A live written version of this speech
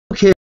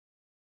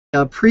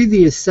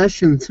previous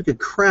session took a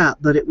crap,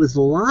 but it was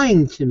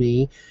lying to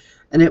me,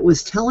 and it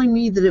was telling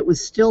me that it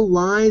was still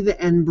live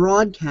and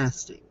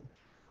broadcasting.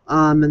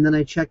 And then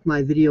I checked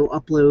my video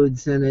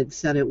uploads, and it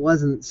said it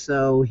wasn't.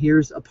 So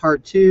here's a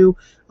part 2.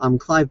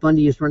 Clive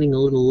Bundy is running a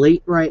little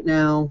late right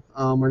now.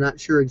 We're not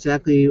sure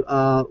exactly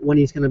when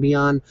he's going to be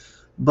on,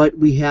 but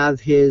we have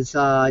his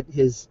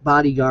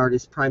bodyguard,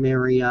 his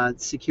primary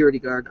security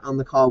guard, on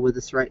the call with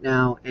us right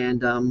now,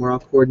 and we're all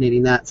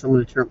coordinating that. So I'm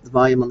going to turn up the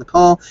volume on the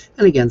call.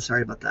 And again,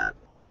 sorry about that.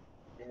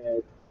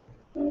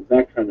 And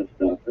that kind of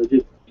stuff.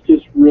 It's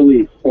just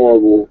really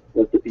horrible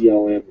what the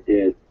BLM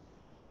did.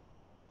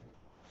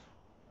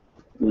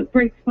 Well, it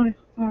breaks my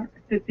heart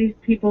that these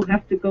people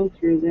have to go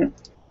through this.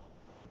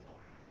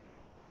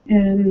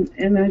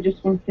 And I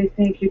just want to say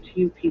thank you to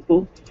you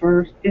people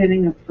for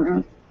standing up for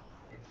us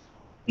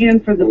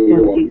and for the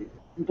police.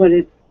 But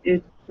it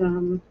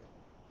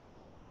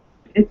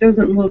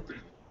doesn't look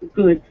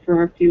good for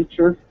our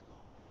future.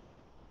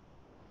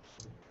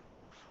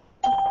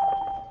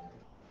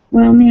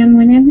 Well, ma'am,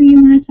 whenever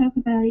you want to talk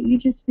about it, you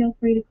just feel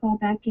free to call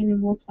back in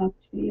and we'll talk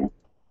to you.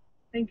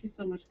 Thank you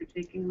so much for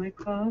taking my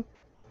call.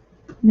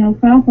 No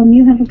problem.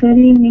 You have a good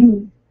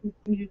evening.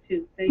 You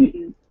too. Thank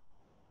you.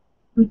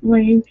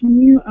 Wayne,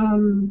 can you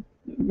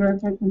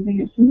verify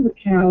something? Some of the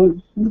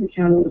cows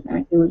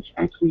that was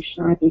actually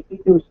shot. I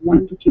think there was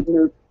one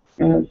particular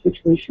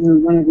situation where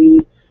one of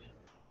the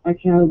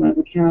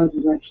cows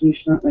was actually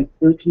shot like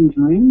 13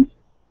 times.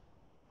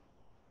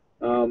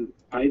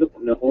 I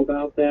don't know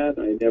about that.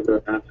 I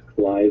never asked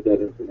Clive that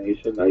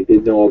information. I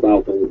did know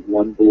about the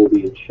one bull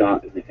being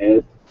shot in the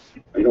head.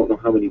 I don't know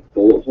how many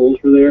bullet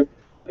holes were there.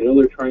 I know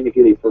they're trying to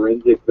get a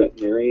forensic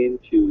veterinarian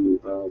to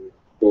go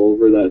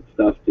over that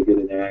stuff to get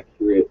an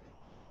accurate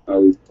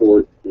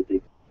report that they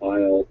can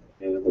file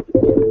and let the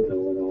court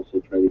know, and also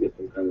try to get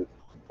some kind of,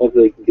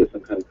 hopefully they can get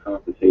some kind of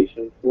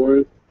compensation for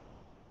it.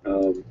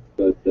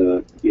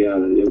 Yeah,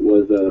 it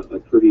was a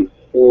pretty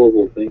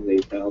horrible thing they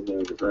found there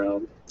on the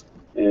ground.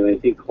 And I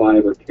think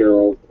Clive or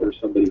Carol or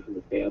somebody from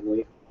the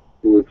family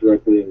who were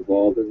directly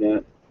involved in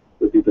that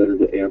would be better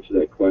to answer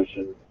that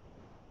question.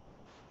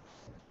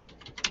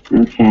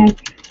 Okay.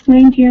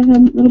 Wayne, do you have a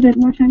little bit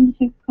more time to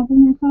take a couple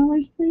more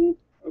callers, please?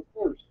 Of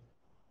course.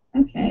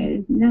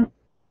 Okay. Now,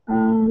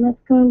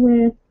 let's go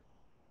with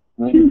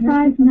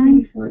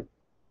 259.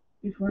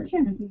 Before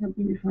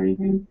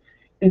anything,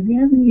 if you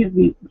have any of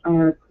the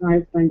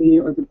Clive Bundy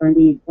or the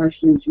Bundy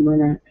questions you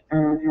want to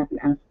have to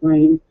ask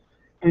Wayne,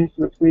 ask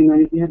what's going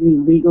on. If you have any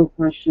legal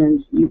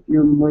questions,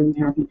 you're more than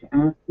happy to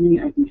ask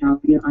me. I can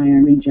help you. I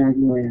am a JAG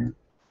lawyer.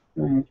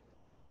 Go ahead.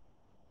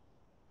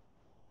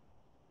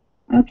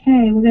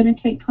 Okay, we're going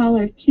to take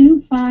caller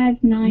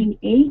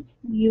 2598.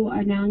 You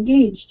are now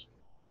engaged.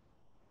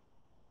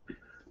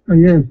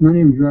 Yes, my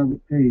name is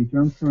Robert Page.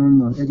 I'm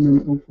from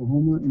Edmond,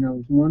 Oklahoma, and I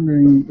was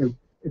wondering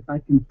if I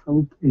can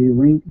post a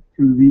link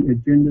to the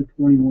Agenda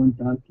 21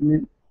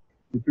 document,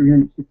 the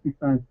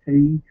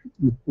 365-page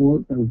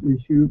report that was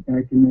issued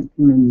back in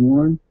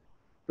 1991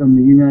 from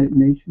the United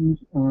Nations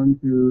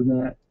onto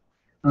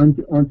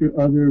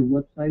other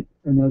websites,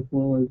 and as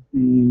well as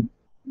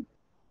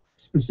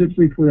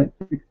specifically for that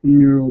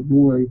 16-year-old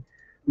boy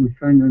who was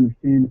trying to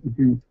understand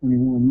Agenda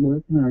 21. Where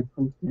can I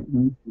post that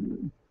link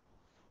to?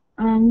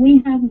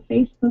 We have a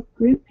Facebook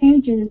group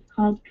page. It is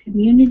called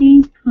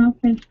Community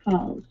Conference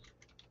Calls.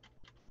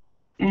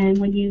 And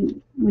when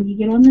you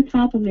get on the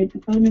top of it, the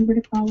phone number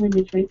to call in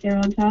is right there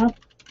on top.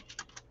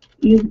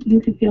 You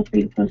can feel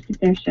free to post it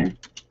there, sir.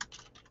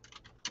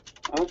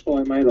 Also,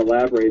 I might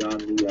elaborate on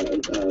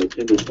the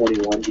Agenda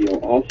 21 deal.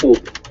 Also,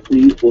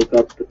 please look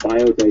up the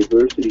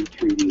Biodiversity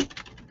Treaty,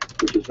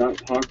 which is not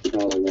talked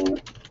about a lot,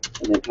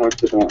 and it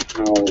talks about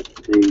how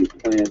they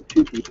plan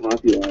to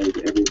depopulate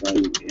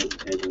everybody, and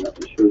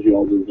it shows you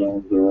all the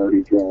zones that are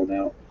already drawn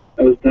out.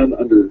 That was done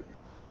under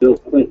Bill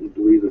Clinton,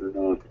 believe it or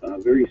not.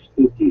 Very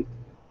spooky.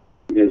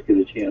 If you guys get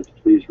a chance,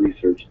 please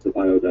research the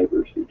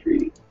Biodiversity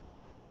Treaty.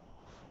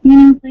 You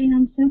know, Blaine,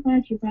 I'm so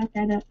glad you brought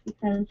that up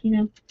because, you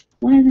know,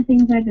 one of the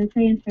things I've been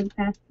saying for the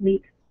past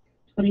week,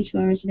 22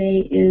 hours a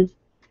day, is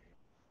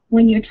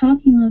when you're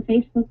talking on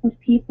Facebook with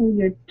people,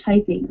 you're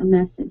typing a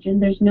message,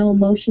 and there's no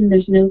emotion,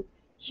 there's no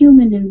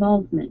human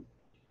involvement.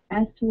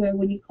 As to where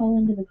when you call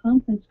into the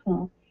conference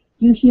call,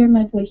 you hear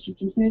my voice, you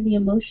can hear the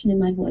emotion in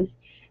my voice,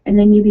 and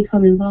then you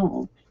become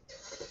involved.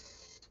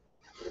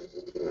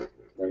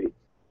 Right.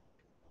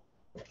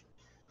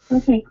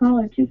 Okay,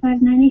 caller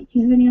 2598, do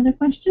you have any other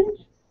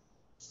questions?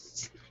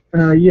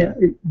 Yeah,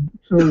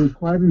 so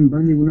Clive and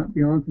Bundy will not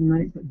be on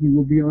tonight, but he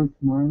will be on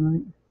tomorrow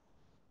night?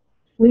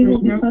 We will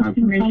be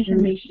posting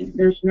confirmation.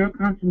 There's no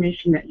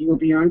confirmation that you will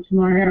be on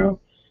tomorrow.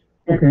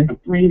 Okay.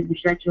 Blaine, would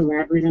you like to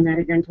elaborate on that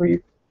again,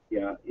 please?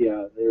 Yeah.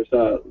 There's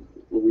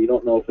we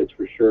don't know if it's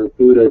for sure.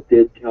 Buddha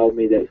did tell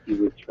me that he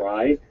would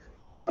try,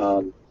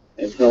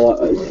 until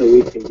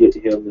we can get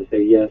him to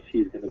say yes,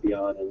 he's going to be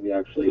on, and he's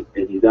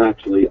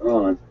actually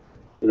on.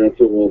 And that's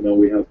when we'll know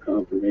we have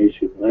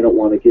confirmation. And I don't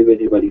want to give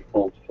anybody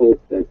false hope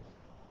that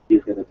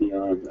he's going to be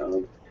on.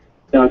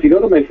 Now, if you go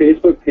to my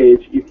Facebook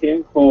page, you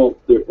can call,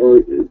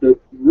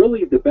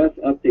 really the best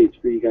update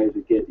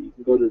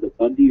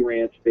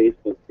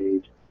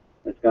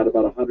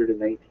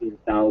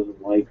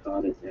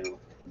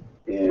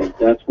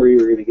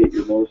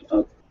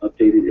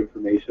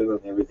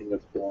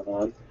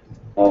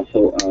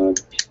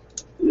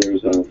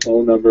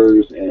phone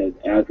numbers and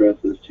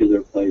addresses to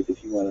their place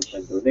if you want to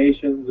send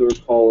donations or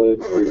call in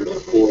for your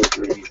support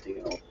or anything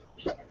else.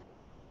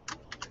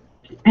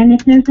 And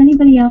if there's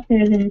anybody out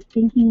there that is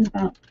thinking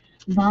about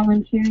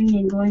volunteering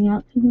and going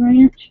out to the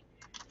ranch,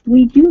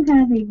 we do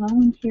have a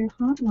volunteer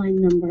hotline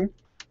number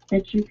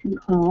that you can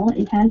call.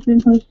 It has been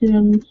posted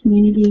on the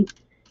community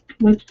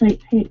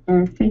website page,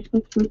 or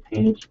Facebook group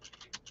page.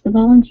 The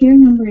volunteer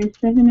number is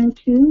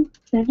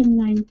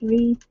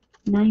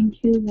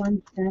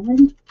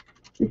 702-793-9217.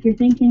 If you're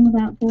thinking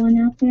about going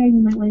out there, you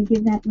might want to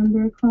give that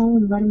number a call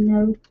and let them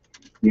know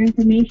your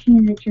information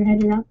and that you're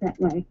headed out that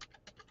way.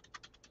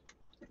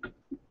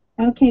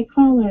 Okay,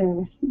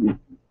 caller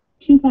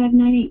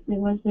 2598.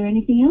 Was there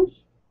anything else?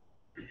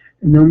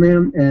 No,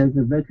 ma'am. As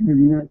a veteran of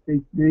the United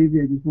States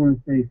Navy, I just want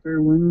to say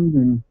fair winds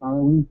and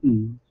following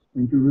seas.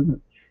 Thank you very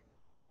much.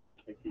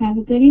 Have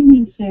a good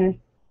evening, sir.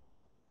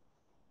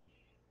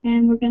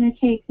 And we're going to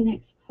take the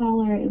next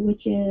caller,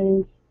 which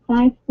is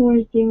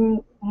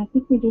 540. I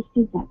think we just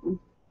did that one.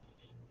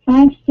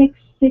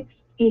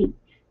 5668.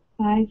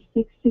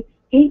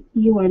 5668.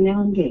 You are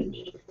now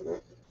engaged.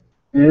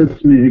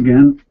 It's me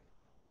again.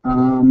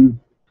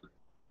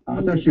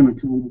 It's actually my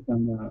comment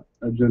on the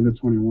Agenda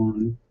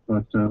 21,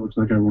 but looks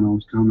like everyone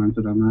else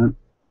commented on that.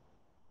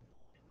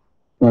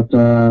 But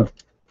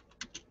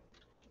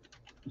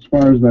as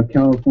far as the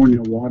California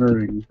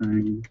watering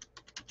thing,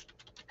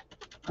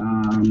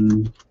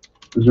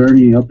 is there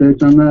any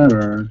updates on that,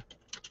 or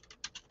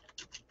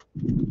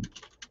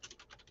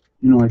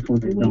like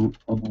what they don't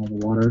allow the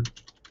water?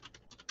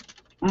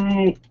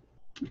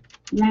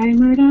 Larry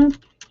Murdoch,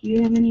 do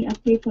you have any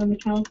updates on the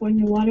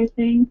California water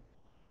thing?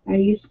 Are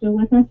you still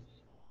with us?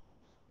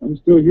 I'm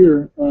still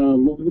here.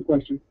 What was the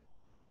question?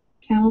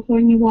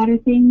 California water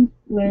thing,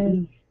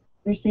 where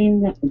they're saying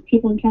that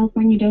people in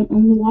California don't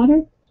own the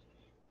water?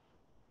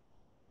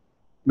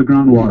 The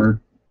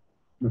groundwater.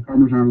 The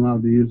farmers aren't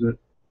allowed to use it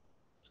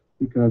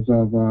because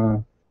of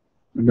the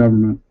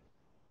government.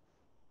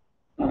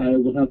 I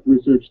will have to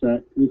research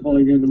that. Can you call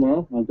again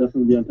tomorrow? I'll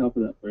definitely be on top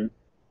of that for you.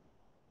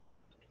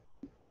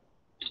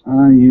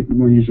 My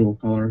usual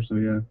color, so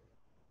yeah.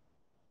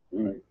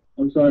 All right.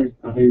 I'm sorry.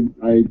 I'm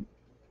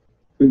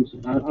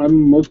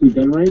mostly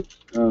gun rights.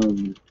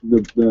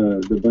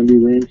 The Bundy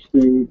Ranch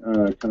thing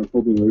kind of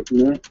pulled me away from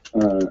that.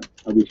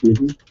 Obviously,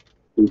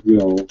 because we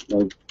all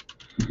love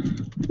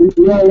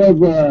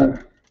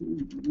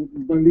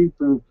Bundy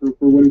for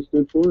what he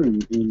stood for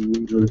and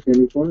what he's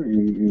standing for,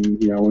 and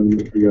yeah, I wanted to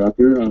make sure you get out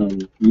there.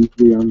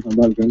 Usually, I'm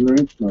about gun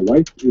rights. My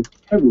wife is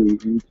heavily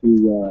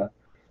into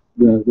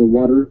the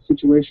water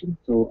situation,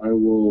 so I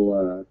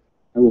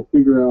will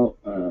figure out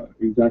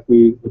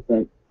exactly what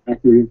that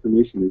accurate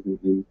information is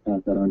and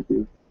pass that on to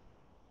you.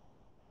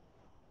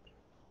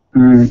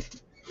 All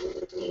right.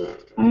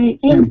 All right,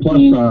 and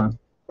plus,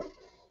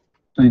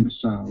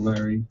 thanks,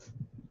 Larry.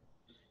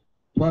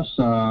 Plus,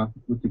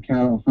 with the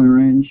California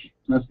range,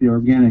 that's the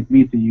organic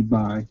meat that you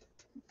buy.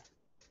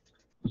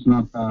 It's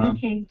not.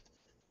 Okay.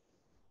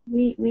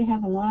 We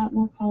have a lot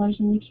more callers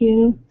in the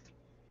queue.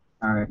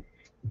 All right.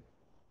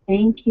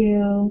 Thank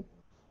you.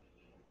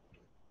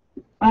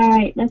 All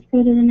right, let's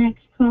go to the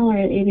next caller.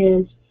 It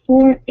is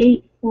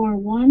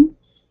 4841.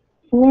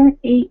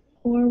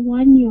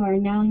 4841, you are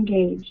now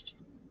engaged.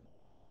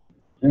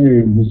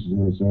 Hey, this is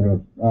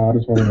Minnesota. I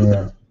just wanted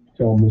to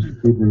tell Mr.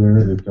 Cooper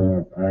there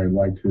that I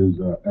liked his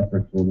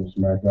epic little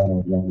smackdown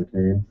on John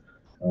McCain.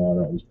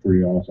 That was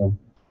pretty awesome.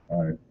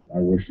 I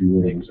wish he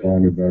would have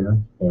responded better,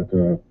 but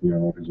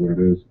is what it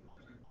is.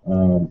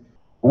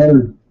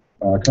 Other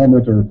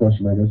comment or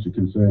question, I guess you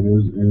could say it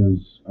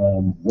is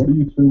what do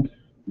you think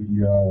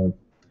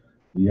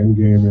the end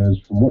game is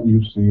from what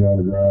you've seen on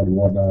the ground and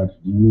whatnot? I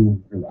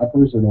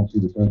personally don't see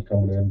the fence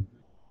coming in,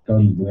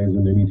 guns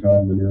blazing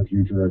anytime in the near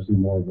future. I see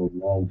more of a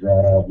long,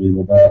 drawn-out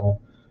legal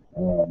battle.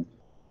 Do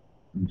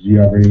you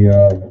have any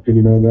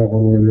opinion on that,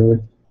 one way or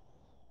the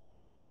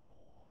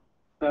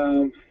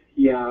other?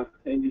 Yeah,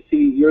 and you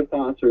see, your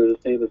thoughts are the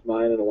same as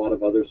mine and a lot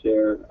of others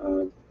there.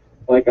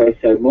 Like I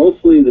said,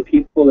 mostly the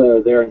people that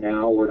are there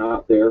now were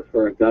not there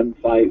for a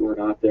gunfight. We're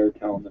not there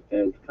telling the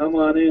feds, come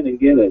on in and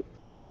get it.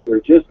 We're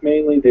just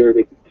mainly there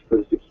for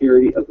the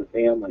security of the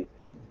family.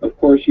 Of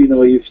course,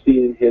 you've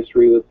seen in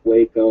history with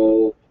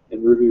Waco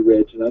and Ruby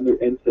Ridge and other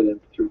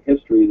incidents through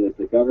history that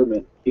the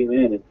government came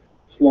in and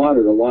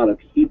slaughtered a lot of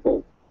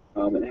people.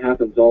 It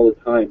happens all the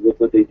time. Look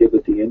what they did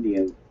with the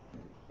Indians.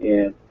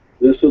 And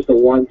this was the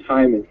one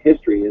time in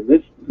history, and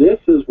this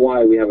is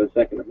why we have a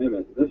Second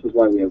Amendment. This is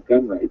why we have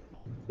gun rights,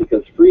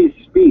 because free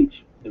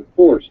speech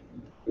enforced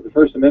with the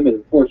First Amendment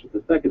enforced with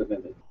the Second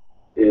Amendment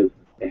is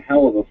a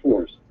hell of a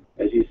force.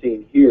 As you've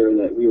seen here,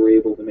 that we were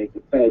able to make the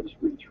feds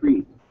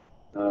retreat.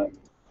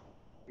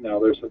 Now,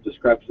 there's some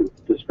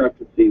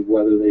discrepancy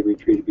whether they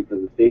retreated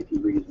because of safety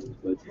reasons,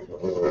 but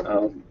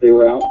they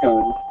were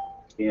outgunned,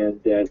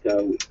 and that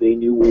they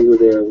knew we were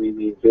there, we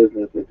mean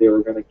business, that they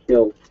were going to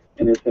kill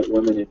innocent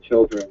women and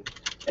children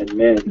and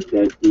men,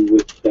 that we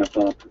would step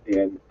up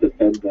and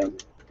defend them,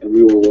 and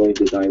we were willing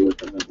to die with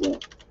them as well.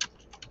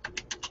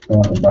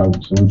 I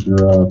salute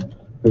your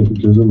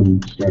patriotism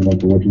and stand up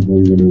for what you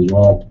believe in as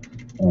well.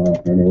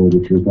 I know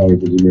that you're probably a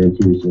busy man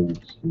too, so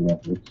it's,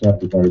 it's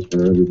sacrifice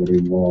for everybody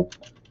involved.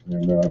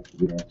 And,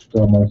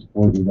 still my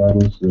support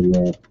regardless, and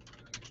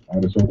I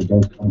just hope it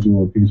does come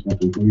to a peaceful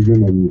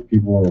conclusion and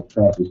people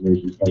across this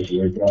nation start to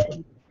wake up.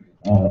 And,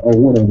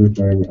 one other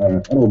thing, I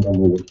don't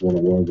remember which one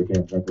it was, I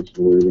can't remember the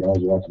story, but I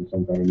was watching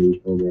some kind of news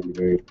program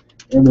today,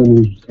 and the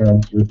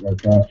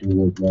newscaster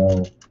was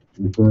now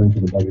referring to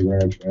the Bundy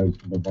Ranch as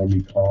the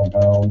Bundy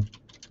Compound.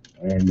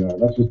 And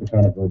that's just the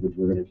kind of verbiage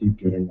we're going to keep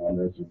getting on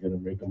this. It's going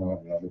to make them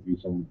out to be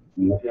some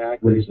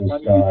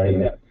racist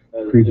guy.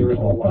 Crazy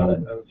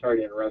compound. I'm sorry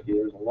to interrupt you.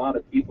 There's a lot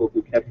of people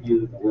who kept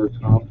using the word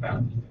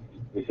compound.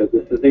 They said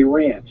this is a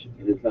ranch.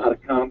 It is not a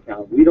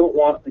compound. We don't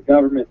want the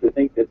government to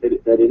think that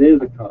it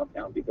is a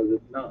compound, because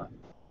it's not.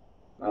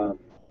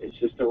 It's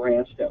just a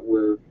ranch that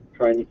we're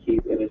trying to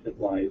keep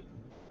innocent lives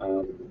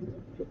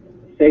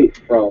safe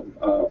from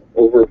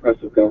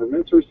over-oppressive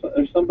governments or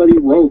somebody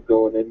rogue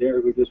going in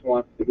there who just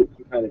wants to get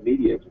some kind of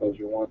media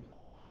exposure, wants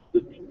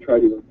to try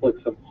to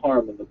inflict some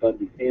harm on the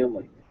Bundy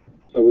family.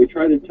 So we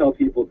try to tell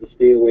people to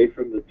stay away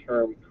from the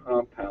term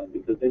compound,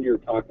 because then you're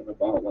talking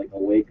about like a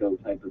Waco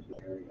type of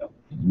scenario.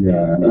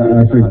 Yeah,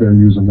 I think they're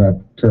using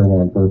that term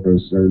on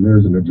purpose.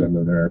 There's an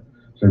agenda there.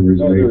 Same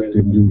reason they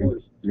didn't do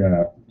it.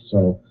 Yeah,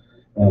 so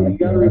I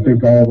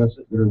think all of us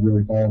that are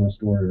really following the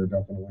story are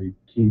definitely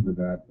keen to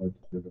that. But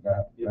the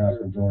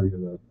vast majority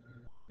of the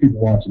people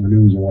watching the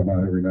news and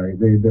whatnot every night,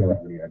 they don't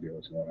have any idea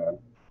what's going on.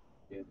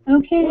 Yeah.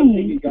 Okay. One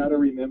thing you got to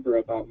remember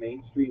about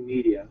mainstream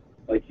media,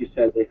 like you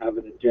said, they have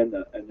an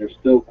agenda, and they're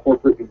still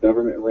corporate and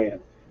government ran.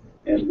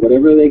 And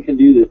whatever they can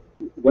do,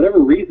 whatever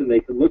reason they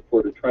can look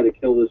for to try to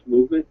kill this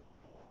movement,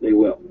 they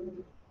will.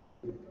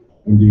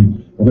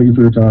 Indeed. Well, thank you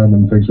for your time,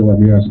 and thanks for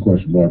letting me ask the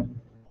question, Bob.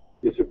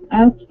 Yes, sir.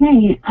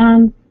 Okay.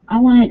 I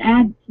want to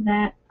add to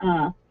that.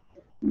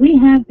 We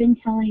have been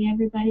telling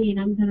everybody, and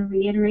I'm going to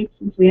reiterate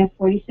since we have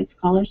 46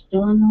 callers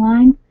still on the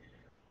line.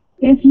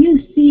 If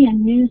you see a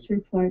news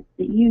report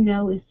that you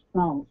know is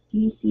false,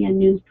 you see a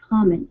news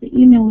comment that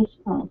you know is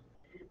false,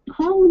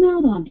 call them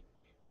out on it.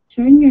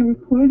 Turn your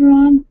recorder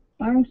on,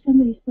 borrow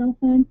somebody's cell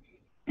phone,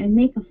 and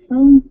make a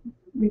phone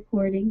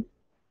recording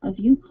of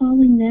you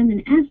calling them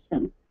and ask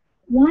them,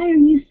 why are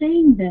you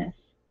saying this?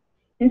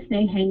 If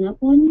they hang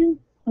up on you,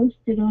 post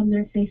it on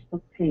their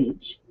Facebook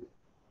page.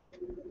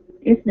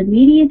 If the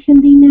media can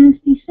be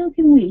nasty, so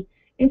can we.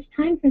 It's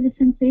time for the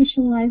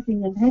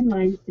sensationalizing of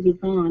headlines to be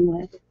gone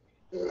with.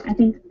 I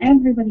think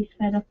everybody's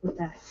fed up with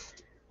that.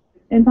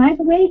 And by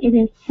the way, it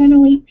is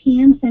 10:08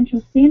 p.m.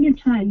 Central Standard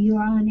Time. You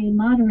are on a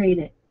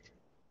moderated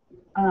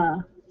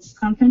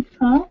conference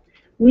call.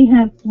 We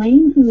have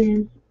Blaine, who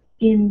is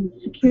in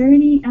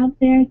security out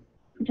there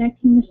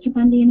protecting Mr.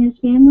 Bundy and his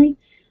family.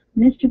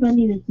 Mr.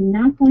 Bundy is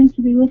not going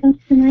to be with us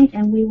tonight,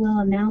 and we will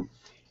announce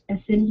as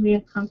soon as we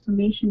have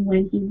confirmation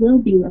when he will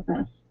be with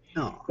us.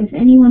 Oh. If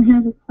anyone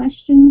has a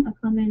question, a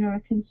comment, or a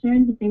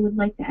concern that they would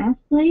like to ask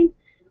Blaine,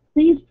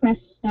 please press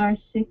 *6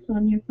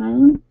 on your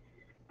phone,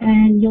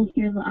 and you'll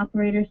hear the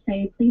operator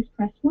say, please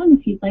press 1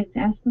 if you'd like to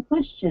ask a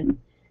question.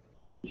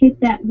 Hit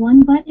that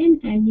 1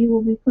 button, and you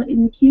will be put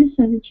in the queue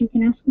so that you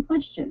can ask a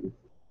question.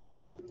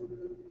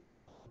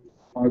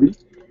 Harvey?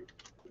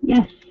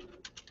 Yes.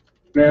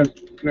 Can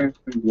I ask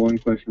one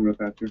question real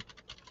fast here?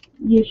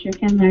 You sure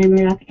can, Larry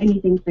Murdoch.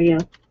 Anything for you.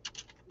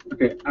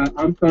 Okay,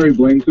 I'm sorry,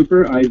 Blaine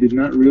Cooper. I did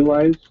not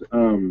realize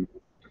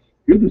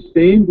you're the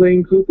same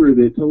Blaine Cooper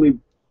that totally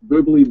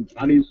verbally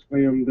body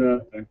slammed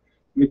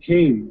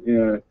McCain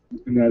in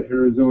that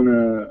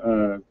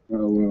Arizona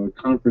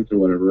conference or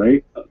whatever,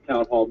 right?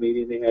 Town hall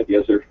meeting they had,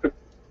 yes, sir.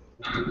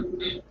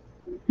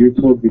 You're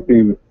totally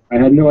famous. I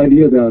had no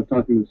idea that I was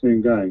talking to the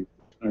same guy.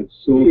 I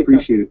so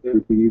appreciate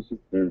it for you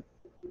there.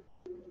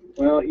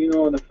 Well, you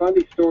know, and the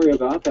funny story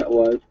about that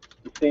was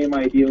the same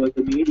idea with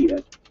the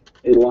media.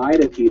 They lie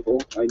to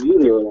people. I knew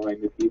they were lying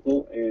to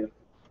people, and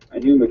I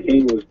knew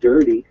McCain was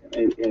dirty.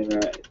 And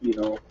you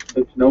know,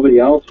 since nobody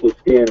else was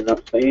standing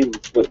up saying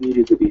what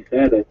needed to be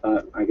said, I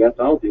thought, I guess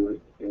I'll do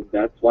it, and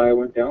that's why I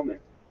went down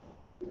there.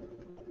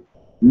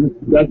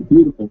 That's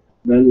beautiful.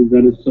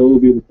 That is so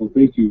beautiful.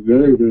 Thank you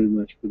very, very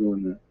much for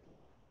doing that.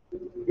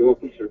 You're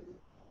welcome, sir.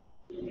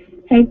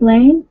 Hey,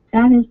 Blaine,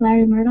 that is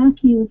Larry Murdoch.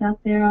 He was out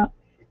there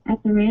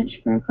at the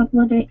ranch for a couple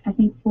of days, I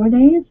think 4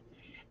 days,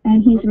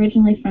 and he's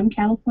originally from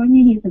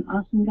California. He's an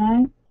awesome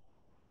guy.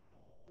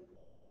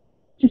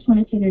 Just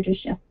wanted to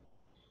introduce you.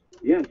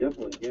 Yeah,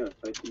 definitely. Yeah,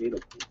 it's nice to meet him.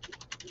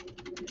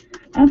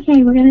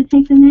 Okay, we're going to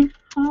take the next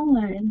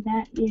caller, and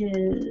that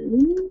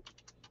is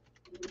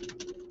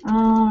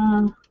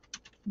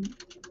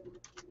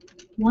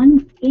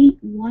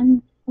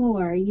 1814.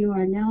 You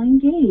are now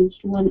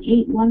engaged.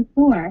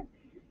 1814.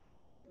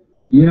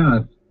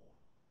 Yeah.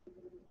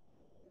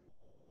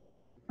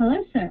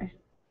 Hello, sir.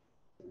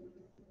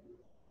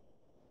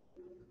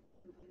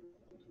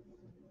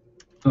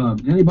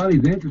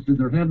 Anybody's interested,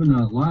 they're having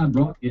a live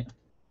broadcast.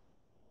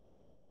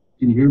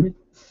 Can you hear me?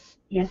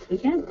 Yes, we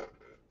can.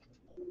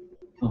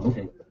 Oh,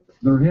 okay.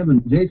 They're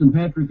having, Jason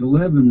Patrick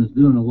 11 is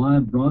doing a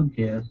live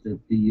broadcast at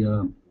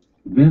the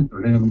event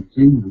or haven't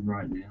seen them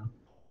right now.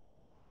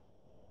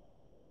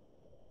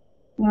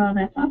 Well,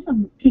 that's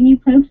awesome. Can you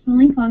post the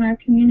link on our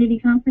community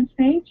conference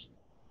page?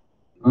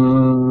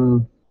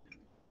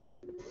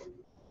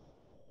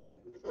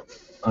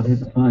 I'd have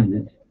to find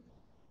it.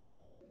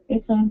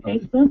 It's on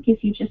Facebook.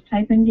 If you just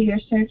type into your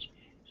search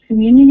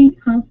community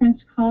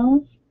conference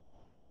calls,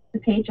 the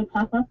page will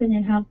pop up and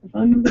it has the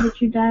phone number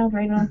that you dialed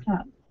right on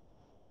top.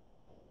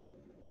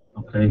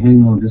 Okay,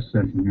 hang on just a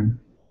second here.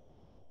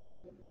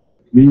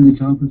 Community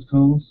conference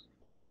calls?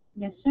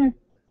 Yes, sir.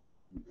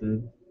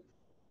 Okay.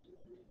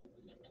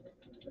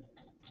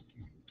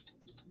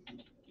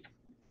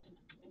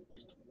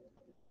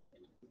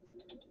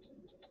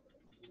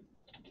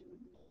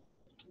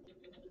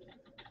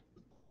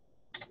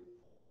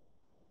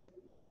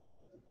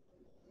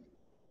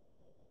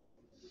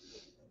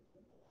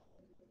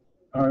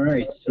 All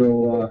right,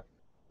 so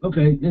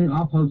okay, then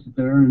I'll post it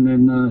there, and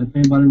then if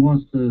anybody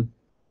wants to,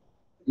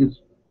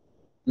 it's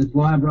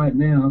live right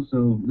now,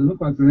 so they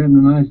look like they're having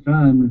a nice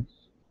time. It's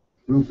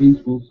real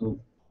peaceful, so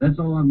that's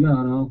all I've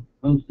got. I'll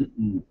post it,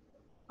 and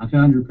I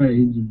found your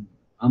page, and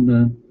I'm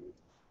done.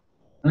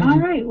 All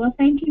right, well,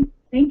 thank you.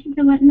 Thank you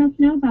for letting us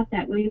know about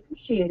that. We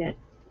appreciate it.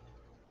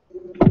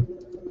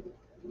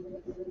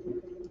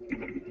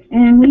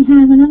 And we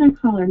have another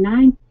caller,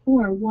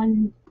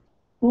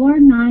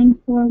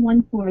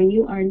 9414.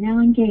 You are now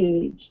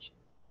engaged.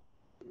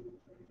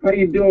 How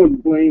you doing,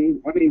 Blaine?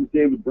 My name's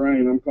David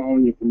Bryan. I'm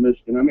calling you from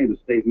Michigan. I made a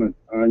statement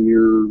on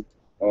your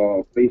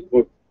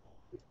Facebook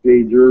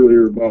page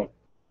earlier about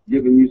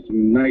giving you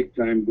some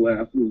nighttime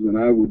glasses, and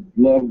I would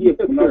love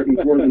nothing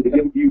more than to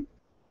give you.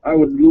 I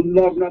would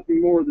love nothing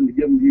more than to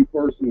give them to you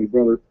personally,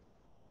 brother.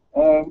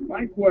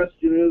 My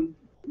question is,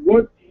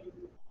 what's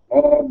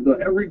the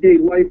everyday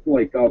life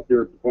like out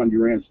there at the Bundy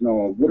Ranch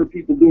now? What are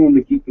people doing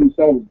to keep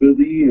themselves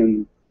busy?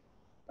 And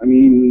I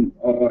mean,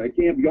 it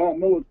can't be all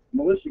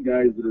militia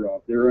guys that are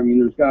out there. I mean,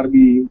 there's got to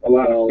be a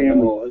lot of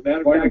family. No. As a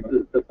matter of fact,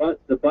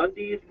 the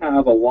Bundys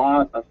have a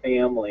lot of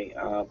family.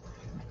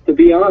 To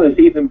be honest,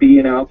 even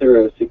being out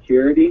there as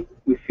security,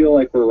 we feel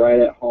like we're right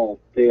at home.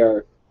 They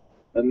are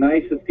the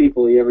nicest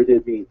people you ever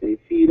did meet. They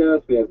feed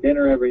us. We have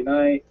dinner every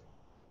night.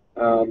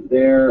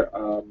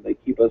 They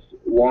keep us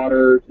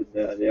watered,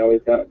 and they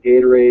always got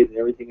Gatorade and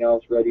everything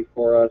else ready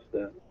for us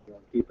to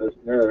keep us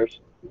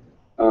nourished.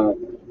 But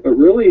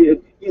really,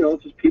 it's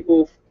just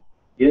people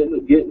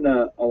getting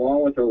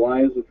along with their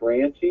lives with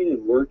ranching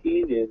and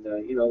working, and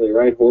they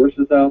ride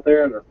horses out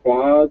there and their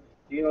quads.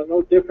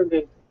 No different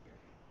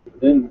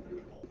than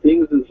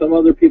things that some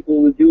other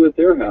people would do at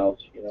their house.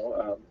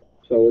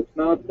 So it's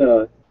not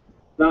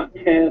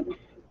tense,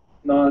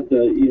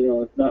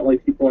 it's not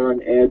like people are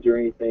on edge or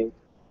anything.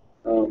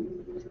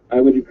 I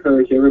would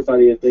encourage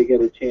everybody, if they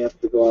get a chance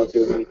to go out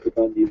there and meet the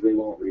Bundys, they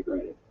won't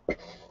regret it.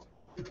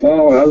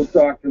 Oh, I was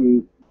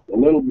talking a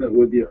little bit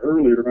with you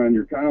earlier on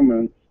your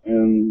comments,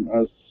 and I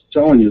was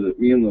telling you that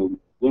me and the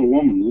little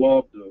woman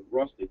love to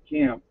rustic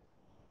camp,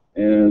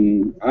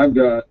 and I've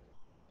got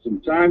some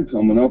time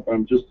coming up.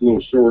 I'm just a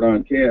little short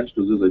on cash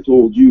because, as I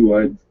told you,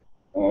 I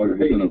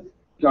was in a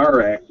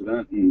car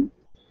accident, and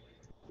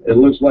it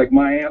looks like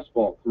my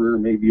asphalt career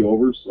may be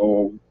over.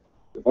 So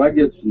if I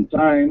get some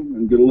time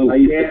and get a little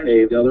cash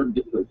together,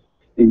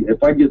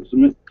 if I get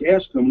some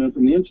cash coming in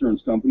from the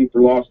insurance company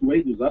for lost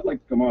wages, I'd like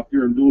to come out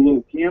here and do a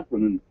little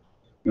camping and,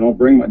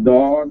 bring my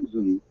dogs.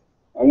 And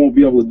I won't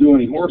be able to do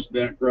any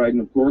horseback riding,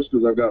 of course,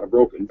 because I've got a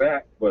broken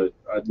back, but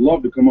I'd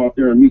love to come out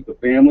there and meet the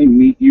family,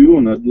 meet you,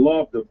 and I'd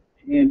love to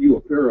hand you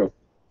a pair of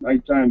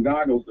nighttime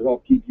goggles to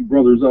help keep you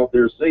brothers out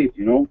there safe,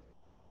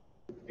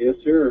 Yes,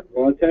 sir.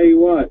 Well, I'll tell you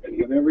what,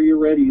 whenever you're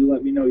ready, you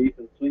let me know. You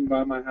can swing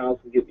by my house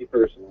and get me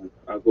personally.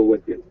 I'll go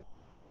with you.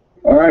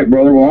 All right,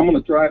 brother. Well, I'm going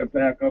to try to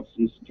pack up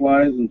some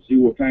supplies and see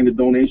what kind of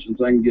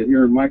donations I can get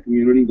here in my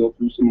community, go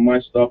through some of my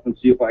stuff and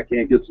see if I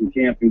can't get some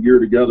camping gear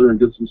together and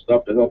get some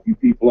stuff to help you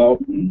people out.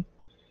 Because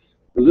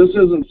this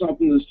isn't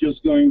something that's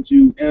just going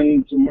to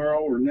end tomorrow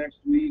or next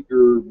week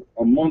or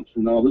a month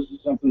from now. This is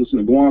something that's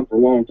going to go on for a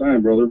long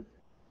time, brother.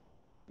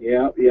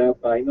 Yeah.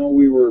 I know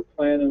we were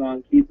planning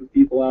on keeping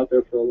people out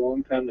there for a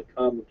long time to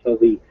come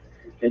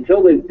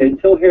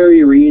until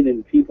Harry Reid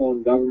and people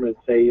in government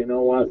say, you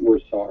know what, we're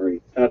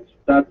sorry. That's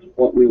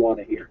what we want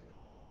to hear.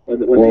 When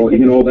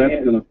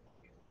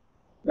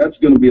that's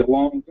gonna be a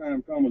long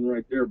time coming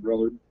right there,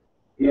 brother.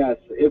 Yes,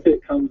 if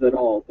it comes at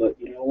all. But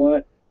you know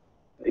what?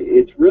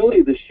 It's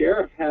really the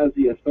sheriff has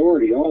the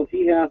authority. All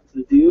he has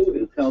to do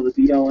is tell the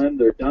BLM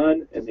they're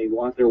done and they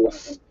want their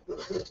weapons,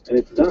 and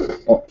it's done.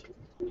 Well,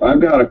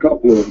 I've got a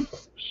couple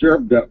of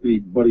sheriff deputy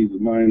buddies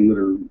of mine that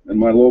are in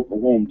my local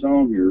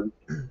hometown here,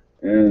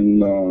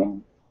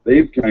 and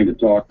they've kind of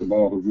talked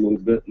about it a little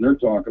bit, and they're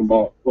talking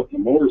about putting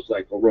a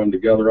motorcycle run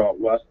together out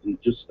west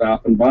and just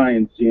stopping by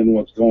and seeing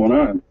what's going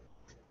on.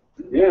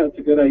 Yeah, it's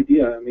a good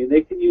idea. I mean,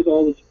 they can use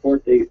all the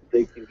support they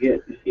can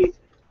get. You see,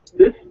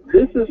 this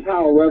is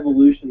how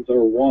revolutions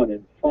are won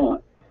and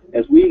fought.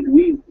 As we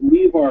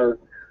leave our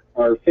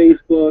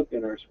Facebook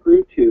and our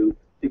screw tube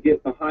to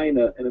get behind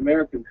an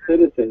American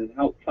citizen and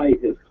help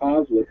fight his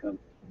cause with him.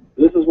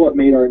 this is what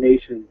made our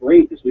nation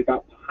great, is we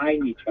got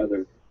behind each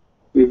other.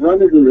 We've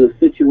run into the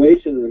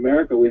situation in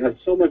America, we have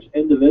so much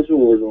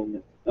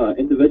individualism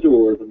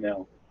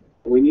now.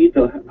 We need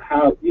to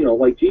have, you know,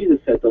 like Jesus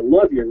said, to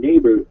love your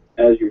neighbor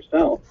as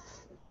yourself.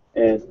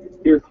 And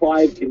here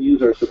Clyde can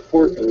use our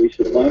support, and we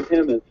should love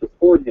him and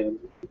support him.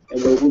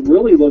 And we're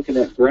really looking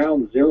at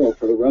ground zero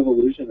for the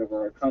revolution of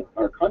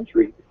our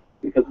country,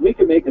 because we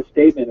can make a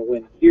statement and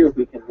win here,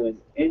 we can win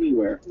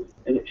anywhere.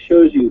 And it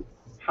shows you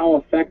how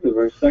effective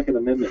our Second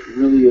Amendment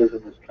really is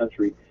in this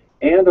country,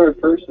 and our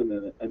First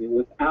Amendment. I mean,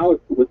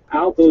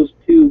 without those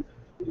two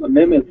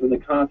amendments in the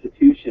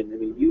Constitution, I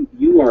mean,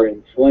 you are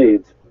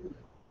enslaved.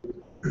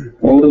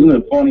 Well, isn't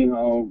it funny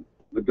how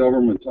the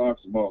government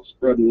talks about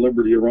spreading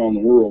liberty around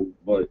the world,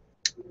 but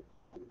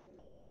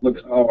look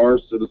at how our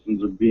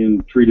citizens are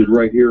being treated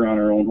right here on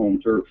our own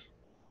home turf.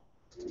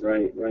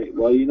 Right, right.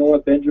 Well, you know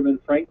what Benjamin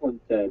Franklin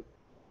said?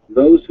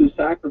 Those who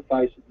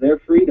sacrifice their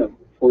freedom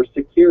for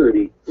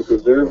security will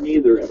deserve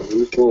neither and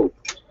lose both.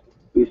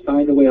 We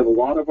signed away a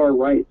lot of our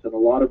rights and a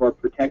lot of our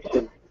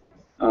protection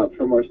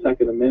from our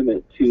Second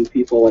Amendment to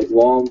people like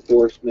law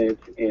enforcement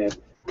and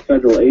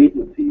federal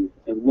agencies,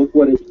 and look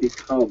what it's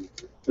become.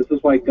 This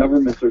is why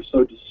governments are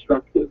so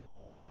destructive,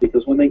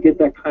 because when they get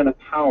that kind of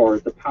power,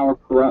 the power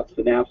corrupts,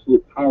 and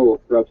absolute power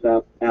corrupts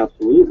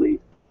absolutely,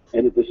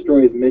 and it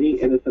destroys many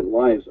innocent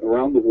lives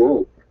around the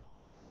world.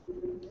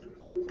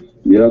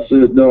 Yes,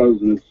 it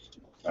does, and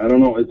I don't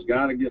know, it's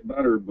got to get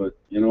better, but,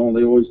 you know,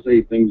 they always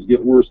say things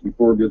get worse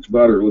before it gets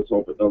better. Let's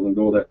hope it doesn't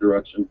go that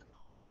direction.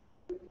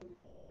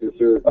 Yes,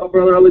 sir. Oh,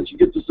 brother, I'll let you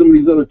get to some of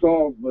these other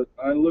calls, but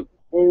I look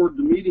forward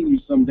to meeting you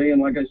someday, and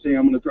like I say,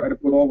 I'm going to try to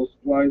put all the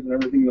supplies and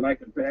everything that I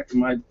can pack in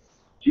my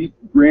Jeep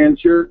Grand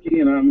Cherokee,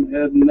 and I'm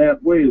heading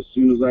that way as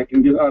soon as I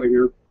can get out of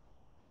here.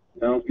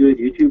 Sounds good.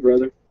 You too,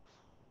 brother.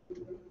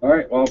 All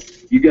right, well,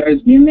 you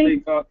guys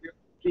take off,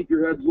 keep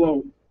your heads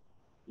low.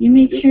 You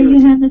make sure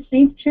you have a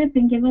safe trip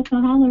and give us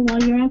a holler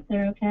while you're out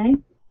there, okay?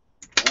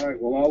 All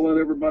right, well, I'll let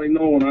everybody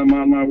know when I'm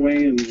on my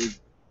way and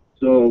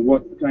so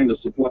what kind of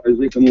supplies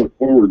they can look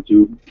forward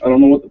to. I don't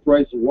know what the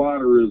price of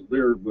water is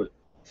there, but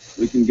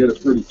we can get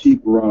it pretty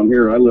cheap around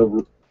here. I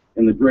live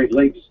in the Great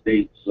Lakes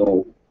state,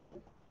 so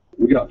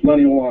we got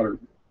plenty of water.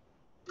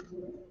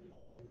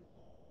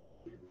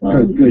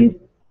 Well, good.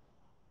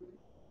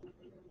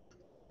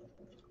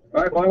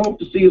 All right, well, I hope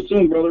to see you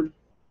soon, brother.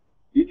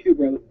 You too,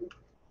 brother.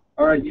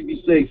 All right, you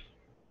be safe.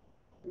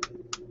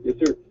 Yes,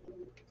 sir.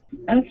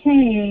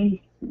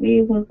 Okay,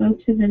 we will go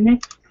to the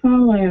next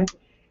caller.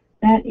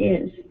 That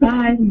is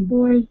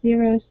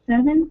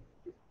 5407.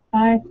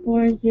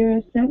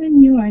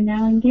 5407, you are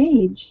now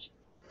engaged.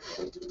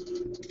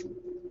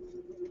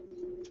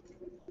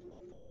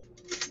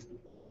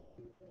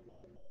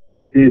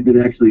 It had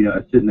been actually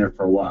sitting there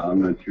for a while.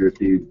 I'm not sure if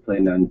he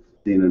planned on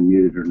staying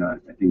unmuted or not.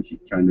 I think she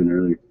chimed in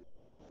earlier.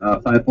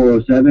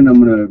 5407,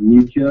 I'm going to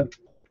mute you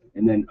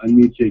and then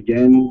unmute you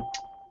again.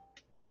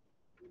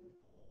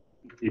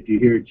 If you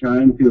hear it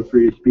chime, feel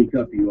free to speak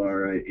up. You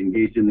are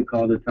engaged in the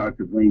call to talk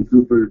to Blaine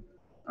Cooper,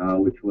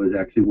 which was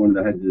actually one of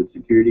the heads of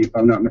security, if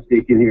I'm not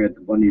mistaken, here at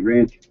the Bundy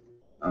Ranch,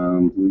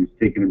 who's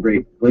taking a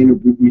break. Blaine,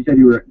 you said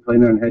you were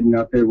planning on heading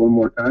out there one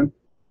more time?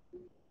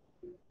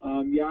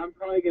 Yeah, I'm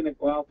probably going to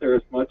go out there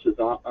as much as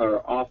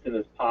or often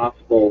as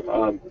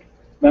possible.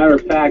 Matter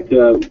of fact,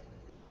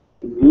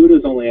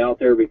 Buddha's only out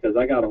there because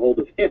I got a hold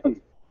of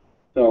him.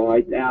 So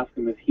I asked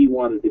him if he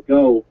wanted to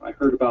go. I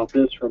heard about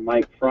this from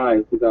Mike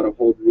Fry, who got a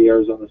hold of the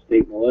Arizona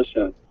State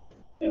Militia.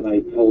 And I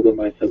told him,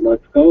 I said,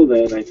 let's go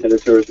then. I said,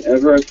 if there was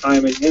ever a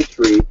time in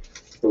history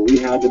where we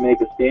had to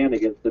make a stand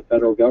against the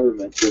federal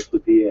government, this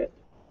would be it.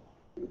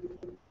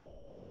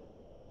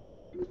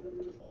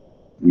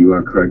 You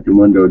are correct,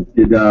 Mundo.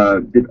 Did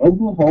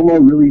Oklahoma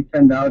really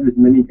send out as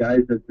many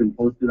guys as been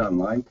posted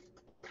online?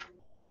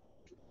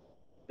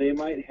 They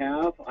might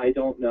have. I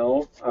don't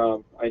know.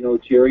 I know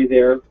Jerry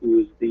there,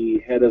 who's the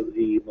head of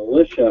the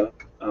militia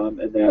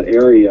in that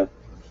area.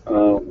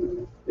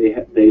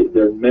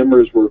 Their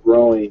members were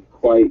growing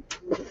quite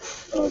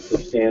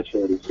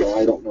substantially, so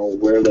I don't know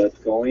where that's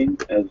going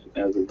as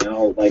of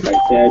now. Like I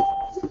said,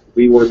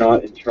 we were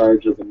not in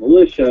charge of the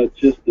militia,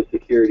 just the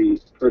security,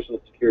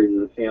 personal security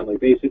of the family,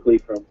 basically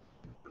from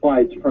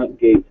Clyde's front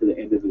gate to the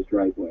end of his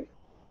driveway.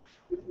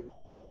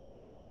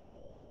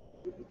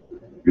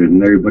 Good,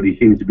 and everybody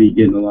seems to be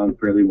getting along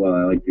fairly well.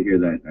 I like to hear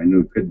that. I know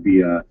it could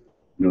be a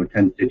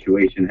tense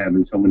situation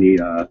having so many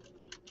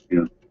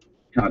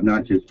top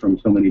notches from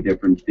so many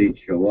different states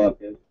show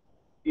up.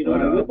 You know,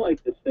 I would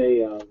like to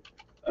say, I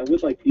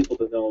would like people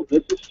to know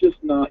this is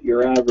just not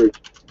your average,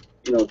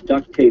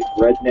 duct tape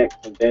redneck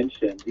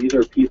convention. These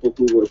are people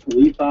who were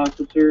police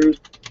officers,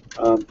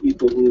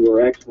 people who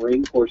were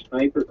ex-Marine Corps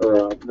snipers.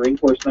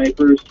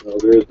 No,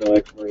 there is no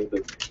ex-Marine,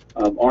 but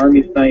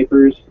Army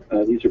snipers.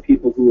 These are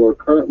people who are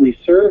currently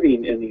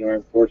serving in the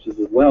armed forces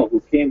as well,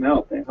 who came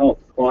out to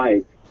help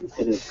Clyde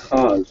in his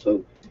cause.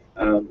 So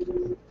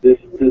this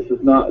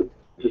is not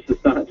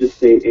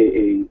just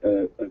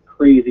a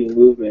crazy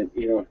movement.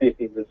 I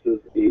think this is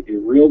a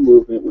real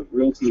movement with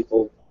real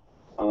people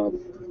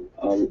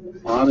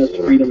honest,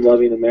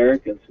 freedom-loving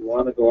Americans who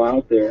want to go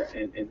out there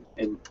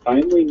and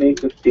finally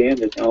make a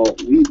stand and tell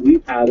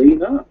we've had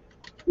enough.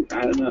 We've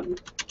had enough.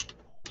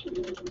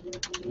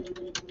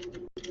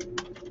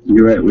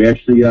 You're right. We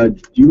actually,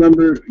 do you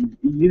remember,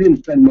 you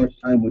didn't spend much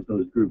time with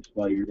those groups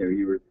while you were there.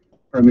 You were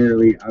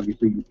primarily,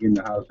 obviously, in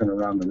the house and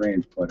around the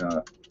ranch, but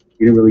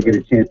you didn't really get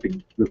a chance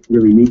to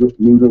really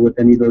mingle with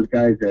any of those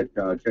guys at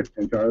Chester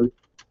and Charlie?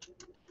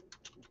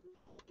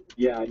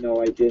 Yeah,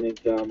 no, I didn't.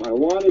 I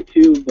wanted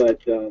to, but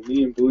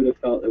me and Buddha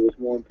felt it was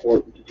more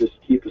important to just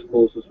keep as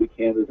close as we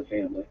can to the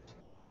family.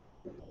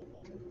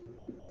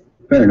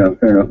 Fair enough,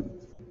 fair enough.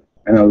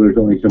 I know there's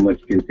only so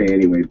much you can say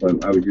anyway,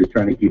 but I was just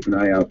trying to keep an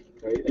eye out.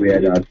 Right. We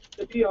had,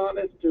 to be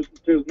honest,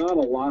 there's not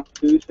a lot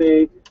to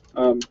say.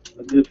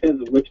 It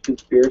depends on which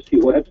conspiracy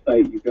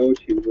website you go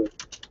to, but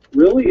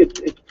really,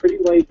 it's pretty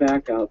laid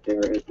back out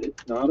there.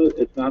 It's not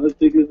as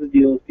big as a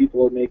deal as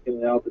people are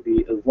making it out to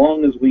be, as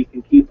long as we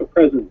can keep a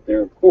presence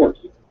there, of course.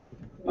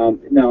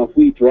 Now, if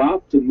we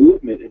drop the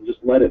movement and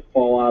just let it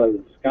fall out of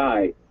the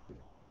sky,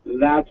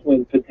 that's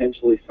when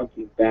potentially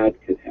something bad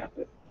could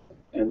happen.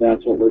 And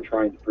that's what we're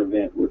trying to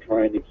prevent. We're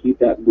trying to keep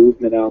that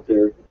movement out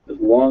there as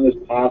long as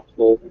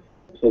possible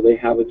so they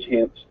have a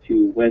chance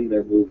to win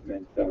their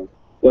movement,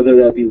 whether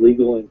that be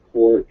legal in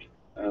court,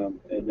 and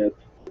that's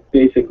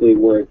basically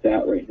where it's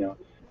at right now.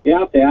 You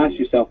have to ask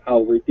yourself how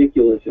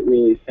ridiculous it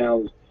really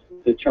sounds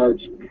to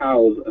charge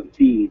cows a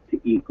fee to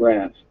eat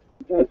grass.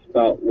 That's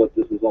about what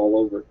this is all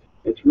over.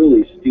 It's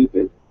really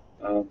stupid.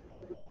 The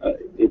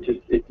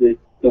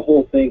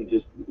whole thing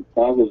just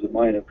boggles the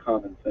mind of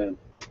common sense.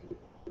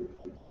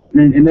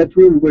 and that's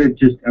really what it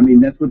just, I mean,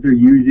 that's what they're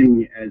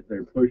using as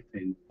their push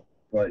pin.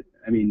 But,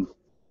 I mean,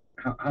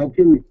 how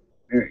can,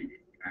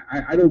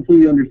 I don't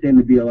fully understand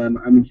the BLM.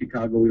 I'm in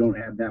Chicago. We don't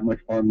have that much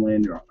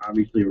farmland,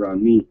 obviously,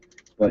 around me.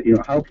 But,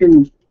 how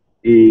can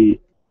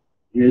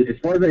as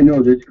far as I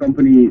know, this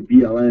company,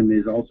 BLM,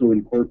 is also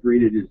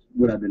incorporated, is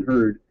what I've been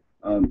heard,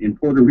 in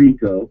Puerto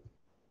Rico.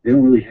 They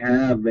don't really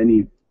have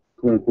any,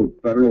 quote-unquote,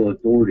 federal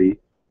authority.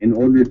 In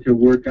order to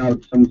work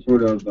out some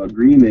sort of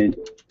agreement,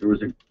 there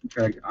was a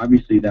contract,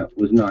 obviously, that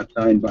was not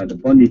signed by the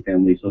Bundy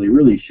family, so they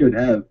really should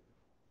have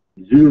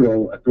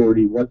zero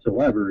authority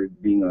whatsoever,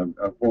 being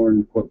a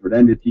foreign corporate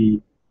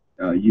entity,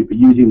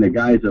 using the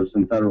guise of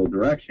some federal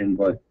direction.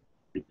 But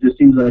it just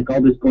seems like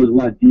all this goes a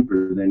lot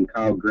deeper than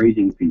cow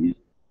grazing fees.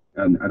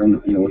 I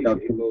don't know,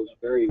 without... It goes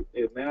very...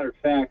 As a matter of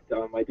fact,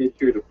 I did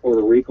hear the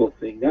Puerto Rico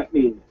thing. That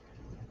means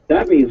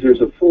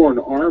there's a foreign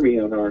army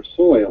on our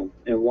soil.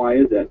 And why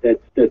is that?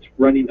 That's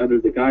running under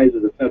the guise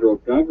of the federal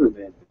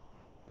government.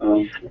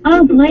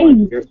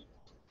 Blaine,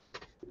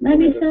 let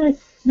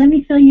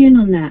me fill you in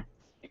on that.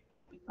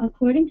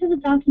 According to the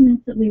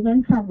documents that we've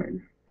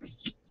uncovered,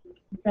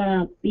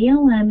 the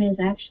BLM is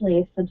actually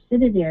a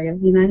subsidiary of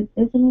the United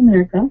States of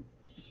America.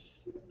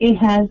 It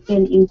has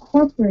been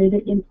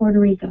incorporated in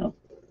Puerto Rico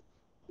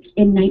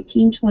in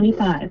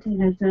 1925. It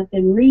has not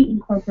been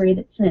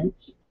reincorporated since,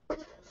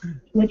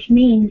 which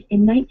means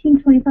in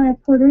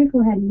 1925, Puerto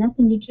Rico had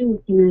nothing to do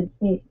with the United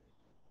States.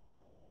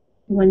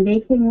 When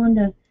they came on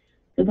the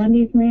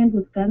Bundy's land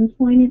with guns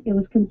pointed, it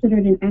was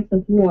considered an act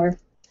of war.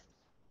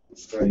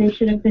 Right. They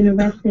should have been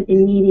arrested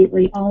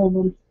immediately, all of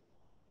them.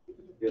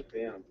 Yes,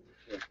 ma'am.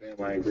 Yes, ma'am,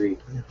 I agree.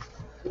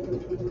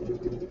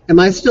 Am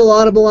I still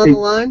audible on the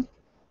line?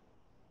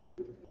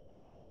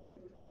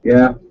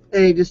 Yeah.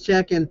 Hey, just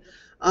checking.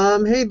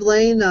 Hey,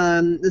 Blaine,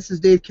 this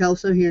is Dave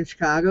Kelso here in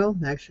Chicago.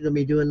 I'm actually going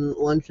to be doing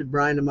lunch with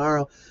Brian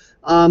tomorrow.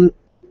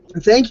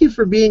 Thank you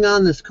for being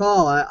on this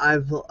call.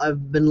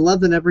 I've been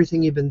loving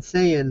everything you've been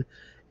saying.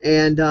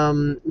 And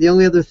the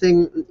only other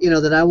thing,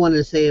 that I wanted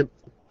to say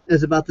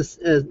is about this,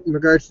 in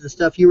regards to the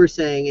stuff you were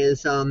saying,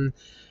 is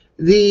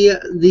the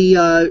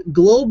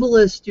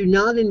globalists do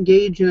not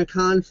engage in a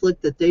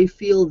conflict that they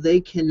feel they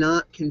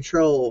cannot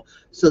control.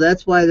 So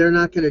that's why they're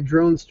not going to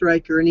drone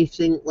strike or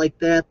anything like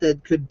that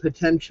could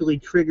potentially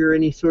trigger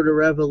any sort of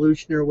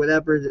revolution or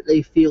whatever that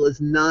they feel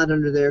is not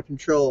under their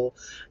control.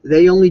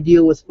 They only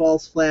deal with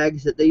false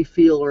flags that they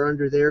feel are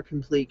under their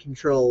complete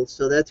control.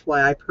 So that's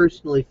why I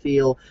personally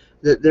feel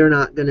that they're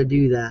not going to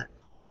do that.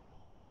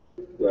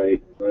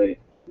 Right.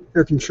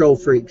 They're control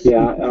freaks.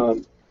 Yeah.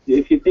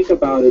 If you think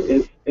about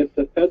it, if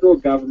the federal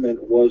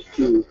government was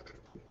to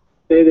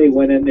say they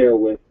went in there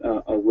with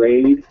a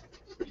raid,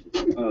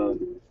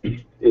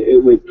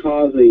 it would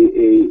cause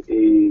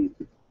a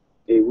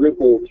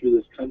ripple through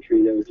this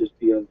country that would just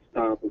be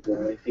unstoppable.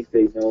 And I think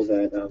they know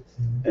that,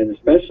 and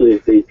especially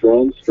if they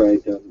drone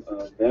strike them,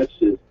 that's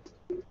just,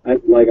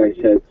 like I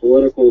said,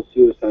 political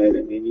suicide.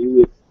 I mean, you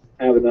would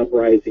have an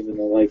uprising and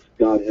the likes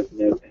God has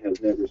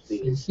never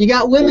seen. You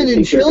got women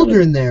and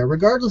children there,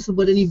 regardless of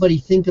what anybody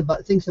thinks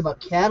about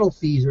cattle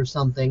fees or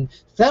something.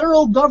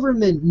 Federal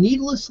government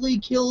needlessly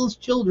kills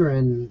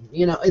children.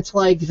 It's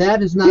like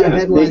that is not a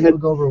headline that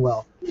would go over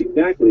well.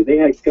 Exactly. They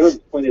had guns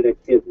pointed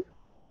at kids.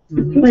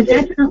 Mm-hmm. But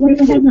that's not what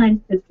the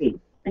headline could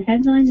be. The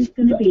headline is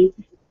going to be,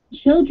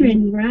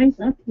 children rise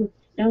up with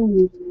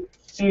stones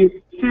and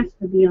attack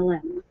the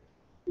BLM.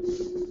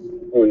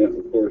 Oh, yeah,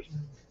 of course.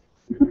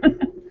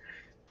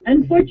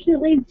 Unfortunately,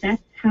 unfortunately,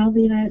 that's how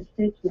the United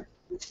States works.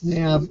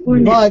 Yeah, Or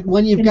but not.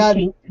 when you've got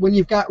Change.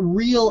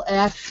 real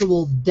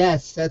actual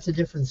deaths, that's a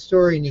different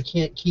story, and you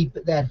can't keep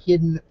that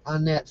hidden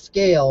on that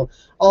scale.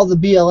 All the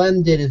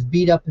BLM did is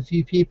beat up a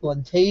few people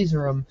and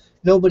taser them.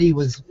 Nobody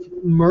was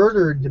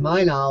murdered, to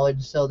my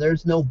knowledge, so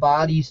there's no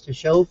bodies to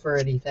show for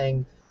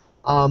anything.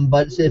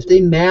 But if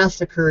they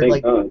massacred, Thank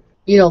like, God.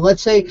 you know,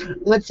 let's say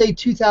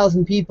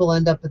 2,000 people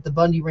end up at the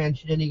Bundy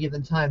Ranch at any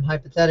given time,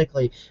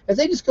 hypothetically. If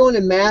they just go in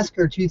and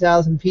massacre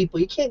 2,000 people,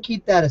 you can't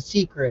keep that a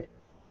secret.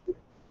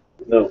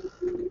 No.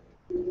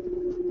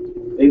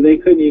 They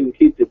couldn't even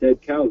keep the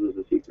dead cows as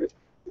a secret.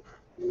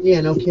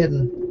 Yeah, no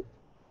kidding.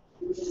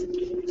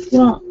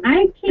 Well,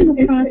 I came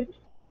across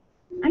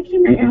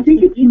the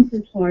news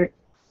report.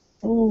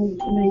 Oh,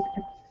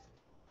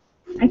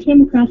 I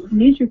came across the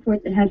news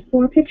report that had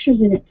 4 pictures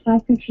in it,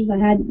 5 pictures I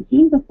hadn't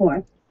seen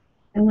before.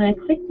 And when I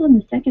clicked on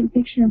the second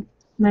picture,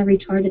 my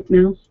retarded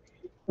mouse,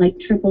 like,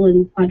 triple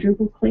and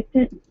quadruple clicked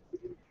it,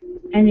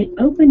 and it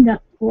opened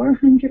up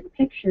 400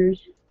 pictures,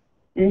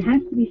 and it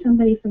has to be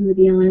somebody from the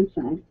BLM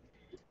side,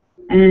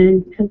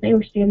 and because they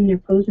were standing there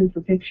posing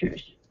for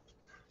pictures.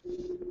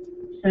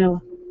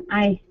 So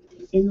I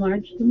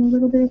enlarged them a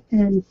little bit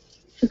and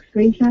took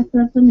screenshots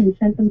of them and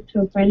sent them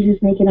to a friend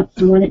who's making up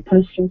some wanted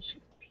posters.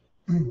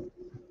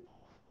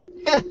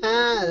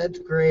 That's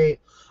great.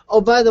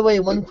 Oh, by the way,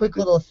 one quick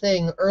little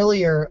thing.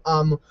 Earlier,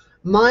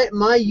 my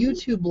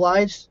YouTube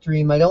live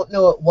stream, I don't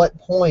know at what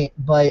point,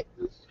 but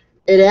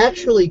it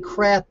actually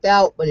crapped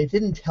out, but it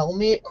didn't tell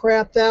me it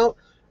crapped out.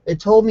 It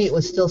told me it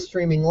was still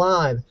streaming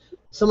live.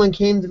 Someone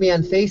came to me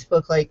on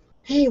Facebook like,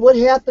 hey, what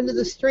happened to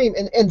the stream?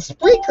 And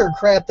Spreaker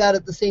crapped out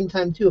at the same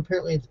time, too.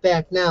 Apparently it's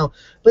back now.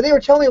 But they were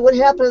telling me what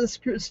happened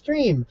to the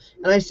stream.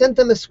 And I sent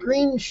them a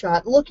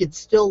screenshot. Look, it's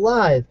still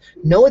live.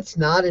 No, it's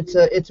not. It's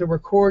a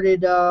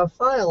recorded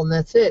file, and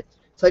that's it.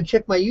 So I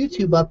checked my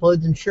YouTube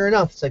uploads, and sure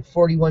enough, it's like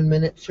 41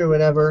 minutes or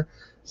whatever.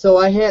 So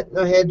I had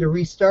to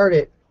restart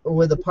it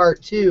with a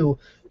part 2.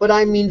 But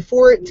I mean,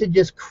 for it to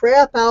just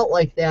crap out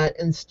like that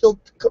and still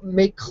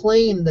make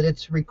claim that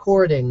it's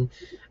recording,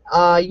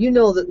 you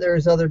know that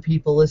there's other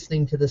people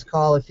listening to this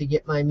call, if you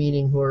get my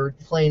meaning, who are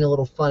playing a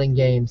little fun and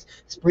games.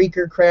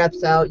 Spreaker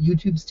craps out.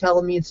 YouTube's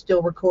telling me it's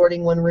still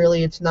recording when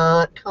really it's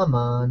not. Come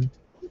on.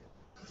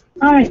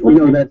 All right. Well,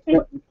 you know, that's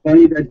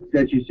funny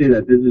that you say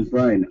that. This is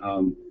Brian.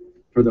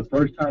 For the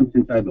first time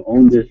since I've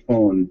owned this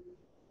phone,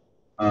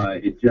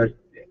 it just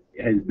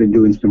has been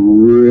doing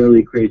some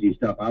really crazy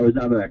stuff. I was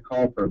out of that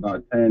call for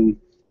about 10,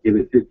 give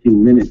it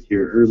 15 minutes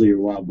here earlier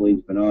while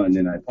Blaine's been on,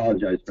 and I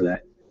apologize for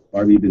that.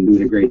 Barbie's been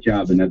doing a great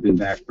job, and I've been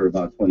back for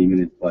about 20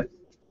 minutes. But,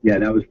 yeah,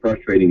 that was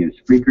frustrating. And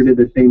Spreaker did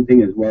the same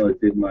thing as well as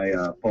did my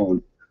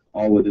phone,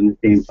 all within the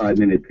same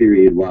 5-minute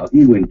period while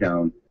he went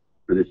down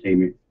for the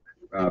same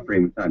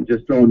frame of time.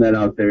 Just throwing that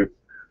out there.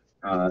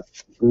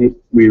 We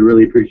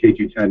really appreciate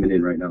you chiming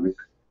in right now, Miss.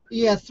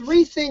 Yeah,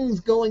 3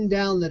 things going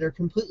down that are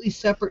completely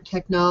separate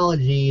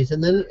technologies,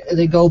 and then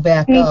they go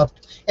back up,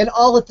 and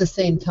all at the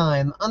same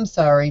time. I'm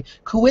sorry.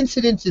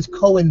 Coincidence is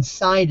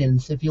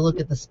coincidence, if you look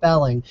at the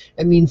spelling.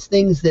 It means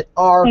things that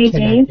are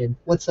connected. Dave?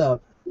 What's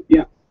up?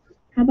 Yeah.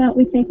 How about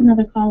we take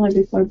another caller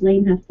before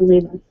Blaine has to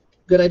leave us?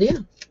 Good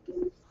idea.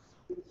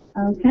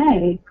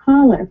 Okay.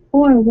 Caller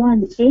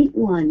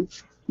 4181.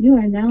 You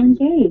are now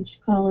engaged.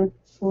 Caller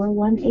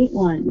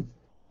 4181.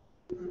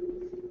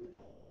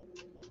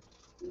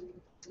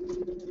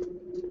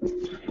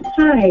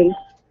 Hi.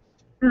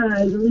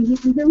 I believe you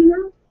can hear me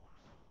now?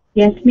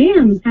 Yes,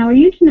 ma'am. How are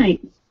you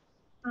tonight?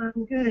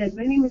 I'm good.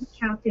 My name is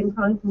Kathy. I'm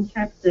calling from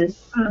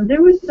Texas.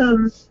 There was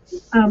some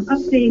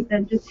update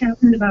that just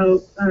happened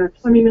about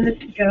 20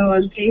 minutes ago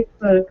on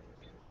Facebook,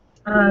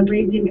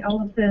 Raging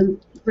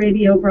Elephant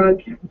Radio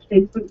Broadcast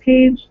Facebook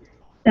page,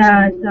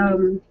 that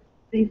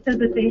they said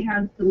that they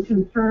had some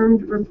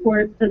confirmed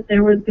reports that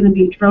there was going to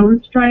be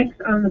drone strikes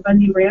on the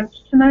Bundy Ranch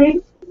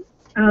tonight.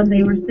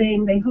 They were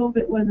saying they hope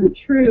it wasn't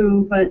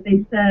true, but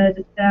they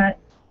said that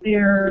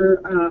their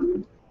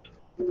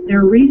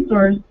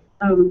resource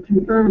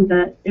confirmed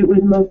that it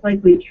was most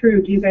likely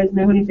true. Do you guys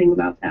know anything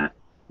about that?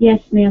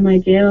 Yes, ma'am, I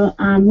do.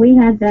 We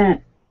had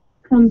that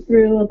come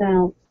through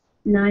about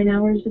 9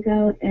 hours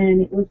ago,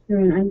 and it was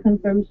through an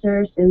unconfirmed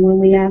source, and when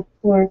we asked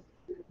for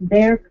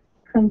their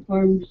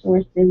confirmed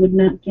source, they would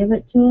not give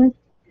it to us.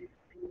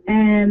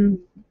 And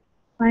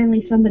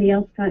finally somebody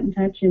else got in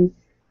touch, and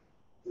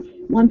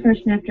one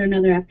person after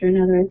another.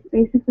 It's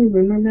basically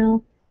rumor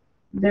mill.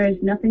 There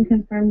is nothing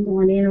confirmed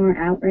going in or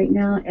out right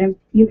now. And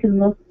you can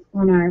look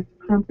on our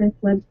conference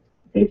web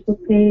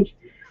Facebook page.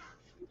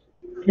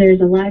 There's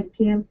a live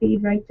cam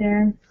feed right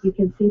there. You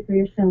can see for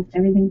yourself.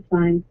 Everything's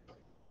fine.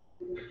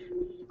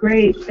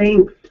 Great,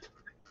 thanks.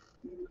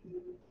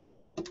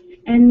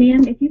 And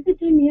ma'am, if you could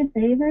do me a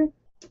favor,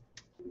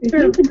 if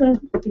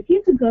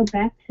you could go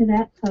back to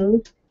that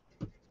post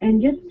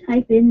and just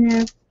type in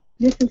there,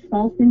 this is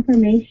false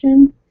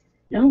information.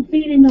 Don't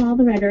feed into all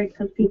the rhetoric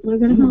because people are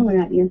going to holler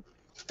at you.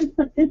 Just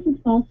put this is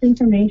false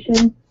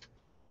information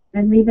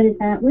and leave it at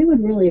that. We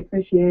would really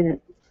appreciate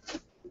it.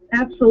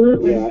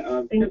 Absolutely.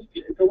 Yeah, just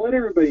to let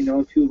everybody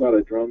know too about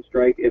a drone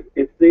strike,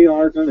 if they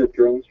are going to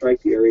drone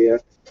strike the area,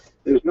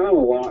 there's not a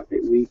lot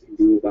that we can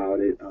do about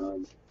it,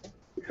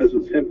 because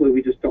simply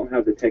we just don't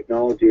have the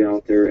technology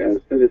out there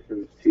as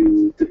citizens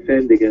to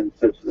defend against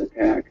such an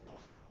attack.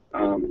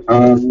 I'd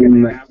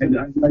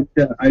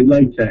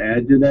like to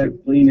add to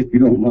that, Blaine, if you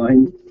don't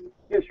mind.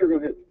 Yeah, sure, go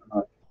ahead.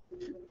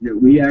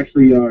 We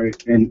actually are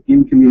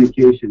in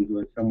communications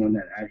with someone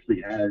that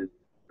actually has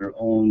their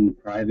own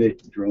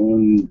private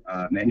drone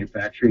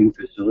manufacturing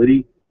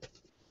facility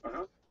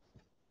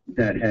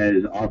that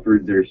has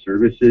offered their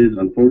services.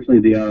 Unfortunately,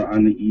 they are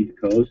on the East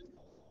Coast,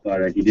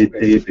 but he did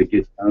say if it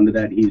gets down to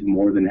that, he's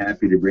more than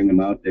happy to bring them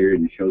out there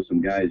and show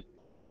some guys.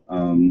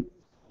 You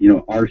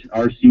know,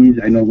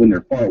 RCs, I know when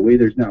they're far away,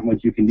 there's not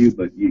much you can do,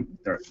 but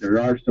there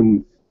are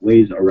some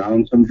ways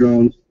around some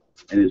drones.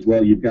 And as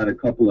well, you've got a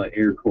couple of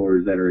Air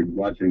Corps that are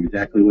watching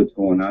exactly what's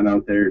going on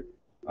out there.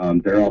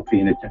 They're all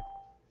paying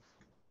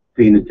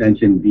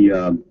attention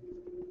via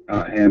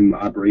ham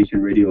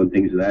operation radio and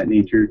things of that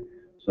nature.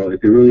 So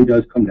if it really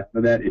does come down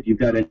to that, if you've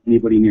got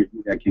anybody near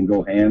you that can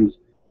go hams,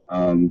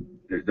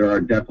 there are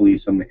definitely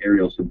some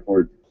aerial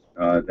support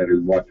that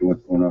is watching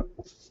what's going on.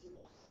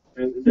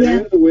 And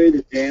there is a way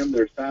to jam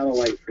their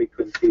satellite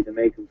frequency to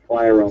make them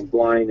fly around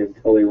blind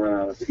until they run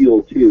out of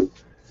fuel too.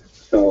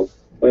 So,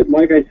 but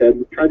like I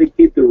said, try to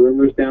keep the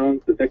rumors down,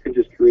 because that could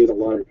just create a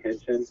lot of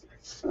tension.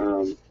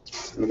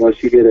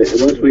 Unless we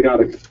got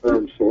a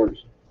confirmed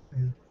source.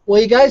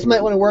 Well, you guys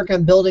might want to work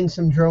on building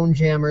some drone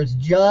jammers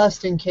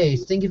just in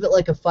case. Think of it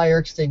like a fire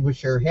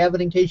extinguisher. Have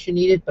it in case you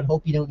need it, but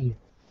hope you don't need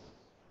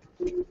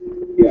it.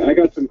 Yeah, I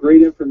got some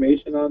great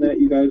information on that,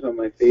 you guys, on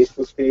my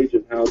Facebook page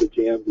of how to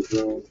jam the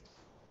drone.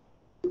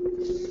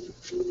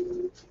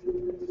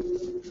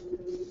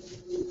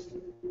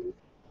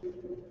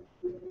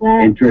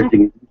 Well,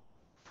 Interesting.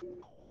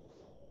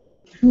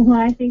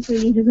 I think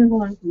we need to move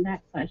on from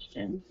that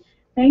question.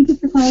 Thank you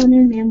for calling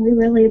in, ma'am. We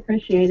really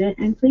appreciate it.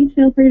 And please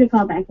feel free to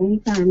call back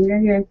anytime. We're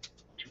here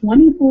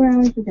 24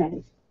 hours a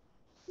day.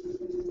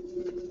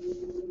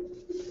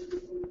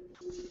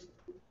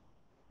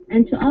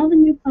 And to all the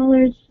new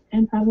callers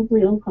and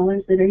probably old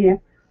callers that are here,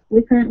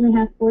 we currently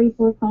have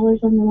 44 callers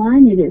on the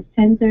line. It is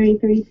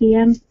 10:33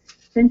 p.m.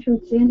 Central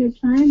Standard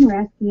Time. We're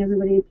asking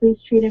everybody to please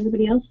treat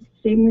everybody else with the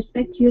same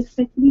respect you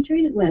expect to be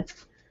treated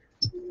with.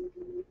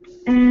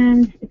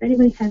 And if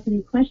anybody has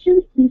any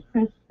questions, please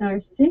press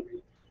 *6.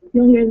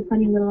 You'll hear the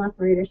funny little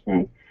operator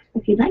say,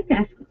 if you'd like to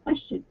ask a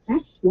question,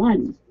 press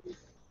 1.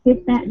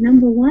 Hit that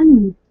number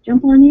 1.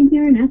 Jump on in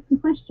here and ask a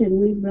question.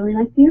 We'd really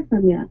like to hear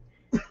from you.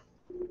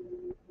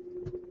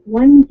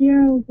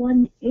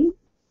 1018.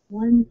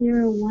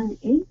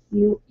 1018.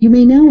 You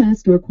may now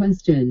ask your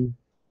question.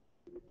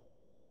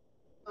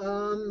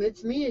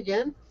 It's me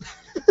again.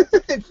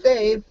 It's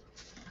Dave.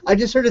 I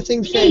just heard a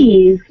thing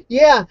saying,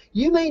 yeah,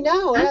 you may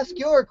now ask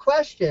your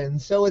question.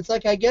 So it's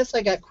like, I guess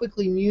I got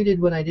quickly muted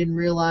when I didn't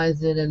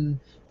realize it, and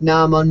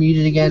now I'm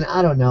unmuted again.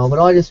 I don't know, but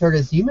all I just heard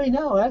is, you may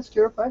now ask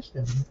your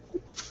question.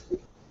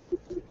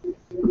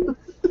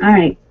 All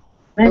right.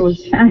 That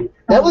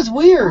was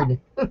weird.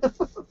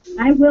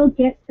 I will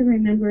get to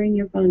remembering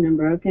your phone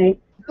number, okay?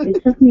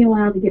 It took me a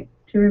while to get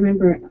to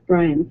remember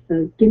Brian,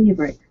 so give me a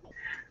break.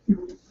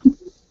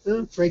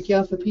 Break you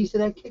off a piece of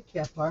that Kit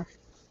Kat bar.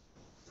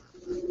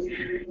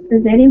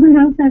 Does anyone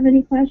else have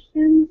any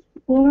questions?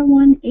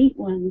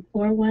 4181.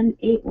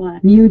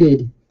 4181.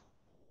 Muted.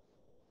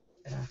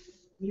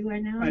 You are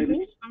now Hi,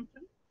 muted.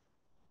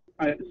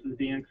 Hi, this is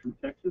Dan from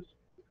Texas.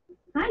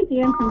 Hi,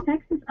 Dan from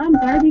Texas. I'm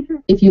Barbie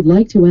from... If you'd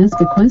like to ask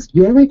a question,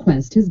 your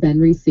request has been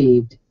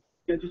received.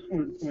 I just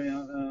wanted to point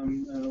out,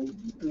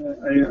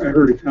 I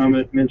heard a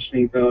comment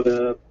mentioning about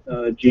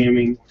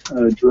jamming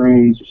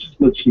drones. Just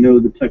to let you know,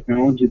 the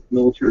technology the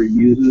military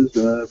uses,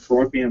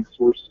 broadband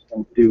sources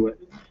don't do it.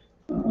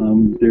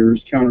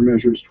 There's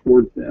countermeasures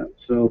towards that.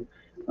 So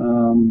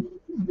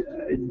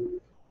I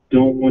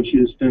don't want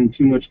you to spend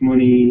too much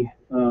money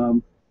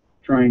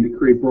trying to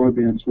create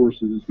broadband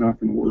sources. It's not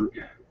going to work.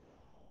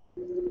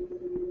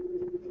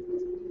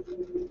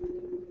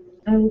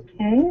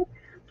 Okay.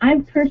 I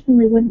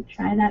personally wouldn't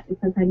try that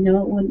because I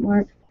know it wouldn't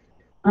work.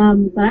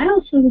 But I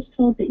also was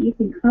told that you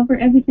can cover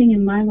everything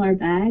in Mylar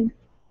bags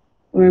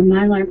or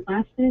Mylar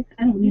plastic.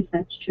 I don't know if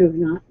that's true or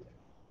not.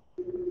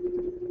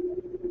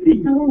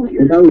 Okay.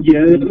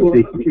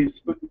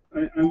 So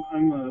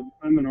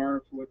I'm an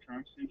RF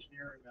electronics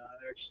engineer, and I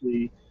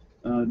actually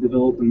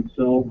develop and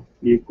sell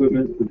the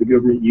equipment that the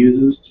government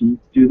uses to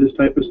do this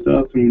type of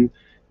stuff, and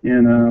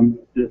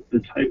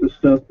the type of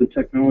stuff, the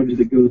technology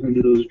that goes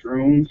into those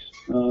drones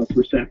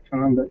for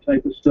SATCOM, that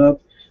type of stuff,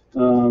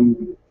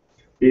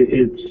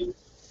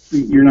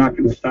 you're not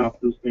going to stop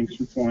those things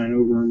from flying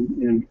over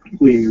and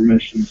completing your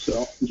mission.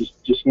 So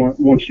just want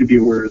you to be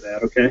aware of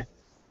that, okay?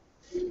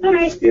 All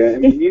right. Yeah, I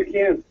mean, you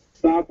can't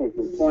stop them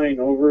from flying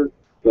over,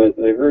 but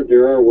I heard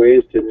there are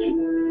ways to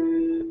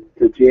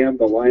jam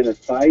the line of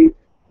sight,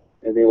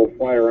 and they will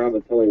fly around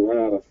until they run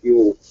out of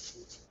fuel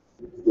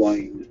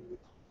blind.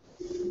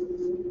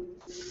 Do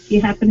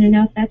you happen to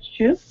know if that's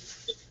true?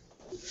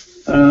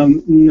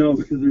 No,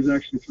 because there's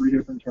actually 3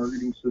 different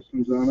targeting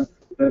systems on it.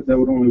 That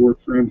would only work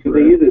for So infrared.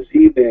 they use a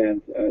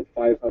C-band at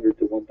 500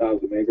 to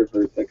 1,000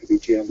 megahertz that can be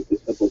jammed with a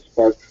simple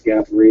spark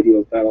gap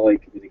radio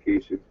satellite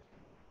communication.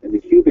 And the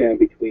Q-band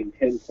between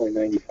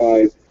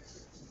 10.95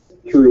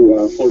 through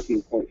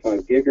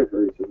 14.5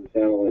 gigahertz of the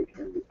satellite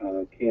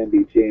can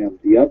be jammed.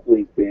 The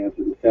uplink band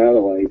of the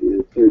satellite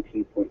is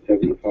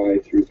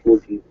 13.75 through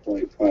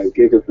 14.5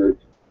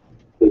 gigahertz.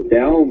 The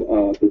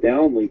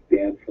downlink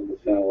band from the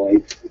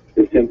satellite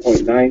is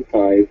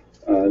 10.95.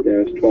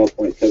 There's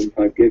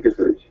 12.75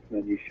 gigahertz.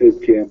 And you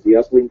should jam the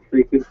uplink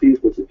frequencies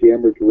with the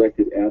jammer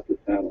directed at the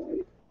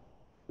satellite.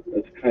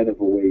 That's kind of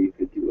a way you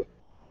could do it.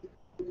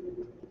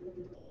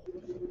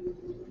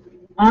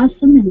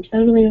 Awesome and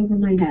totally over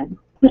my head.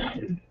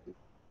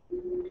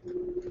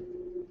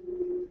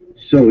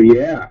 So,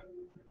 yeah.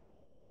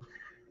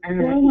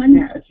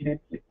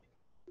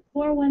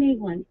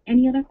 4181.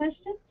 Any other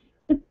questions?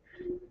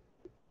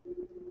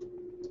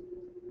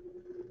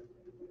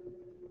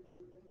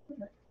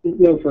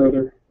 No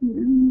further.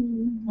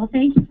 Well,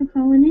 thank you for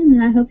calling in,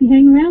 and I hope you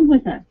hang around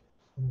with us.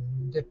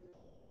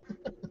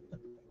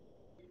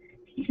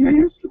 Can I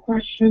ask a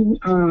question,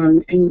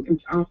 and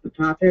it's off the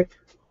topic,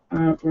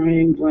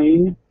 Brian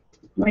Blaine?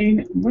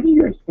 Blaine, what are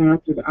your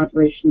thoughts of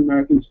Operation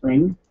American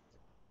Spring?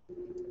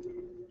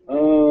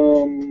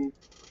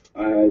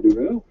 I don't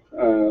know.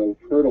 I've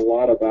heard a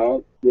lot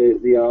about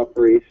the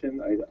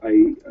operation.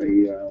 I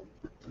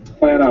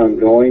plan on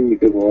going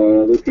because a lot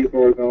of other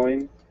people are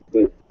going.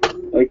 But,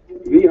 like,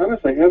 to be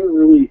honest, I haven't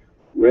really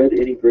read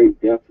any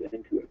great depth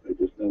into it. I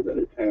just know that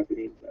it's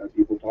happening.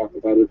 People talk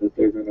about it, that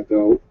they're going to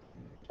go.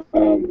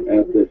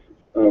 At this,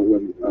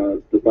 when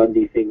the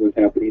Bundy thing was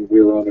happening, we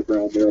were on the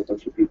ground there. A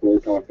bunch of people were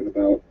talking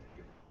about.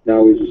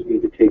 Now we just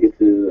need to take it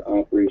to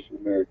Operation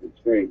American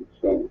Spring.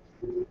 So,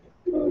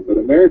 but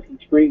American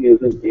Spring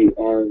isn't a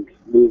armed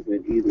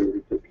movement either.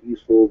 It's a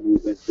peaceful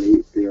movement.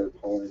 They are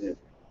calling it.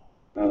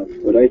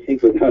 But I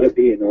think without it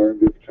being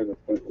armed, it's kind of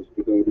pointless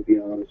to go. To be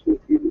honest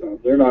with you,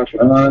 they're not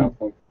going to stop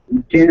them.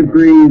 You can't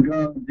bring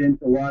guns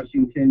into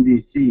Washington,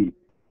 D.C.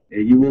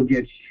 You will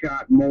get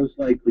shot, most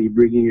likely,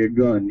 bringing your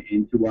gun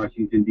into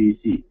Washington,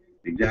 D.C.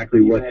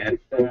 Exactly what they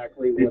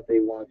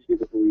want you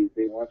to believe.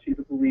 They want you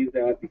to believe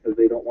that because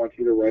they don't want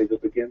you to rise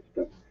up against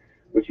them.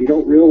 What you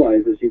don't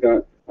realize is you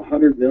got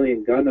 100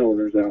 million gun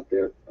owners out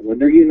there. And when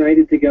they're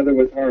united together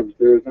with arms,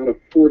 there is not a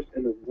force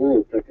in the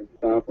world that can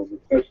stop them,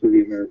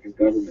 especially the American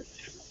government.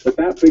 With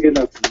that big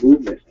enough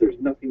movement, there's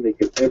nothing they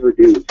could ever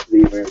do to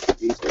the American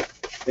people.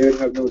 They would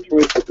have no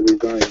choice but to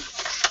resign.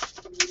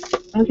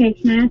 Okay,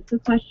 can I ask a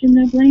question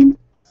though, Blaine?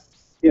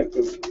 Yeah,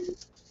 go ahead.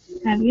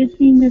 Have you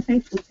seen their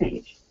Facebook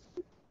page?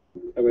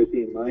 Have I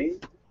seen mine?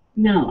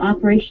 No,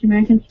 Operation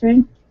American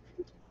Spring?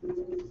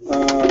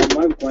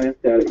 I've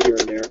glanced at it here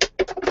and there.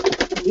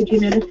 Did you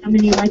notice how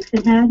many likes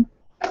it had?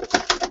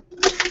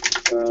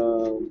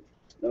 No,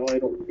 I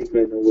don't think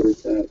I know where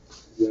it's at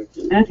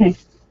exactly. Okay,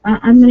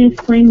 I'm going to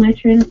explain my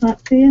train of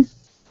thought to you.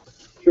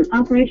 Sure.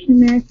 Operation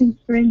American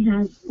Spring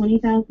has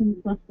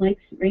 20,000 plus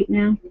likes right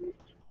now,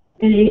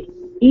 and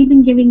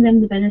even giving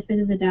them the benefit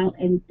of the doubt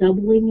and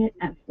doubling it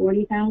at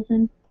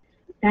 40,000,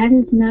 that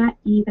is not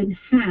even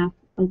half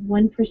of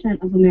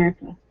 1% of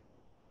America.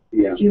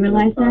 Yeah. Do you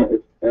realize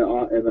that?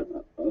 And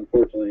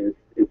unfortunately,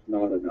 it's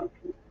not enough.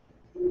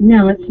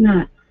 No, it's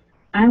not.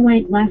 I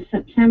went last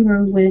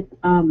September with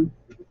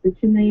the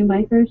 2 million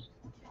bikers,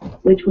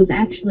 which was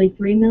actually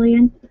 3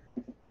 million,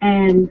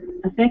 and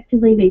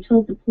effectively they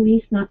told the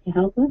police not to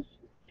help us.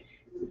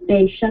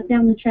 They shut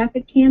down the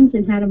traffic cams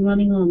and had them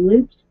running on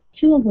loops.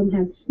 2 of them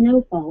had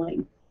snow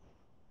falling.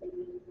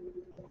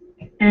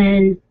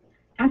 And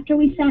after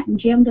we sat and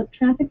jammed up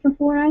traffic for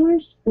 4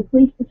 hours, the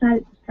police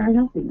decided to start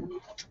helping us.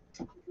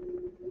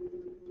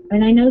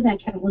 And I know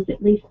that count was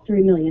at least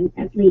 3 million,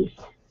 at least.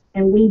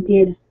 And we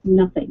did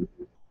nothing.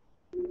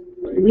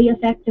 Right. We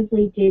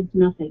effectively did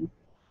nothing.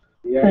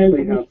 You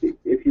actually have to.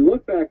 If you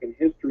look back in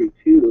history,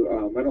 too,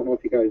 I don't know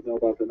if you guys know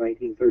about the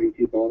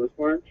 1932 Bonus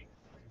March,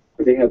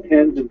 but they have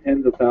tens and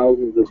tens of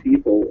thousands of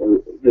people,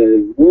 or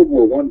the World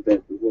War I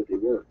vets is what they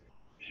were,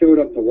 showed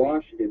up to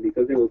Washington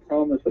because they were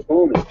promised a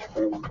bonus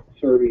from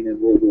serving in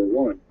World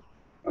War I.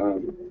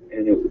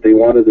 And they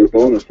wanted their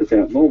bonus at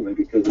that moment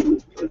because it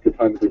was at the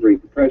time of the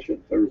Great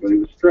Depression, so everybody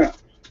was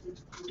strapped.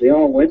 They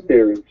all went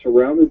there and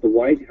surrounded the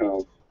White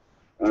House.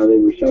 They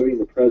were shoving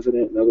the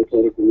president and other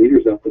political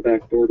leaders out the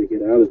back door to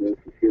get out of there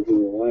for fear for their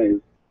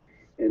lives.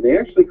 And they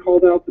actually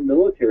called out the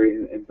military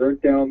and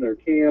burnt down their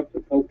camps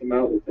and poked them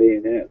out with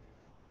bayonets.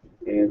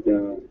 And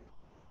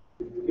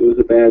it was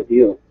a bad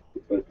deal.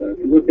 But if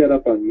you look that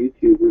up on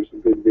YouTube, there's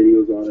some good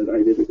videos on it.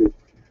 I did a good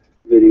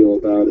video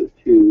about it,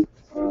 too.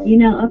 You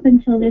know, up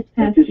until this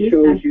past week, it just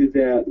week, shows you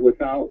that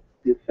without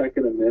the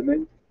Second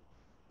Amendment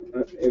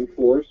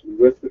enforced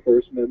with the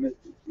First Amendment,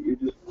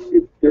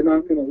 they're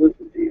not going to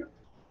listen to you.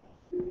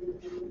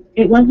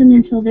 It wasn't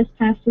until this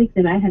past week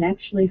that I had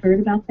actually heard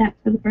about that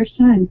for the first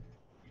time.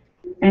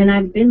 And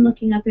I've been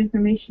looking up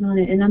information on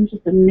it, and I'm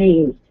just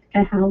amazed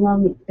at how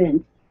long it's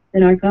been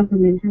that our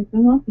government has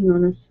been walking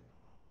on us.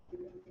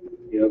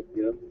 Yep.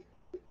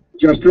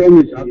 Just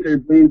throwing this out there,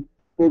 Blaine,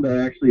 people that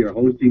actually are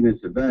hosting this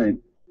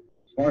event,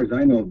 as far as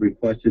I know, have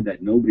requested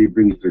that nobody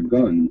brings their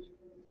guns.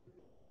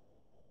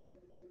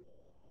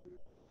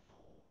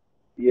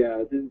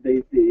 Yeah,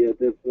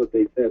 that's what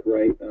they said,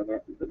 right? The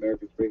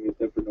American Spring is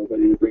said for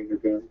nobody to bring their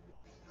guns.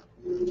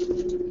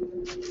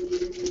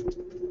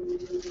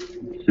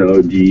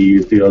 So do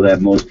you feel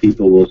that most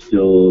people will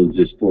still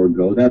just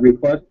forego that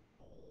request?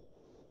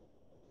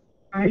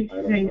 I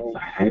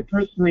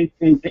personally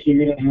think that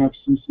you're going to have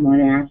some smart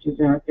asses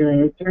out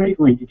there that are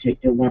going to take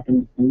their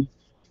weapons.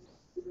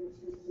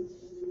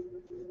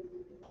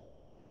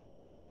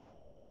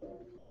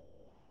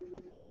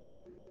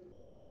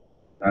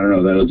 I don't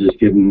know. That'll just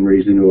give them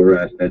reason to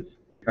arrest. That's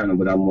kind of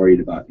what I'm worried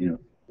about. You know,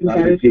 not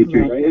the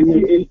Patriots.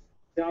 Right?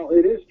 Now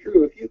it is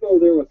true. If you go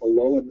there with a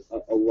low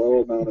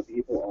amount of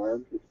people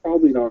armed, it's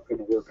probably not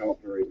going to work out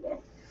very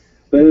well.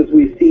 But as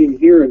we've seen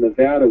here in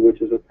Nevada,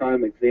 which is a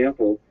prime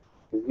example,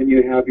 when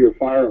you have your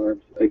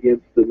firearms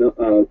against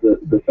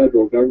the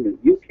federal government,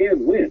 you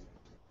can win.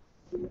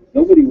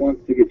 Nobody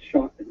wants to get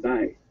shot and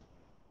die.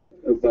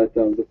 But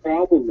the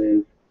problem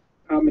is,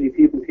 how many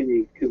people can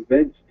you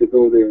convince to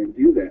go there and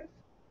do that?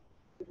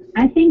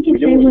 I think if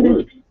they would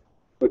have,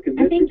 but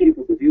convincing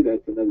people to do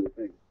that's another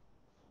thing.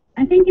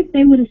 I think if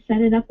they would have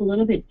set it up a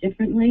little bit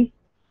differently,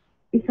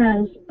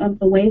 because of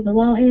the way the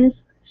law is,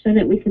 so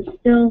that we could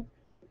still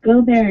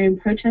go there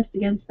and protest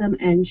against them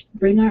and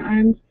bring our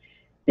arms,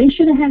 they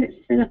should have had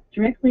it set up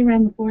directly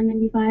around the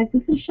 495. We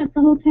could shut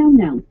the whole town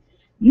down.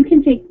 You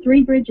can take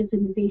 3 bridges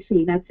into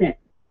D.C. That's it.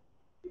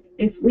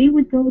 If we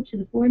would go to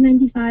the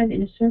 495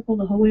 in a circle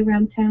the whole way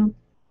around town,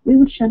 we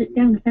would shut it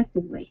down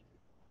effectively.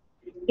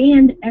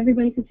 And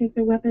everybody could take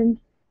their weapons.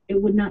 It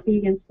would not be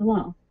against the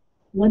law.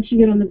 Once you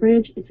get on the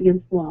bridge, it's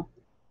against the law.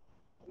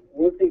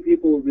 One thing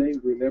people may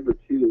remember,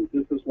 too,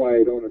 this is why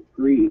I don't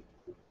agree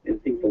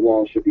and think the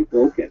law should be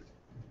broken.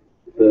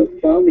 The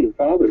Founding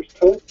Fathers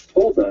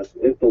told us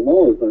if the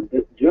law is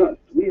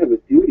unjust, we have a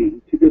duty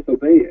to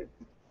disobey it.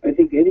 I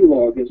think any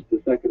law against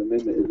the Second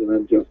Amendment is an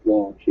unjust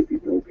law and should be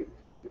broken.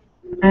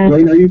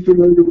 Blaine, are you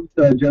familiar with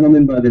a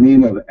gentleman by the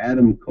name of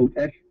Adam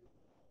Kotesh?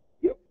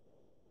 Yep.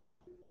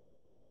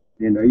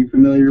 And are you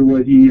familiar with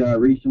what he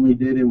recently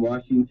did in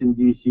Washington,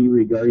 D.C.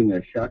 regarding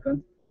a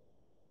shotgun?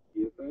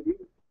 Yes, I do.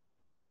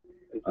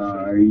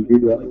 Are you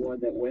the only one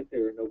that went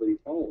there and nobody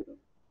followed him?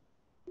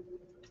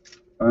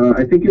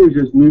 I think it was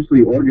just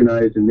loosely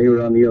organized, and they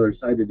were on the other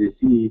side of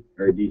D.C.,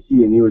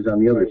 and he was on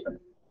the other side.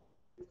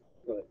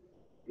 But,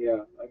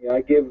 yeah, I mean,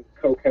 I give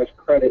Kokesh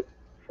credit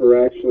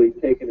for actually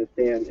taking a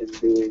stand and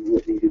doing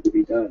what needed to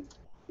be done.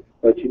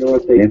 But you know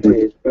what they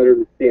say, it's better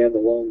to stand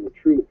alone with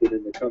truth than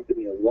in the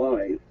company of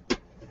lies.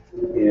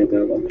 And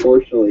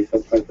unfortunately,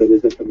 sometimes that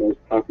isn't the most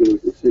popular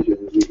decision,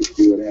 as we can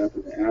see what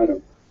happened to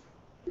Adam.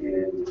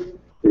 And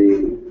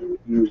they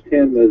used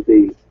him as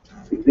an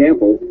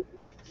example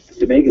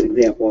to make an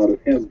example out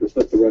of him to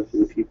put the rest of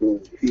the people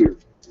in fear.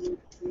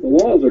 The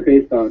laws are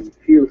based on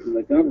fear from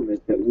the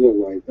government that will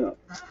rise up.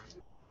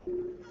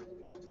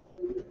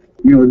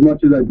 You know, as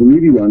much as I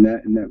believe you on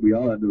that, and that we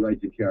all have the right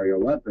to carry our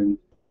weapons,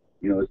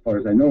 you know, as far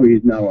as I know,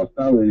 he's now a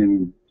felon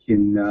and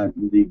cannot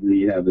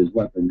legally have his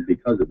weapons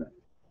because of that.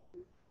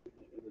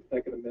 The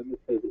Second Amendment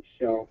says it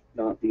shall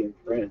not be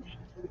infringed.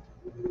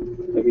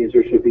 That means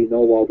there should be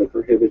no law that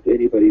prohibits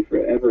anybody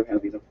from ever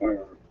having a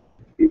firearm.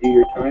 You do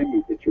your time,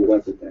 you get your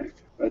weapon back.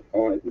 That's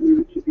how I believe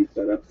it should be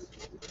set up.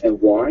 And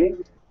why?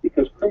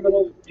 Because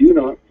criminals do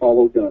not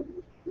follow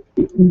guns.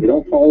 They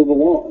don't follow the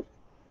laws.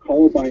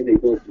 Columbine, they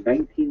built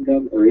 19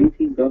 gun or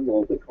 18 gun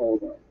laws at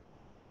Columbine.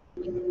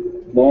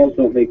 Laws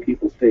don't make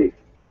people safe.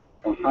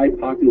 A high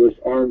populace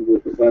armed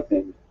with a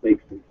weapon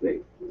makes them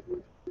safe.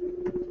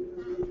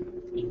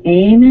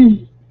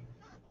 Amen.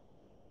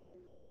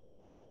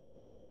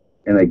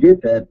 And I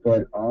get that,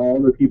 but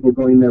all the people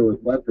going there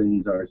with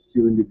weapons are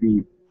soon to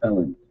be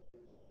felons.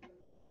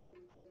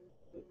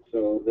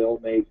 So they'll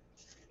make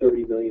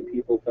 30 million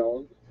people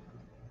felons?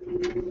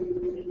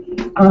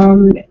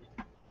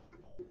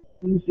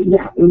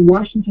 Yeah, in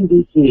Washington,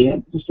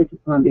 D.C., District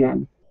of Columbia,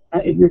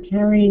 if you're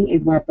carrying a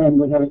weapon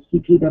without a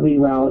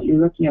CPWL, you're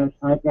looking at a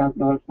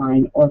 $5,000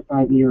 fine or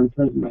 5-year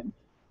imprisonment.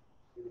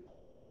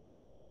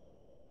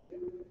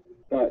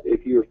 But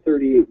if you're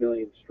 38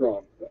 million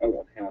strong, that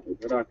won't happen.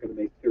 They're not going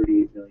to make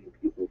 38 million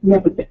people. Yeah,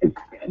 but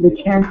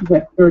the chances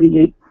that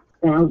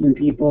 38,000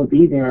 people will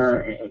be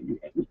there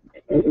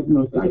is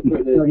most likely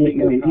 38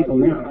 million people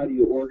now. How do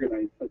you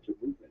organize such a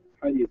movement?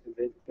 How do you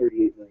convince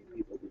 38 million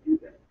people to do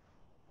that?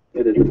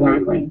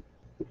 Exactly.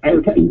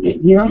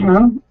 You know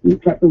how? You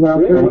cut the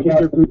welfare. You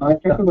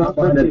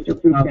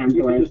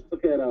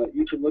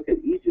can look at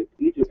Egypt.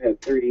 Egypt had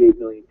 38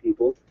 million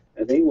people,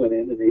 and they went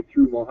in and they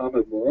threw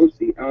Mohammed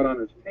Morsi out on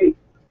his face.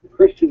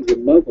 Christians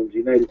and Muslims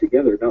united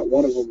together. Not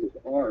one of them was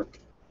armed.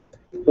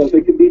 So if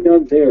it can be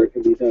done there, it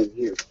can be done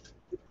here.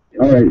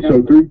 All right,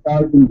 so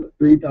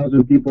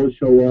 3,000 people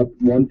show up,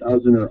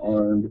 1,000 are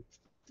armed.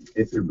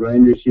 If they're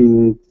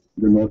brandishing,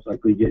 they're most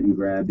likely getting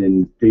grabbed,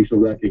 and facial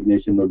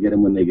recognition, they'll get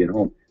them when they get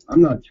home.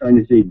 I'm not trying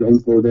to say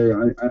don't go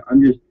there.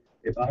 I'm just,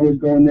 if I was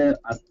going there,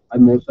 I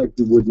most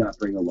likely would not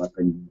bring a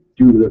weapon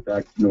due to the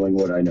fact knowing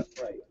what I know.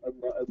 Right.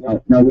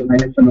 Now that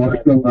I have an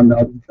arsenal on the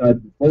other side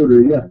of the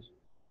border, yes.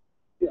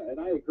 Yeah, and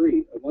I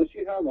agree. Unless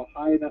you have a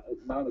high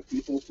amount of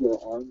people who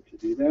are armed to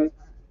do that,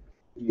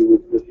 you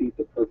would defeat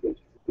the purpose.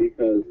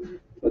 Because,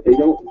 but they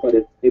don't. But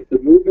if the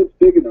movement's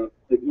big enough,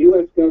 the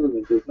U.S.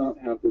 government does not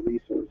have the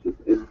resources,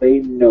 and they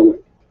know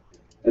it.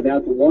 And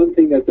that's one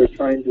thing that they're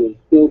trying to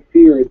instill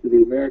fear into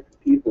the American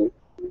people,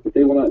 but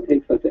they will not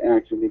take such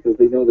action because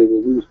they know they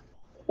will lose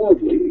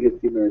horribly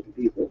against the American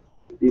people.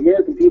 The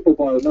American people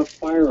bought enough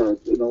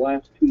firearms in the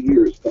last 2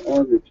 years to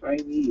arm the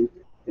Chinese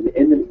and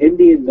the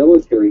Indian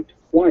military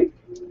twice,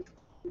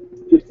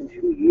 just in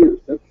 2 years.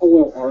 That's how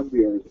well armed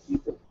we are as a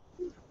people.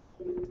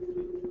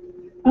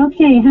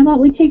 Okay, how about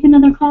we take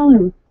another caller?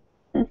 Does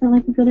that sound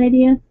like a good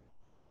idea?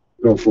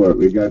 Go for it.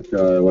 We got,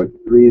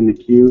 3 in the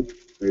queue.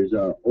 There's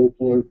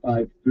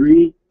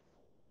 0453.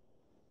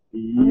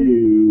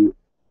 You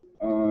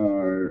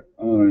are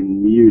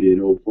unmuted.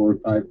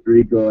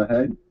 0453, go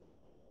ahead.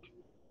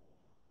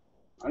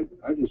 I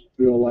just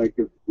feel like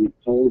if we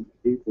told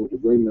people to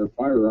bring their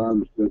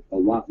firearms, that a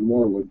lot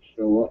more would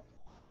show up.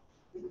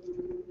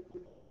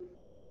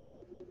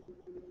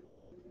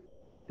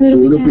 So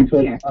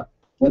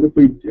what if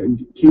we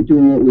keep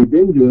doing what we've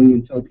been doing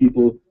and tell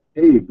people,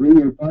 hey, bring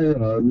your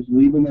firearms,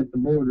 leave them at the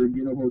border,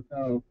 get a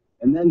hotel,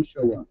 and then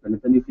show up. And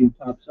if anything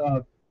pops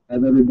off,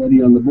 have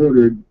everybody on the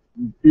border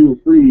feel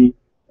free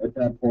at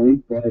that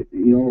point. But,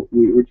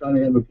 we're trying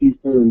to have a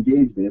peaceful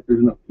engagement. If there's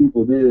enough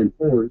people there in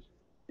force,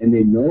 and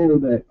they know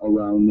that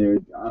around there,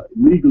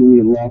 legally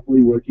and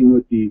lawfully working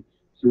with the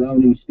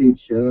surrounding state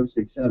sheriffs,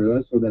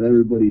 etc., so that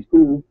everybody's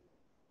cool.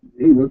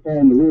 Hey, we're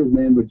following the rules,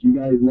 man, but you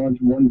guys launch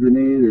one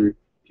grenade or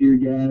tear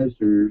gas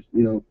or,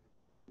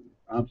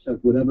 offset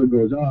whatever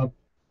goes off,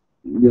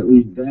 at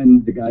least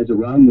then the guys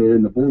around there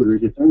in the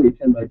borders, it's only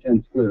 10 by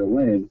 10 square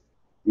land.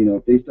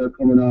 If they start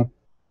coming off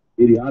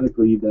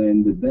idiotically,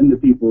 then the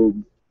people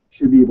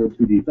should be able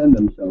to defend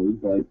themselves.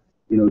 But,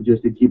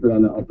 just to keep it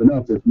on the up and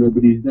up, if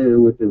nobody's there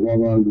with a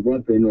long-armed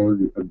weapon or,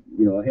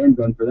 a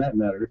handgun for that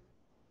matter,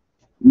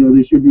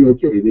 they should be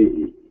okay.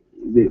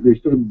 They're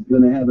still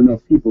going to have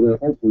enough people there,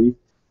 hopefully,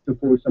 to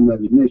force some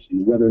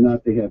recognition. Whether or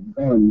not they have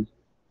guns,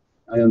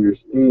 I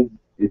understand.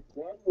 There's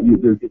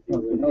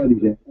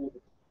possibilities there.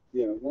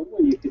 Yeah, one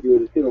way you could do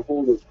it is get a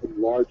hold of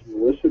some large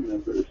militia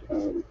members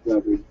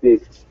that would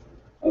big,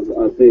 a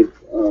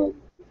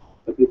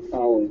big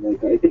following.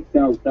 Like I think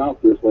down south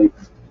there's like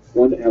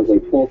one that has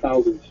like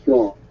 12,000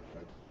 strong,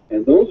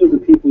 and those are the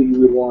people you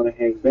would want to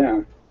hang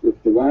back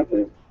with the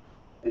weapon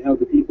and have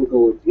the people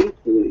go in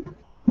peacefully.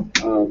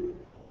 And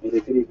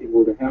if anything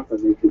were to happen,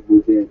 they could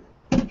move in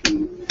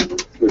to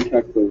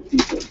protect those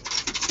people.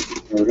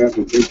 Or have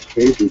a big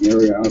staging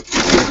area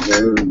outside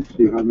there and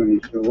see how many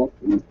show up.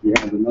 And if you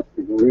have enough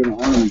to go in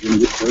armed,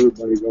 and just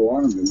everybody go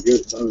armed and get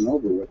it done and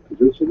over with.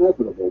 Because it's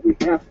inevitable. We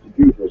have to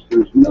do this.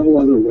 There's no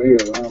other way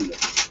around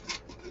it.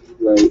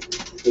 Right.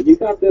 When you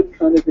got this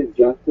kind of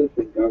injustice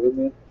in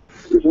government,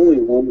 there's only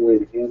one way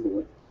to handle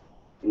it.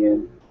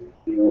 And,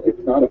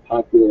 it's not a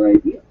popular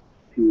idea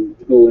to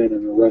go in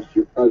and arrest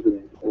your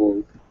president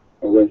or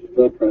arrest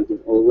the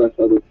president or arrest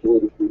other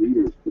political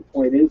leaders. The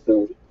point is,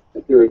 though,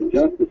 that their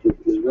injustice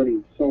is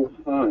running so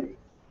high,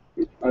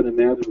 it's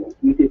unimaginable.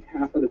 We did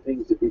half of the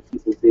things that these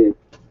people did.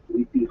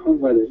 We'd be hung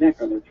by the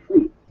neck on a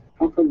tree.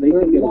 How come they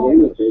can get away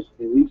with it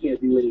and we can't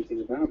do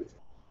anything about it?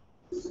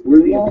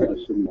 We're the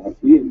American ones.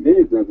 We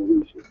invented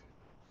revolution.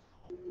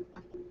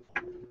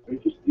 They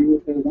just do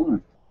what they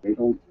want. They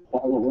don't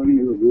follow any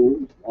of the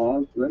rules,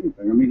 laws, or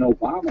anything. I mean,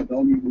 Obama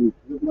don't even,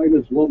 it might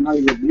as well not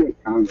even be a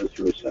Congress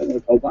or a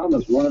Senate.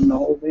 Obama's running the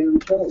whole damn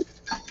show.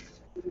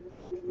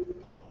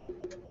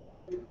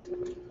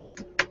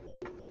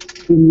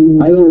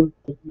 I don't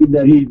believe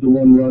that he's the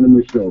one running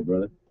the show,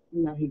 brother.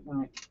 No, he's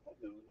not.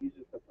 No, he's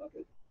just a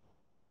puppet.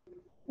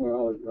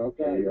 Well,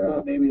 okay,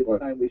 well, maybe it's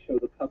time we show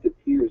the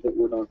puppeteers that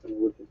we're not going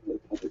to listen to the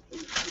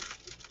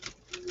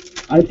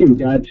puppets. I think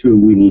that's who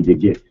we need to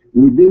get.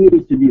 There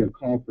needs to be a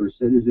call for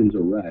citizens'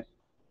 arrest,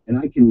 and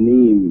I can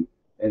name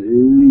at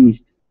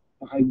least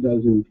 5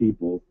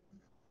 people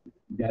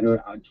that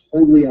are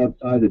totally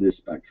outside of this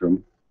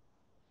spectrum,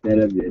 that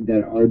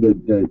are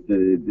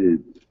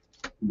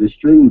the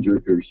string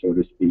jerkers, so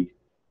to speak,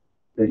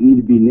 that need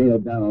to be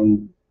nailed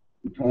down,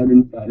 tarred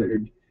and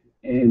feathered,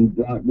 and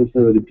brought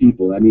before the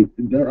people. I mean,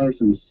 there are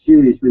some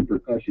serious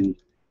repercussions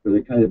for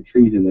the kind of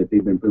treason that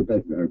they've been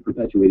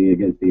perpetuating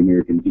against the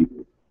American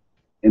people.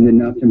 And then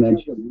not to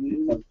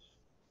mention...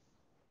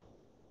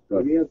 Do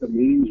we have the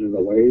means or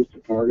the ways to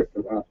target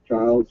the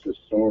Rothschilds, the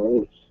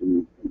Soros,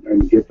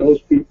 and get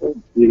those people?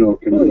 Can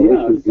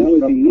that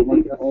would be easy.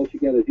 Like all you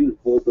got to do is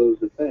bulldoze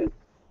the Fed.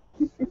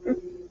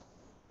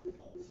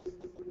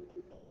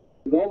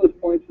 With all this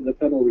points to the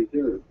Federal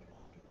Reserve,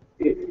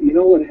 you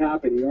know what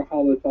happened? You know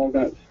how this all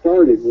got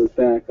started was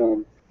back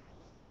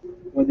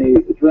when they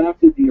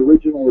drafted the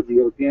original of the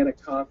Organic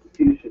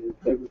Constitution in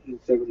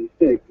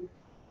 1776.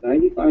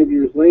 95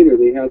 years later,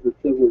 they had the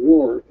Civil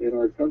War, and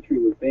our country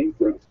was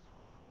bankrupt.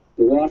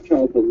 The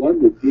Rothschilds of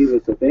London gave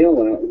us a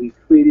bailout, and we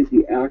created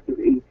the Act of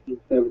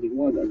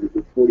 1871 under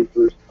the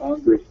 41st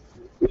Congress,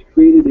 which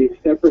created a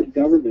separate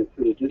government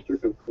for the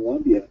District of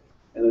Columbia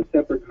and a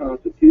separate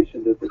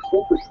constitution that's a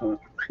corporate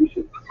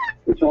constitution,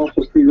 which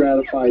also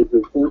pre-ratifies the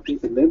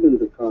 14th Amendment of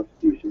the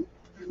Constitution,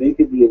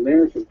 making the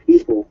American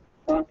people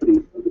property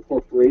of the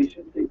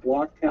corporation. They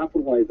block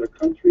capitalized our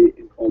country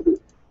and called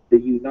it the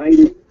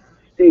United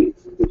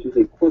States, which is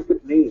a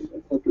corporate name, a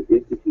corporate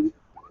entity,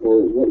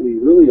 or what we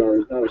really are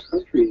is not a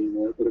country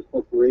anymore, but a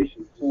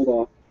corporation sold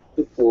off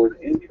to foreign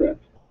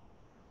interests.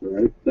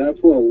 Right? That's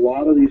where a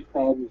lot of these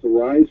problems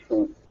arise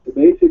from. So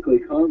basically,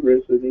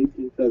 Congress in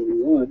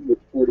 1871, with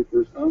the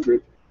 41st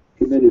Congress,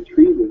 committed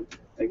treason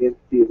against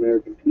the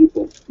American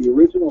people. The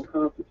original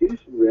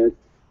Constitution read,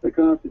 the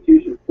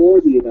Constitution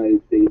for the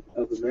United States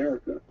of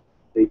America.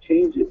 They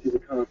changed it to the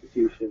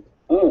Constitution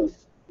of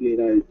the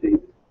United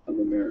States of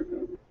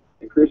America.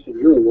 And Christian,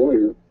 you're a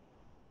lawyer.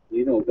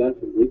 You know best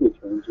in legal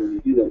terms. When you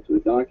do that to a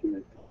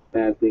document,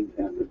 bad things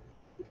happen.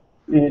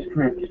 That is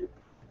correct.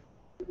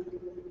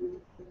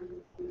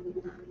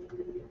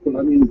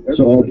 I mean,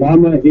 So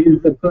Obama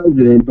is the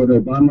president, but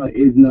Obama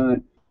is not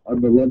our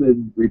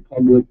beloved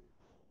republic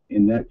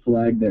in that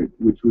flag that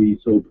which we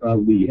so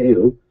proudly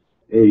hail.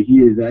 He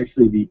is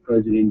actually the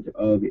president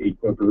of a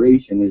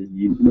corporation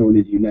known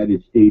as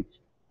United States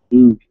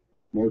Inc.,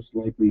 most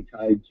likely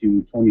tied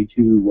to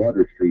 22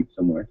 Water Street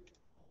somewhere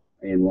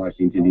in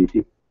Washington,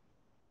 D.C.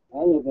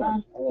 All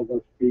of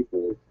us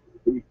people,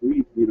 we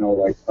you know,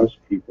 like us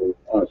people,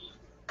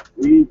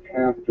 we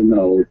have to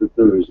know that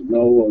there is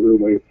no other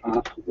way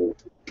possible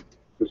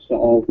to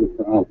solve the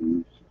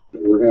problems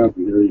that we're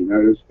having here in the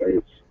United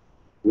States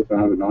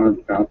without an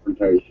armed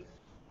confrontation.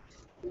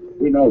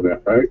 We know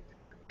that, right?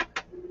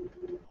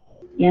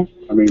 Yes.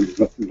 I mean,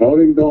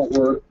 voting don't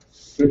work,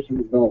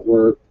 petitions don't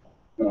work,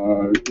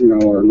 you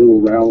know, our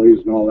little rallies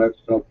and all that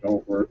stuff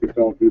don't work. It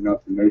don't do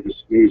nothing. They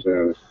just sneeze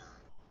at us.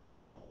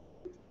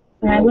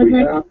 But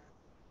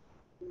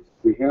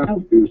we have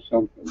to do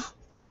something.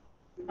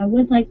 I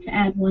would like to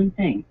add one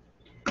thing.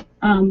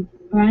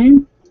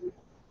 Brian?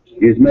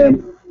 Yes,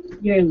 ma'am.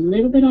 You're a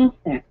little bit off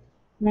there.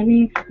 Let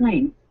me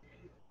explain.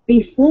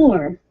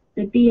 Before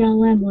the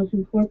BLM was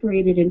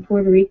incorporated in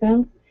Puerto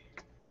Rico,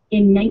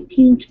 in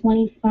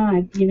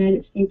 1925, the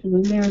United States of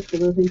America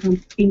was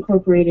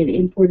incorporated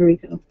in Puerto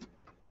Rico.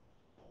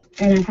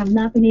 And I have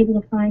not been able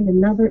to find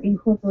another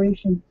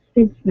incorporation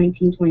since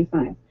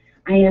 1925.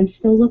 I am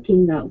still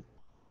looking, though.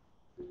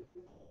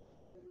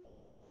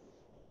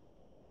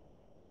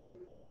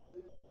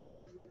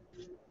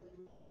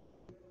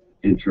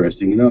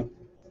 Interesting enough.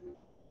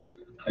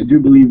 I do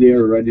believe they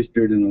are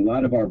registered in a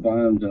lot of our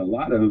bonds and a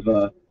lot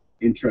of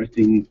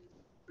interesting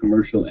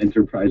commercial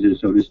enterprises,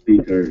 so to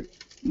speak.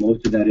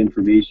 Most of that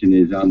information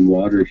is on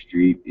Water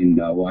Street in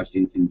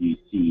Washington,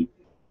 D.C.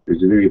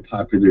 There's a very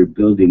popular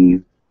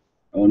building.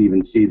 I won't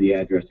even say the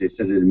address. I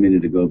said it a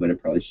minute ago, but I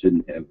probably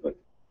shouldn't have. But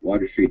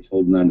Water Street's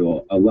holding on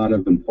to a lot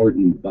of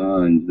important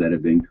bonds that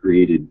have been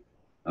created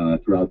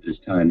throughout this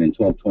time. And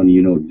 1220,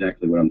 you know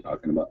exactly what I'm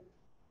talking about.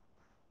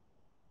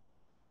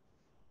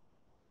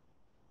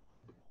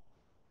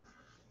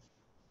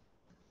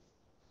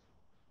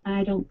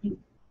 I don't think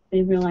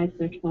they realize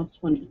they're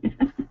 1220.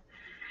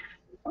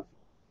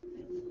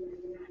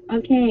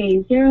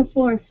 Okay,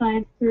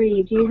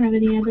 0453. Do you have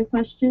any other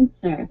questions,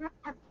 sir?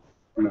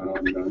 No,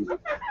 I'm done.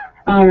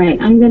 All right,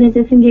 I'm going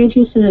to disengage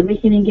you so that we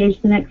can engage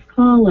the next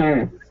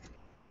caller.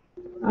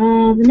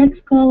 The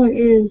next caller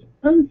is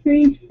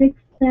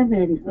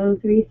 0367.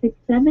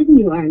 0367,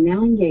 you are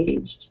now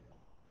engaged.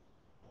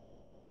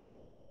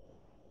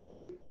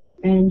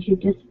 And you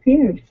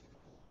disappeared.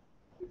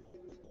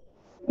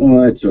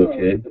 Oh, that's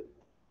okay.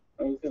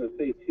 I was going to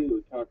say,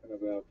 too, talking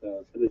about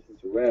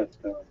citizens' arrest,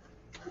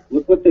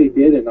 look what they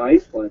did in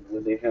Iceland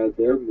when they had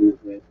their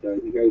movement.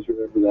 You guys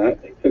remember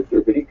that? They took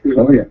their bankers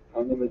and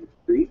hung them in the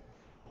street.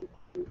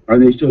 Are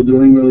they still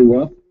doing really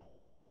well?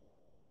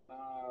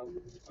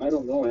 I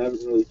don't know. I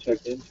haven't really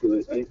checked into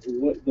it.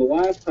 The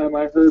last time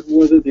I heard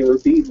was that they were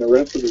beating the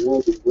rest of the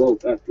world to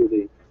growth after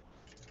they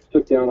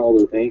took down all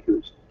their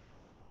bankers.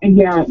 And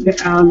yeah,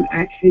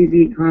 actually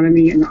the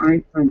economy in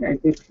Iceland, I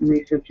did some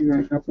research in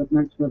that a couple of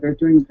months ago. They're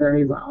doing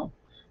very well.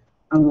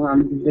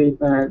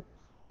 They've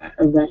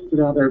arrested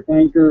all their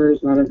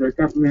bankers, a lot of their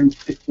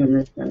governments, et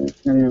cetera,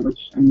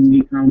 which, I mean, the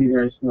economy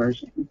there is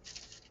flourishing.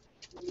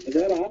 And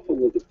that also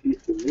was a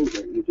peaceful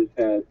movement. You just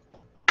had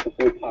the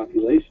whole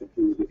population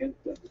who was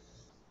against them.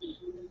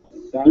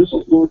 And that's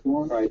what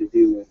we try to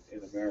do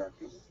in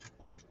America.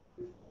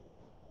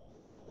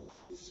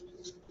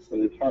 But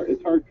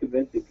it's hard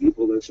convincing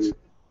people that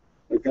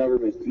the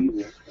government's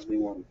evil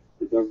and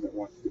the government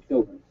wants to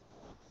kill them.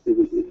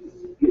 It's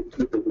getting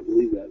people to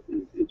believe that.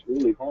 It's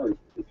really hard.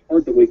 It's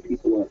hard to wake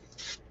people up.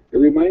 It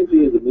reminds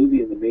me of the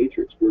movie in The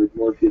Matrix where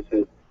Morpheus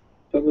said,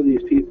 some of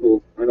these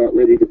people are not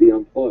ready to be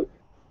unplugged.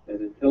 And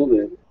until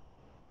then,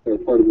 they're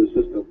part of the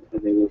system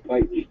and they will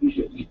fight to keep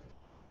it.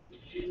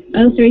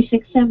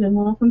 0367,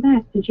 welcome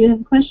back. Did you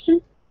have a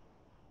question?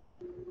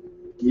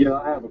 Yeah,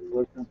 I have a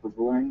question for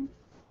Blaine.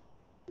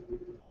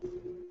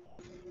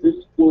 This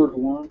is Florida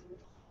 1.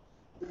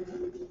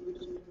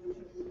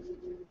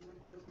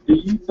 Do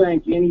you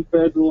think any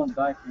federal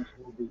indictments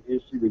will be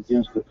issued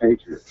against the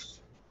Patriots?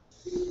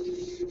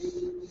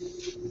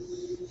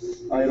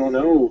 I don't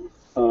know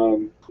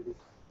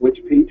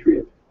which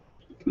Patriot.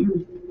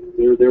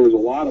 There was a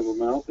lot of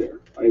them out there.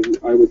 I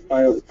would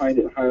find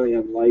it highly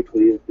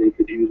unlikely if they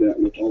could do that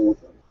with all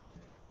of them.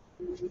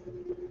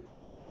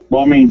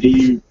 Well, I mean, do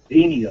you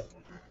any of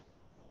them?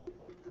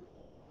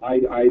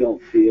 I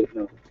don't see it.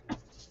 No.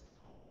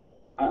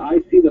 I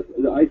see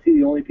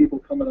the only people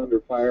coming under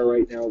fire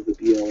right now is the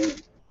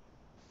BLM.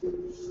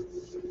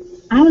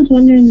 I was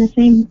wondering the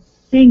same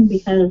thing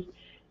because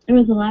there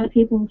was a lot of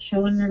people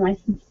showing their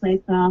license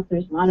plates off.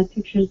 There's a lot of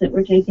pictures that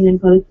were taken and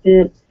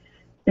posted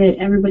that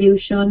everybody was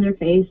showing their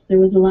face. There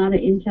was a lot of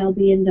intel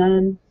being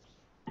done.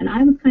 And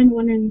I was kind of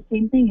wondering the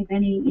same thing, if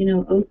any,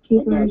 oath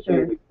keepers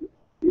or...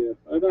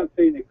 I'm not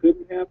saying it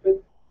couldn't happen,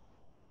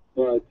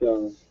 but,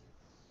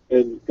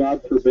 and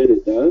God forbid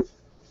it does,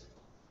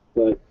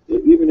 but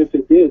even if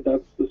it did,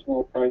 that's the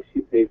small price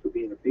you pay for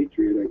being a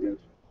patriot, I guess.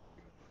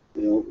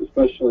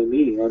 Especially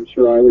me. I'm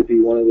sure I would be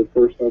one of the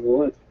first on the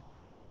list.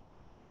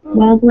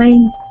 Well,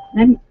 Blaine,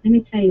 let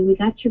me tell you, we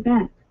got your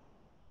back.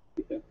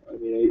 Yeah, I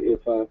mean,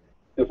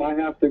 if I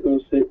have to go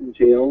sit in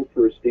jail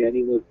for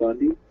standing with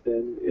Bundy,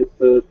 then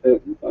it's a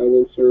sentence I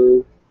will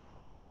serve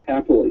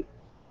happily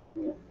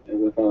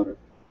and with honor.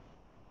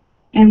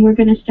 And we're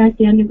going to start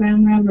the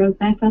Underground Railroad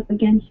back up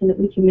again so that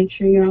we can make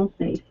sure you're all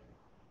safe.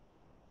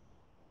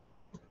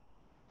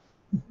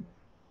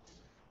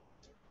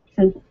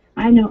 Because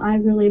I know I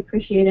really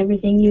appreciate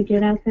everything you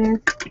did out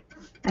there.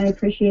 I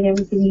appreciate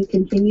everything you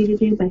continue to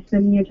do by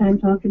spending your time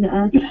talking to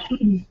us,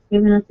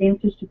 giving us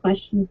answers to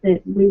questions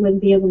that we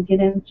wouldn't be able to get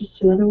answers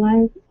to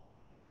otherwise.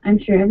 I'm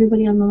sure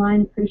everybody on the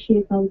line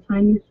appreciates all the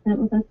time you spent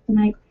with us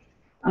tonight.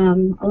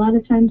 A lot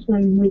of times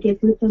when we get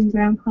boots on the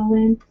ground call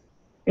in,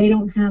 they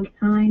don't have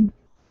time to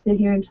sit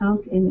here and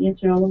talk and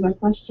answer all of our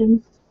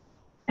questions.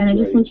 And I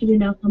just want you to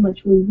know how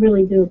much we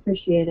really do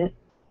appreciate it.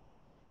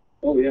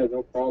 Oh yeah,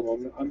 no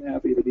problem. I'm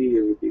happy to be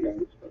here with you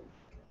guys. So.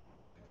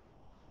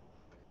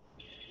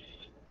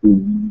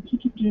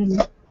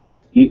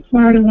 Hey,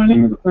 Florida, one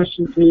other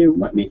question for you.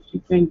 What makes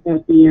you think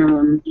that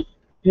the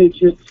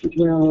Patriots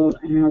will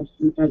have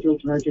some federal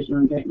charges or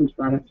indictments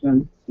brought up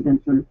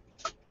against them?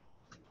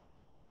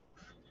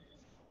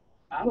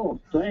 I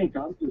don't think.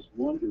 I'm just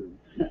wondering.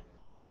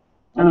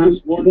 Go ahead,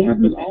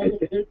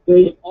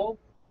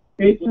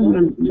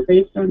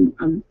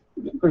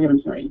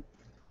 I'm sorry.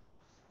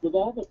 With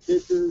all the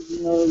pictures,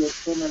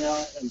 that's coming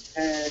out and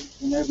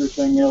tags and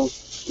everything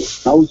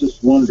else, I was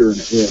just wondering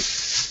if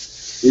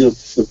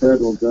the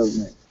federal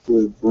government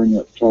would bring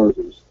up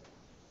charges.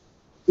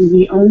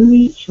 The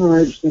only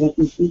charge that I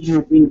can see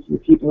happening to the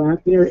people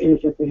out there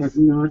is if they have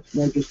not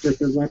registered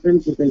their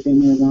weapons, if they've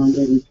been there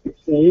longer than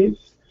 6 days,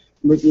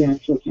 with the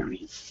actual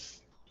county.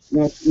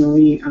 That's the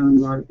only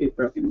law that they've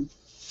broken,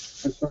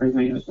 as far as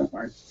I know so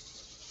far.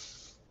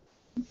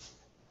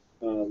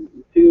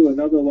 Two,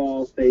 another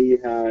law say you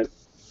had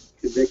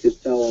convicted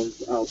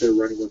felons out there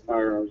running with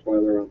firearms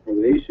while they're on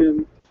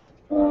probation.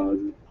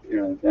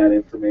 That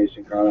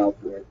information got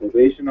out to their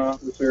probation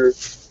officer,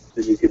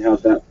 then you could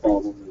have that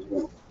problem as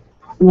well.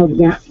 Well,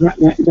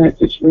 that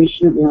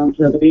situation of their own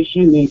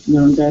probation, they've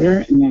known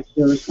better, and that's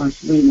their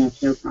responsibility, and that's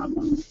their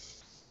problem.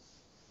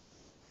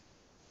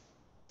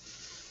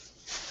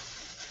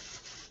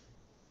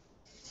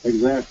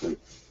 Exactly.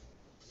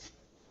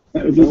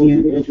 That would be the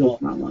individual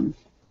problem.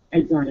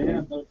 Exactly.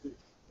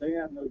 They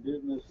have no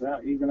business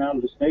even out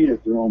of the state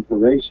if they're on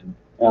probation.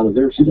 Out of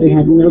their state. They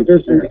have no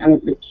business out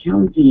of the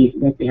county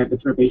that they have the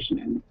probation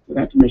in,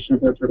 without permission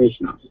of their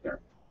probation officer.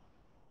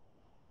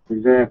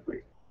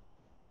 Exactly.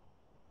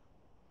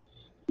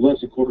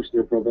 Unless, of course,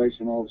 their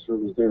probation officer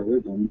was there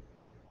with them.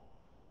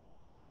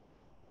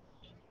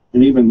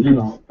 And even then, I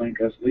don't think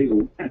that's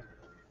legal.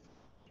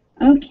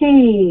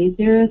 Okay,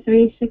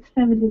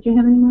 0367, did you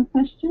have any more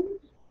questions?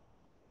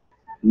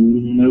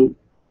 Nope.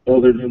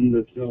 Other than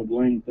to tell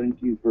Blaine,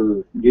 thank you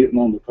for getting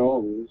on the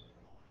call with us.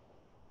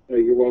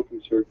 You're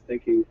welcome, sir.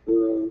 Thank you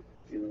for,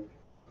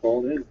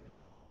 calling in.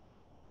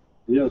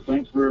 Yeah,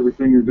 thanks for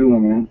everything you're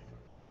doing, man.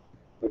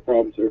 No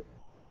problem, sir.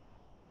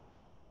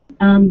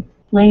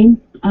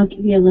 Blaine, I'll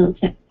give you a little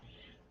tip.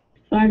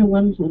 Florida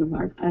One's one of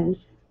our guys.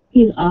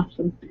 He's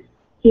awesome.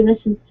 He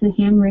listens to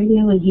ham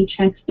radio and he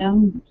tracks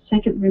down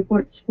second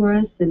reports for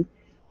us and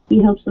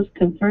he helps us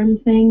confirm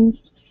things.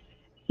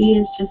 He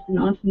is just an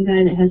awesome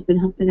guy that has been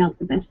helping out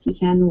the best he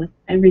can with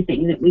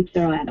everything that we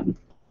throw at him.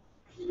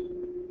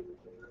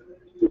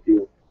 Good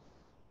deal.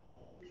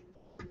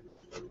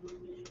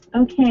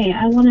 Okay,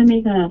 I want to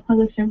make a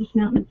public service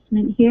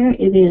announcement here.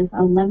 It is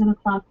 11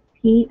 o'clock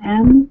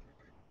p.m.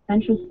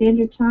 Central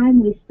Standard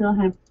Time. We still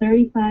have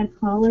 35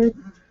 callers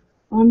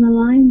on the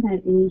line.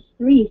 That is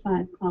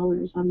 35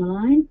 callers on the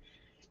line.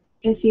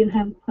 If you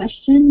have a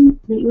question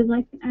that you would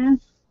like to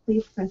ask,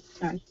 please press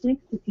 *6.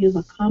 If you have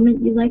a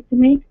comment you'd like to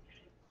make,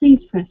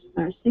 please press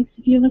 *6. If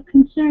you have a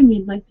concern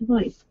you'd like to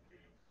voice,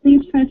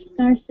 please press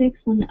 *6.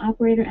 When the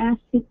operator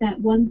asks, hit that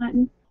 1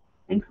 button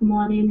and come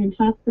on in and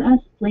talk to us.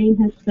 Blaine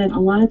has spent a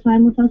lot of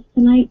time with us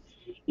tonight.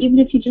 even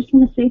if you just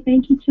want to say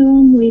thank you to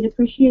them, we'd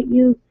appreciate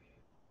you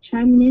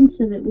chiming in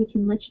so that we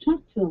can let you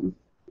talk to them.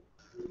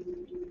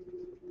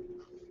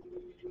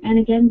 And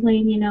again,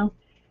 Blaine, you know,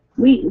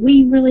 we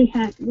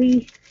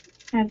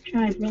have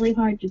tried really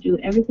hard to do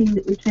everything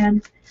that we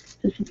can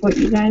to support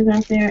you guys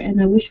out there,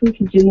 and I wish we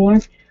could do more.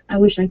 I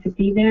wish I could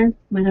be there.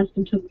 My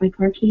husband took my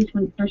car keys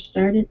when it first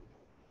started.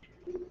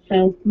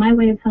 So my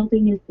way of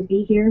helping is to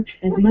be here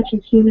as much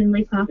as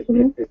humanly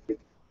possible.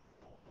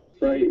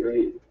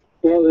 Right.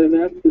 Well, and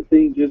that's the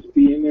thing, just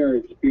being there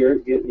in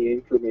spirit, getting the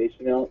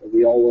information out, and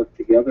we all work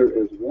together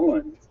as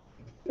one.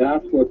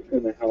 That's what's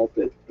going to help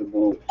it the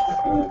most.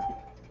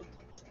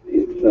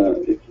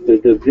 It's the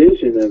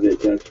division of it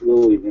that's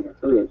really going to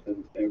hurt us.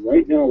 And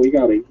right now, we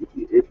got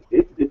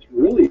it's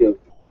really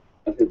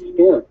a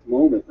historic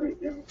moment right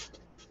now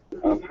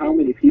of how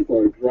many people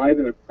are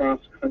driving across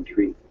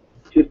country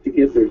just to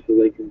get there so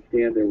they can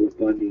stand there with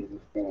Bundy in the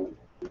song.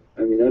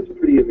 I mean, that's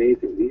pretty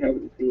amazing. We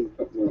haven't seen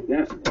something like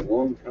that in a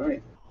long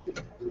time.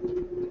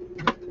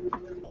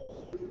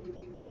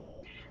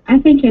 I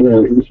think it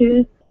helps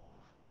too.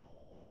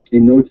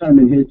 In no time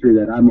in history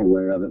that I'm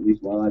aware of, at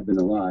least while I've been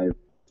alive,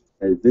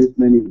 has this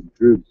many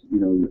groups, you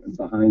know,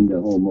 behind the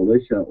whole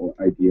militia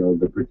ideal,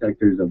 the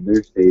protectors of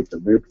their states,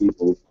 of their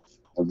people,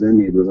 of their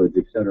neighborhoods,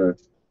 etc.,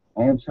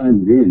 all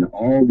chimed in,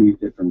 all these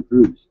different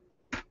groups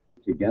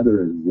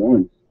together as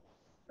one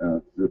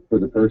for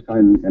the first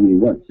time, I mean,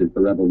 since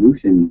the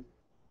revolution,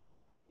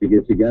 to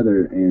get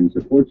together and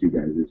support you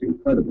guys. It's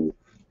incredible.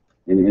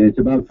 And it's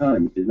about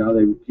time, because now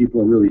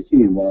people are really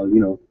seeing, well, you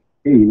know,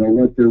 hey, you know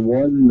what, there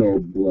was no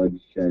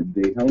bloodshed.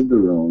 They held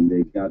their own.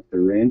 They got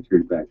their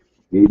ranchers back.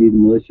 Maybe the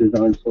militias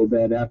aren't so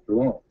bad after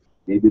all.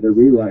 Maybe they're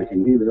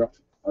realizing, hey, there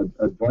are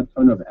a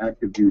ton of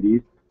active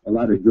duties, a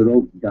lot of good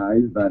old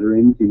guys,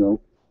 veterans, you know,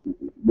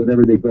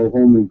 whatever they go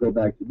home and go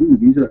back to do.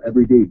 These are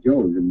everyday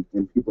Joes,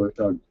 and people are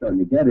starting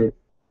to get it.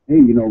 Hey,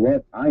 you know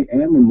what? I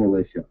am a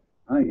militia.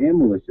 I am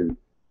militia.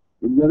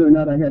 Whether or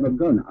not I have a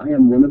gun, I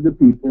am one of the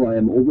people. I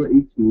am over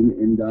 18,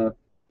 and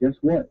guess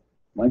what?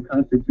 My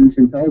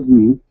Constitution tells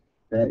me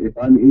that if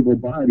I'm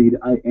able-bodied,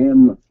 I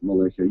am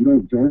militia. You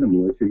don't join a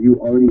militia. You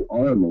already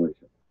are a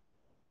militia.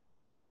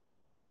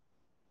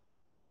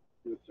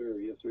 Yes, sir.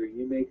 Yes, sir.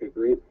 You make a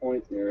great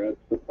point there.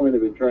 That's the point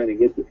I've been trying to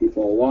get to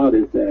people a lot,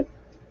 is that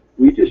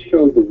we just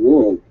showed the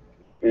world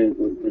and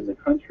the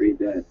country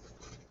that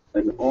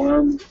an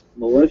armed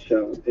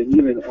militia and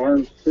even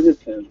armed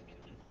citizens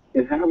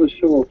can have a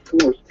show of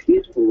force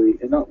peacefully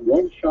and not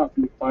one shot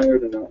be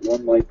fired and not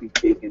one life be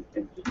taken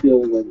and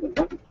still win the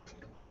fight.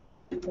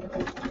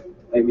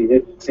 I mean,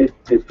 it's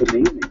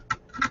amazing.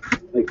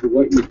 Like,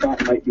 what you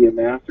thought might be a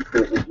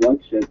massacre and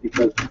bloodshed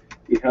because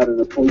you had an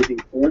opposing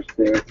force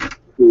there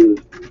who was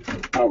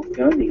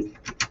outgunning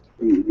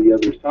the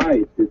other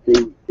side, that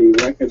they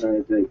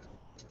recognized that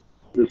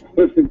this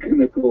wasn't going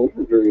to go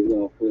over very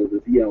well for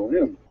the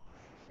BLM.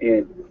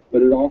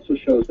 But it also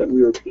shows that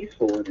we were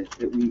peaceful in it,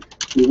 that we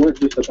weren't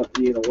just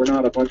we're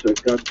not a bunch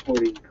of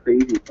gun-toting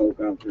crazy folk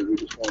out there who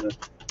just want to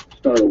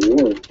start a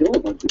war and kill a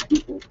bunch of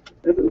people.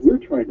 We're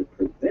trying to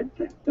prevent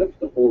that. That's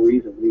the whole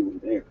reason we were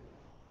there.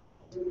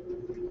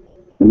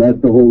 And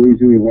that's the whole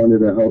reason we wanted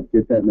to help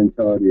get that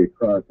mentality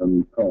across on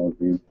these calls,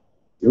 man.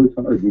 It was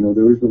hard, you know,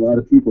 there was a lot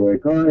of people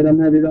like, all right, I'm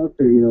headed out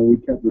there, you know, we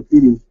kept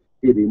repeating,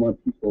 hey, they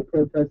want peaceful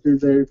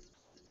protesters there,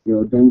 you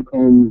know, don't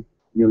come,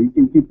 you know, you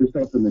can keep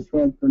yourself in the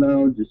trunk for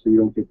now, just so you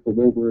don't get pulled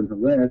over and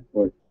harassed,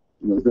 but,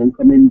 you know, don't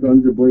come in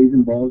guns are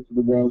blazing, balls to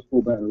the walls,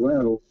 full battle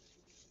rattle.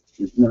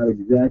 It's not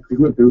exactly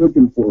what they're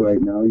looking for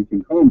right now. You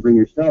can come, bring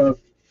your stuff,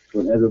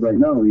 but as of right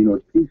now, you know,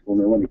 it's peaceful,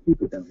 and they want to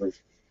keep it that way.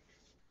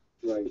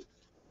 Right.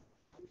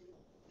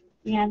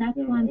 Yeah, that's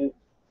one.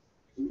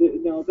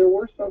 Now, there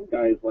were some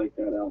guys like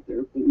that out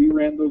there, but we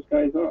ran those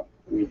guys off.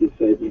 We just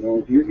said, you know,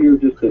 if you're here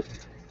just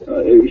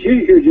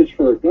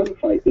for a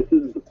gunfight, this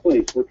isn't the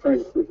place. We're trying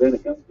to prevent a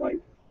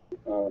gunfight.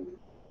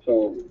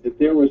 So if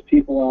there was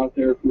people out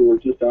there who were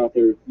just out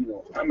there, you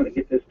know, I'm going to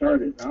get this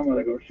started, I'm going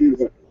to go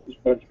shoot a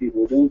bunch of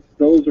people,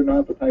 those are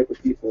not the type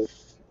of people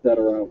that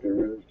are out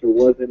there. And if there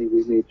was any,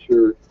 we made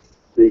sure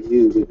they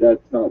knew that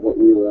that's not what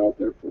we were out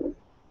there for.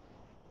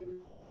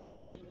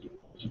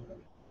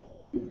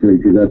 Good,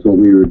 because that's what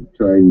we were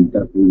trying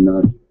definitely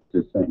not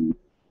to send.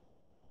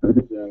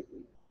 Exactly.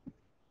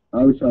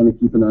 I was trying to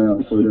keep an eye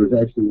out for. There was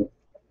actually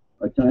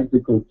a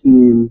tactical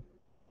team,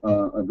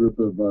 a group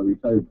of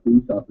retired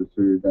police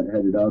officers that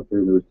headed out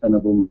there. There was 10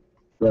 of them,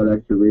 brought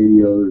extra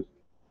radios,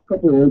 a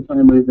couple of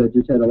old-timers that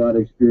just had a lot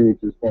of experience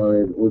as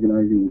far as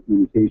organizing and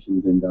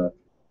communications, and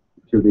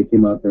sure they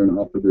came out there and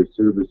offered their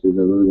services.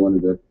 I really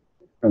wanted to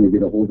kind of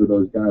get a hold of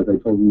those guys. I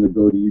told them to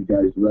go to you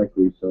guys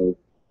directly, so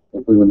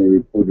hopefully when they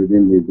reported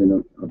in, they've been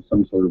of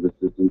some sort of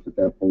assistance at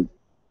that point.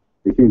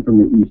 They came from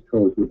the East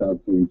Coast without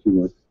saying too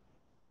much.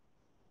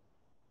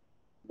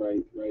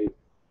 Right.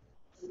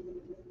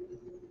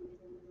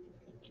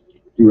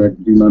 Do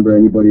you remember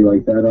anybody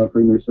like that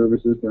offering their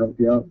services to help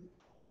you out?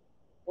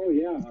 Oh,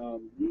 yeah.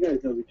 You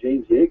guys know who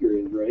James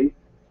Yeager is, right?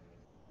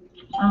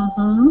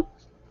 Uh-huh.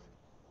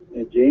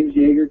 And James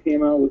Yeager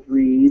came out with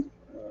Reed.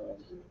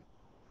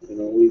 You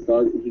know,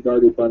 he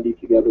guarded Bundy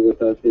together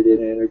with us. They did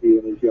an interview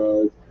in his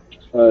yard.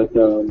 But,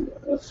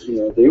 you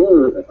know, they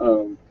were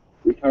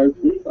retired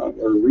police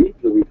officer, or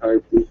Reed's a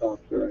retired police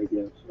officer, I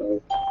guess.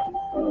 So,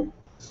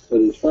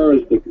 but as far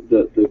as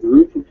the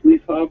group of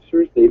police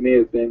officers, they may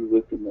have been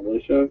with the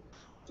militia.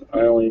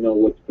 I only know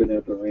what's been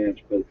at the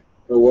ranch, but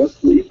there was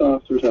police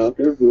officers out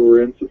there who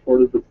were in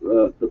support of the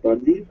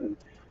Bundys and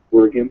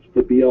were against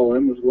the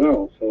BLM as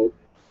well. So,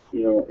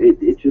 you know,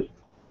 it just,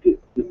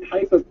 the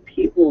type of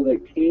people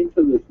that came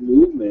to this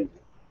movement,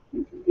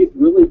 it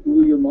really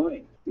blew your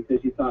mind,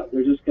 because you thought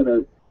they're just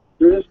gonna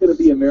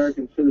be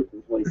American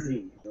citizens like me,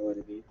 you know what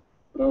I mean?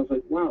 But I was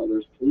like, wow,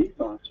 there's police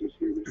officers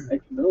here, there's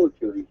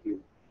ex-military here,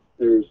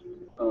 there's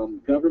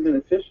government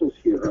officials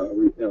here,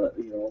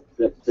 you know,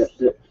 that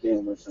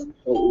stand with them.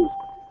 So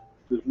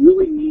it was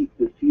really neat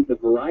to see the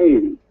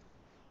variety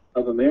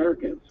of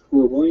Americans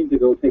who are willing to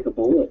go take a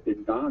bullet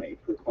and die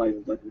for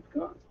Clive Bundy's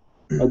cause.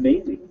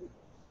 Amazing.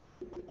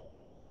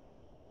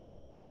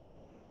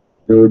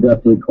 There were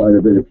definitely quite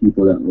a bit of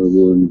people that were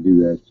willing to do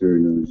that, sir,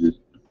 and it was just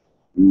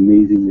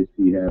amazing to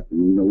see happen.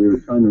 You know, we were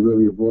trying to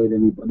really avoid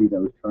anybody that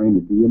was trying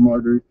to be a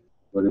martyr,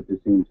 but at the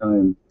same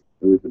time,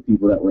 it was the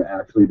people that were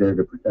actually there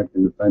to protect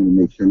and defend and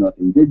make sure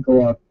nothing did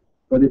go off.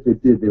 But if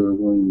it did, they were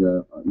willing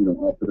to, you know,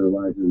 offer their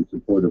lives in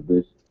support of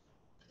this.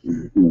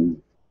 You know,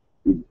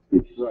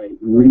 it's right.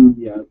 Really,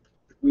 yeah.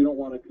 We don't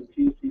want to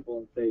confuse people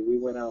and say we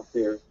went out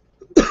there.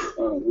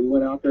 We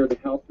went out there to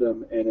help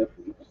them, and if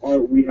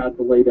we had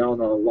to lay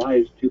down our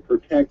lives to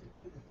protect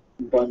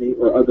Bundy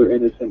or other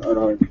innocent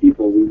unarmed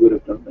people, we would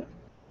have done that.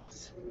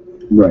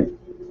 Right.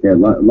 Yeah,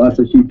 lots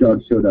of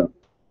sheepdogs showed up.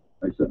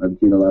 I've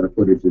seen a lot of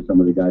footage of some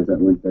of the guys that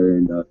went there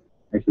and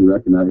actually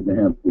recognized a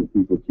handful of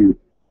people too.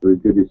 It was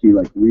good to see,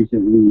 like,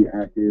 recently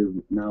active,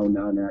 now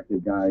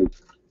non-active guys,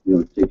 you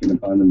know, taking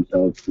upon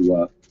themselves to,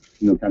 you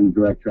know, kind of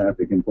direct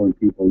traffic and point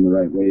people in the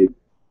right way,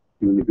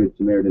 doing the good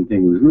Samaritan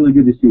thing. It was really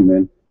good to see,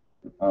 man.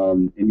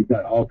 And you've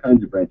got all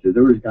kinds of branches.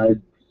 There was guys,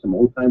 some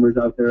old timers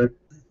out there,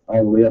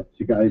 all the way up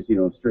to guys, you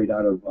know, straight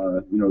out of,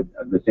 you know,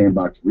 the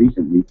sandbox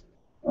recently,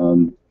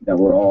 that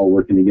were all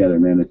working together,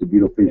 man. It's a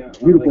beautiful thing. Yeah,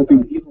 Beautiful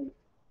thing. Even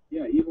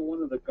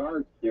one of the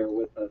guards there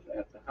with us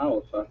at the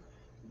house,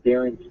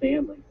 Darren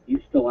Stanley,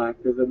 he's still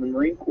active in the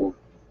Marine Corps.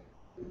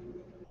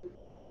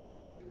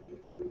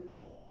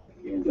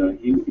 And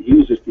he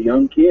was just a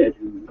young kid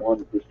who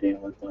wanted to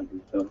stand with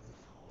Bundy, so,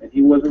 and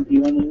he wasn't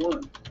the only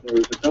one. There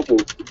was a couple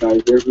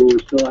guys there who were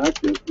still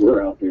active, who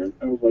were out there. And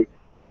I was like,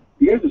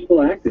 you guys are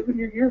still active and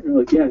you're here? And they're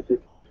like, yeah. I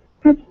said,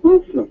 that's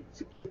awesome.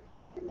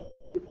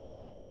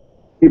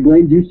 Hey,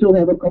 Blaine, do you still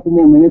have a couple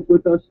more minutes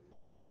with us?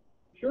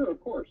 Sure,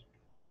 of course.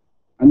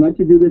 I'd like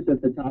to do this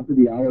at the top of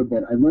the hour,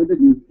 but I learned a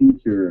new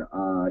feature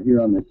here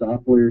on the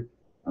software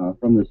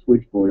from the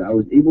switchboard. I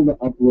was able to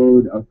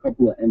upload a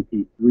couple of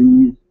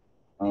MP3s.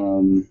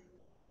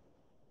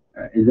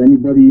 Is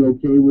anybody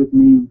okay with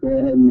me go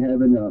ahead and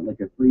having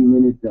like a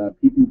 3-minute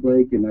pee-pee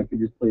break, and I could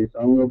just play a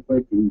song real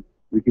quick, and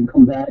we can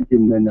come back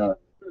and then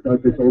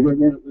start this over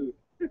again?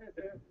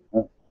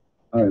 All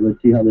right,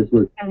 let's see how this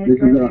works. This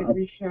is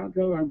we shall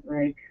go on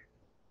break.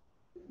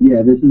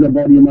 Yeah, this is a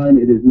buddy of mine.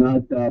 It is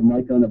not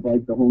Mike on a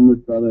Bike, the homeless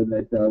brother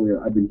that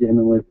I've been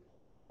jamming with.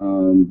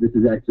 This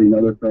is actually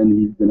another friend.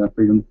 He's been a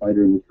freedom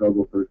fighter in the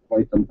struggle for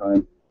quite some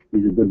time.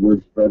 He's a good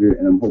word spreader,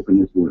 and I'm hoping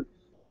this works.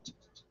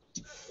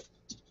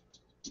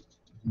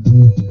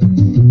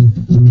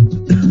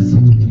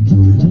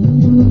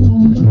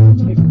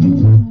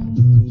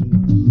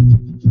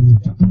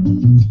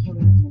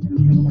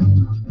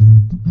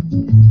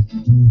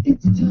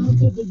 It's time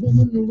for the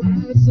woman to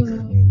rise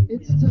up.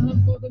 It's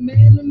time for the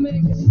man to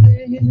make a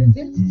stand.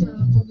 It's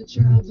time for the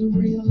child to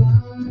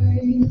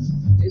realize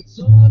it's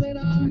all in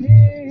our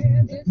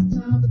hands. It's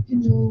time if you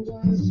know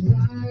what's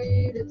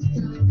right. It's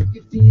time if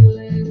you feel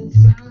it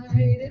inside.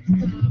 It's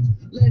time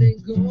letting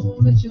go,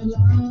 let your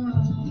love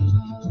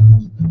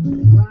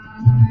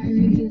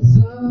rise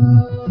up.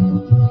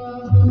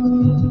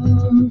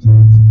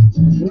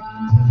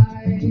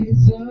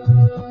 Rise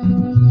up.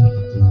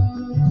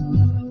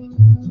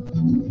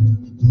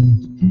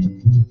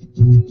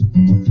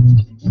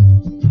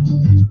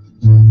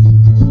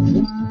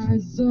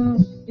 Rise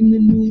up in the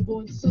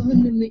newborn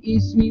sun, in the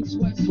east meets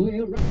west,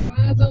 where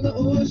rise on the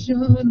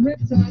ocean,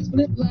 riptides,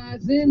 flip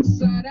lies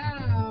inside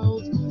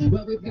out.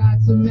 Well, we've got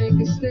to make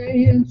a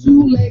stand.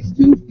 2 legs,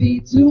 2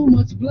 feet, too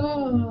much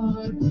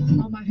blood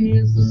on my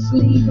hands to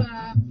sleep.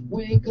 I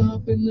wake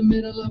up in the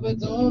middle of a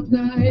dark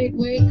night,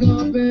 wake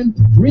up and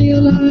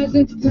realize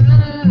it's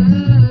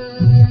time.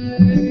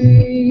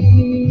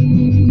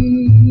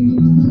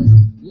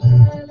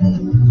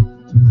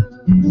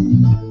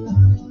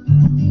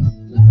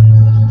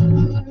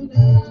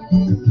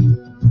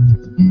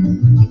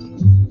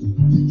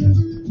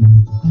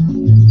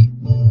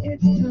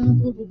 It's time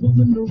for the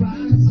woman to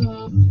rise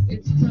up.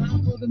 It's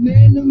time for the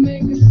man to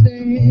make a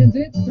stand.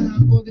 It's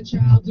time for the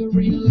child to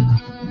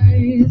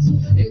realize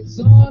it's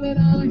all in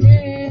our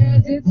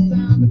hands. It's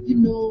time if you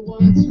know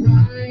what's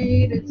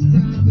right. It's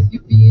time if you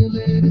feel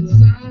it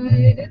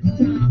inside. It's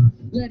time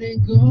letting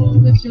go,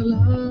 let your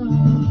love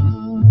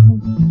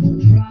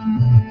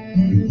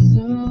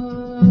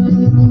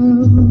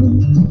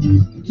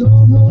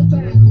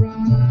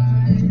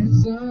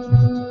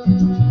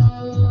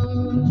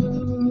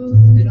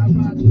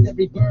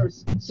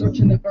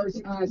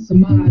Earth's eyes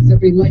surmise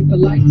every light the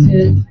lights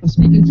in. I'm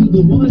speaking to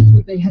the ones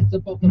with their heads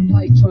above the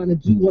plight, trying to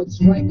do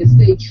what's right and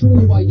stay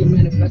true while you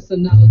manifest the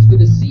knowledge for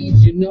the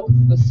seeds you know.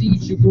 A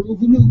seed you grew,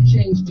 who knew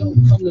change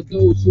don't come to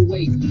those who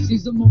wait.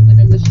 Seize a moment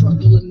in the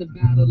struggle and the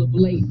battle of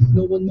late.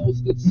 No one knows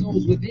good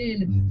souls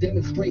within.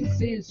 Demonstrate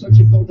sin,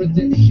 searching for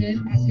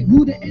redemption. Asking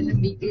who the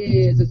enemy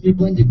is as we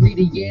blend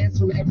ingredients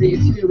from every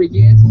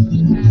experience.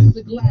 Pass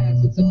the glass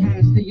and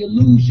surpass the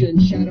illusion.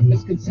 Shatter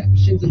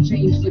misconceptions and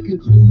change the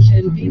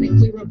conclusion. Gain a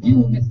clearer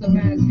view amidst the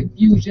mass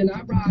confusion.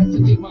 I rise to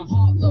make my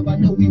heart love. I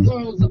know we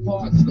worlds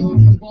apart. Scar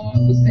from bars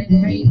with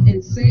same pain,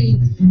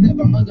 insane.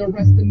 Never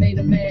underestimate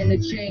a man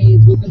in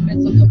chains with the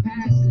mental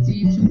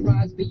capacity to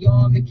rise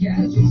beyond the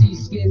casualty.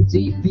 Skin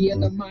deep,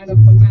 beyond the minor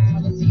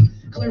formality.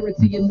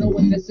 Clarity in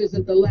knowing this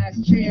isn't the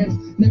last chance.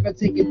 Never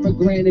take it for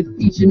granted.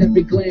 Each and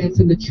every glance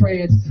in the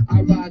trance.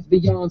 I rise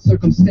beyond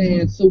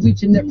circumstance. So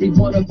each and every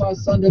one of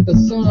us under the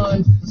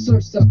sun.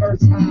 Search the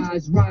earth's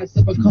eyes, rise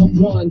to become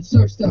one.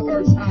 Search the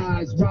earth's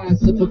eyes, rise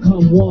to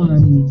become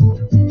one.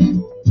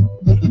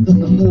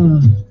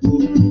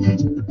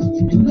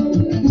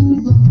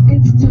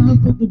 It's time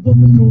for the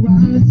woman to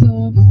rise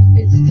up.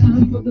 It's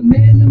time for the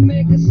man to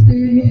make a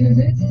stand.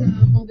 It's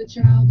time for the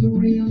child to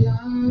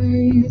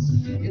realize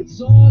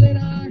it's all in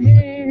our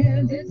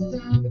hands. It's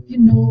time if you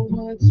know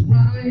what's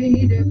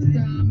right. It's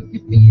time if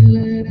you feel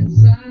it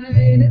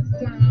inside. It's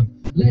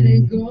time, let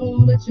it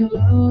go, let your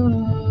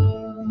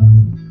love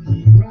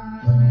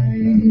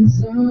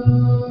rise up.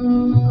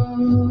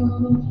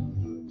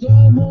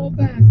 Don't hold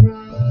back,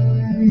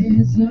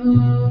 rise up.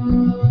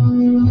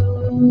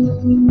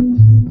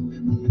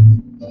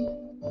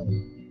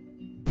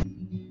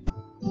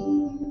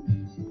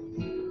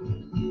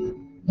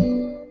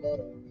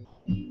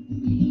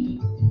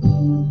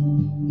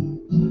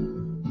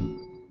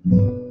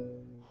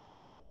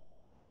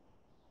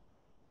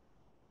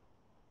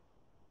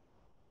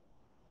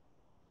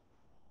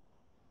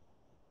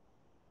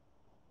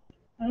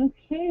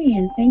 Okay,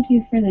 and thank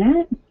you for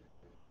that.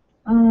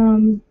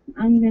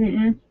 I'm going to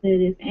ask that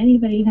if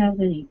anybody has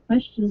any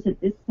questions at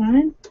this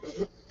time,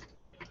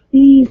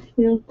 please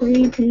feel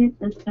free to hit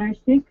the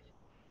 *6,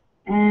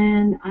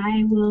 and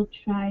I will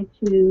try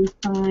to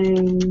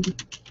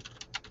find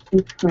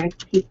the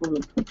correct people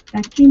to put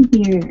back in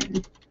here.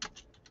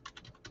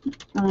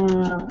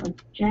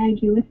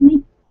 Jag, you with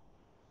me?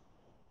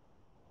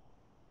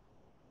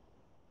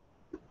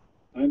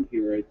 I'm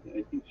here. I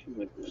think she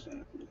went to the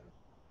bathroom.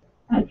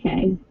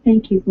 Okay,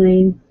 thank you,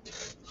 Blaine.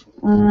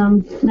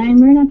 Nine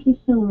Murdoch is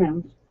still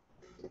around.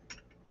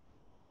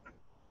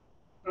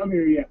 I'm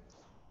here, yeah.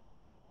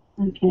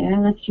 Okay, I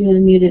left you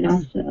unmuted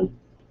also.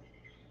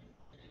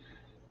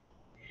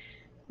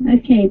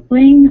 Okay,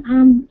 Blaine,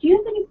 do you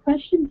have any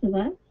questions of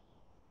us?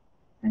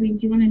 I mean,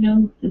 do you want to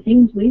know the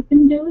things we've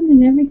been doing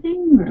and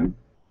everything, or?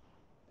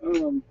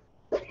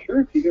 Sure,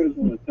 if you guys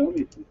want to tell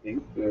me some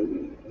things,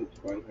 that's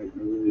fine. I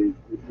really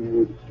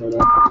would start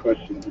off with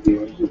questions, to be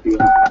honest with you.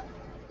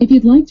 If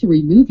you'd like to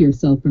remove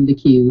yourself from the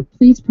queue,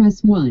 please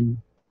press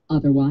 1.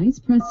 Otherwise,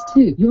 press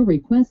 2. Your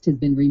request has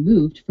been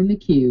removed from the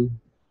queue.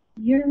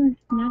 You're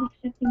not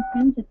accepting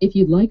friends. If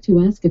you'd like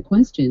to ask a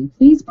question,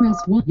 please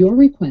press 1. Your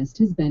request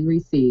has been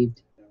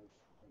received.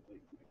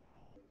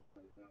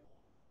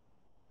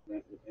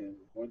 And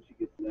once you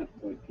get to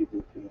that point,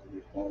 people can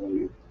only follow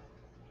you.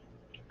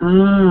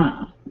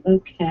 Ah,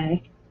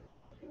 okay.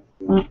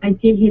 Well, I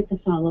did hit the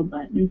follow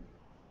button.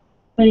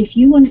 But if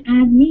you want to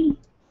add me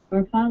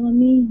or follow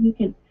me, you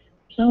can.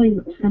 There's always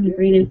a ton of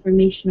great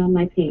information on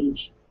my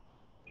page.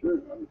 Sure.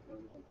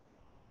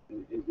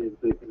 Is it going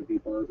to be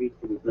Barbie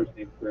for the first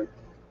name, correct?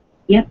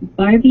 Yep,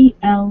 Barbie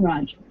L.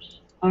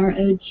 Rogers.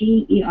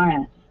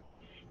 R-O-G-E-R-S.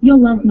 You'll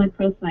love my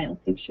profile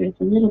picture.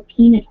 It's a little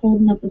peanut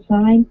holding up a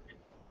sign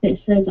that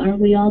says, "Are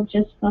we all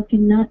just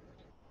fucking nuts?"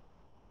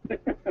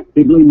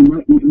 Hey, Blaine,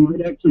 you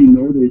might actually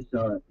notice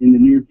in the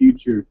near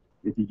future,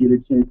 if you get a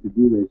chance to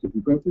do this, if you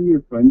go through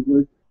your friends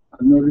list,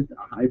 I've noticed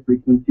a high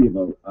frequency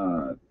of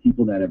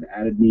people that have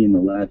added me in the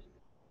last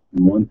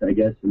month, I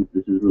guess, since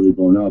this has really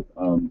blown up.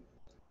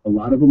 A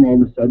lot of them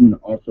all of a sudden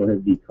also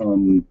have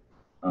become,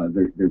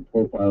 their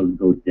profiles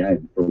go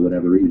dead for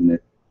whatever reason,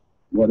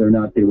 whether or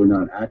not they were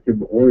not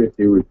active or if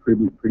they were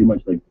pretty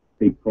much like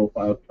fake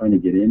profiles trying to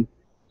get in.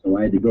 So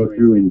I had to go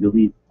through and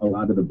delete a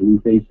lot of the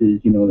blue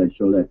faces, you know, that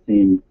show that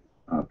same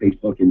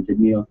Facebook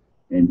insignia,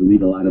 and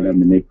delete a lot of them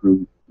to make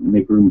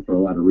room for a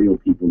lot of real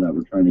people that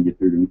were trying to get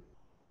through to me.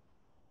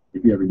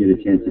 If you ever get a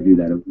chance to do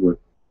that, it would work.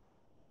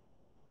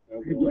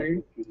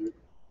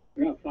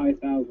 I got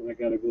 5,000 I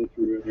got to go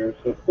through in there,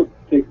 so it'll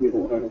take me a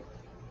while.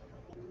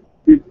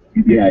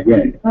 Yeah.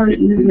 It's probably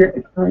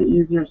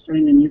easier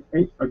starting a new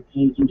Facebook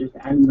page and just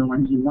adding the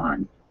ones you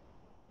want.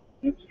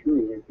 That's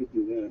true. I could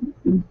do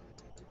that.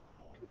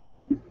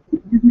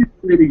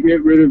 To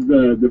get rid of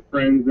the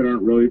friends that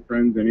aren't really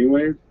friends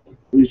anyways,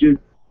 is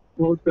just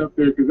post up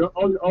there, because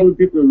all the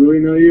people that really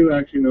know you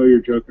actually know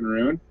you're joking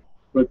around,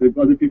 but the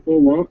other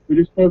people won't. So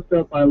just post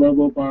up, "I love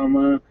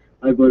Obama,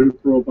 I voted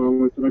for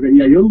Obama," and stuff like that.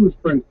 Yeah, you'll lose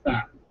friends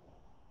fast.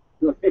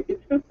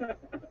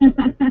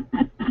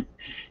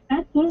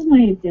 That's one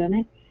way of doing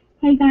it.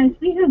 Hey guys,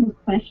 we have a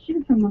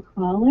question from a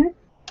caller.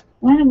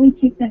 Why don't we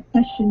take that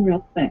question real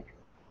quick?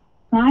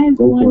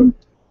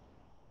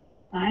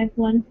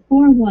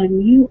 5141,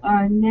 you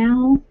are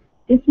now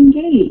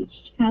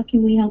disengaged. How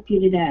can we help you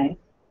today?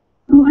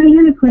 Oh, I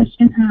had a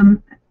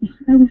question.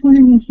 I was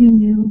wondering if you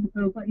knew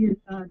what your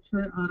thoughts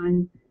were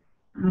on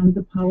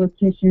the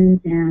politicians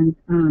and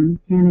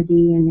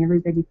Kennedy and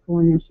everybody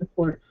pulling their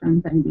support from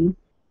Bundy.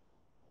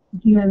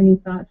 Do you have any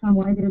thoughts on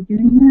why they're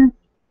doing that?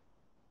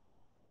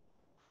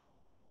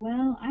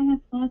 Well, I have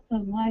thoughts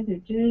on why they're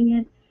doing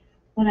it,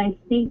 but I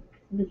think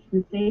the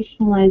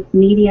sensationalized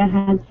media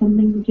had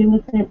something to do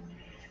with it.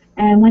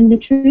 And when the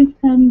truth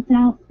comes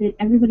out, that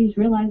everybody's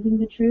realizing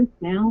the truth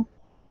now,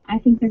 I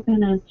think they're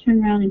going to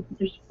turn around and put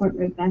their support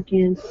right back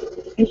in.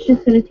 It's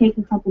just going to take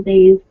a couple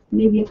days,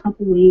 maybe a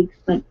couple weeks,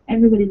 but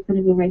everybody's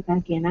going to go right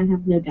back in. I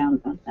have no doubt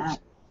about that.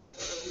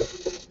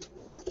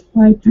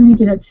 Well, I kind of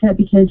get upset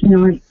because, you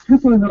know, a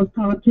couple of those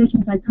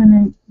politicians, I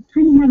kind of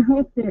had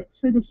hope that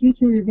for the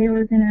future that they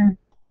were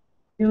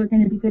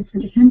going to be good for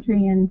the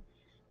country, and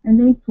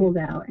they pulled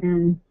out,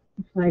 and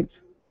it's like,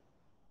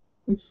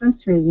 it's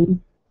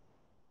frustrating.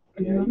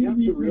 Yeah, you have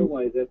to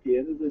realize at the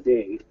end of the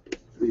day,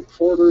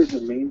 reporters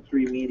and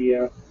mainstream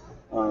media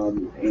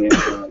and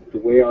the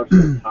way our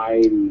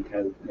society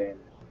has been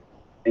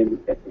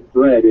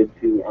bred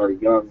into our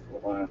young the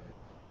last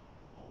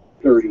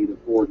 30 to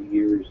 40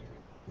 years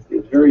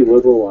is very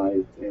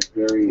liberalized and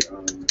very,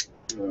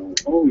 you know,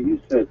 oh, you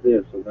said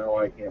this, so now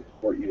I can't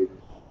support you.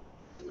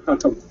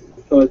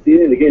 So at the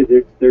end of the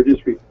day, they're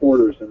just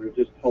reporters and they're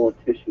just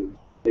politicians.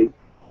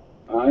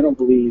 I don't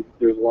believe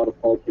there's a lot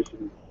of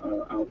politicians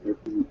out there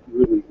who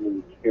really,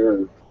 really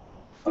care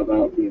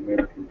about the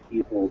American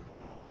people.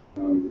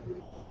 You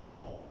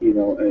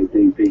know,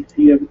 they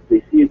see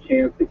a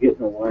chance to get in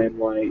the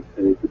limelight,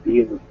 to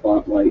be in the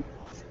spotlight,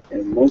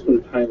 and most of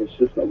the time it's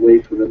just a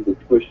way for them to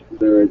push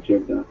their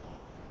agenda.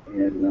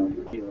 And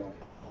you know,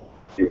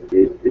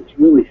 it's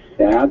really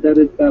sad that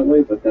it's that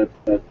way, but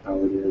that's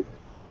how it is.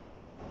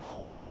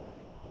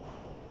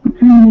 It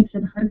kind of makes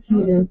it hard for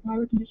you to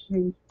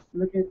politicians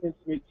look at this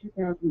like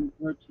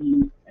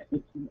 2014.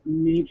 It's a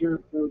major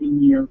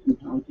voting year for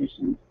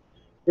politicians.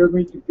 They're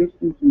going to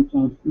distance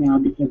themselves now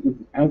because of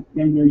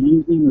then they're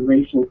using the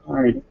racial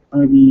card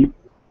or the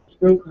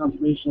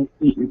so-called racial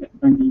statement that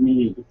Bundy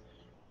made,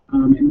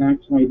 and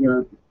that's why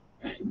they're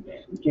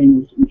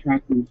getting to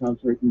retract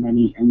themselves away from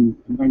Bundy and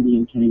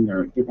turning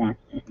their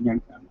backs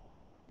against them.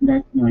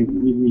 That's the only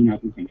reason I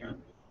can think of.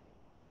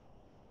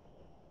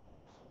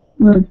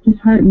 Well, it's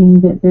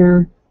disheartening that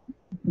they're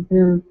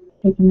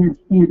taking that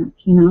stance,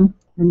 you know,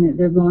 and that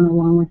they're going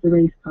along with the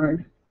race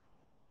card.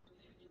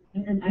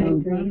 And I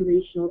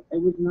agree.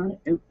 It was not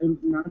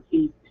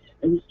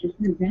just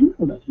an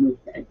example that he was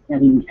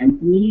setting, and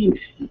to me,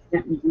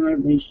 that was not a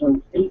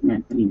racial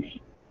statement that he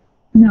made.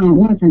 No, it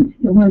wasn't.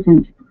 It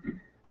wasn't.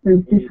 It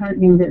was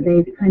disheartening that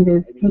they've kind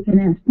of taken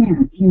that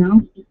stance, you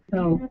know.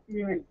 So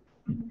you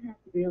have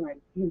to realize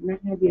he has not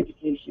had the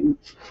education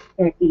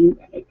that the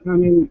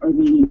common or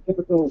the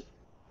typical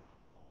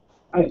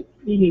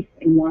Phoenix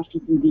in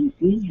Washington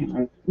D.C.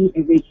 has. He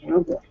is a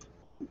cowboy.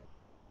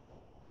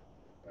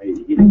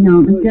 I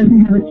know, he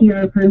doesn't have a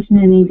PR person,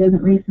 and he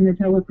doesn't read from the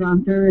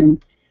teleprompter,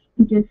 and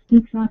he just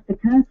speaks off the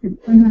cuff and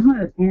from the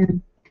heart,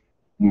 and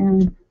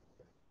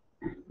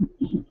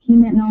he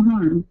meant no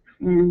harm.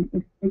 And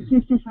it's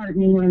just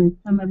disheartening when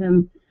some of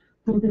them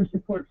pull their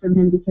support from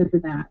him because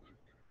of that.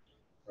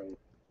 Right.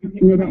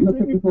 And they don't look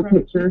at the whole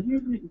picture.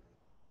 Here's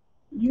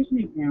an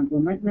example.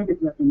 My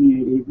brother's up in the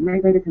 80s. My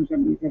brother comes up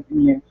and he says to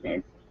me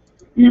yesterday,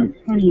 you know,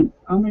 it's funny,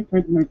 all my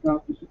friends and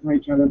myself used to tell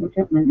each other, what's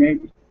up my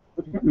leg?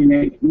 What's up my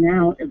leg?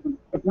 Now, if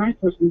a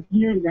black person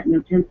hears that and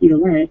they're 10 feet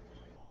away,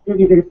 they'll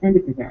get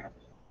offended to that.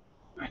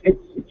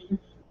 It's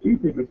just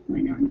stupid what's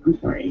going on. I'm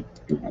sorry.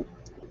 Go ahead.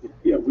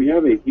 Yeah, we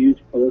have a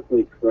huge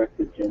politically correct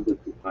agenda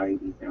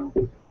society now,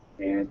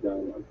 and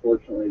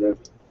unfortunately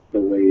that's the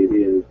way it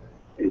is.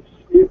 It's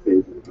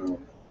stupid.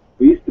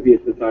 We used to be a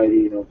society,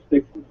 you know,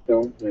 sticks and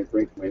stones may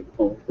break my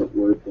bones, but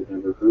words will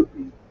never hurt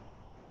me.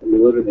 And we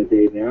live in a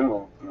day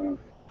now,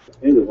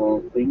 hey, the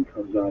wrong thing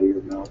comes out of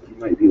your mouth, you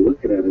might be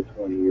looking at a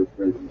 20-year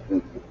prison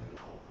sentence.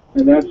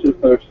 And that's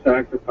just our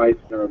sacrifice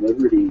and our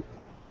liberty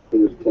for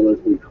this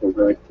politically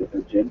correct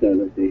agenda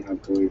that they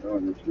have going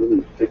on. It's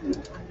really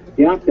sickening.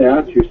 You have to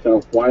ask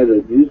yourself why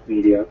the news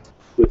media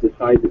would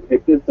decide to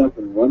pick this up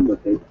and run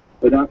with it,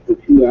 but not the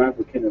two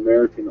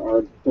African-American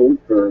armed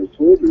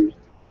soldiers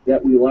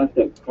that we left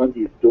at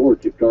Bundy's door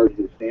to guard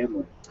his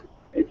family.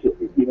 It's just,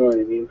 you know what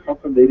I mean? How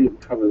come they didn't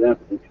cover that,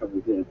 but they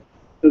covered this?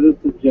 So this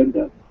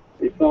agenda,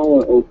 they saw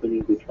an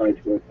opening to try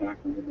to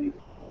attack them, and they...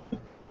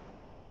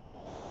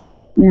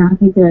 Yeah,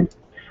 they did.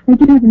 I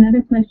do have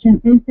another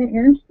question. Is the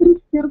airspace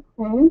still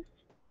closed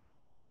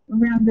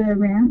around the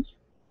ranch?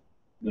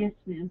 Yes,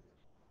 ma'am.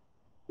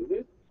 Is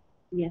it?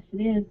 Yes,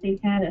 it is.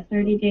 They've had a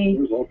 30-day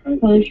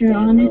closure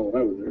on it.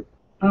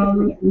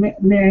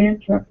 May I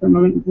interrupt for a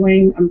moment?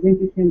 Blaine, I'm going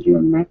to send you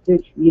a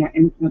message via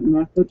instant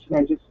message that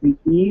I just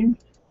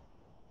received.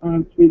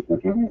 Please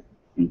look at it.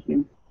 Thank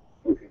you.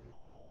 Okay.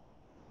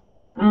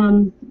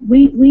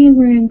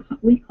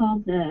 We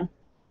called the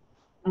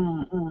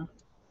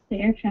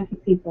air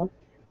traffic people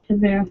to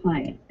verify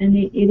it, and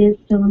it is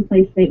still in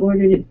place. They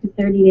ordered it for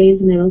 30 days,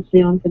 and it'll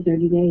stay on for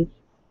 30 days.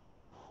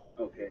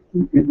 Okay.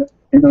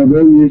 And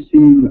although you're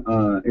seeing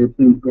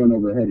airplanes going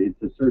overhead,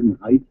 it's a certain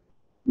height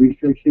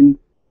restriction.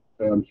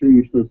 So I'm sure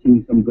you're still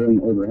seeing some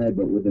going overhead,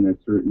 but within a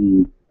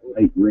certain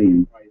height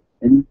range.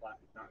 And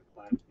Not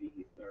Class B,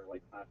 or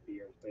like Class B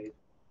airspace.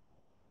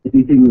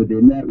 anything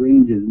within that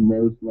range is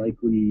most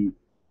likely,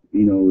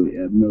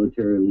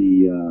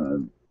 militarily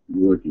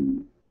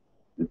working,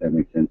 if that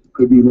makes sense. It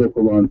could be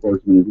local law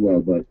enforcement as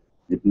well, but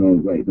it's no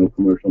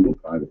commercial, no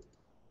private.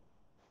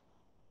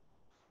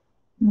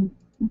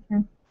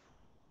 Okay.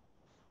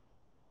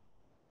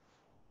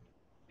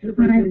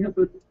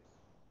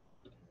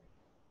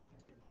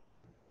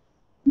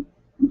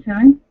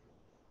 Sorry?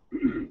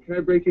 Can I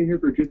break in here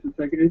for just a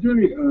second? Is there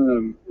any,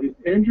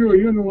 Andrew, are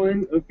you on the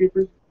line of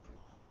Keepers?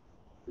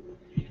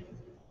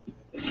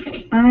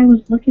 I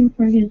was looking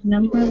for his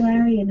number,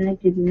 Larry, and I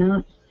did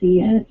not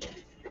see it.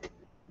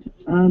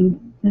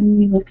 Let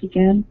me look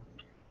again.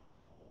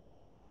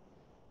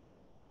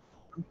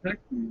 I'm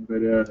texting,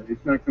 but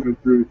it's not coming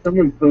through.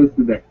 Someone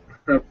posted that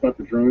crap about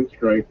the drone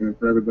strike, and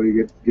for everybody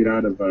to get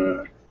out of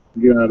the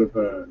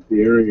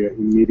area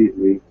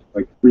immediately,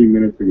 like 3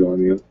 minutes ago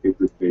on the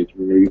Keepers page.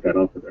 We're gonna get that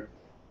off of there.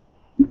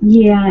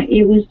 Yeah,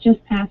 it was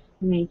just passed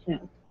to me, too.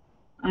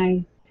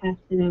 I passed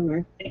it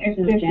over.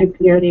 There's a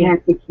clear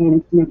tactic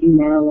can smoking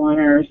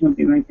marijuana or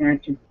something like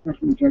that, just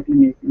fucking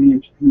jerking it from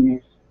inch to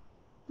inch.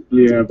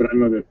 Yeah, but I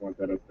know they want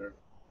that up there.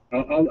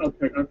 I'll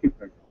keep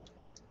texting.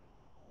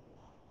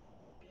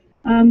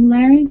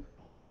 Larry?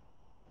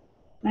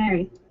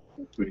 Larry?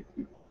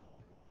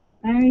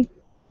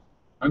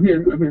 I'm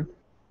here.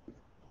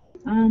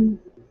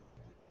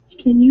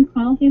 Can you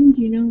call him?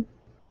 Do you know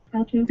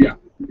how to? Yeah,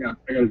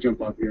 I gotta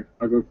jump off here.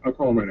 I'll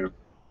call him right now.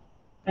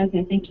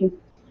 Okay, thank you.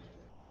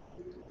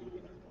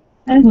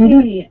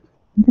 Okay.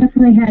 That's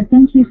what I had.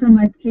 Thank you so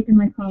much for taking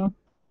my call.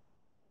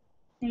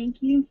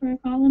 Thank you for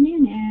calling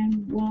in,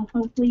 and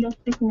hopefully you'll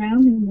stick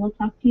around, and we'll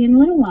talk to you in a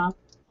little while.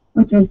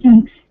 Okay,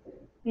 thanks.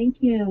 Thank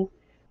you.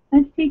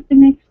 Let's take the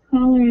next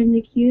caller in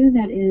the queue.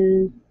 That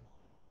is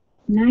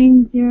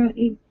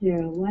 9080.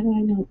 Why do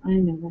I know? I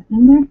know that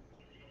number.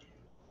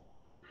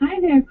 Hi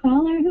there,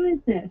 caller. Who is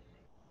this?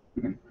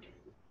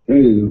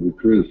 Hey, this is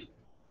Chris.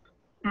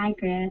 Hi,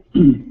 Chris.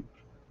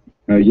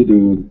 How you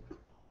doing?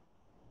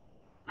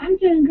 I'm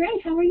doing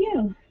great. How are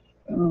you?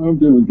 I'm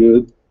doing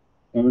good.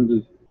 I'm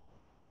just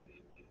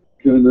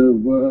kind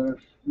of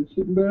just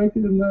sitting back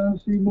and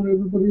seeing what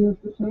everybody has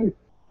to say.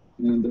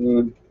 And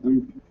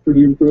I'm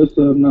pretty impressed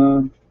on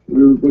what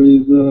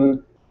everybody's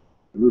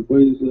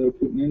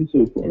putting in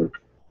so far.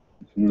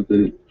 Just want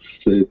to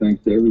say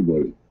thanks to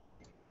everybody.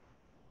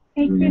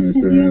 Hey, Chris, Nice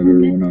to have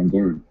everyone on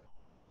board.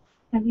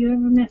 Have you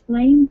ever met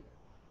Blaine?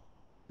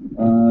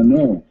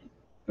 No,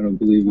 I don't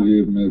believe we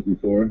have met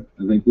before.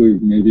 I think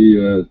we've maybe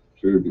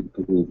shared a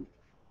couple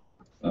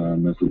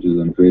messages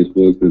on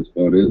Facebook. That's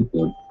about it.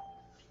 But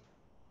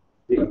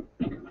yeah,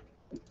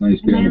 nice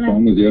to get on the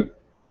phone with you.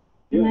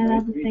 Am I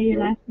allowed to say your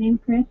last name,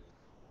 Chris?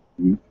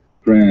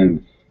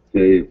 Kranz,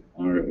 Kranz.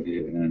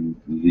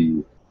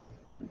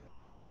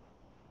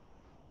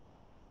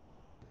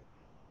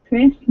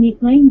 Chris, meet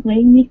Blaine.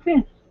 Blaine, meet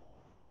Chris.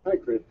 Hi,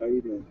 Chris. How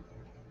you doing?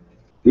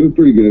 Doing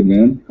pretty good,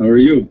 man. How are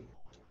you?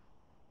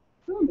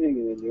 I'm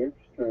hanging in there,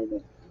 just trying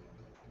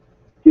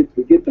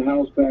to get the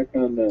house back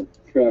on the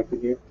track in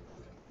here.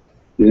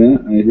 Yeah,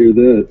 I hear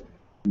that.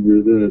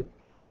 Yeah,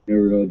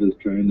 we're all just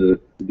trying to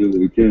do what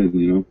we can,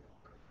 you know.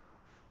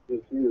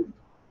 Yes,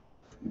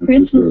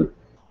 sir.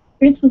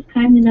 Chris was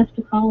kind enough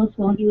to call us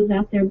while he was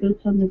out there,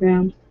 boots on the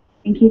ground,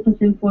 and keep us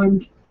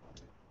informed.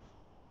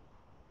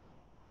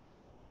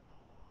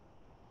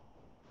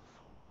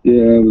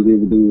 Yeah, I was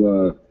able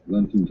to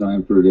lend some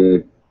time for a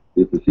day,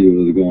 get to see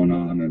what was going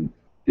on, and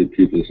give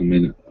people some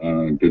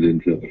good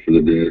intel for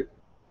the day.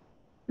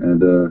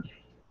 And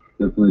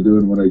definitely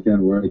doing what I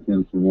can, where I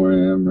can, from where I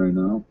am right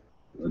now.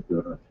 But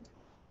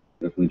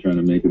definitely trying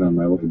to make it on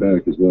my way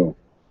back as well.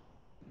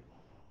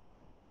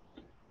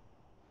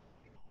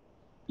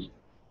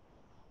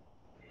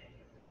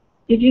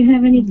 Did you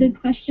have any good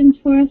questions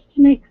for us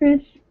tonight,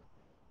 Chris?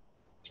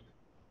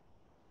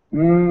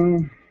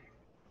 No,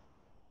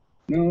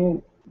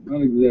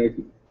 not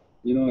exactly.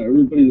 You know,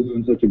 everybody's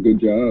doing such a good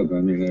job. I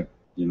mean,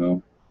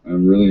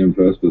 I'm really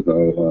impressed with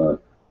how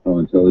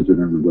intelligent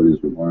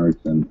everybody's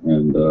remarks and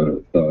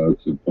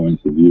thoughts and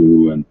points of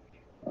view and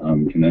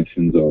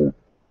connections are.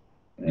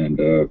 And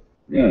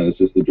yeah, it's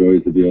just a joy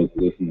to be able to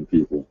listen to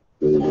people.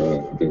 It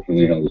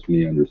definitely helps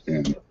me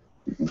understand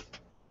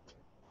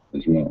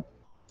as well.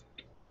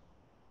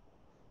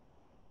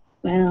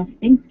 Well,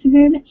 thank you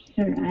very much,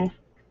 sir. I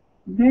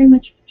very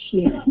much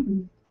appreciate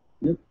it.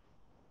 Yep.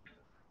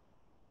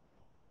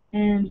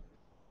 And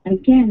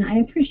again, I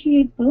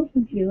appreciate both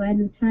of you and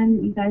the time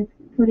that you guys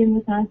put in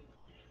with us.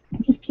 I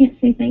just can't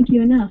say thank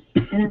you enough.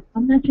 And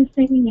I'm not just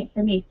saying it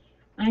for me.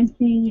 I'm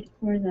saying it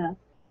for the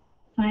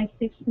 5,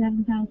 6,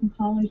 7,000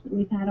 callers that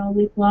we've had all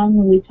week long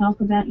when we talk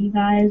about you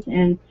guys,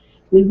 and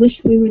we wish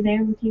we were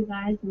there with you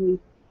guys, and we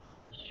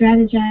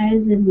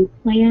strategize and we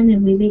plan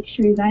and we make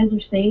sure you guys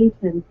are safe.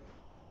 And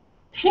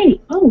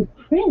hey, oh,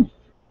 Chris, do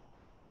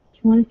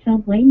you want to tell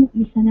Blaine what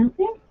you sent out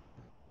there?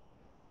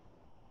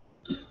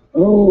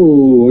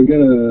 Oh, I got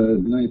a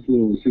nice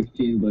little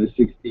 16 by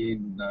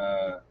 16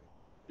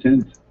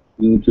 tent,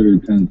 military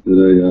tent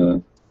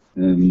that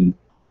and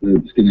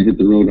it's going to hit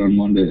the road on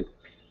Monday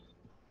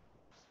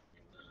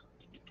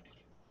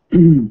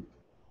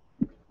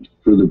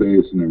for the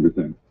base and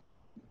everything.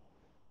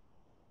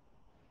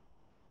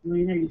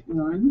 Blaine, are you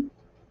still on?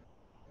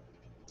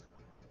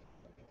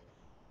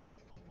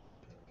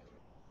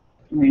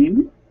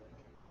 Blaine?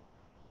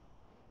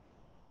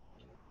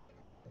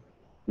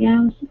 Yeah, I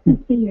was just going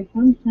to say your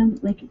phone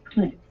sounded like it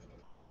clicked.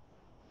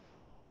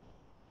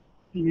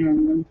 Yeah,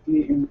 let's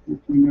see if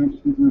we know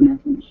just a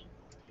message.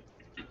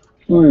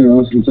 Oh,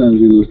 yeah,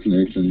 sometimes you lose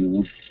connection, you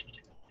know.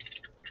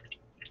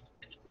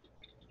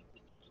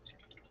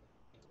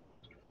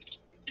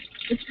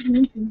 This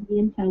is the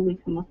intel we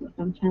come up with,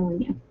 I'm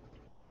telling you.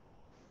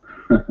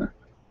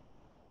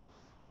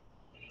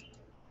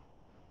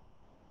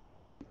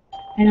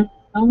 And I'm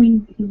calling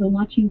because I'm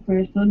watching for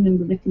a phone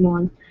number to come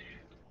on.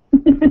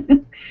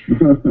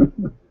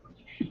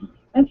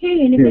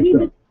 Okay, and if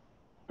anybody,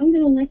 I'm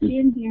going to let you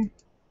in here,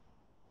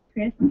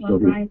 Chris, while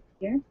Brian's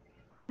here.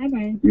 Hi,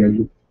 Brian. Yeah,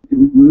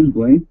 who's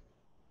Blaine?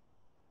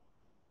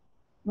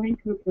 Blaine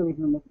Cooper was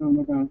on the phone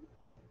with us.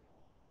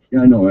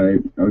 Yeah, I know. I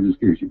was just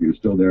curious if you were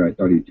still there. I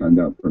thought he timed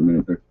out for a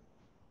minute there.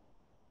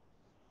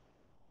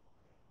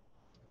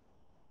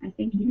 I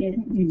think he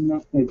did.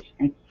 Message.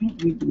 I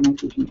can't read the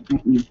message you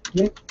sent me.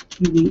 Click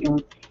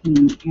TVLT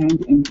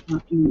and in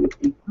talking with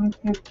a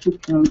contact to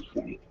drone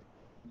strike.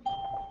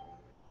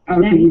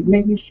 Okay, he's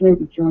making sure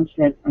the drone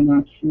strikes are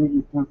not sure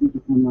he's talking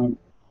to someone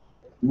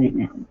right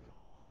now.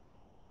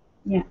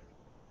 Yeah.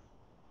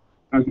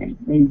 Okay,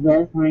 so he's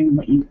verifying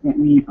what you sent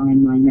me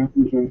on my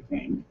messenger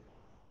thing.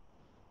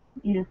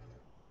 Yeah.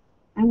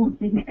 I won't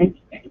say that.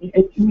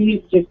 To me,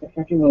 it's just a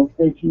fucking little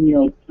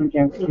 13-year-old punk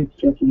out kid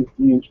stretching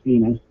a 3-inch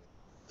penis.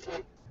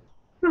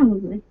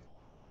 Probably.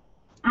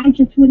 I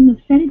just wouldn't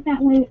have said it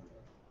that way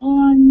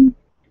on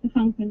the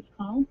conference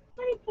call,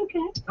 but it's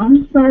okay.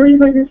 I'm sorry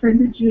if I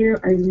offended you.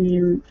 I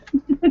mean,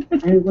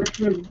 I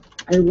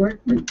work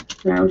with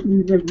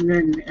thousands of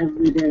men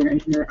every day. I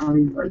hear all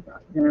these words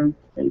out there.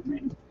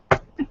 Statement.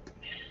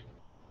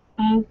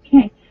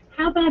 Okay.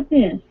 How about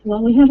this?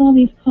 Well, we have all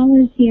these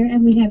callers here,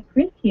 and we have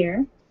Chris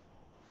here.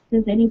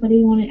 Does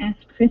anybody want to ask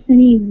Chris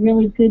any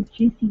really good,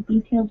 juicy,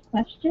 detailed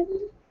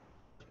questions?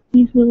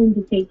 He's willing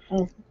to take,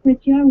 Chris,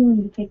 you are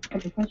willing to take a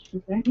couple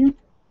questions, aren't you?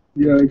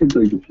 Yeah, I can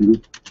take a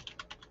few.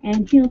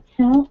 And he'll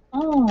tell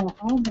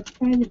all the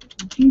private,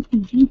 juicy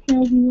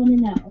details you want to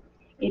know.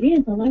 It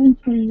is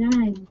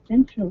 11:29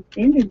 Central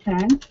Standard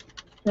Time,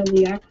 so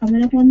we are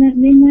coming up on that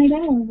midnight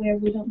hour where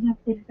we don't have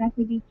to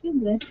exactly be too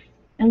good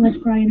unless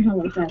Brian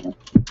hollers at us.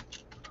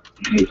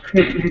 Hey,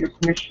 Chris, I had a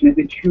question. Is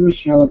it true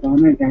Michelle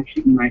Obama is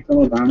actually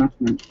Michael Obama?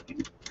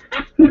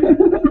 I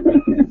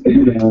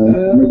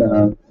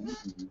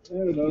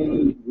don't know,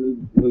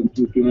 that's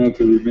just going to have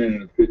to remain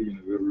an opinion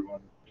of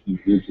everyone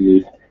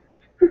individually.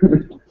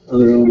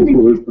 Their own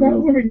report for now. That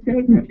woman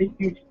does have a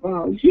huge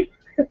bulge.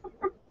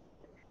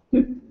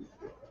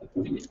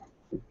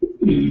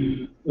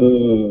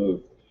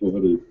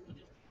 Funny.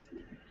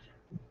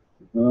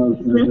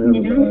 Listen,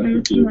 you know how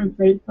to on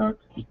Facebook?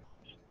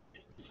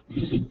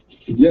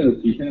 Yes,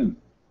 you can.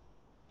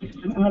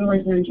 How do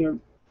I find you?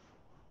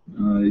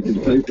 You can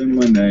type in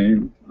my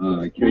name,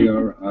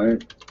 K-R-I.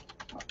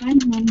 I'm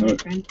on my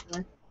friend's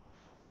list.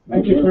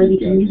 Okay, Cardi,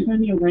 can you send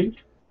me a link?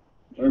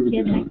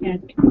 Yes, I can.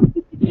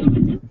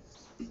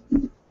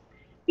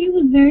 He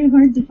was very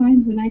hard to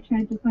find when I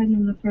tried to find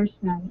him the first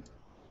time.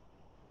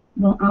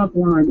 Well, I'm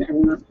blind. I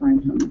will not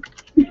find him.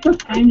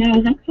 I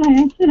know, that's why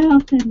I said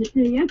I'll send it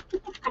to you.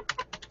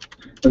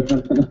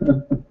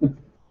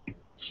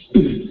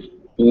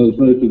 Well, it's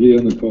nice to be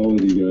on the call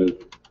with you guys.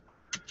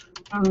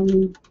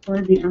 For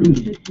the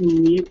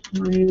taking leave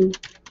time,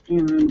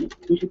 and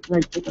we should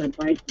probably take our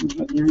bikes and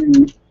head in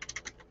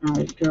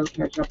and go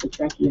catch up with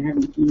Becky. I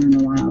haven't seen her in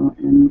a while,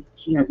 and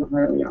she has a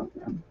Harley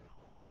also.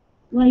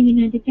 Well, you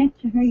know, to get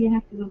to her, you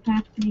have to go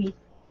past me.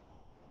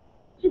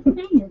 Just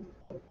saying.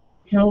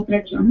 Hell,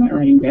 bitch, I'm not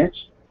riding,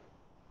 bitch.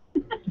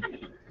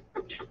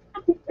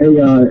 Hey,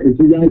 if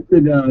you guys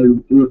could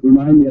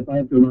remind me, if I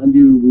have to remind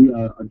you, we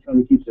are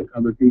trying to keep the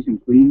conversation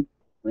clean,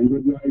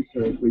 language-wise, so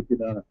if we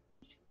could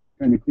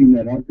kind of clean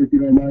that up, if you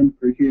don't mind,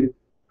 appreciate it.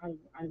 I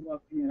will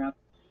clean it up.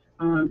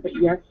 But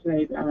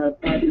yesterday,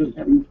 Bobby was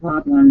having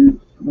problems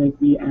with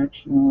the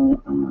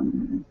actual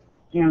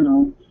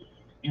panel,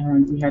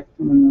 and we had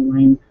someone in the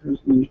line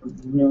cursing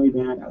really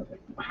bad. I was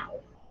like, wow.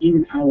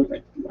 Even I was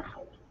like,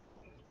 wow.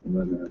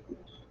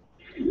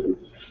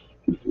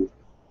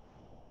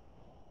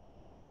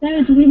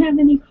 So, do we have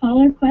any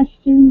caller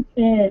questions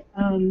that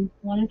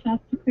want to talk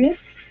to Chris?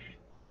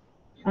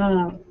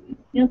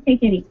 He'll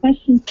take any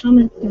questions,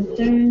 comments,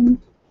 concerns.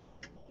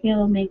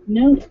 He'll make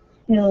notes.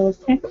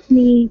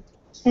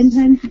 10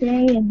 times a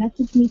day and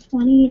message me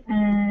 20,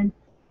 and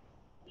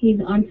he's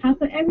on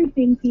top of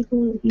everything,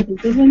 people. He's a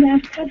good one to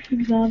ask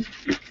questions of.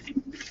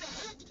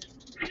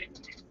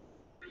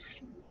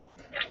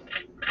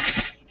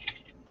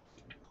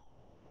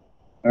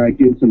 All right,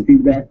 give some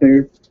feedback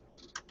there.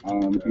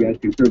 If you guys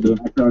can serve the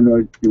background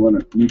noise, if you want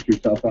to mute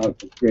yourself out,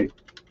 that's great.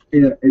 Hey,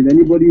 is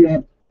anybody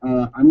up?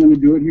 I'm going to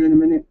do it here in a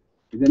minute.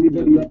 Is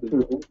anybody up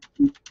for?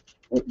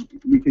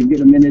 We can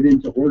get a minute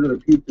in to order a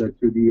pizza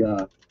to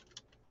the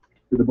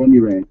Bundy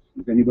Ranch.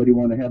 Does anybody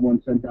want to have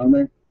one sent down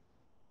there?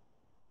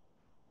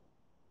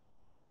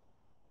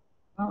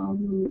 How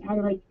do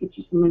I get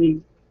you some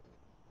money?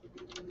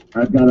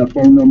 I've got a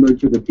phone number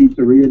to the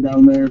pizzeria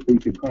down there, so you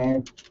can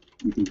call.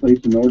 You can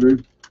place an order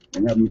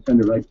and have them send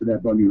it right to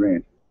that Bundy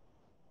Ranch.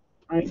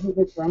 All right, who's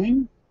this,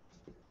 Brian?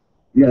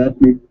 Yeah, that's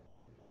me.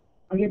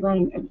 Okay,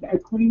 Brian,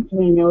 according to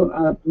me,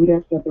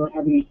 Buddha said they were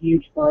having a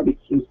huge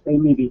barbecue, so they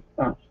may be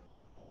stuffed.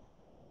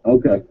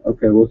 Okay,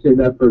 we'll save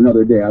that for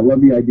another day. I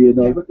love the idea,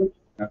 though.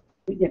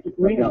 Yeah, it's a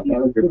great idea.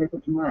 Let's do it for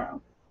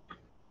tomorrow.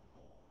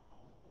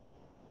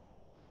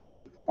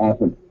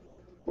 Awesome.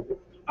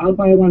 I'll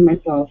buy one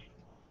myself.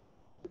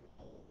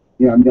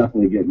 Yeah, I'm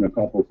definitely getting a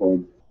couple for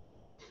them.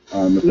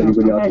 If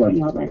anybody else wants.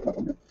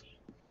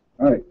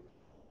 All right.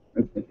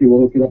 Let's see,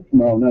 we'll hook it up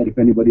tomorrow night. If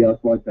anybody else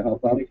wants to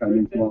help out, come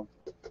in tomorrow.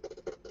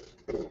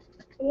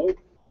 Hello?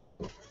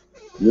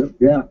 Yep.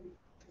 Yeah.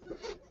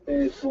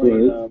 Hey, it's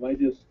Wayne.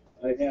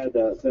 I had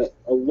that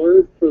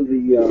alert for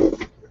the,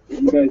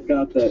 you guys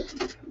got that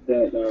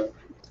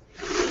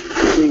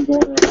thing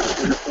going on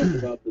Facebook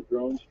about the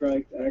drone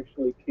strikes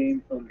actually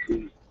came from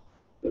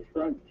the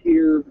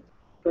frontiersman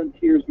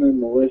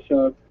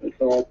militia. It's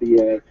all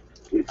BS.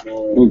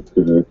 Ignore it.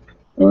 Okay.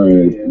 All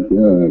right.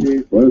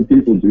 Yeah. Why do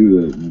people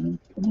do that, man?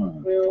 Come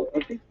on. Well, I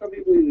think some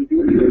people either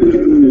do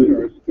it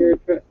or a scare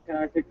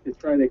tactic to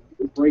try to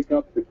break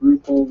up the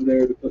group over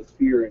there to put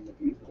fear into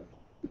people.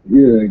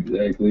 Yeah,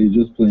 exactly.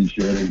 Just playing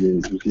shadow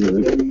games. Yeah.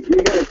 I mean,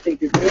 you gotta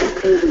think, if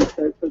everybody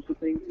said such a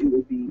thing, it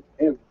would be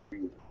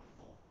everywhere.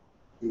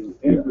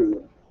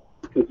 Everywhere.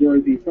 Because there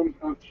would be some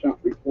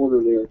hotshot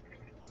reporter there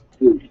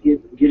to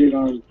get it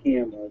on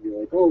camera and be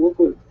like, oh, look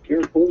what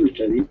Eric Holder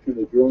said. He's going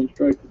to drone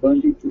strike the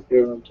Bundy. You see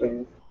what I'm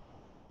saying?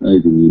 I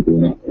agree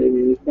with that. I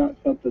mean, it's not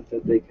something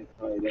that they can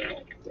hide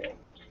out. So.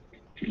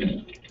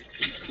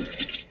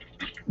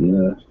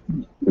 Yeah.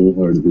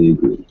 Wholeheartedly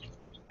agree.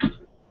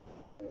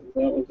 That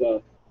was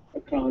a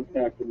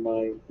contact of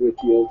mine with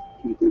the Oath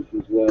Keepers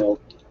as well,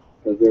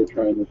 because they're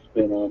trying to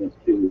spin on it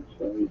too.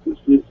 So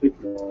it's just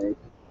ignore it.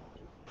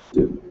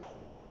 Yeah.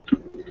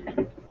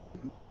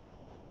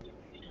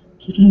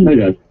 Hey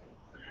guys.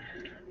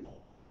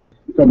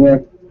 What's up,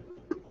 Blair?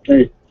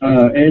 Hey,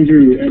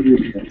 Andrew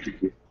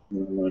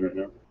online right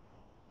now.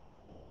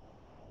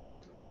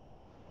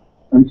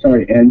 I'm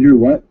sorry, Andrew,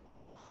 what?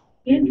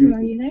 Andrew,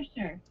 are you there,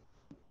 sir?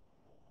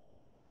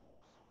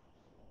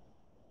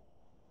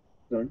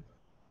 Sorry?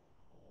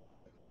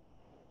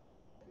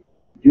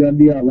 Do you have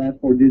the last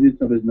four digits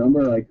of his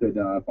number? I could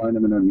find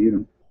him and unmute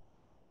him.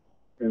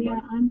 Yeah,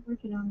 I'm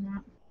working on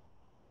that.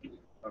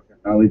 Okay.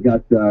 We've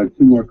got two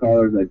more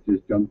callers that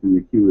just jumped in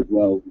the queue as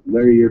well.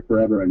 Larry, you're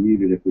forever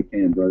unmuted if we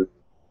can, brother.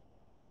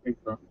 Thanks,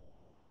 bro.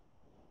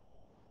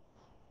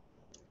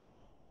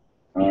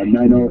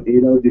 9080,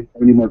 do you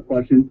have any more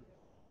questions?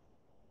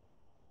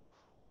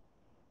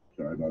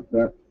 Sorry about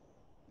that.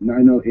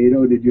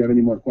 9080, did you have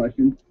any more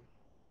questions?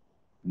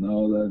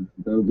 No,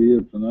 that'll be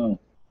it for now.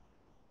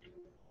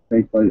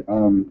 Thanks, buddy.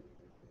 I'm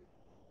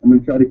going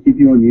to try to keep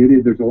you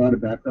unmuted. There's a lot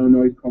of background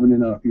noise coming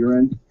in off your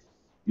end.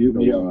 Mute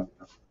me up.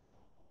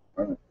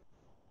 All right.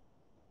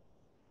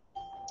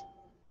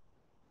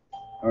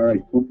 All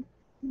right,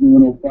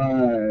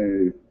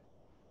 2105.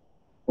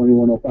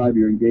 2105,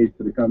 you're engaged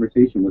to the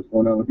conversation. What's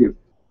going on with you?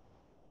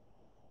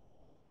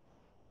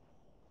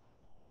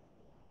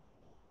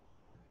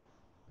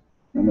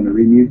 I'm going to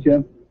remute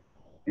you,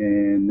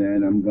 and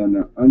then I'm going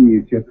to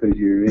unmute you because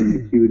you're in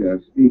the queue to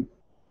speak.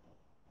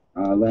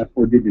 Last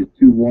four digits,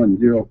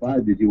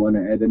 2105. Did you want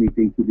to add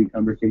anything to the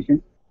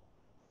conversation?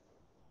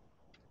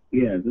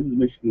 Yeah, this is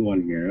Michigan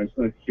One here. I was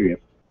just curious.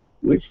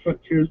 Which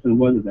frontiersman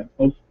was it that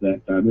posted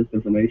that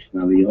misinformation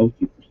on the Oath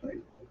Keeper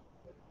site?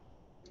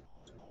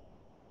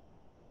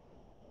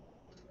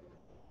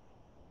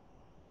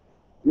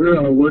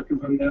 We're working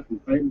on that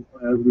and fighting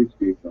as we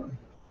speak on.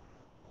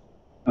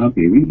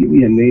 Okay, will you give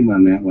me a name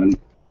on that one?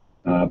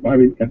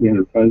 Barbie's got me on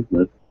her friends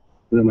list.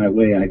 Put it my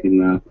way, I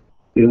can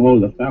get a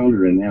hold of the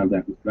founder and have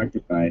that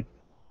rectified.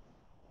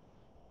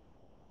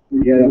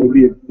 Yeah, that would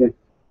be a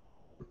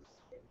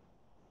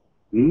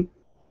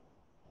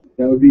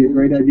that would be a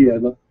great idea.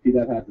 I'd love to see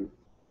that happen.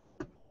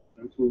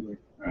 Absolutely.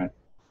 All right.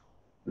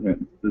 Okay.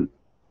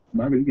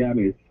 Barbie's got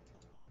me.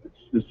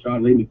 Just try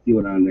to leave me see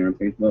it on there on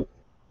Facebook.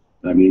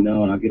 Let me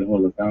know, and I'll get a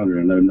hold of the founder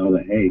and let them know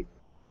that, hey,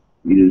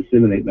 you need to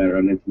disseminate better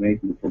on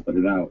information before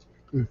putting it out.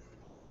 Can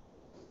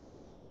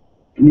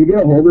you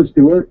get a hold of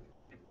Stuart?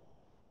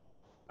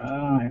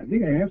 I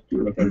think I have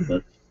Stuart on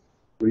Facebook.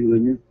 Where you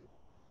live here?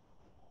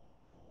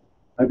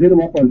 I've hit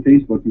him up on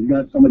Facebook. He's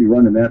got somebody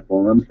running that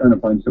phone. I'm trying to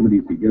find somebody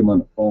who could get him on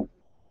the phone.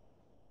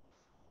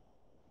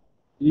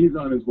 He's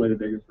on his way to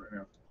Vegas right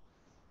now.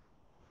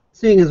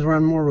 Seeing as we're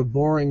on more of a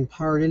boring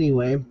part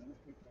anyway,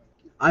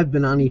 I've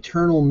been on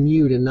eternal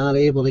mute and not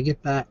able to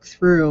get back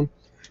through.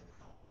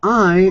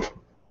 I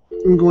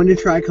am going to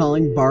try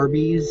calling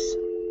Barbie's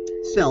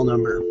cell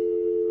number.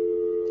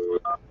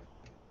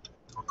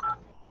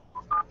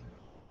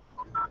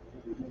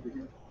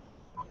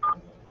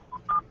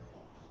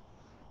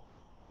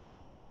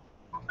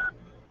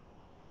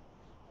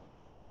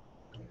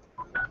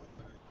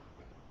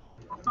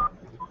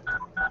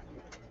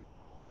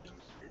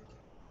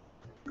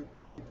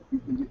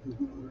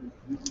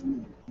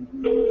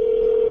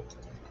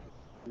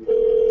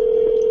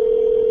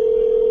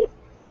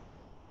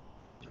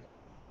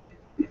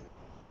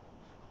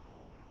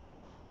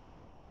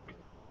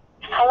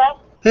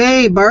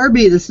 Hey,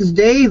 Barbie, this is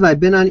Dave. I've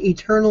been on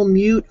eternal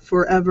mute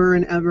forever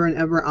and ever and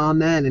ever.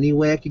 Amen. Any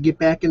way I could get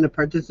back into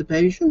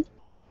participation?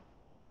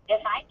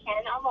 If I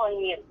can, I'm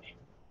on mute.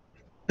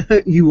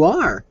 You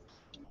are?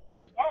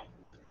 Yes.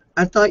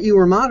 I thought you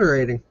were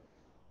moderating.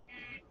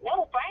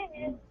 No, Brian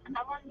is. I'm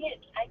on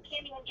mute. I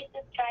can't even get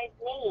this guy's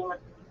name.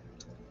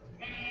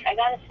 I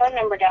got his phone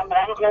number down, but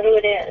I don't know who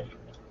it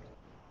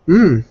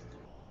is.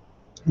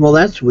 Well,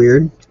 that's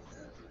weird.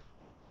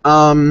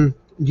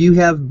 Do you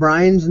have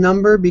Brian's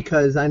number?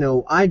 Because I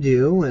know I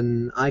do,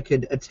 and I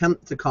could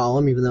attempt to call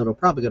him, even though it'll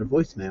probably go to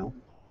voicemail.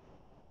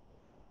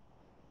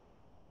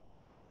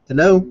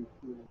 Hello?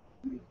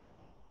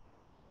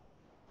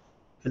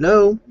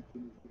 Hello?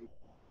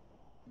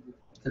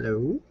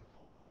 Hello?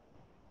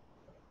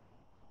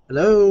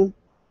 Hello?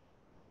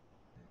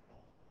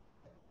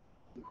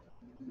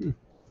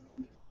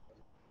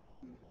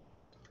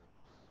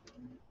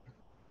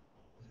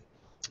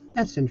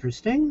 That's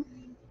interesting.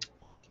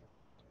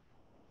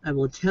 I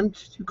will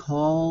attempt to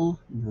call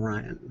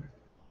Brian.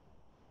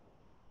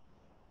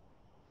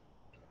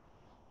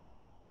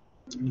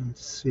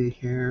 Let's see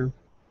here.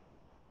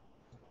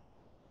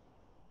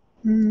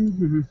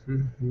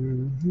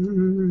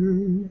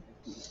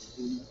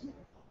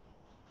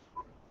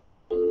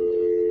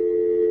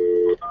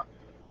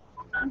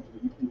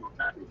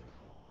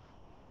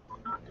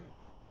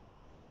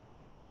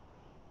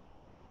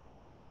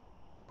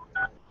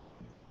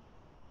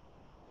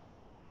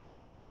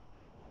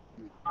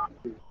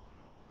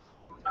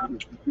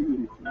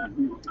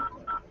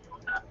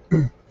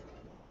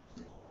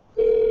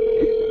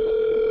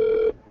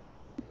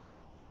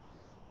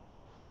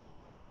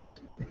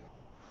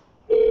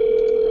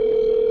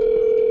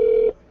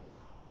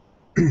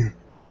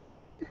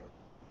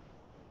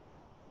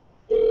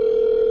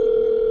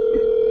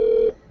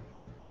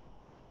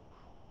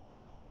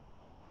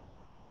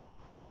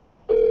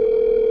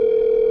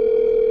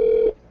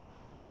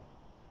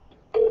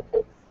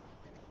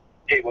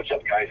 Hey, what's up,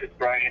 guys? It's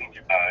Brian.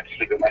 Just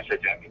leave a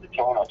message after the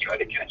tone. I'll try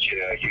to catch you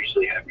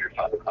usually after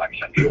 5 o'clock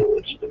Central.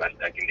 It's the best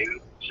I can do.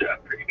 It's a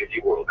pretty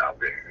busy world out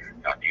there.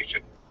 Talk to you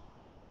soon.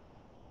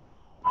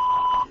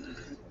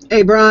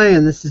 Hey,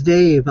 Brian, this is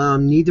Dave.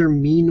 Neither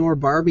me nor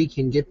Barbie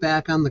can get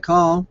back on the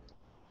call.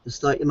 Just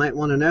thought you might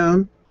want to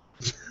know.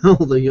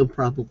 Although you'll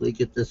probably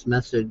get this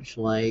message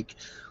like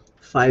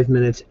 5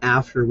 minutes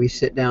after we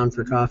sit down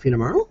for coffee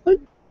tomorrow. But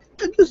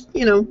just,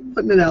 you know,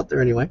 putting it out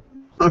there anyway.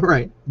 All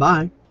right,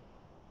 bye.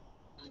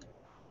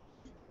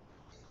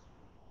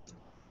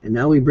 And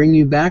now we bring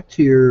you back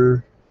to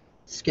your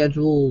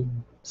scheduled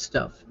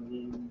stuff.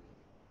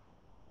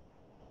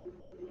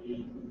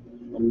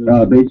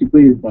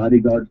 Basically, his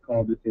bodyguards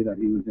called to say that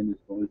he was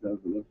indisposed of.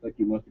 It looks like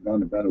he must have gone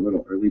to bed a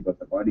little early, but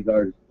the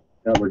bodyguards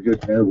that were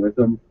just there with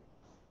him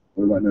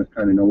were letting us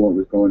kind of know what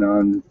was going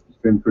on. It's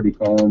been pretty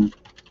calm.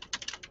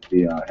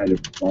 They had a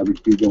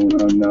barbecue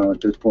going on now at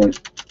this point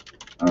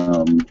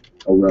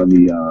over on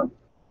the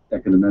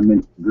Second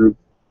Amendment group.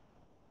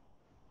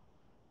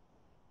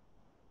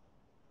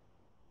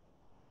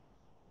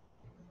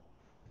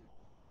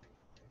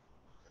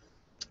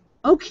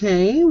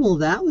 Okay, well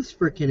that was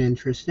freaking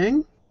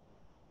interesting.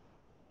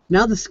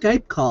 Now the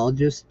Skype call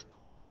just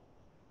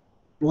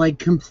like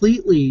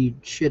completely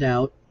shit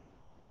out.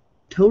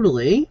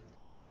 Totally.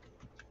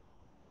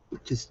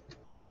 Just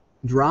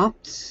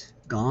dropped,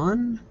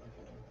 gone.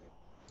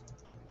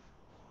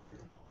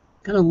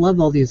 Gotta love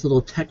all these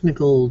little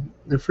technical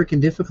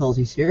freaking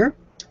difficulties here.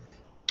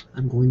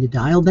 I'm going to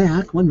dial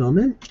back. One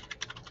moment.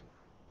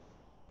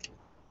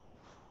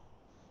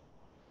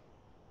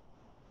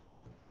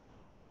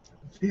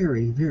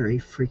 Very, very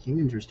freaking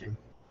interesting.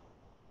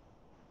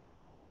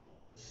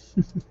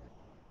 Let's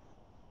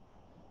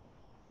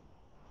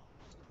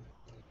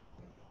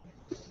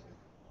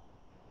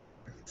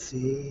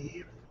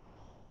see.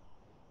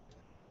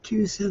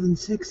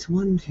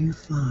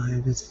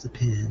 276125 is the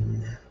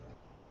pin.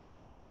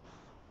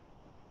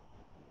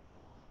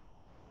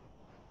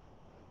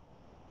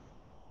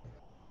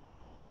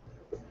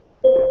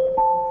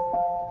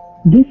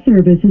 This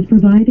service is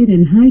provided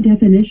in high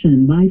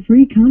definition by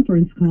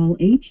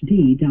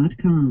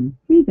freeconferencecallhd.com.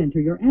 Please enter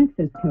your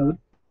access code.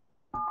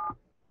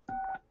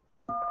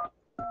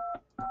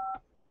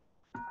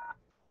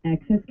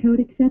 Access code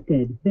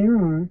accepted. There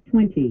are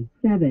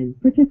 27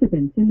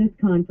 participants in this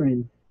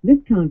conference. This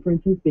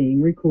conference is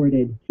being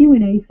recorded.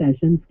 Q&A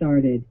session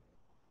started.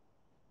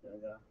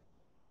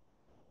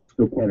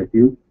 Still quite a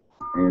few,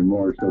 and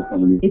more are still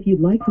coming in. If you'd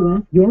like to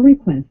ask, your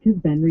request has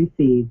been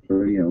received.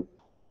 So,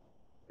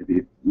 if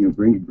you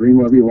bring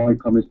whoever you want,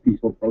 come as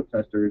peaceful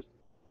protesters.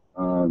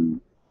 The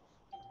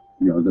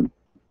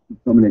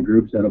permanent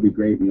groups, that'll be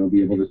great.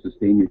 Be able to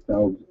sustain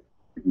yourselves.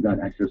 If you've got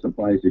extra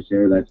supplies to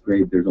share, that's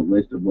great. There's a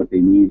list of what they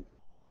need.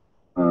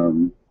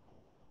 Barbie's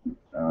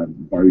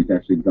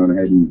actually gone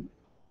ahead and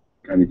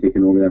kind of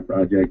taken over that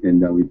project,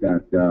 and we've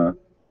got a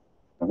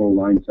whole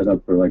line set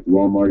up for like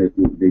Walmart. If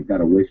they've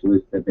got a wish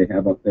list that they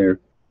have up there,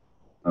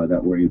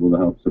 that we're able to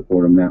help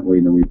support them that way.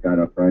 And then we've got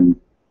a friend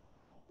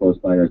close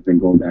by that's been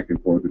going back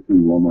and forth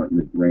between Walmart and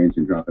the ranch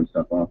and dropping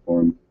stuff off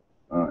for them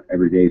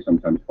every day,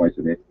 sometimes twice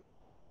a day.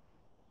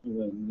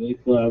 They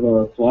still have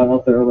a SWAT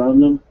out there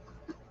around them?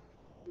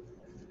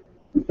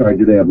 I'm sorry,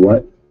 do they have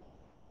what?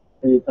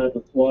 Any type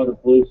of SWAT or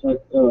police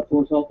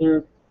force out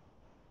there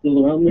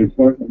still around them?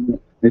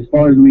 As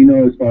far as we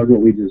know, as far as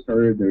what we just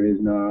heard, there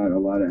is not a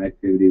lot of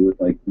activity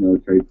with like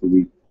military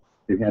police.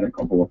 They've had a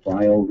couple of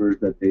flyovers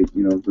that they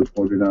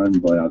reported on,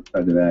 but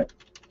outside of that,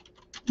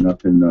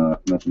 nothing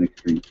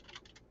extreme.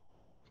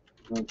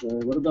 Okay.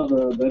 What about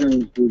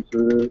veterans groups?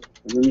 Are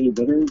there any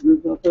veterans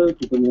groups out there?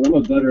 Because I'm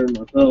a veteran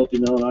myself,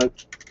 and I'm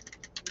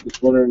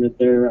just wondering if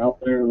they're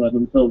out there letting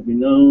themselves be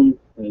known.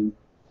 And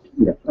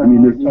yeah,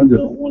 there's tons of.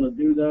 Don't want to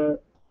do that.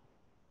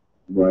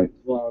 Right.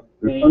 Well,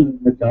 there's tons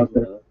of that's out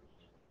there.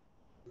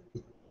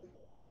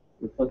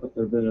 To suck up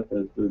their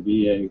benefits to the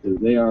VA, because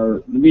the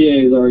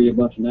VA is already a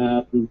bunch of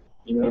asses,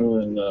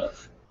 and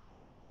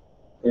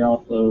they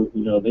also,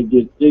 they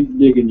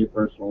dig in your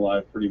personal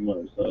life pretty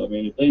much. So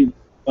if they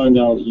find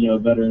out,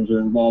 veterans are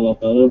involved out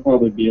there, there'll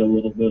probably be a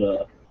little bit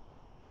of,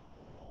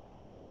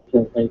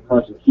 can't say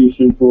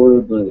prosecution for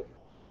it, but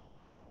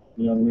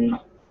you know what I mean.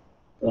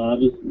 So I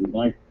just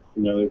like,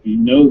 if you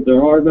know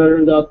there are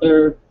veterans out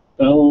there,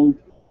 tell them.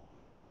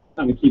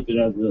 Kind of keep it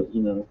as a,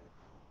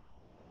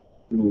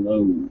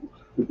 low.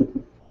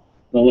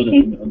 Don't let it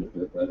be known that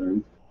they're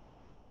veterans.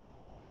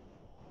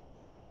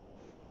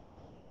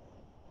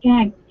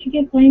 Yeah, did you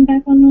get Blaine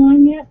back on the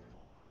line yet?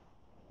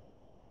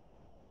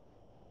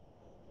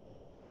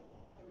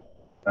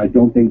 I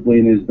don't think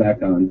Blaine is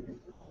back on.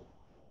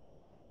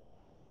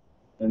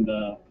 And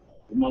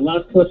my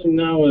last question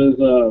now is,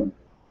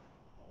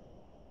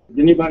 has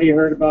anybody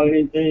heard about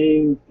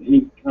anything,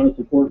 any kind of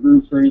support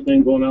groups or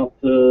anything going out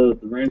to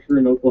the rancher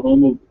in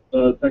Oklahoma,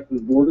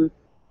 Texas border?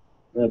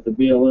 That the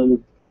BLM is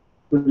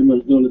pretty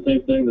much doing the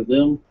same thing as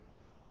them?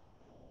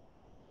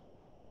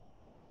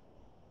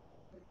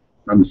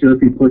 I'm sure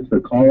if he puts the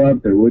call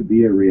up, there would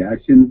be a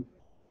reaction.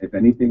 If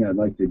anything, I'd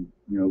like to,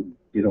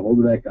 get a hold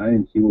of that guy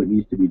and see what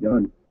needs to be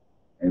done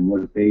and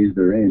what phase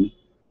they're in.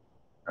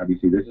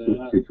 Obviously, this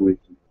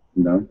situation,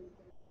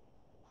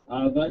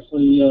 I've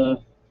actually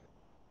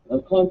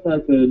I've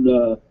contacted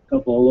a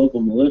couple of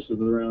local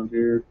militias around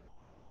here,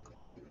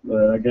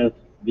 but I guess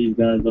these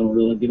guys don't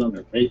really get on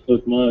their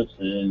Facebook much,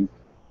 and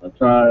I've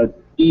tried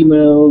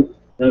emails,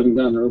 haven't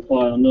gotten a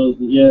reply on those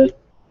yet.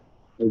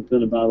 It's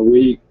been about a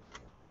week.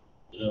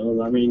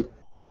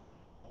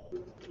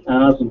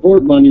 I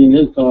support Bundy in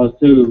his cause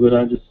too, but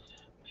I just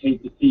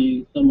hate to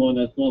see someone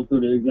that's going through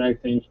the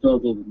exact same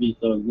struggle to be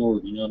so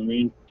ignored, you know what I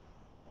mean?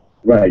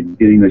 Right,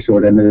 getting the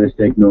short end of the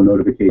stick, no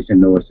notification,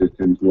 no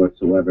assistance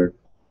whatsoever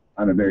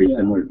on a very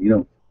similar,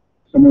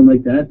 someone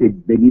like that,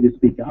 they need to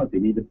speak out. They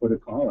need to put a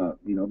call out.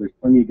 There's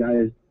plenty of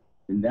guys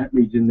in that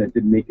region that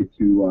didn't make it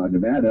to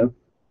Nevada.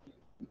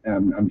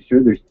 I'm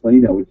sure there's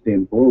plenty that would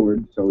stand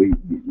forward, so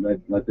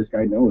let this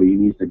guy know he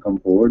needs to come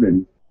forward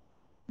and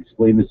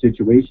explain the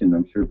situation.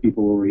 I'm sure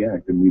people will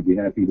react, and we'd be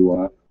happy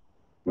to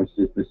much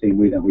just the same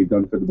way that we've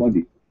done for the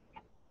Bundy.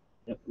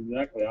 Yep,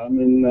 exactly. I'm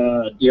in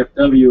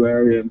DFW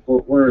area in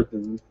Fort Worth,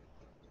 and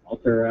I'll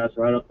tear her ass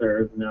right up there.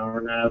 It's an hour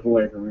and a half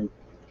away from me.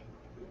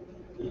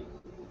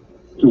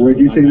 So where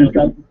do you say this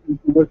guy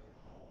was?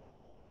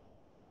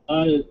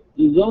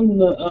 He's on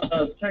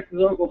the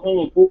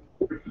Texas-Oklahoma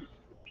border.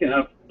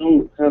 I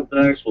don't have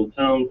the actual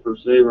town per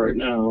se right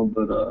now,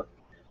 but I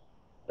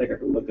think I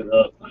can look it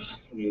up. I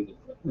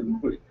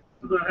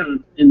had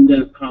an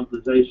in-depth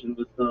conversation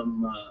with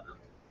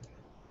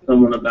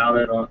someone about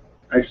it,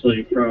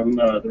 actually from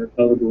the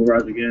Republic Will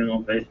Rise Again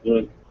on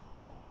Facebook.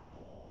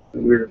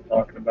 And we were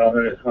talking about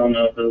it. I don't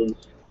know if it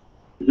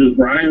was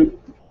Brian?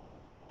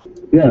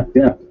 Yeah.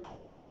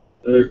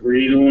 Were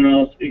you the one I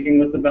was speaking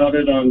with about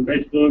it on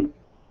Facebook?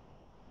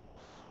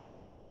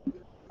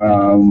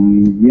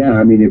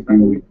 Yeah, if you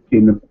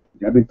came to,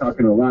 I've been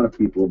talking to a lot of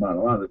people about a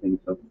lot of things,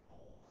 so.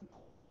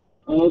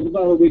 It was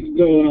about a week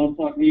ago, and I was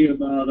talking to you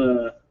about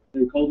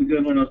Colby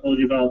Goodwin. I told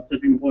you about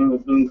tipping point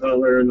with Boone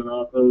Cutler, and then I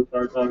also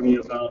started talking to you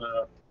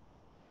about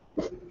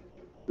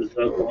this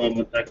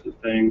Oklahoma, Texas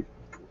thing.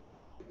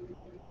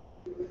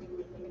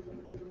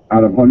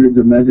 Out of hundreds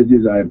of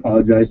messages, I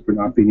apologize for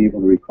not being able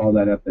to recall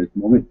that at this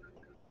moment.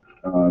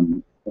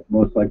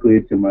 Most likely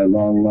it's in my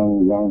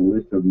long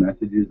list of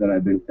messages that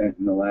I've been sent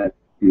in the last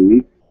few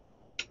weeks.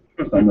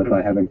 Some if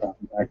I haven't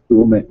gotten back to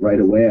them right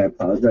away, I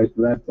apologize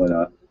for that,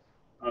 but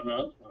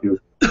feel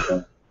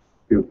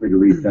free to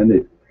resend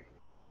it.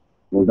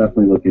 We'll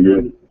definitely look into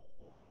it.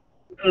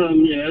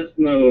 Yeah, it's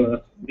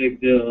no big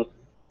deal.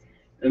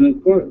 And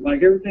of course,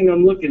 like everything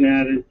I'm looking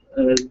at it's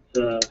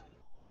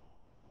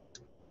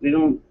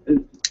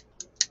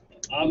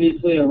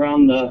obviously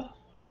around the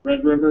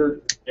Red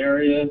River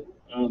area.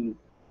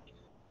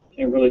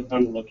 Can't really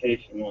find a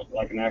location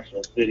like an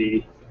actual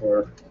city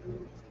or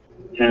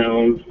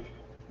town.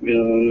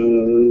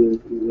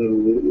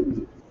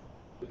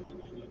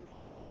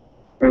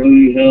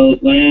 Privately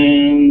held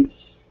lands,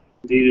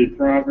 deeded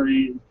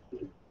properties.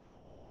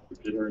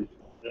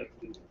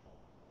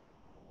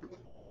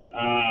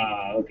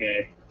 Ah,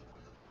 okay.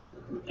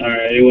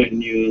 Alright, it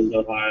wasn't you, it was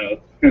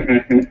Ohio.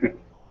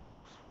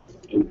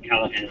 It was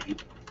Callahan.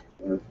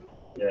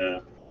 Yeah.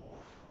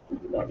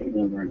 Talking to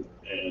him, right?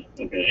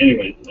 Yeah. Okay.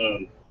 Anyways,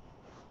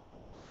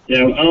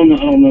 yeah, I don't know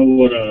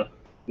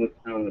what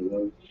town it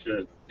was.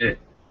 Shit. Yeah.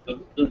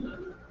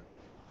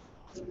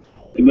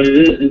 But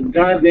his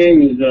guy's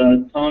name is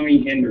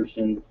Tommy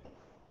Henderson.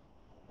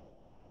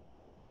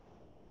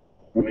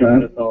 Okay. I mean,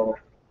 that's all.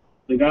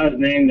 The guy's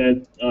name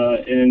that's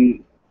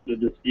in the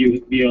dispute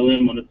with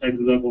BLM on the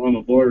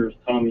Texas-Oklahoma border is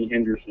Tommy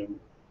Henderson.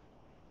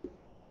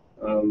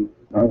 We'll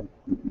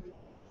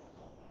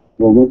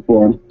look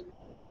for him.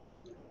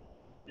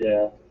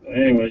 Yeah.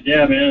 Anyways,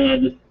 yeah, man. I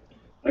just,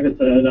 like I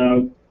said,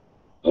 I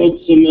hope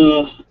some,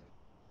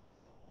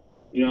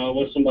 I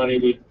wish somebody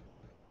would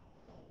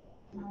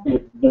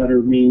with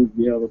better means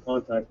be able to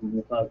contact them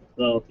besides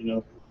itself.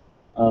 I'd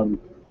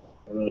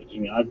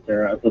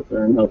sit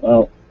there and help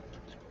out.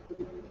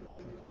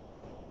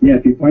 Yeah,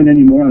 if you find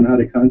any more on how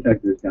to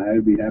contact this guy,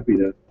 I'd be happy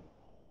to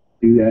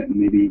do that, and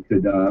maybe you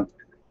could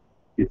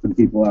get some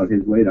people out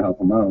his way to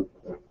help him out.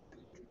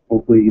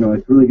 Hopefully,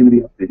 it's really going to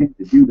be up to him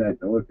to do that,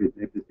 though. If the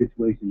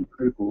situation is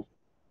critical,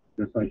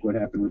 just like what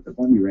happened with the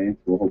Bundy Ranch,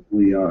 well,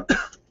 hopefully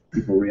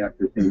people react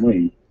the same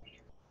way.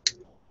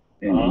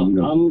 And,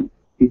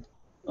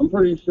 I'm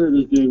pretty sure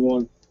this dude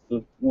wants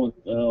to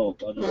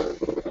help. I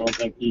don't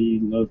think he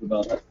knows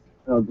about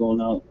how going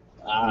out.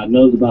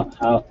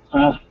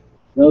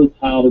 Knows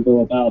how to go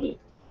about it.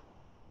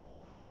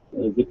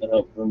 Get the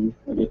help from,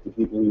 I guess, the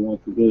people he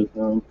wants to get it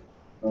from.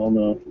 I don't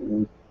know.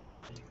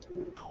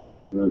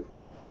 But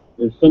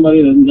if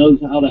somebody that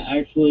knows how to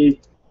actually,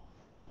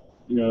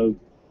 do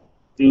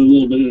a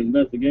little bit of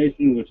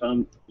investigation, which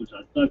I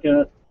suck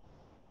at.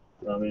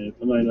 I mean, if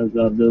somebody knows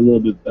how to do a little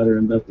bit better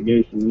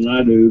investigation than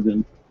I do,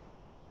 then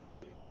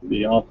it'd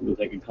be awesome if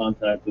they could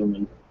contact them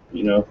and,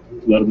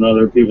 let them know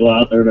there are people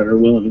out there that are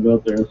willing to go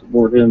up there and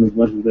support him as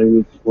much as they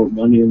would support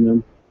Bundy and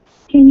them.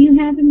 Can you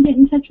have him get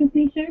in touch with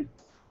me, sir?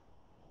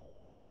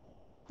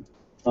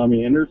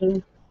 Tommy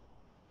Anderson?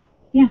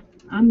 Yeah,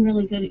 I'm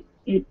really good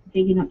at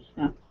digging up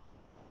stuff.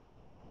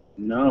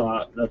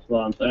 No, that's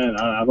what I'm saying.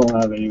 I don't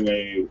have any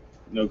way,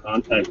 no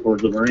contact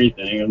towards him or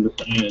anything. I'm just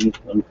saying,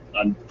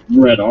 I've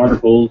read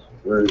articles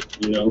where,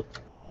 from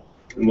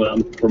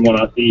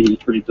what I see, he's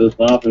pretty pissed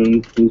off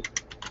and he's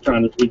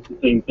trying to speak the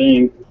same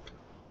thing.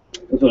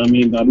 That's what I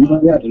mean by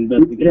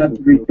investigation. We have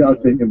to reach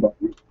out to him,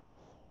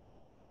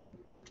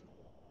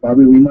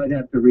 Bobby, we might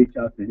have to reach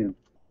out to him.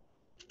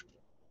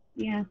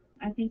 Yeah,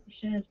 I think we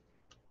should.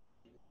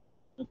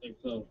 I think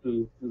so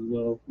too, as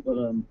well.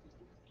 But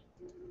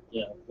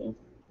yeah. So,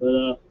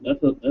 but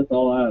that's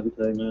all I have to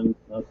say, man.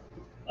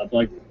 I'd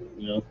like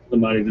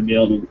somebody to be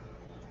able to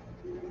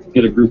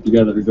get a group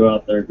together to go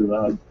out there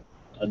because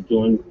I'd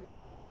join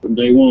from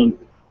day one.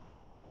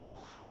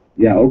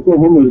 Yeah,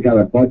 Oklahoma's got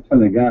a butt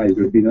ton of guys. It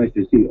would be nice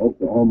to see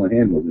Oklahoma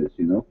handle this,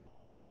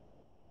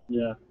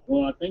 Yeah.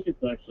 Well, I think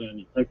it's actually on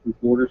the Texas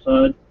border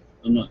side.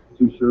 I'm not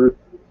too sure.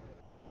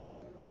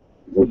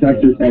 Well,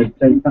 Texas has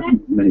 10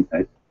 times as many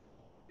guys.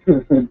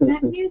 Is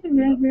that near the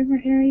Red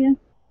River area?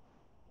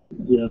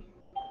 Yes.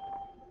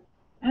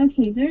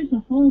 Okay, there's a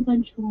whole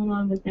bunch going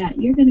on with that.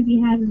 You're going to be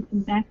having some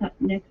backup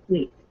next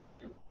week.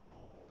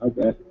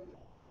 Okay.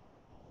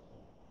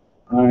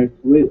 All right,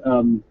 sweet.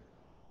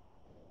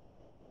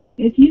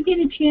 If you get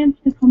a chance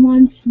to come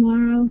on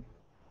tomorrow,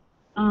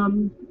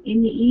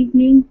 in the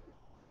evening,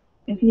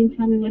 if you can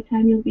tell me what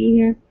time you'll be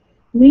here,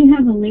 we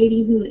have a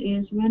lady who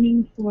is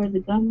running for the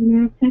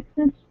governor of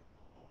Texas,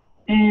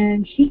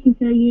 and she can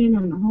fill you in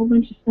on a whole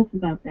bunch of stuff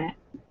about that.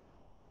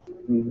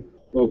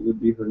 What would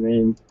be her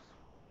name?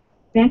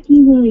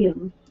 Becky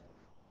Williams.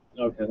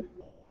 Okay.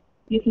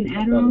 You can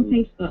add her on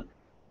Facebook.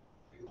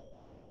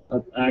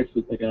 I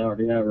actually think I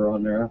already have her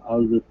on there. I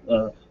was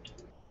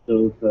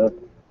just,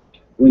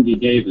 Wendy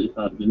Davis,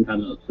 I've been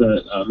kind of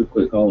upset. I'll just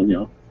quit calling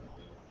y'all.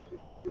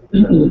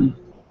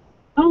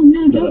 Oh,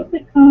 no, don't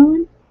quit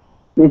calling.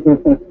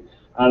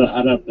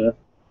 I'd have to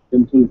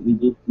completely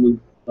just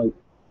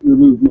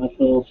remove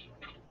myself.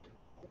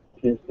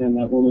 Can't stand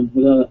that woman.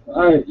 But,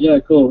 all right, yeah,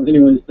 cool.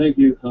 Anyways, thank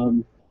you.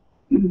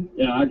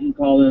 Yeah, I can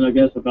call in, I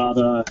guess, about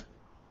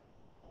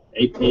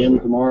 8 p.m.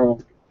 tomorrow,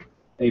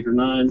 8 or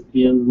 9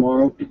 p.m.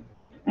 tomorrow.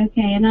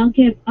 Okay, and I'll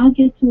get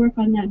to work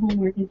on that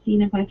homework and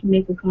seeing if I can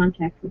make a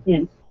contact with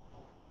him.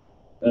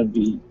 That'd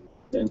be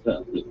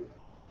fantastic.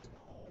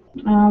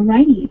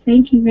 Alrighty,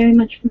 thank you very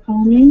much for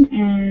calling in.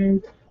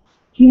 And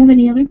do you have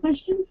any other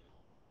questions?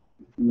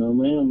 No,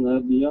 ma'am,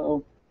 that'd be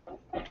all.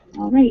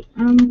 All right,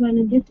 I'm going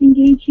to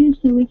disengage you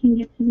so we can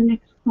get to the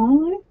next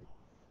caller.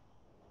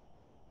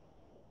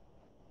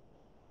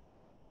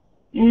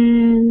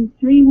 And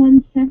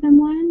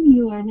 3171,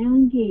 you are now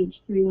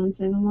engaged,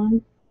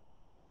 3171.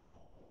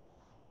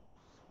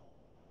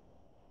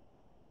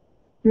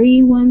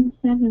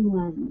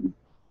 3171.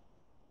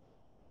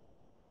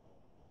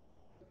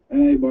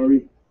 Hey,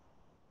 Barbie.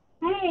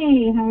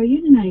 Hey, how are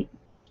you tonight?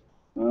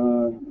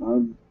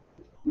 I've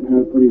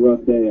had a pretty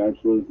rough day,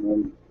 actually.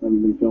 I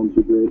haven't been feeling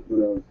too great,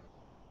 but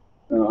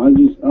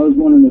I was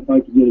wondering if I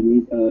could get a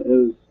meet. It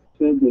was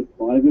said that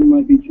Cliven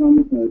might be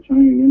chiming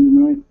in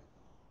tonight.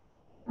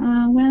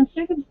 Well,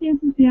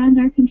 circumstances beyond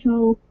our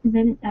control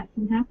prevented that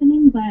from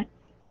happening, but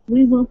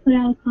we will put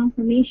out a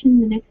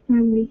confirmation the next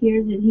time we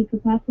hear that he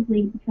could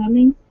possibly be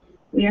coming.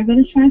 We are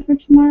going to try for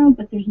tomorrow,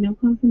 but there's no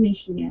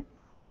confirmation yet.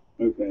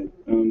 Okay.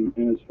 And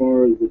as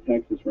far as the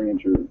Texas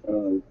rancher,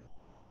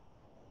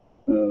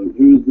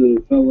 who's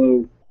the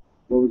fellow?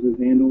 What was his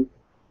handle?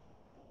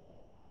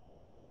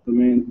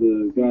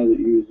 The guy that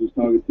you was just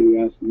talking to,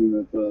 asking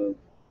him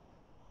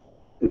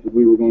if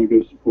we were going to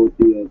go support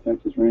the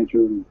Texas rancher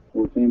in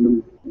Fort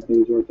Tandem, if he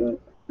was worth that.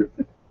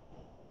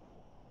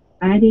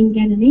 I didn't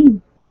get a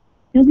name.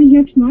 He'll be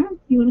here tomorrow. If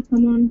you want to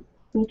come on,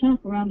 we'll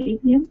talk around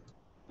 8 p.m.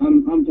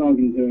 I'm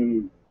talking to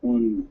him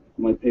on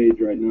my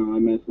page right now. I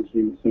messaged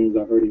him as soon as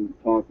I heard him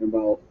talking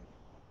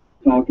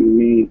to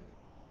me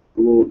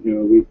a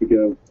week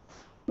ago.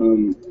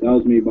 That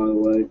was me, by the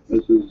way.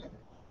 This is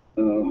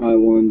High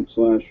One /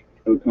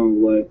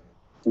 O'Connell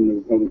from the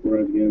Republic of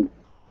Red again.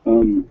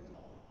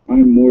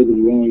 I'm more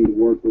than willing to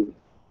work with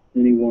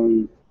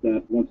anyone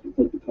that wants to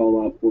put the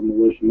call out for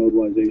militia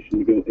mobilization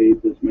to go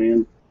aid this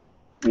man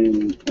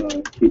and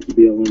keep the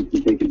BLM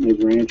from taking his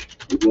ranch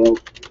as well.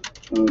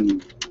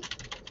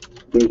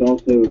 There's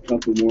also a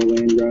couple more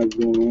land grabs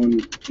going on,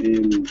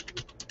 and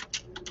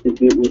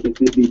if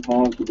it be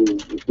possible,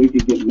 if we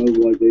could get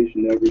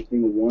mobilization to every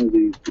single one of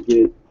these to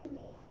get,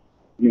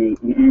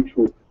 an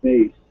actual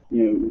face,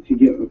 to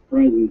get a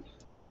presence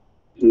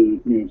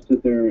to,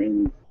 sit there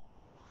and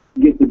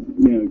get the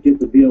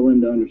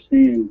BLM to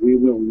understand we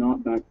will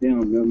not back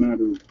down no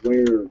matter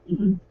where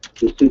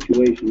the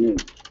situation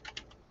is.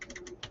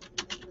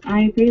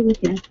 I agree with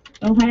you.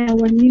 Ohio,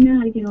 when you know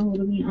how to get a hold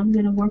of me, I'm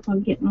going to work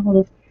on getting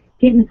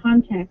the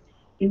contact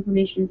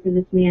information for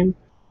this man.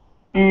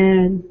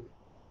 And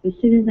as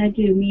soon as I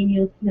do, me and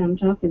you'll see I'm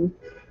talking,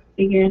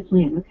 figure out a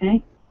plan,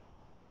 okay?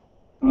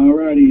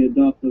 Alrighty,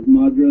 adoptive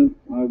Madra.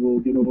 I will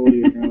get a hold of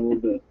you in a little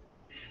bit.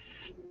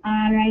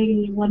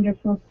 Alrighty,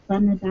 wonderful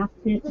son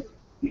adopted.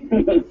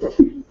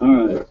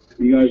 Alright,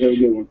 you guys have a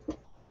good one.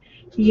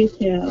 You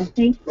too.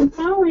 Thanks for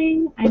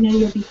calling. I know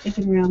you'll be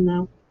sticking around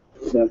though.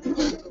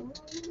 Definitely.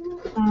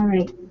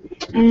 Alright.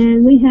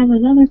 And we have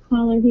another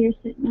caller here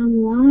sitting on the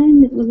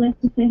line that would like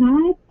to say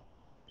hi.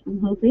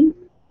 I'm hoping.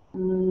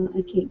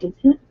 I can't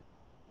get to it.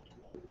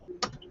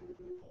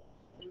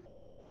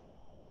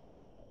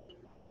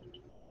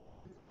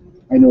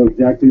 I know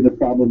exactly the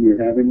problem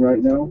you're having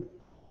right now,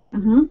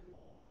 Uh-huh.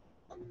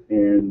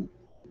 and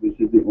this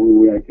is the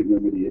only way I can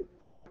remedy it.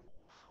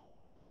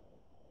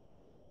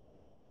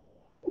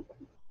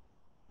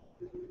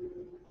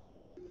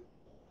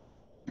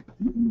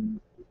 Mm-hmm.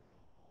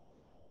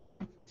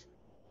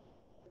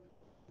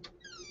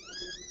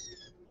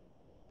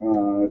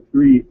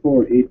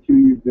 3482,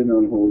 you've been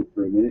on hold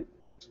for a minute.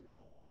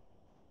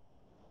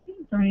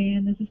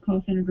 Brian, this is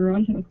call center girl. I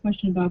just have a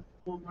question about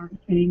the Walmart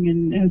thing,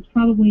 and it's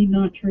probably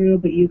not true,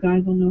 but you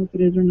guys will know if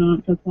it is or not.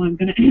 So that's why I'm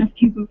going to ask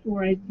you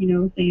before I,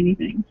 say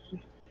anything.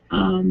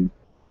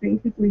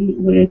 Basically,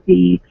 with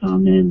the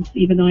comments,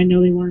 even though I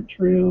know they weren't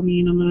true, I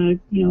mean, I'm a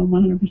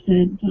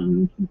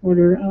 100%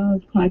 supporter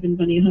of Clive and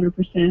Bunny,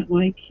 100%.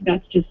 Like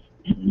that's just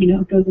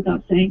goes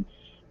without saying.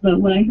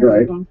 But what I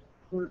heard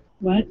Right.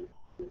 what?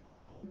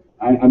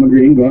 I'm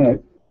agreeing. Go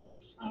ahead.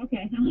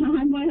 Okay, I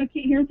can't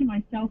hear through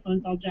my cell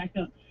phone, so I'll jack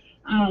up.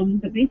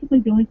 But basically,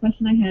 the only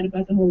question I had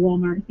about the whole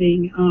Walmart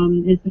thing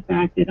is the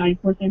fact that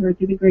of course I heard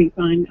through the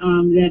grapevine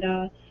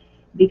that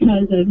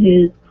because of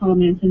his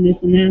comments and this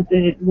and that,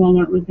 that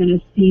Walmart was going to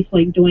cease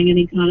doing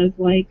any kind of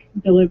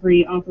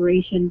delivery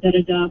operation,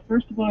 da-da-da.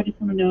 First of all, I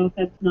just want to know if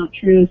that's not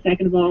true.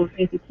 Second of all,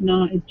 if it's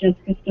not, is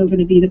Jessica still going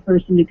to be the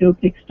person to go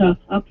pick stuff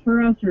up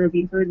for us, or have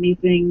you heard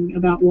anything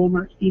about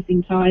Walmart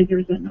ceasing ties, or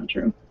is that not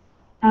true?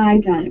 I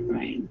got it,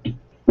 Brian.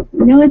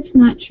 No, it's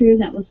not true.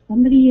 That was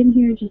somebody in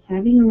here just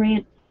having a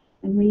rant,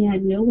 and we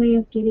had no way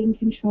of getting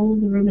control of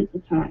the room at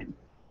the time.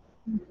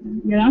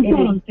 Yeah, I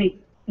saw it on Facebook.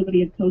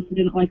 Somebody had posted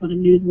it on a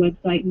news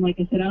website, and like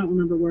I said, I don't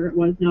remember where it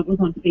was now. It was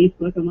on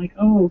Facebook. I'm like,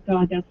 oh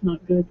God, that's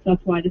not good. So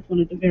that's why I just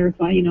wanted to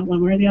verify,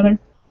 one way or the other.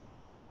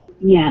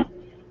 Yeah,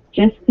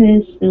 Jessica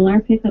is still our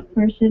pickup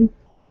person.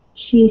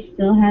 She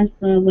still has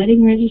the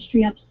wedding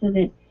registry up so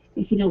that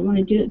If you don't want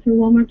to do it through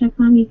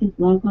Walmart.com, you can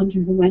log on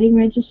to the wedding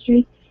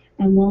registry,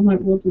 and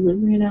Walmart will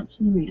deliver it out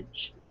to the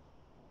ranch.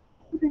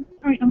 Okay.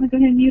 All right, I'm going to go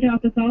ahead and mute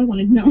out. That's all I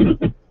wanted to know.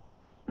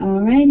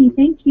 All righty,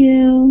 thank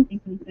you.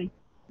 Thanks, Lindsay.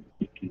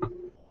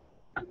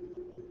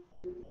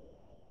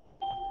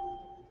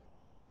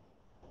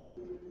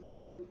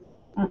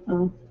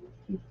 Uh-oh.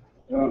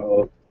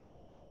 Uh-oh.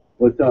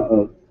 What's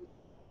uh-oh?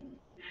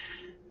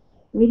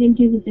 We didn't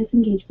do the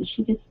disengage, but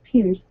she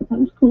disappeared. That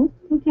was cool.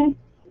 Okay.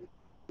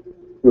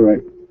 All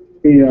right.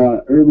 Hey,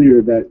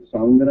 earlier that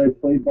song that I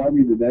played,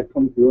 Barbie, did that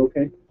come through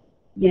okay?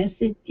 Yes,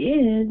 it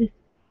did.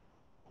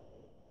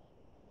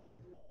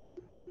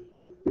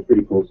 It's a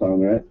pretty cool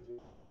song, right?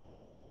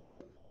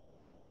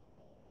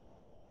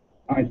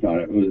 I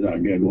thought it was a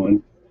good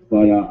one.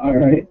 But, all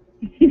right.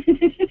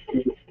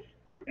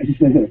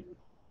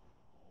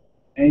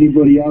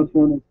 Anybody else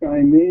want to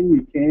chime in?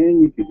 You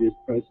can. You could just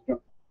press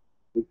start.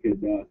 We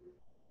could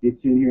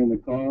get you in here on the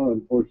call.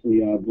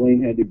 Unfortunately,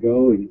 Blaine had to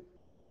go, and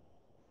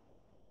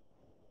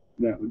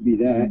that would be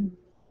that.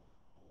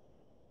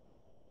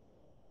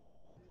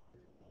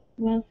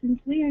 Well, since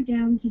we are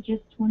down to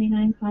just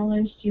 29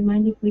 callers, do you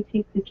mind if we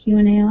take the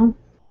Q&A off?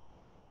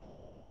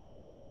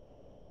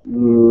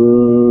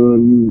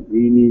 Eeny,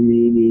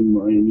 meeny,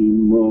 miny,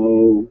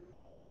 mo.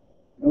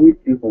 Well, we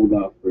can hold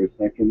off for a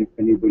second. If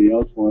anybody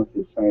else wants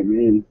to chime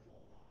in,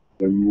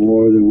 they're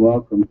more than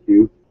welcome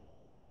to.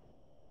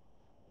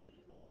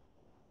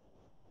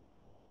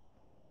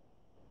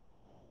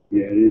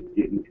 Yeah, it is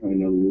getting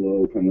kind of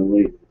low, kind of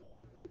late.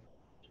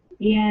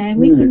 Yeah, and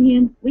we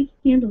can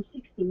handle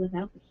 60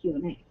 without the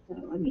Q&A. So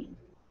I mean.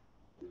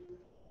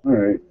 All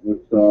right,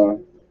 let's.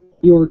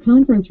 Your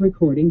conference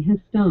recording has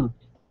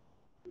stopped.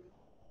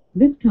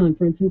 This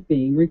conference is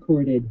being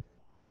recorded.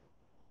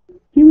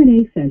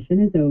 Q&A session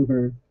is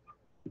over.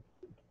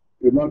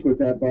 Good luck with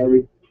that,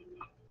 Barbie.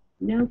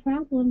 No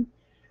problem.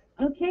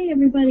 Okay,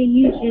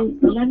 everybody,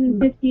 it's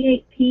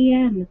 11:58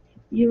 p.m.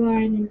 You are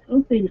in an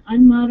open,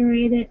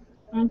 unmoderated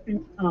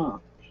conference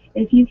call.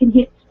 If you can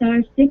hit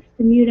 *6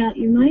 to mute out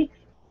your mics,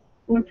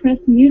 or press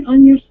mute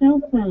on your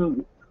cell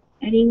phone.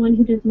 Anyone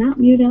who does not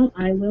mute out,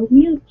 I will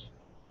mute.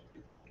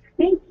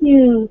 Thank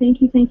you.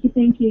 Thank you, thank you,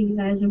 thank you. You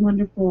guys are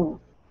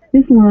wonderful.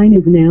 This line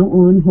is now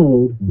on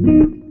hold.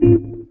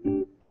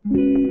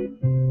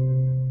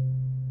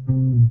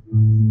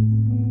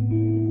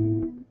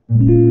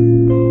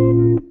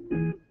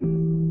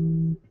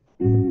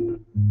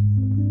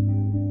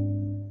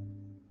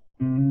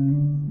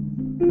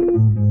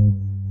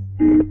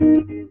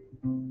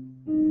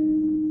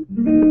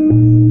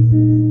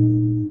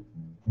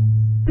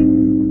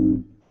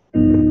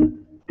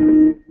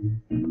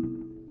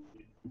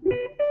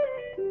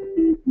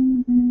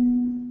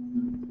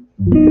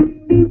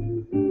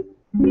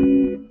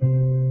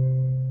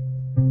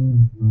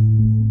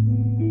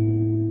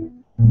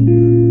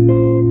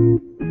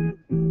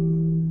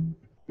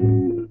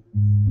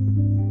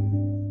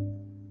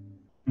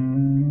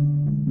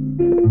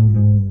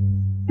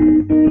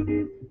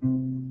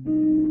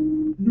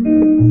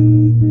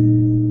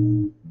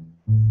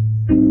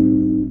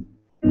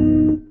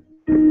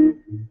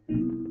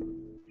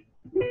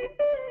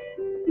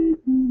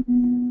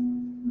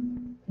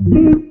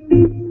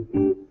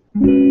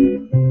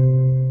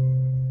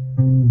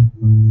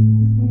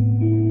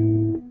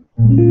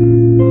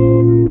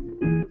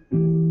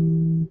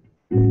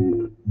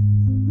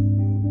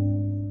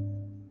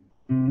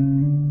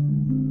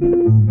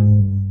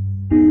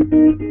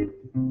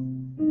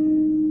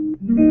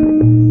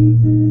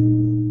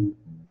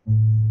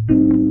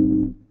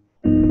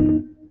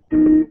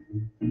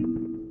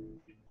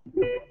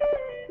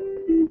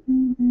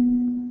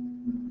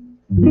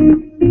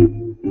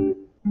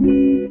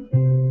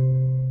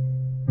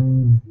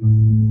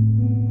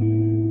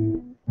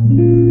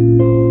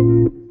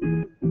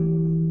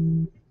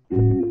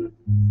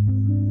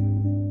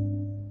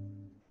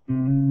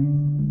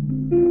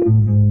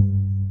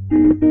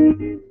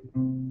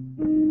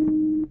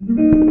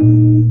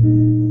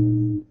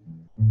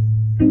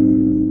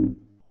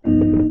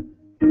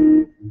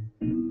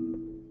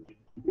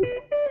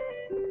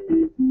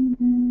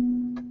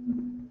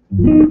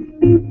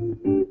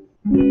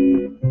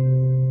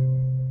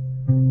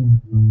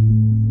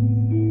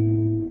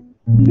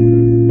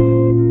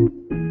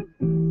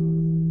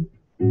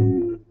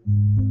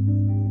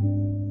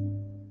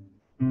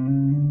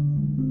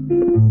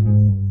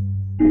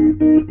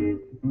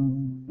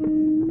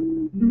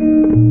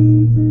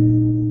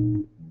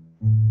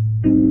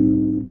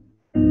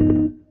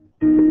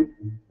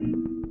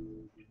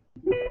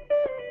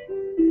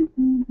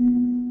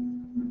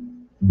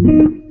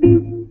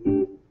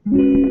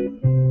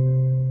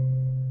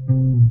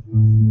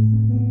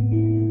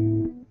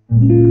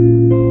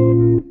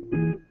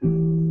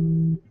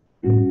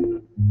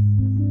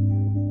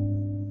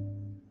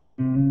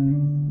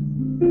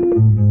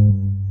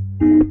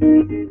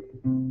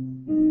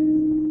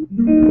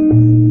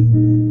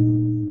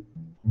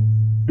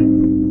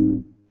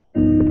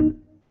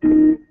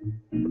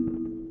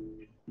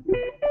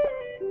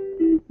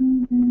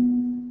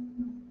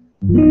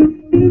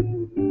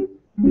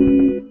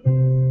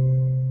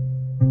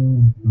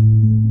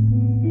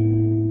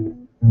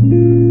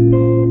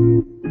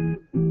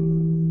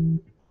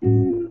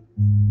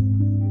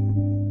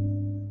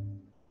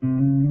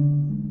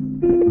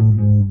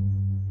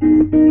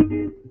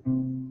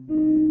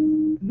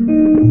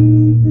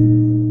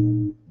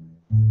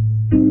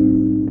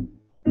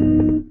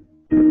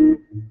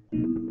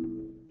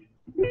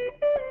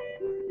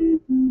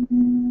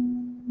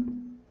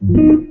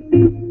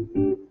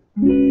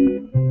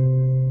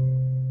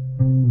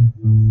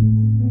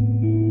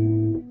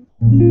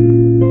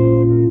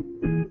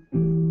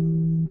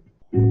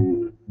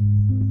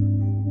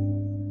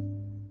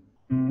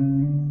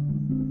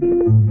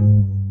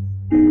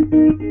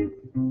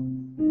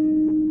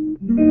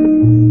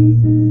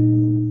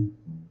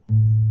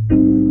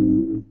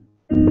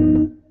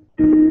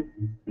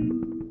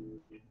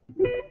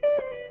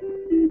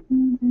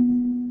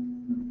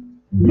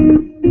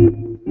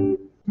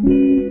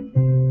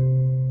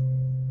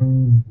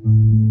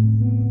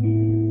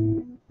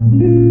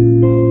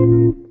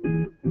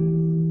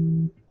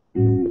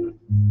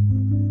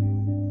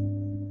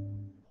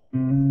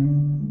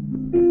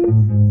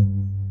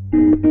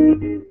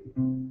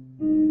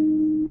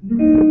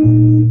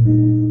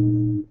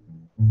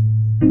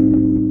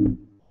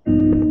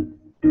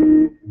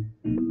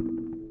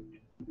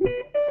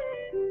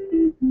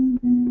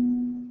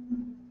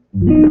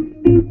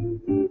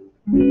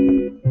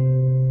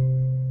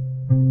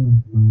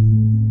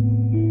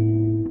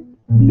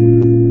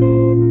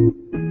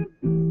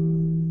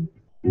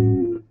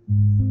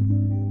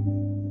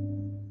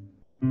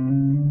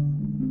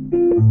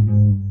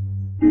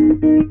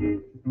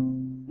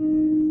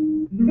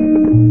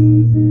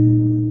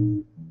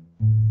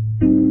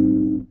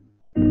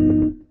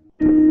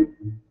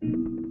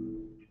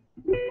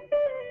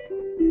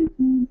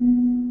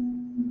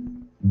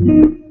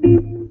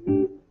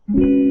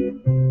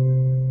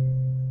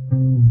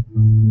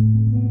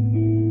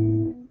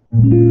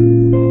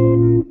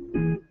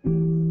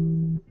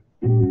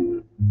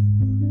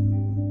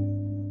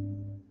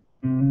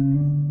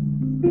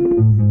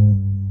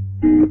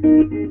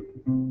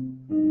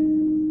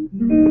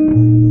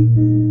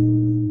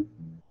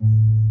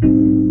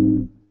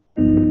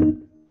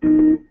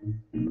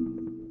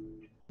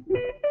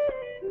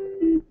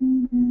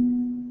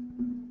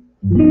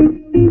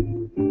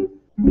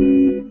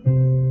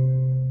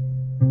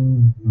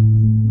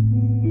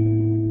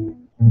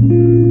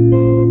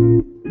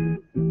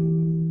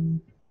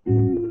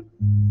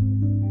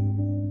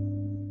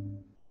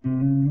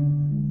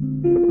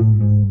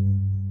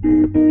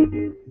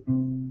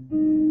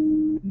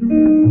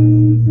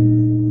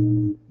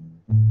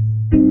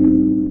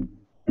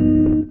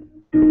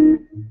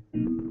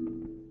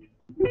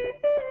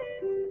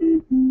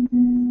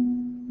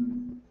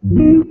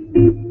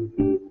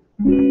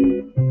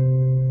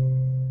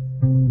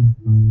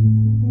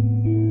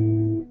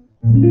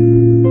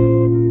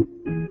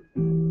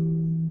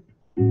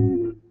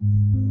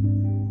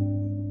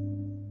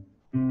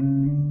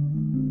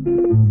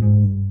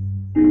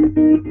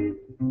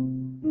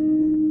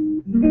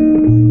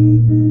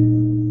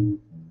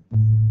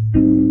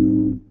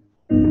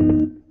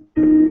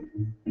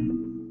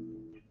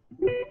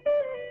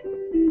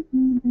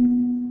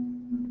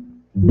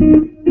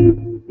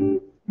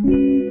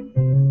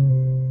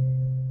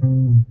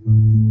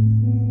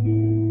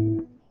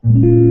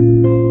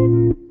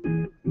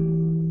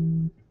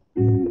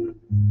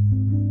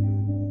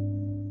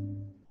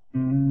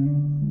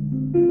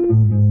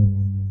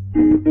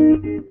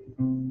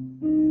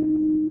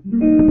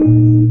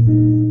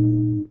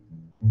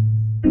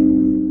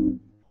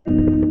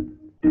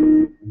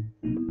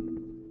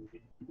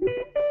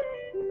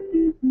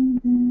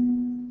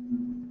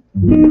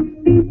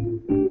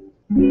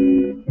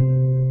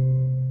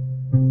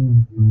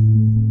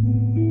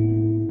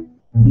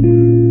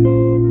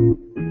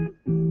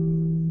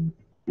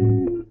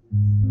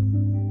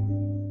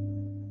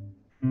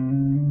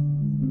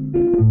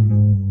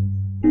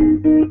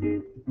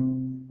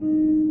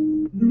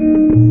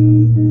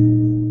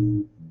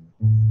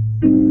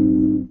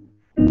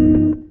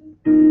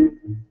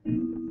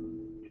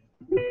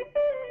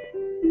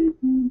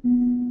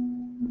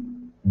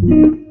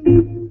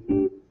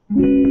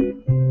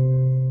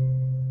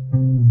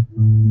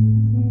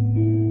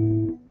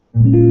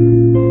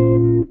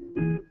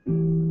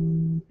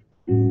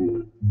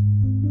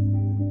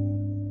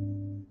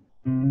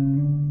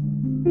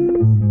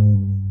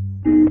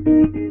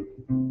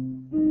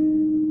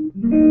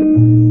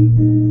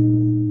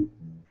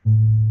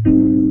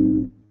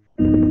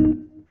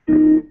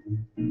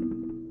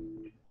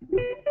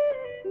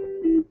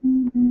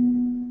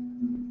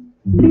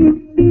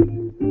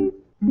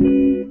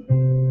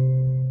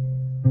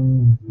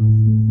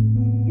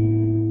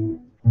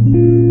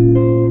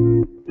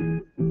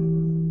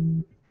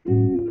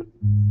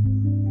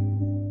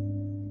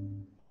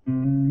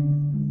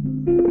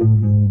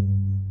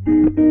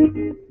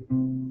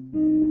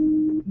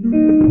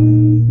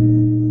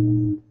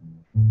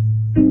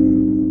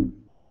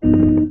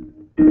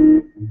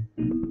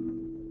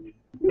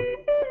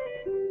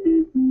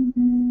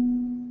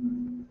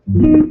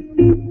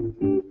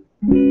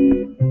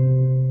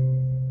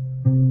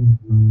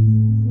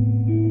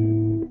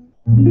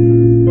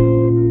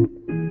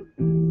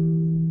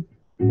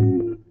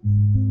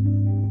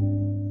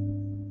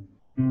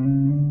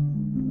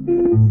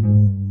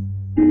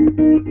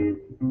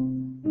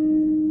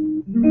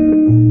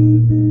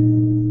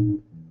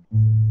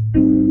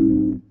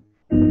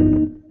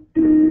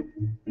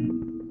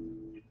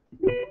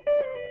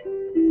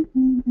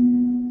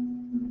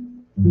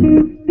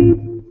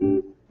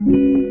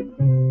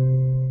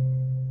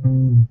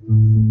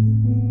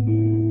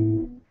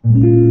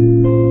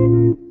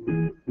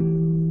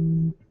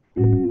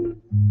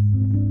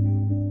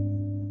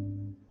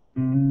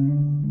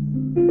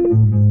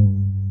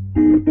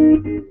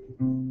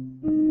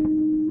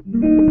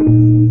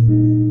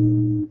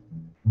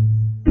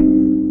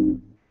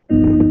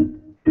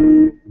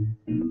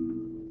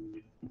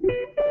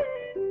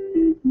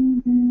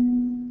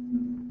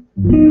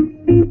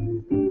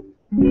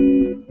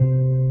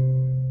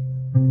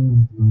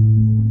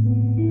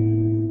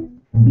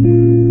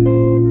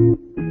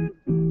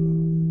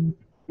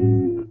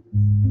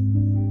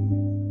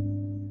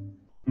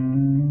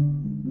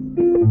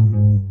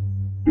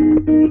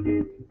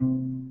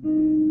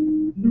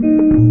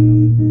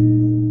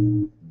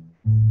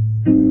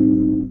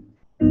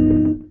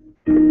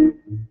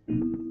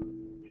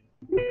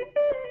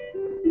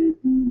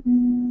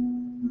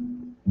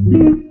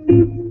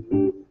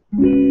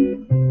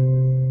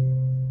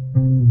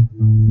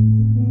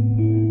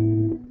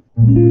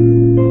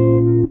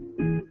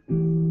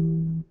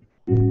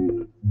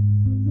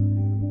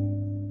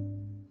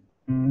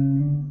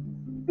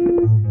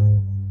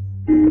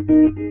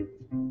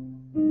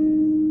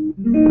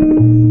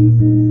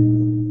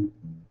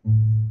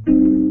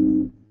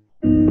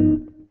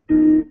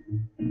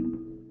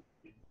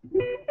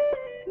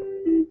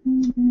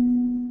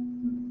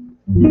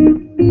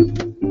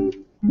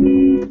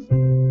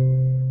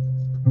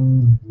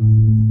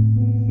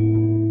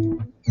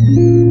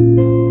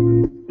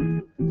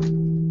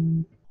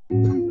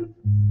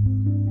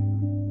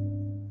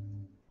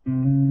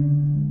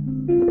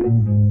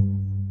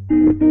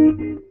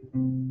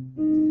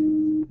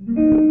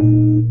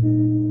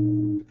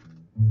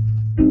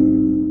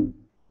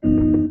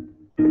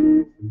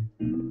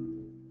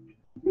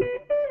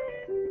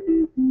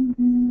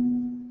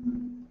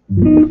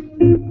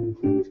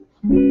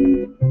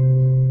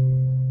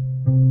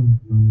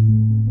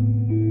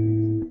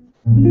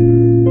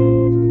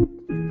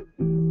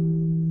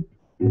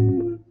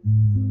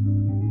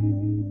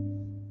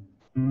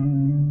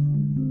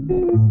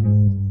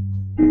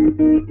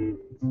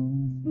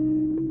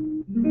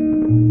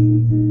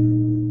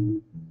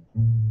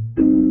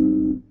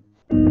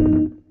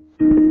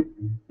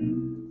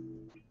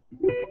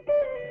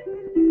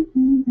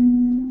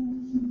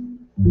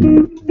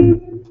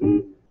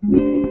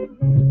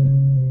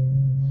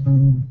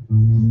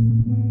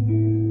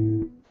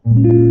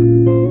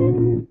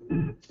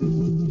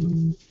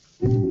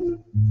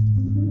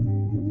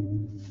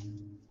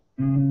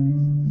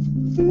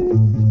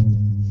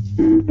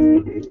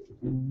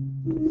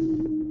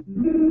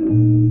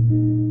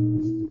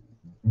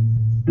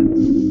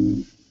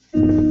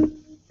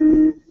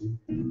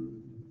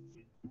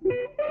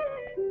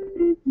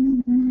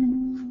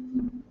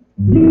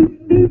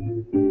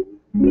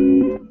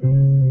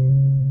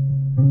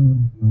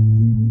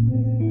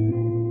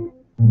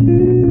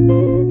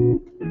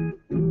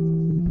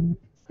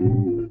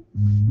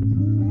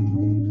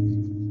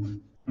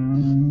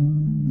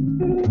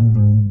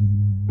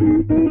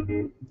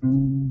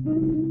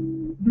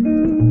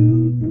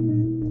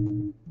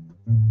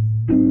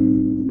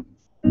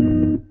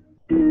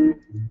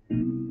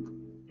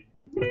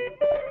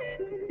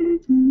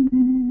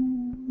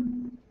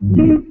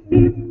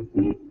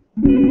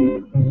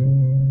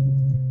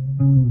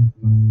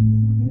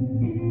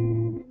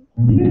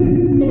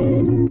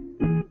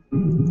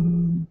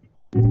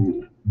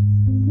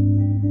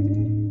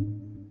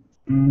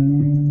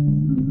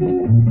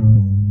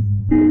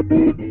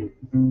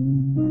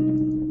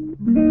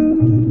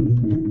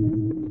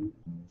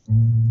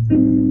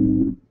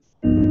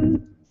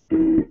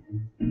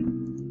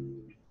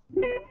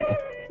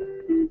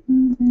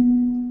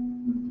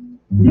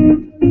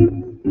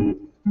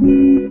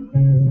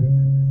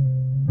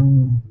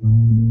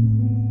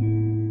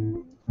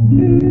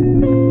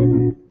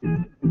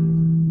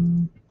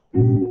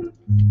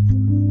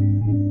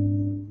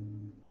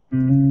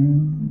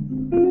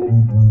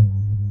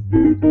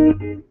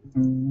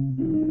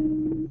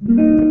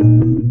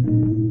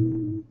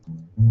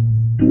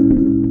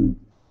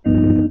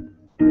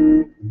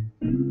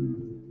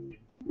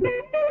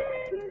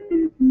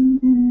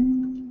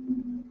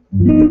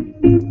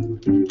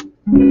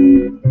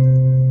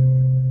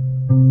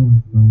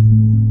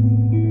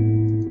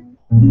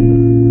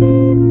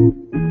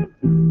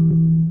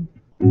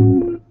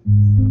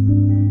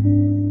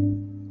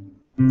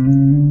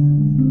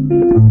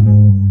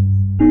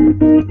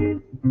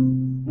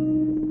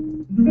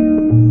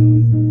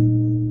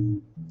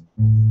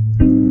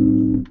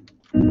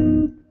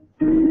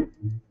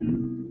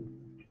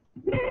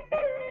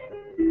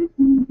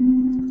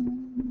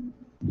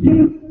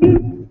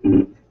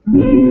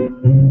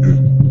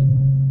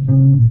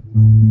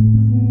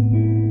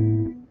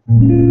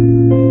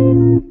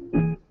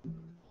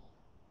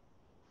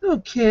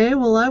 Okay,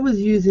 well, I was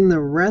using the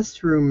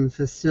restroom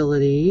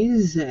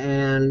facilities,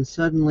 and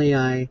suddenly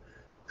I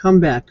come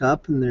back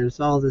up, and there's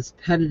all this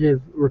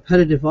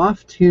repetitive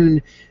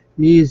off-tune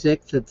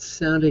music that's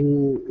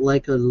sounding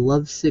like a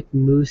lovesick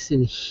moose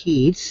in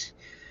heat,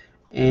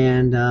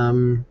 and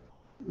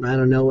I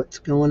don't know what's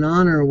going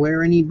on or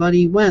where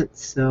anybody went,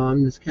 so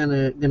I'm just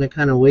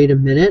gonna wait a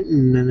minute,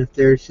 and then if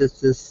there's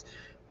just this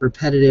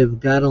repetitive,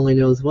 God only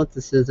knows what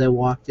this is I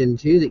walked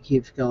into that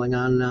keeps going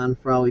on and on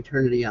for all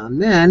eternity on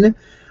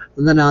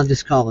then I'll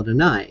just call it a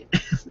night.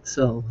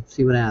 So let's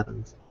see what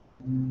happens.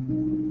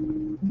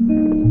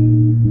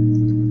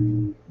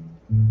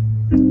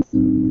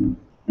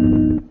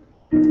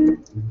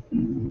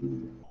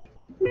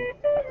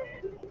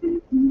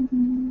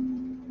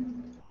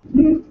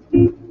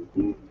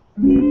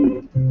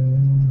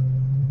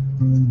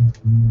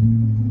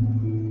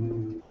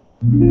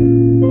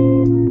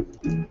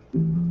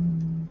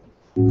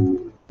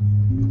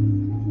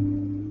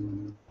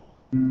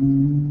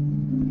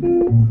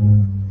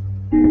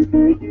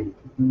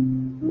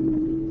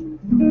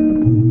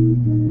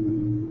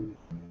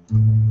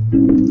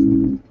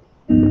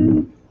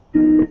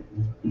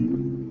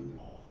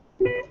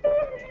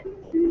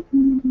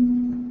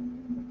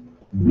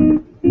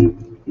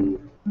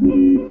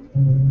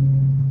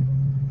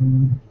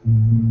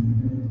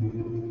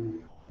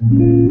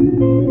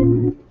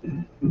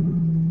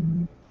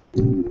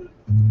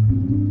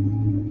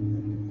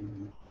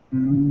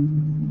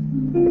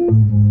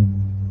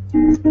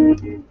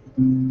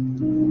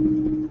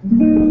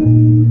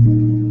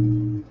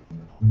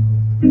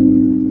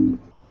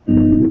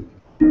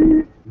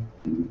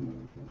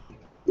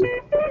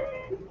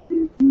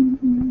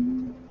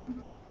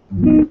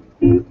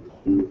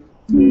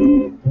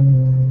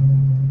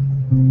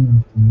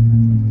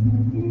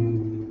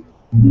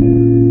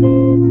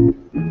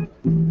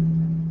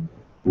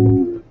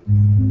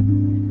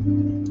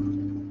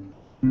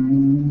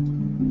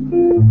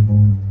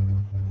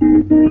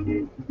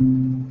 I'm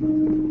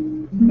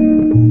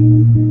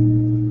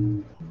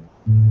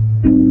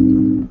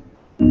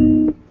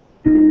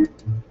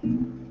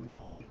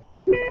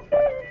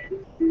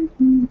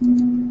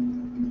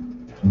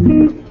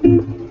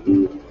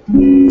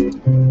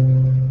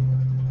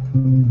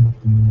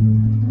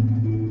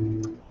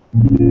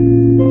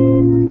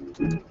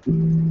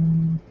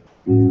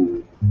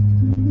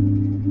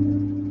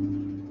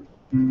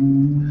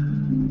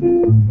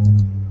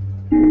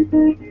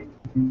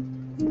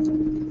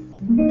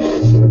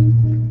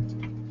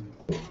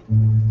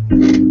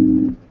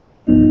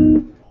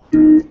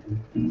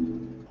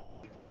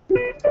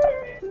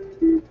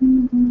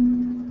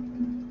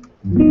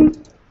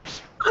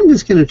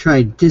just going to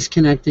try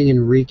disconnecting and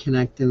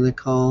reconnecting the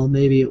call.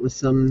 Maybe it was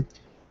some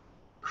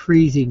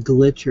crazy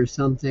glitch or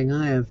something.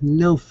 I have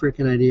no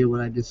freaking idea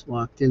what I just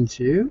walked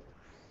into.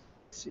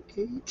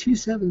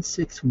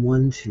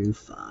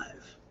 276125.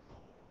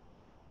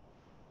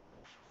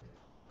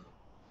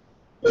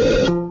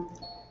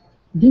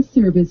 This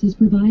service is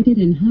provided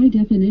in high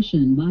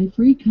definition by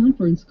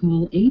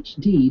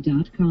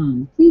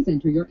freeconferencecallhd.com. Please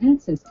enter your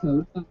access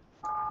code.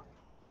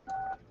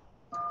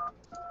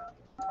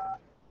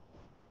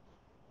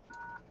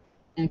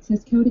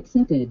 Access code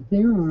accepted.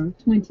 There are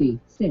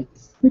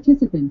 26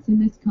 participants in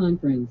this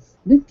conference.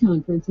 This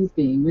conference is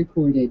being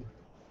recorded.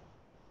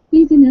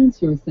 Please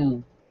announce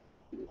yourself.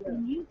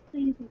 Can you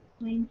please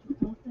explain to the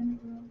call center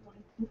girl why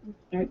people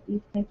start these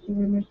types of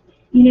rumors?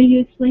 You know, you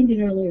explained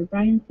it earlier.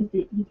 Brian said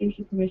that he gives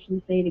you permission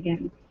to say it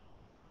again.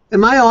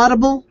 Am I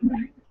audible?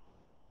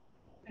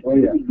 Oh,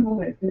 yeah.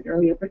 I said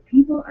earlier, but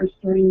people are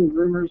starting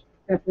rumors,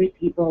 separate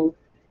people.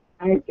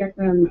 I get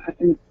them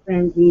in a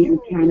frenzy and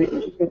panic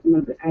and just get them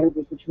out of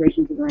the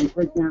situations that they're in.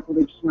 For example,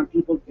 they just want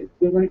people to,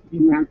 they want it to be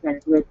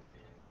ransacked with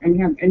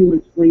and have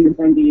anyone flee the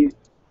Bundys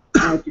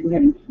to go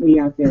ahead and flee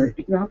out there.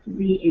 It could also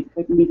be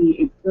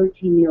maybe a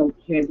 13-year-old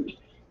kid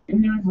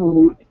in their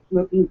home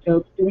smoking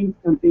dope, doing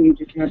something and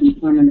just having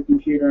fun on the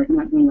computer,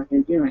 not knowing what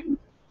they're doing.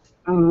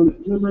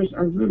 Rumors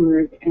are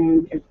rumors,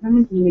 and if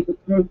someone can make a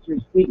post or a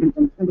statement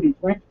on somebody's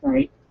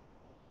website,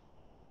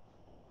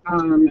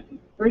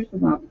 first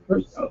of all,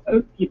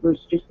 Oath Keepers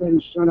just then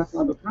shut off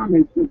all the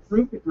comments and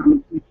approved the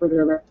comments before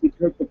they're allowed to be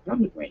posted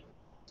publicly.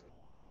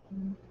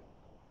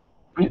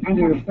 I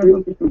have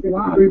several different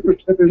blogs.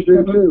 3%ers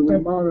do too. We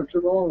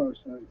monitor all our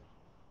sites.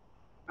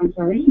 I'm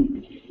sorry?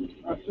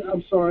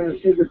 I'm sorry. I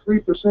said the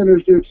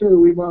 3%ers do too.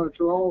 We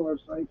monitor all our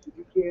sites. And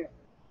you can't,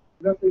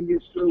 nothing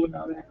gets through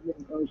without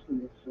admin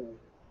posting it. So.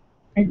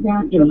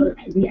 Exactly.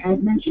 The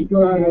admin should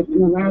go ahead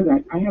and allow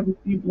that. I have a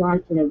few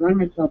blogs that I run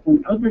myself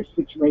on other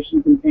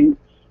situations and things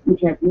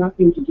which have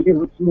nothing to do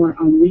with more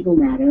on legal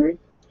matters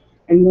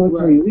and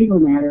military legal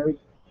matters,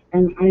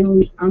 and I'm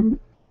the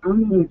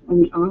one that's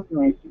only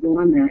authorized to go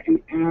on there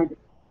and add.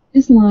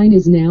 This line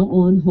is now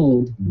on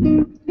hold.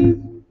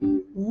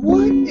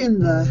 What in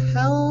the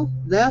hell?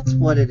 That's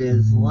what it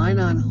is. Line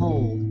on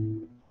hold.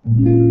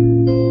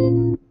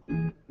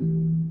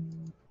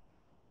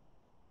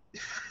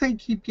 I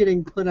keep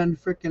getting put on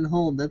frickin'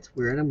 hold. That's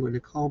weird. I'm going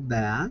to call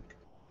back.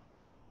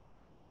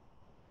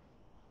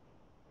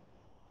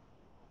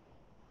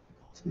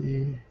 Let's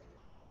see.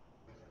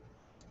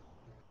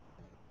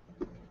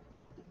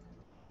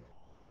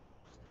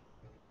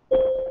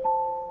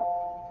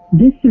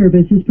 This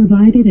service is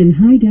provided in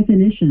high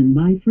definition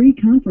by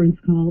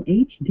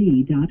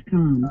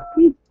freeconferencecallhd.com.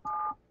 Please.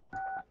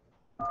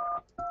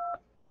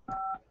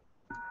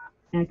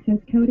 Access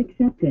code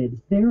accepted.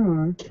 There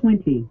are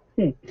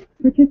 26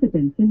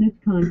 participants in this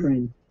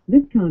conference.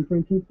 This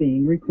conference is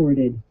being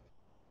recorded.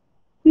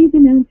 Please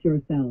announce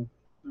yourself.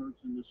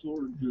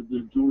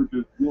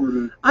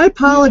 I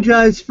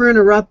apologize for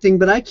interrupting,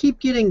 but I keep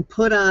getting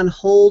put on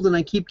hold, and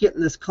I keep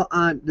getting this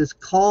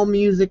call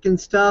music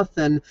and stuff,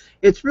 and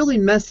it's really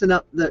messing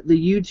up the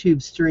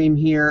YouTube stream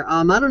here.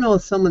 I don't know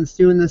if someone's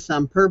doing this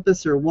on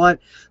purpose or what.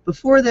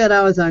 Before that,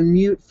 I was on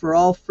mute for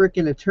all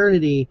frickin'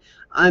 eternity.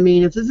 I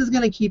mean, if this is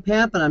going to keep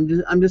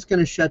happening, I'm just going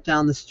to shut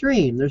down the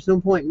stream. There's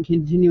no point in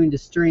continuing to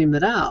stream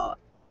it out.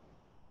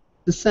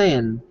 Just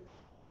saying.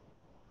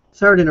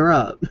 Sorry to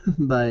interrupt,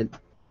 but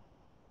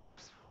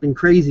it's been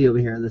crazy over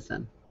here in this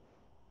end.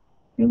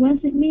 It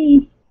wasn't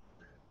me.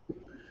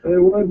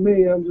 It wasn't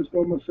me. I'm just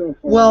on my cell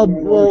phone.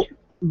 Well,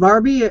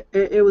 Barbie,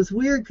 it was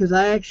weird because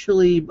I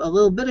actually, a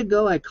little bit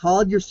ago, I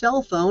called your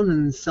cell phone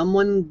and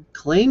someone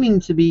claiming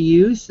to be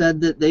you said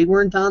that they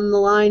weren't on the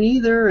line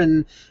either,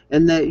 and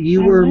that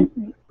you were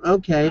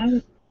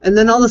okay. And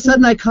then all of a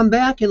sudden I come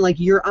back and like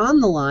you're on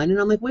the line,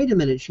 and I'm like, wait a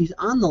minute, she's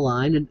on the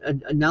line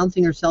and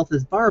announcing herself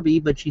as Barbie,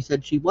 but she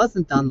said she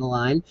wasn't on the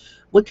line.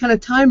 What kind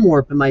of time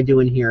warp am I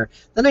doing here?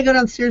 Then I go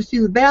downstairs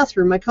to the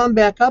bathroom. I come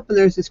back up and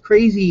there's this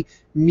crazy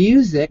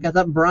music. I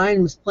thought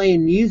Brian was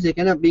playing music,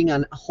 ended up being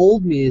on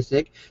hold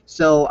music.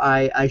 So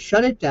I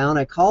shut it down.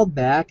 I called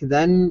back.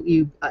 Then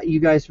you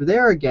guys were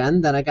there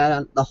again. Then I got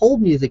on the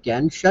hold music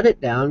again, shut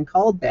it down,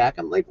 called back.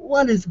 I'm like,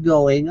 what is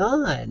going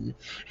on?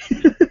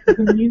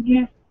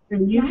 The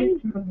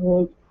music to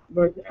hold,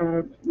 but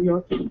we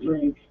also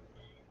break,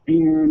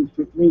 and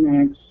for 3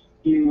 minutes,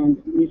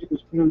 and music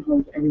was put on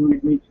hold. Everyone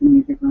agreed to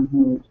music on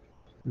hold.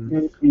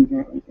 That explains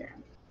that right there.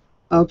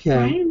 Okay.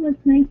 Brian was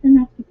nice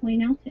enough to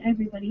point out to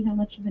everybody how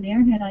much of an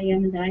airhead I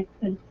am and that I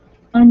could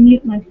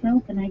unmute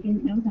myself, and I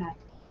didn't know that.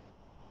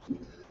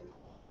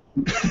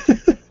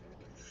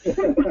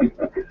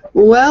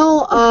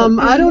 Well,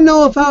 I don't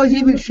know if I was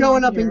even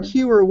showing up in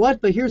queue or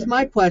what, but here's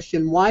my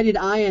question. Why did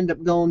I end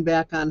up going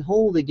back on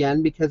hold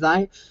again? Because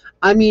I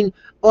mean,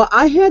 well,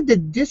 I had to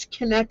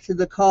disconnect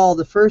the call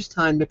the first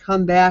time to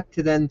come back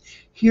to then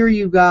hear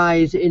you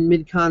guys in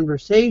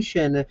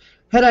mid-conversation.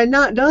 Had I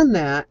not done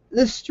that,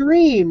 the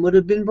stream would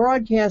have been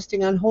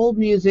broadcasting on hold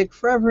music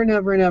forever and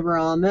ever and ever,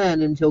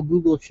 amen, until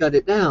Google shut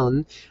it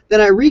down.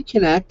 Then I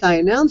reconnect, I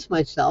announce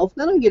myself,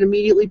 then I get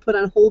immediately put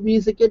on hold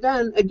music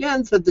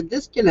again, so to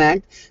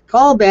disconnect,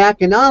 call back,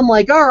 and now I'm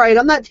like, all right,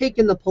 I'm not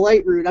taking the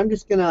polite route. I'm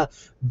just going to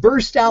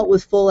burst out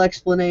with full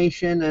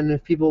explanation, and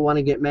if people want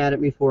to get mad at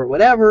me for it,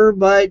 whatever,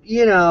 but,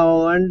 you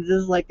know, I'm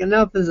just like,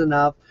 enough is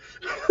enough.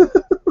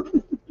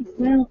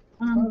 Well,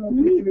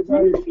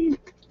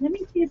 let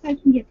me see if I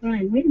can get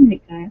Brian. Wait a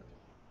minute, guys.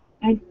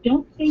 I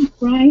don't think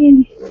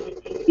Brian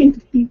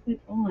can keep it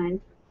on.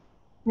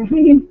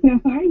 Brian, where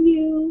are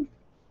you?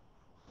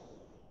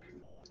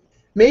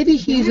 Maybe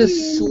he's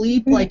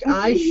asleep like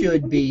I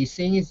should be,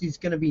 seeing as he's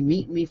going to be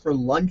meeting me for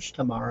lunch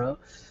tomorrow.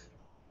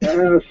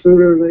 Sooner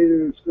or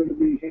later, it's going to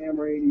be ham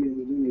radio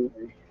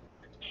anyway.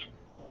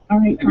 All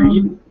right,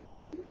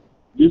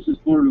 This is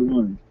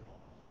 4-1.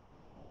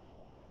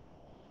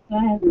 Go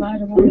ahead,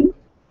 5-1.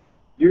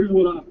 Here's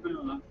what I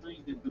found. I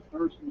think that the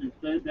person that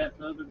said that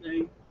the other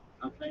day,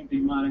 I think they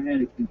might have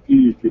had it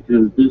confused,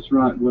 because this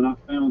right, what I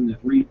found that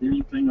reads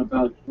anything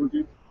about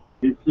Georgia,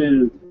 it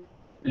says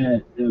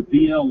that the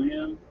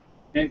BLM,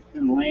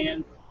 Texan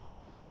land,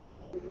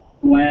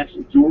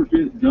 /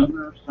 Georgia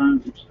governor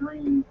signs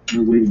extreme.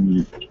 No, wait a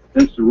minute.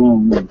 That's the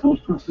wrong one.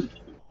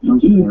 I'm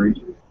sorry.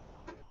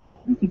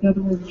 That's the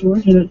governor of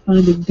Georgia that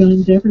signed a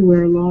guns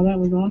everywhere law. That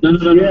was awesome.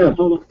 No,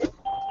 hold on.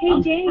 Hey,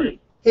 Dave.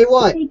 Hey,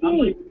 what? Hey,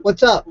 Dave.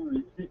 What's up?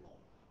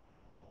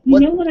 You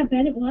know what I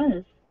bet it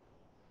was?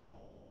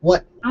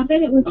 What? I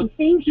bet it was the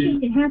same shit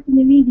that happened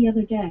to me the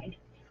other day.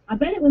 I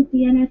bet it was the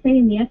NSA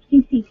and the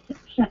FCC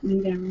shutting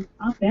me down.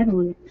 I'll bet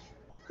on it.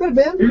 Good,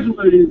 man. Here's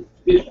what it is.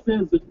 It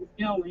says the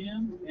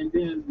BLM, and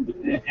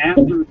then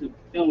after the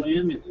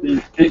BLM, it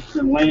says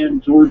Texan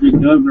land, Georgia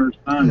governor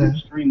signs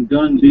extreme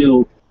gun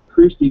bill.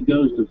 Christie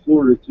goes to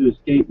Florida to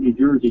escape New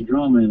Jersey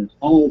drama, and it's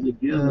all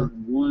together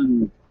in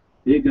one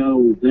big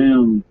old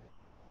damn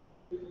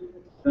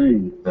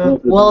thing.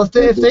 Well, if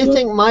they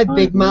think my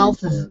big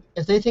mouth is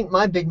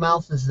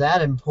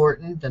that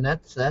important, then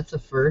that's a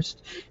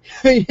first.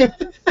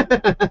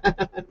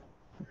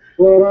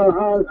 Well,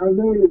 I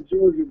know that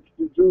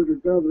the Georgia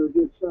governor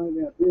did sign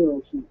that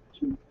bill. She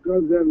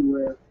guns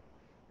everywhere.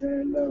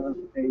 And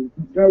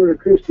Governor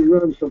Christie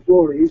runs to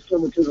Florida. He's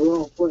coming to the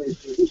wrong place.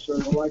 So he sure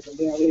don't like him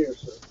down here.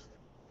 So.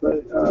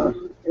 But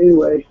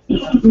anyway, I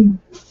don't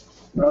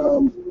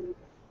know.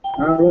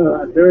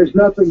 There is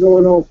nothing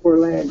going on for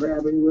land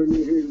grab anywhere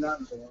near here in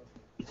Knoxville.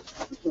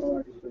 That's all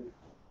I can say.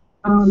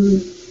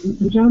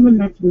 The gentleman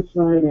next to the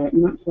slide,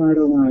 not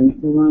Florida one,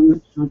 the one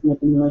that's talking about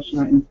the militia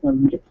and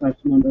 700 plus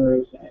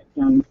members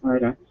down in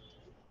Florida.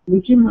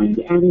 Would you mind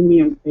adding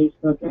me on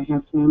Facebook? I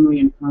have family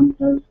in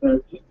Compost.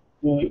 They're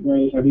very,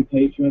 very heavy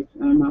patriots.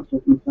 I'm also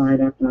from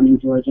Florida, but I'm in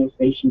Georgia,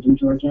 stationed in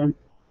Georgia.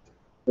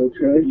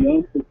 Okay, you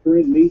also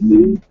friend me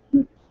too.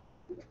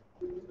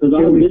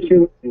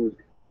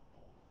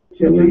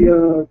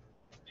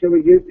 Can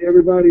we get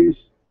everybody's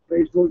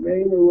Facebook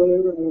name or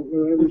whatever? I don't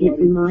know everybody.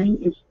 Okay, mine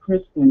is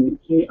Kristen,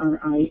 Kristen.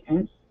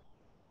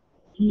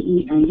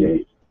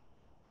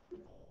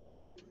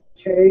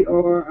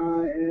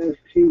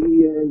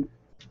 Kristen.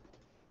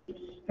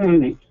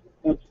 Hispanic.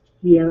 That's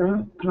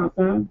Sierra,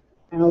 Papa,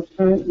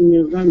 Alpha,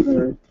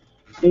 November,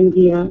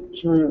 India,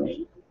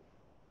 Charlie.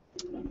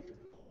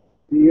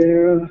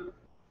 Sierra,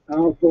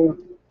 Alpha.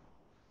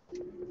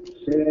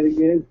 Say that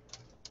again.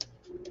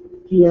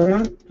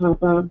 Sierra,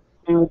 Papa,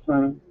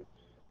 Alpha,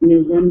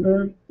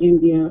 November,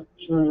 India,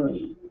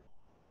 Charlie.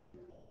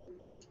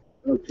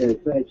 Okay,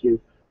 thank you.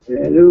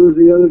 And who was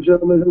the other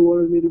gentleman who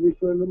wanted me to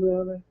refer them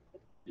down there?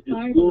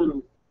 It's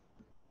Florida.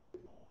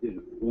 Yeah,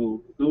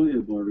 well, go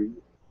ahead, Barbie.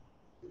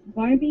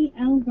 Barbie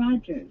L.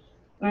 Rogers.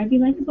 Barbie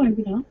like a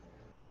Barbie doll.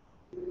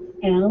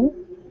 L.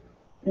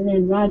 And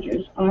then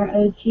Rogers.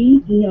 Rogers.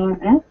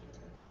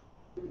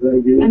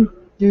 Thank you.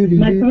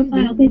 My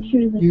profile picture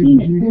is a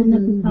peanut holding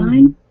up a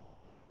sign.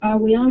 Are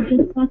we all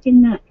just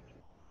fucking nuts?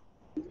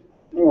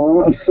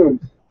 Oh, awesome.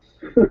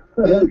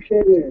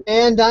 Okay.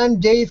 And I'm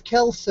Dave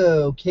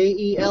Kelso,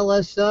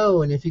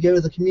 Kelso, and if you go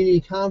to the community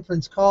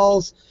conference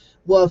calls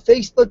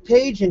Facebook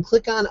page and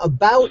click on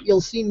About, you'll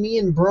see me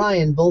and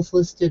Brian both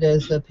listed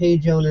as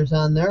page owners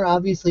on there.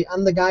 Obviously,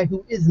 I'm the guy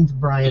who isn't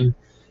Brian.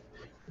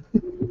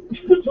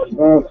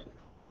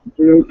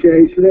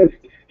 Okay, so that's,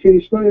 can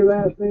you spell your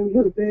last name?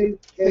 Is Dave?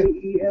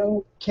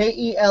 K-E-L?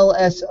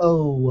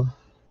 Kelso.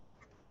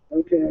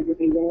 Okay, I got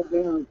that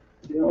down.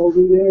 You'll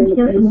be there.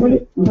 Sir,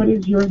 what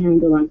is your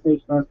handle on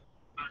Facebook?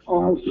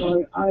 Oh, I'm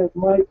sorry. I have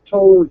Mike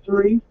Toller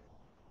 3.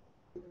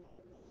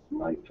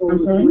 Mike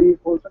Toller 3.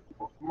 Or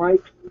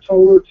Mike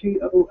Toller,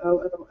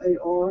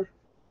 Tollar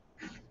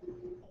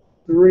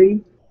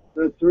 3.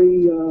 The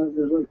 3,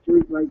 there's like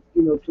 3, like,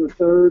 you know, to a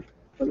third,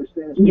 but it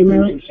stands for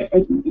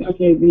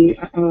Okay, the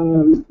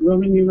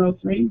Roman numeral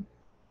 3?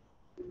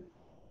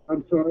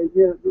 I'm sorry,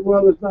 yeah,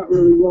 well, it's not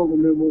really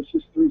Roman numeral, it's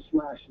just 3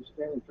 slashes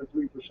standing for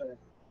 3%.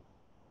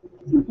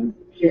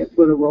 Can't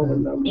put a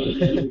Roman number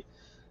in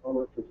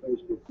all up for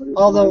Facebook. But it's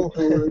Although, Mike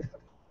Toller.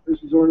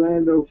 This is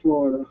Orlando,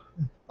 Florida.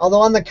 although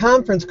on the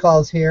conference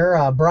calls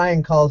here,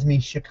 Brian calls me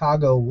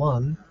Chicago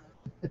 1.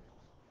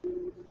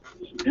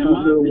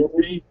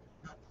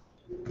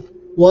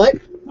 What?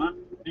 My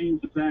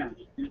name's Sash.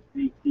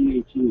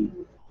 S-A-C-H-E.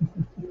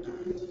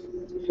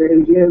 Say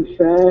it again,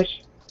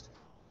 Sash.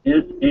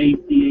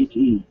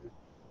 S-A-C-H-E.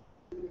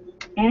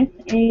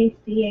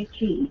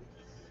 S-A-C-H-E.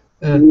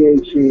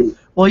 C-H-E.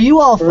 Well, you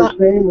all First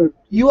name or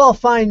you all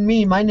find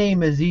me. My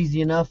name is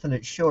easy enough and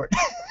it's short.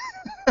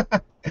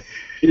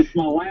 It's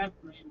my last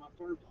name. My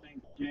first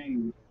name's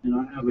James, and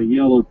I have a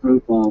yellow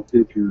profile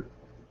picture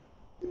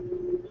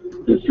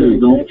that says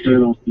 "Don't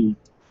tread on me."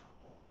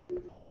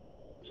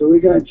 So we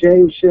got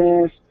James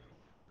Shaft,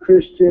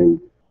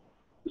 Christian,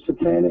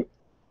 Satanic,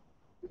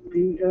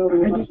 B.L.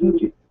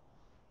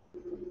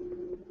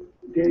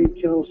 Dave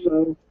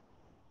Kelso.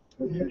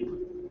 Okay.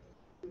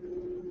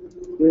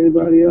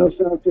 Anybody else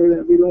out there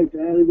that we'd like to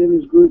add it in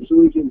this group so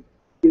we can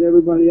get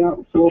everybody out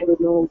in Florida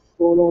going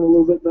on a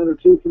little bit better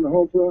too from the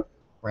home front?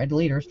 Red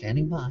leader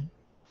standing by.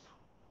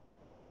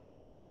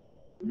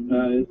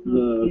 It's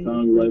the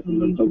sound right from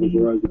the public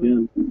garage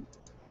again.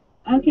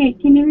 Okay,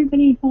 can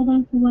everybody hold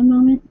on for one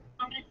moment,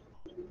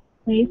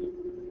 please?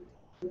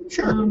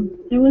 Sure.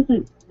 There was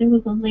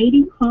a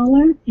lady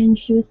caller and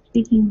she was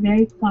speaking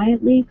very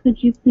quietly.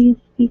 Could you please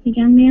speak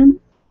again, ma'am?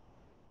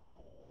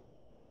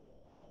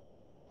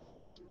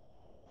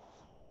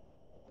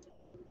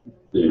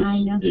 I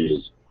know.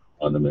 Is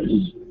on the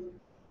miss.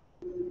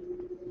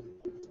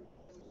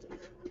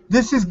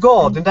 This is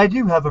God, and I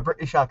do have a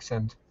British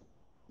accent.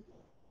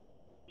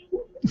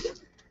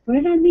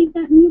 Where did I leave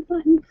that mute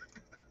button?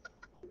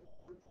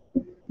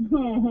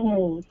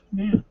 Oh,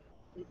 snap.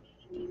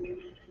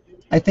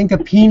 I think a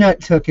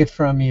peanut took it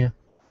from you.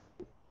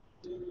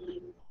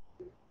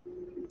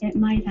 It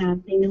might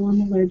have. They know I'm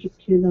allergic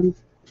to them.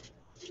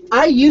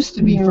 I used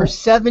to be No. for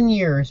 7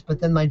 years, but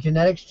then my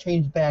genetics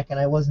changed back and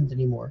I wasn't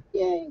anymore.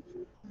 Yay.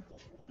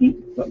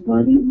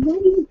 What do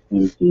you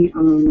think the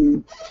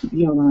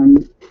deal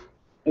on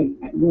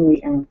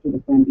really after the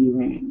Bundy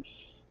Ranch?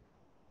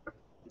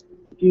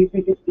 Do you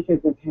think it's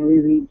because of Harry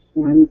Reid's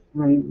son's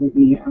ties with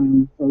the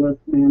solar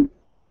plant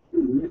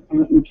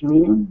out in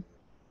China?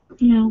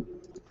 No.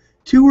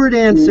 Two-word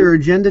answer,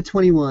 Agenda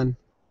 21.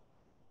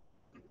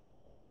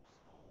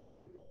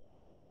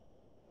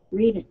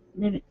 Read it,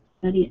 live it,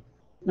 study it,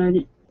 learn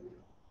it.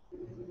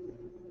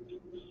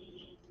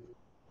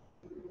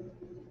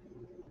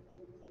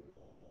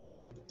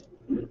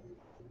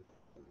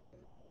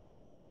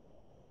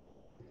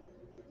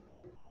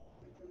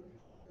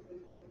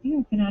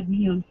 You can add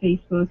me on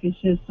Facebook. It's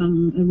just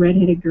a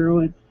redheaded girl.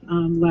 It's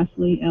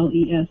Leslie,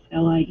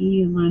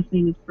 Leslie, and last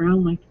name is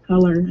Brown, like the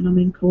color, and I'm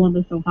in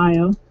Columbus,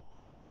 Ohio.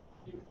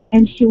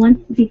 And she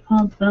wants to be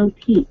called Bo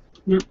Peep,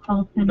 not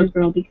call Center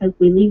Girl, because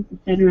we leave the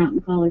center out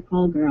and call her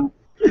Call Girl.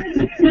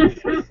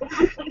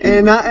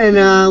 And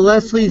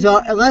Leslie's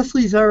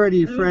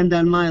already a friend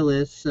on my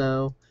list,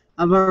 so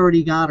I've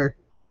already got her.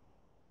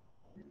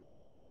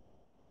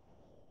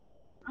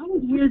 I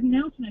was weirding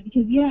out tonight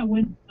because, yeah,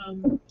 when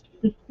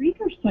the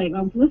speaker site,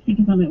 I was listening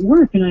because I'm at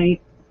work, and I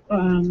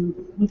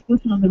was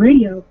listening on the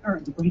radio,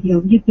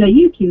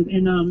 YouTube,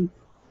 and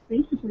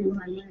basically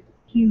when I went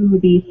to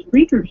the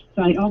speaker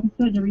site, all of a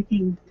sudden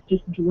everything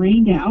just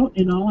drained out,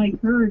 and all I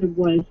heard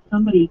was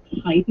somebody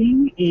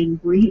typing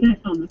and breathing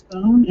on the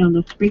phone on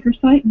the speaker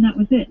site, and that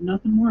was it,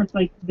 nothing more. It's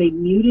like they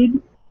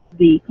muted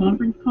the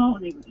conference call,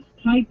 and they were just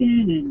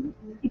typing and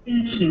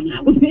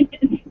that was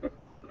it.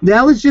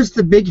 That was just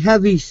the big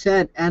heavy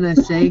set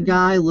NSA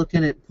guy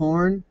looking at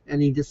porn, and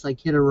he just like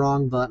hit a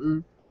wrong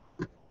button.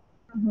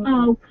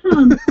 Oh,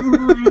 come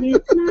on.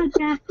 It's not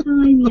that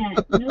time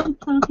yet. No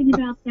talking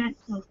about that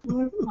till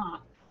 4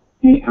 o'clock.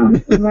 Hey,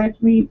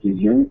 Leslie, does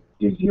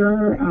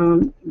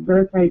your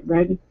verified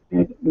red,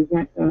 was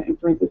that in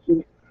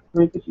parentheses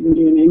in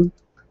your name?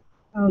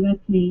 Oh,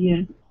 that's me,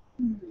 yeah.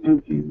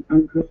 Okay,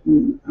 I'm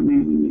Kristen, I'm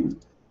adding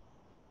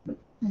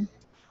you.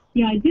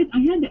 Yeah, I did. I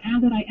had to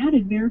add that. I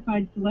added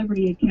verified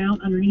celebrity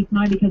account underneath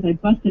mine because I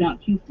busted out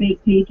 2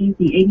 fake pages,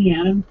 the Amy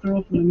Adams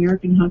girl from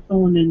American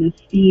Hustle, and then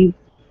the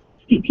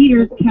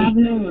Peter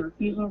Cavill or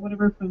Cavill or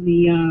whatever from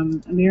the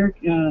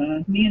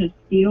Man of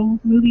Steel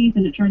movies,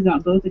 and it turns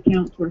out both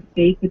accounts were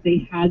fake, but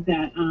they had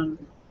that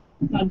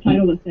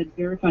subtitle that said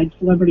verified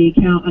celebrity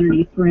account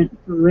underneath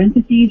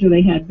parentheses, or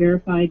they had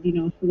verified,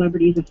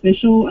 celebrities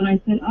official, and I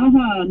said,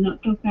 aha, not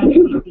so fast,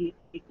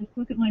 just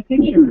look at my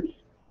picture.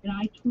 And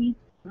I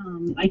tweaked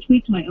I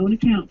tweaked my own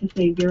account to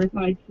say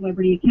verified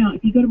celebrity account.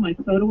 If you go to my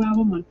photo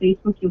album on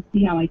Facebook, you'll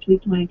see how I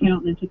tweaked my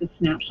account and then took a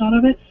snapshot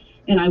of it.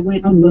 And I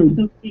went on both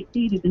those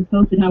pages and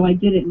posted how I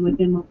did it. And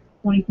within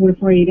 24 to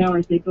 48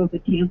 hours, they both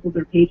had canceled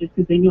their pages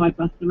because they knew I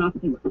busted them out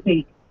because they were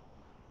fake.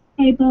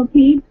 Hey, Bo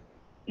Peep,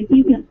 if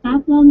you can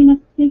stop long enough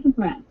to take a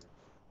breath.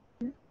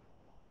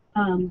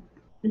 The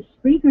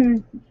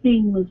Spreaker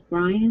thing was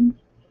Brian's,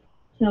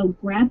 so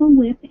grab a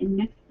whip and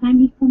next time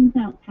he comes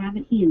out, have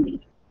it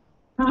handy.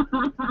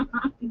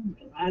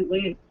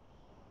 Gladly.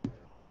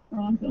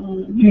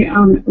 Hey,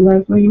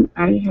 Leslie,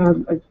 I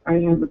have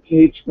a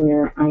page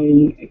where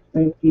I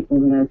expose people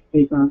that are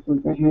fake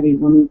offers. I had a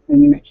woman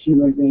claiming that she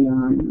was a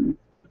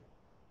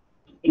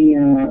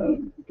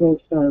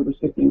Gold Star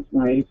recipient's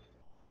wife,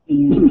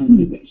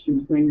 and she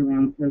was going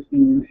around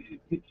posting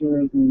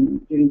pictures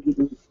and getting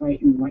people to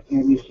fight and what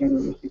have you. She had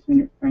over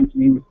 600 friends. Her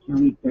name was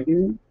Kelly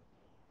Goodman,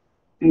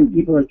 and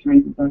people are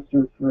trying to bust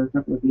her for a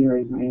couple of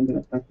years, and I ended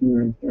up busting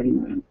her in 30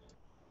 minutes.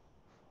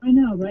 I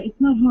know, right?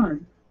 It's not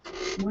hard.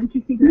 Once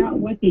you figure out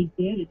what they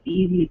did, it's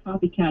easy to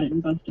copycat it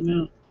and bust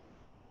them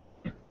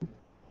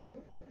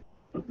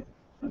out.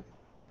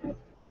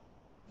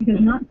 Because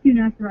not soon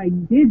after I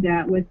did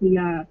that with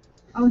the,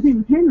 his name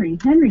was Henry.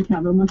 Henry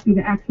Cavill must be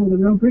the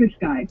real British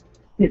guy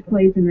that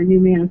plays in the new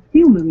Man of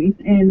Steel movies.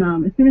 And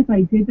as soon as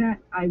I did that,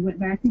 I went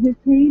back to his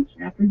page.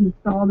 After he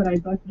saw that I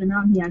busted him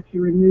out, he actually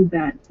removed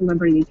that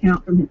celebrity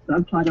account from his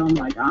subtitle. I'm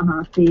like,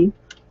 see?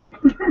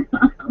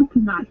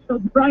 Not so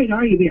bright,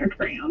 are you there,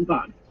 Crayon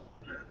Box?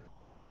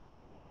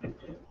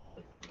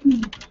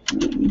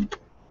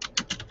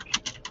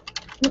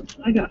 Oops,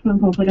 I got phone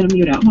calls I gotta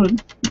mute out. Hold on.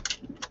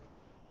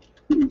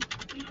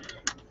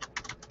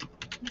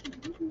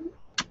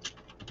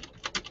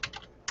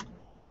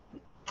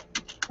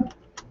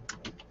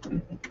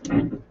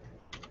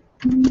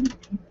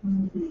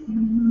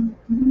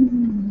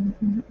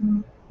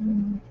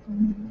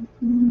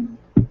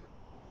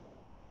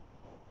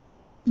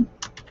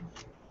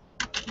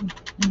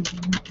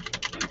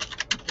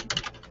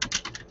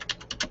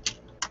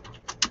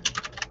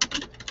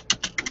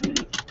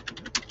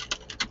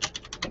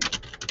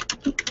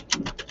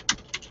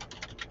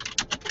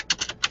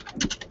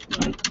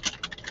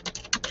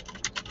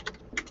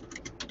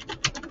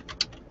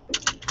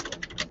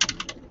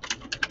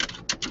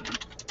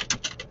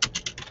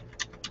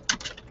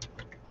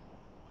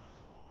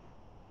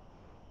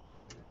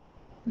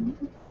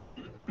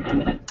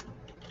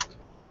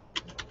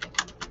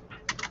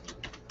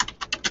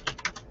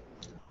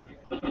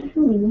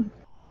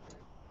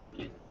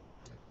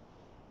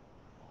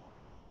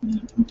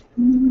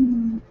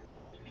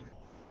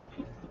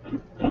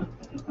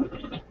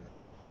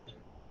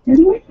 How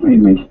do I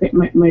find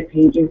my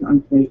pages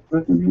on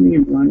Facebook? I'm having a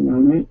blind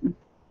moment.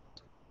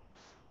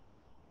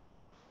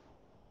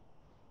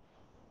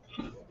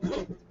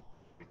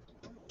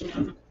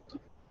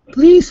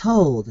 Please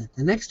hold.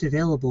 The next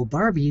available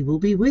Barbie will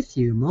be with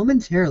you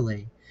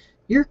momentarily.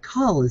 Your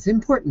call is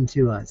important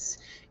to us.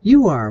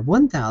 You are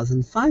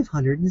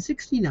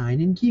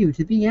 1,569 in queue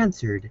to be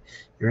answered.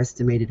 Your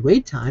estimated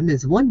wait time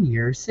is 1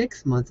 year,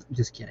 6 months. I'm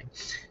just kidding.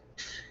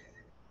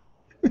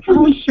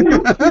 Oh, shut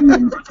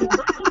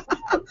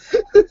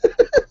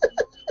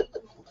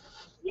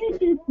You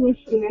just wish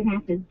you were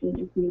half as good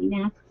as me.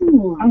 Now,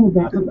 come on. Oh,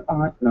 that was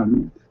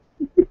awesome.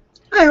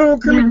 Hi, hello,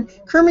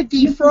 Kermit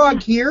D.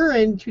 Frog here,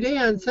 and today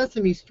on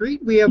Sesame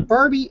Street we have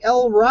Barbie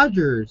L.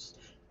 Rogers.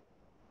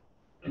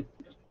 And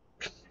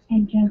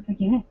don't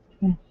forget,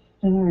 press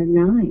star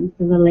 9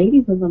 for the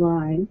ladies of the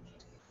line.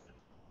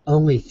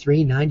 Only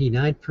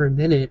 $3.99 per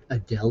minute,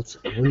 adults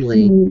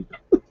only.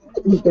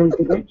 Don't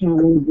forget,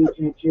 John, reach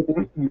out to your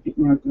back pocket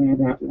now, grab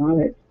that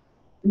wallet.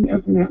 And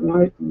open that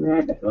wallet and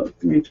grab that little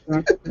nice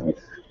classified.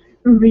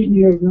 And read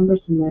your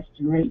numbers from left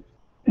to right.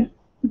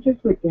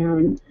 Just look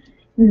down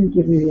and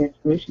give me the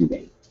expiration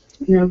date.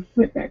 Now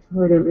flip that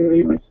card over there,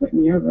 you want to flip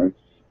me over,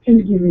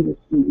 and give me the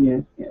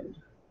CVS code.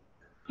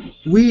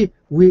 We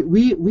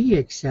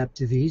accept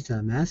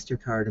Visa,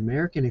 MasterCard,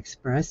 American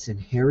Express, and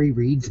Harry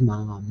Reid's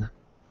mom.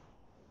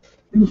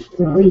 I'm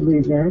sorry,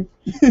 Loser.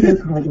 Your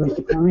card was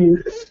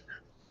declined.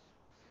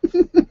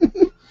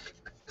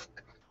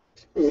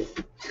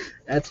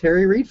 That's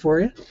Harry Reid for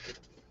you.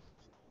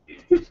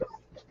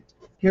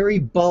 Harry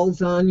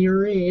balls on your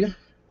Reid.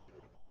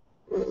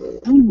 Oh,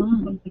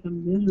 Mom looks like a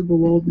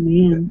miserable old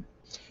man.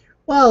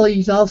 Well,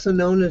 he's also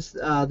known as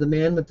the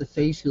man with the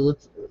face that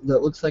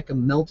looks like a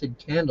melted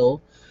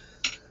candle.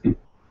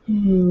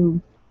 He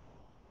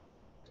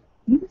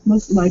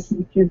looks like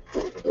he's just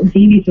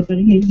devious with it.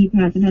 He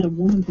hasn't had a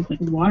woman since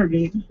like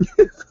Watergate.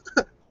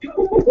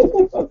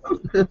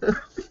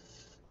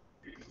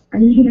 Are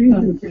you sure he's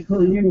in the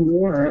Korean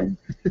War?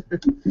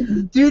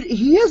 Dude,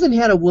 he hasn't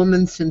had a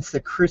woman since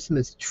the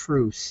Christmas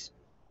truce.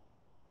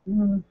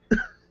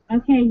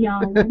 Okay,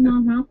 y'all, we're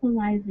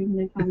monopolizing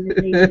the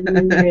conversation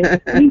when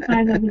there's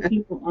 35 other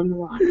people on the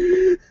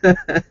line.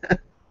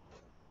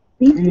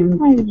 Please be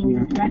quiet,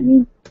 let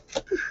me...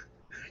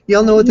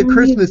 Y'all know what the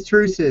Christmas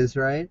truce is,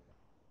 right?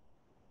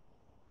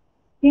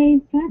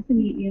 Dave, glad to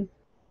meet you.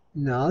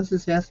 No, I was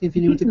just asking if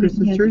you knew what the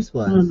Christmas truce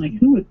was. Like,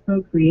 who would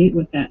procreate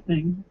with that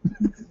thing?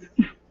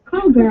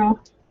 Call girl.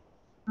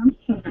 I'm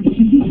sorry.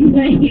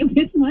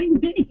 It's my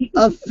name.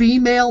 A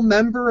female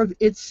member of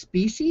its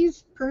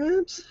species,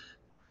 perhaps?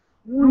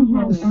 I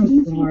have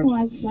two people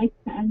I'd like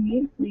to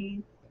unmute,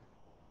 please.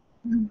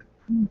 I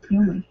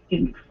feel my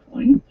skin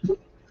crawling.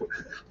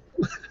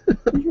 I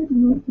have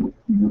no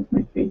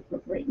my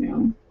Facebook right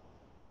now.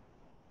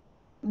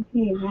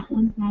 Okay, that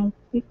one has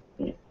 6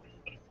 bits.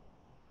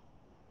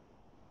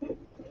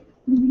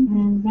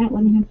 And that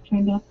one has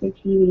turned off their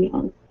TV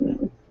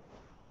also.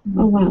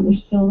 Oh wow,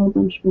 there's still a whole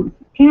bunch more.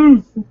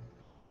 Cass!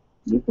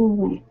 You go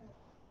away.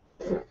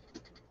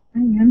 I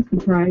am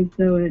surprised,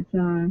 though, at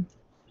Sean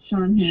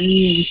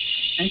Henry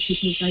and actually,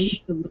 because I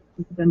used to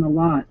listen to them a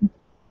lot.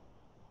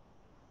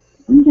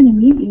 I'm gonna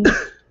mute you.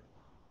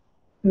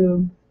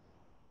 So,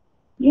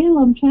 yeah,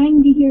 well, I'm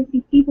trying to hear if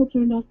these people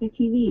turned off their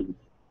TVs.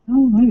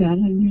 oh my God, I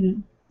didn't hear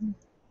that.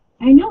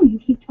 I know, you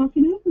keep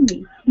talking over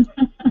me.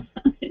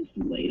 It's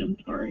late, I'm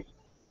sorry.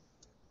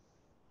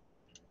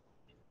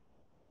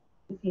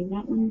 Okay,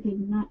 that one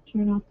did not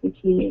turn off the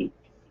TV.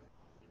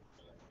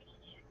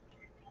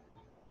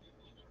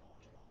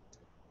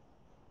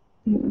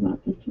 What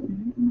about this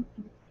one?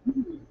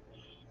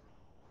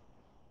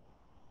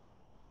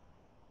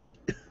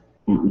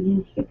 That one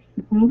has fixed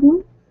the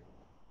problem.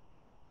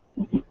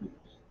 Okay.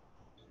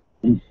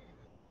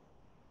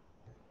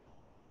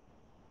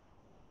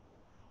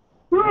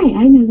 Hi,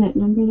 I know that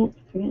number. That's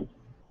Chris.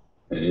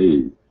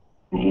 Hey.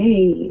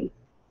 Hey.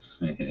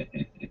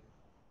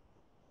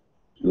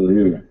 Still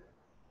here.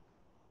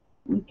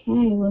 Okay,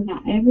 we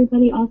got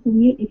everybody off of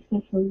mute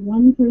except for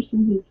one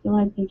person who still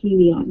has their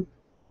TV on.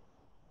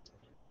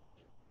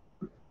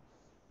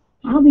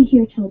 I'll be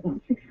here till about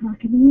 6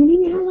 o'clock in the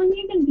morning. How long are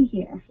you going to be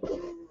here?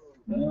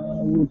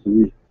 We'll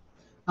see.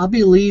 I'll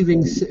be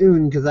leaving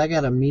soon because I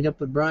got to meet up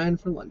with Brian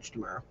for lunch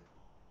tomorrow.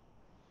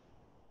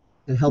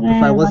 It'd help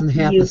if I wasn't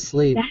half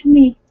asleep. That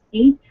makes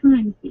 8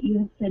 times that you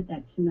have said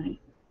that tonight.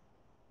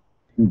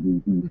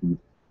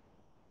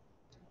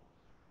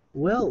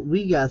 Well,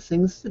 we got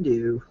things to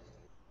do.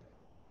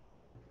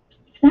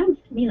 Sounds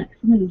to me like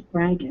somebody's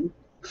bragging.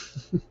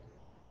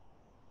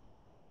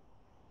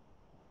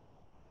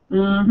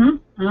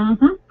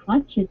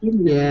 Clutch it,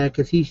 didn't it? Yeah,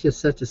 because he's just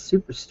such a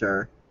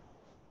superstar.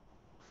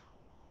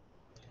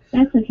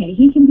 That's okay.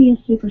 He can be a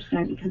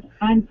superstar because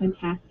I'm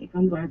fantastic.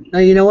 I'm Barbie. Now,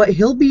 you know what?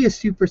 He'll be a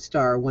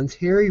superstar once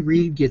Harry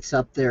Reid gets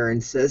up there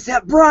and says,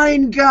 that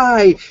Brian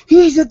guy,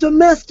 he's a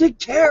domestic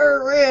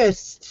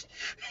terrorist!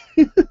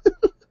 I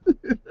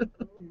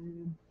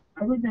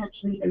was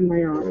actually in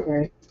my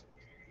office,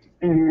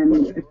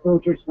 and a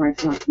soldier's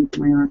wife walked into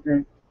my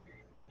office.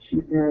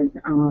 She says,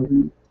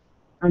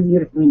 I'm here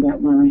to find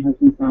out why my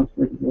husband fell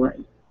for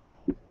divorce.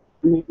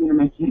 I'm like, ma'am,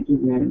 I can't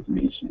give you that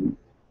information.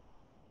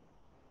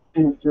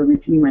 And after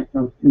repeating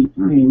myself 3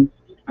 times,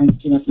 I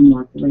stood up and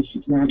walked away. She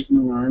grabbed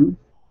my arm.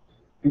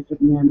 I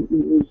said, ma'am,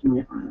 release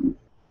my arm.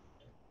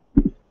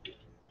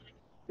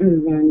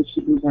 And then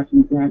she comes up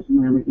and grabs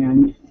my arm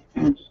again,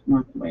 and I just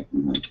walked away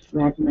from her.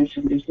 Grabs my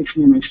shoulder, sits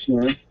me in my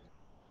chair,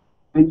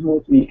 and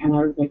holds me. And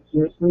I was like,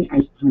 seriously?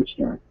 I punched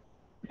her.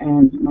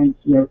 And my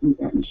CEO comes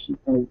out and she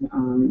says, the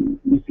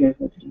CEO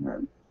says to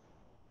her,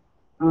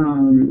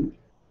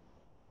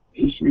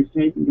 you should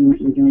refrain from doing what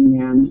you're doing,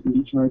 ma'am. You can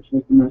be charged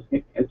with a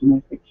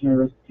domestic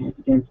terrorist attack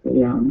against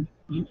the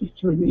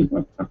officer in the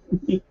U.S.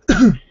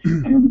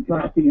 And I'm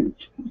laughing and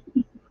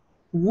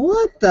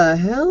What the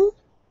hell?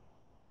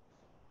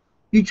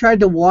 You tried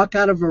to walk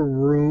out of a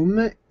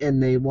room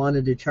and they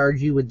wanted to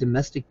charge you with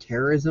domestic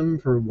terrorism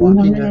for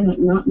walking out? No,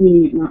 not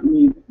me,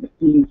 but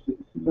the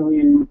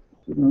civilian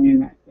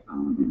that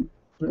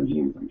put her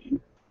hands on me.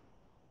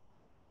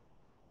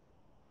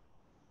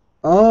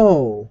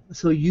 Oh,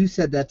 so you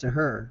said that to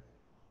her?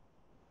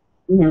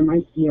 No, my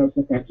CEO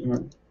said that to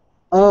her.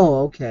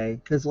 Oh, okay.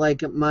 Because,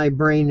 like, my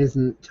brain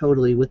isn't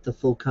totally with the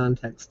full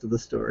context of the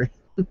story.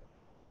 So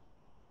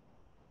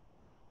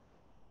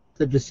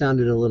it just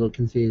sounded a little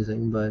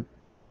confusing, but...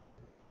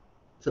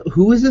 So,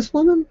 who is this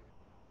woman?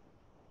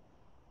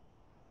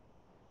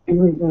 It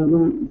was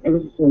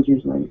a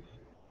soldier's wife.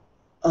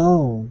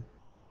 Oh.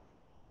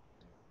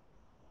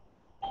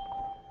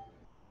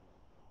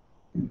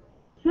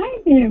 Hi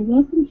there.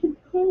 Welcome to the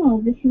call.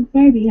 This is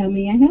Barbie. How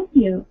may I help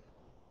you?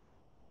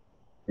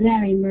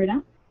 Larry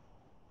Murdoch.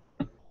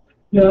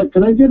 Yeah,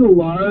 can I get a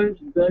large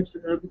Bex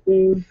and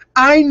everything?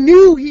 I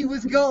knew he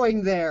was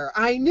going there.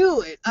 I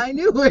knew it. I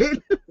knew it.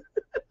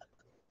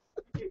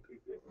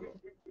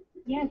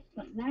 Yes,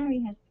 but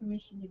Larry has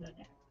permission to go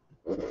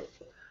there.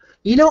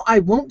 You know, I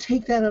won't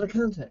take that out of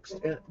context.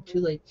 Too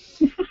late.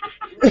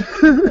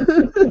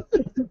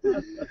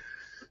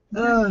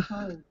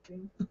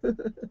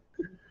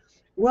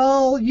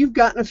 Well, you've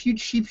gotten a few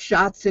cheap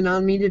shots in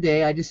on me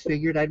today. I just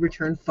figured I'd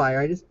return fire.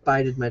 I just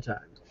bided my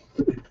time.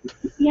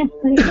 Yes,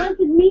 but it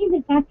wasn't me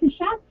that got the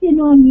shots in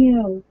on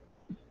you.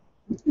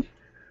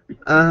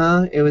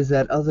 Uh-huh. It was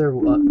that other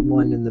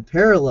one in the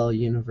parallel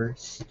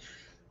universe.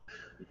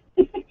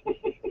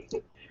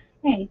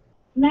 Hey,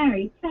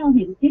 Larry, tell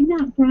him, did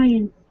not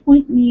Brian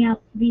point me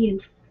out to be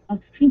a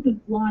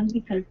stupid blonde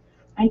because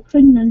I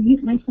couldn't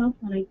unmute myself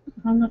when I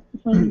hung up the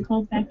phone and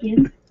called back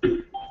in?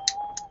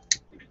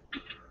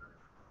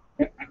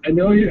 I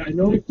know you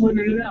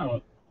pointed it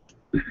out.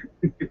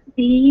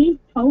 See,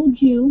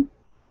 told you.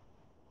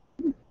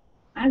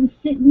 I was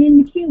sitting in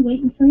the queue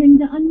waiting for him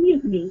to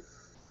unmute me.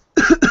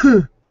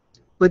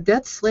 But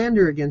that's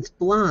slander against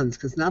blondes,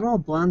 because not all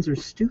blondes are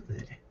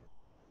stupid.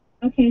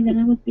 Okay, then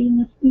I was being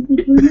a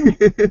stupid brunette.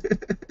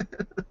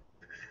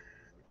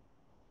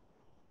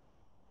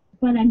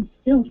 But I'm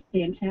still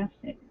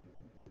fantastic.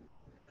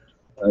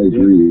 I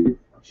agree.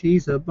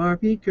 She's a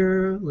Barbie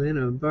girl in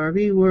a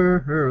Barbie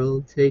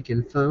world,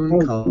 taking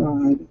phone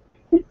calls.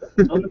 I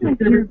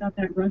heard about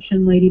that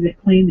Russian lady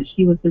that claimed that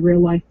she was the real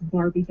life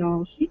Barbie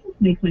doll. She just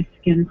makes my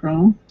skin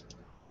crawl.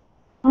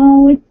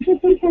 Oh, it's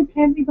just because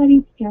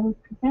everybody's jealous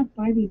because that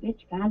Barbie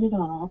bitch got it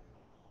all.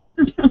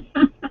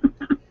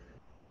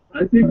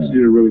 I think she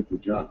did a really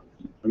good job.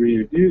 I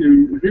mean, if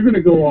you're going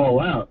to go all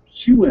out,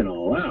 she went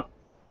all out.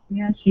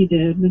 Yeah, she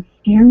did. It's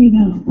scary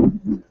though.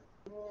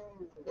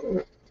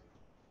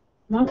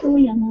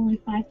 Luckily, I'm only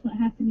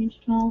 5'1.5"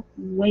 tall,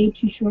 way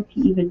too short to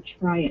even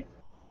try it.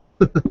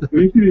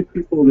 You see these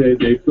people, they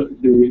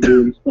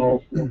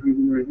install filters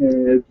in their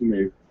heads, and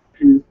they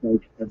pierce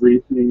like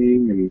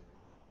everything, and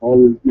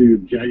all this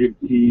jagged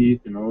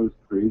teeth, and all this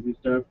crazy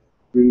stuff.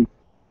 I mean,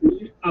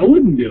 I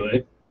wouldn't do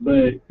it,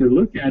 but to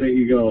look at it,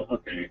 you go,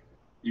 okay,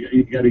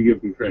 you got to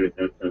give them credit.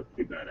 That's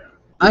too badass.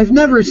 I've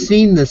never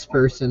seen this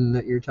person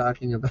that you're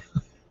talking about.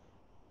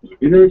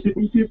 You never seen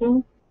these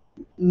people?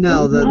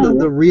 No,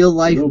 the real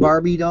life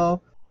Barbie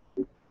doll.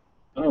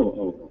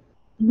 Oh.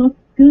 Look,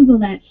 Google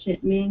that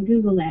shit, man.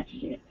 Google that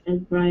shit, as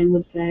Brian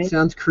would say.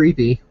 Sounds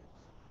creepy.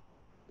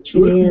 She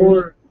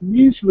looks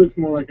she looks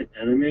more like an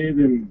anime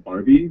than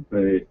Barbie, but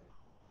you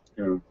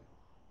know,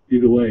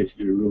 either way, she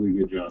did a really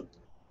good job.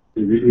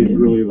 It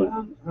really like.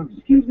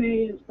 Excuse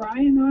me, is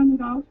Brian on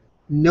at all?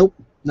 Nope,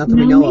 not that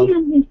we know of.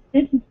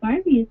 This is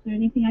Barbie. Is there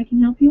anything I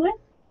can help you with?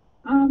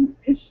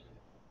 It's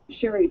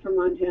Sherry from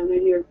Montana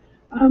here.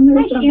 Hi,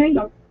 Sherry.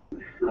 How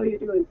are you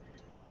doing?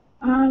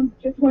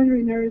 Just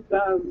wondering,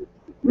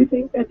 we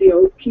think that the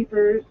Oath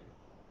Keepers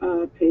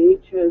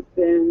page has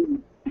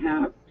been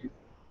hacked,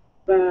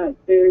 but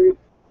there's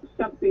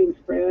something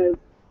spread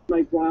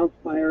like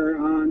wildfire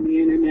on the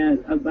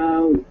internet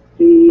about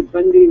the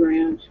Bundy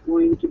Ranch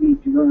going to be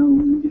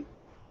droned.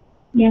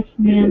 Yes,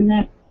 ma'am.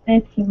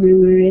 That's a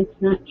rumor.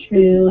 It's not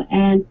true.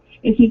 And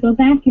if you go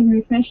back and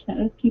refresh the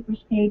Oath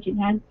Keepers page, it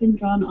has been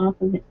drawn off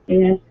of it.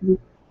 It has been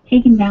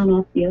taken down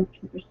off the Oath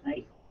Keepers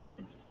site.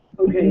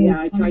 Okay, yeah,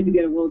 I tried to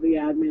get a hold of the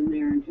admin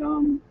there and tell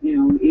them,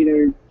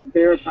 either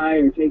verify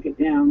or take it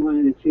down, one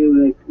of the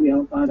two. Like, we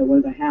all thought it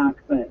was a hack,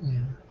 but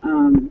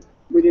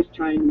we're just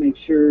trying to make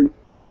sure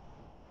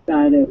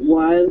that it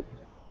was.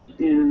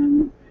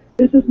 And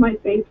this is my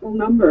faithful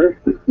number.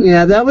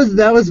 Yeah, that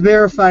was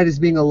verified as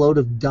being a load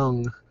of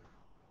dung.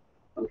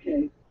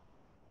 Okay,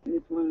 I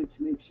just wanted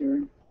to make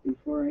sure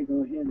before I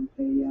go ahead and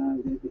say,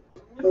 it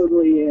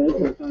totally is.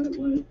 I thought it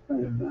was,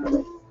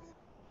 but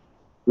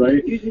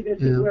right? Usually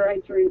this is where I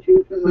turn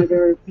to for my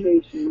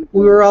verification.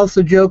 We were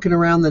also joking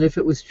around that if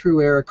it was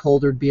true, Eric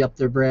Holder'd be up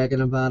there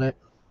bragging about it.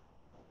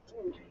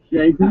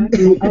 Yeah,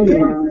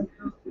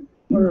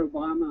 Or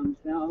Obama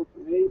himself,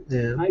 right?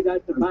 Yeah. I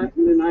got the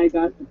button and I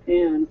got the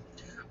pen.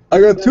 I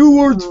got two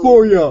words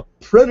for you.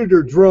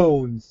 Predator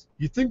drones.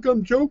 You think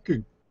I'm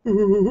joking?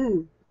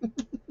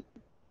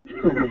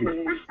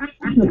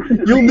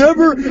 You'll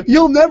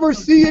never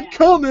see it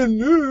coming.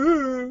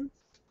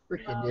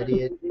 Freaking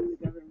idiot.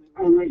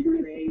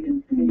 Trade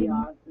and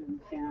chaos and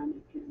panic,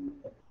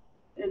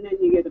 and then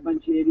you get a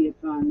bunch of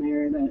idiots on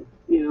there that,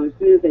 as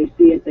soon as they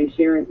see it, they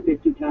share it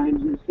 50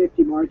 times, and it's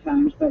 50 more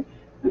times. But,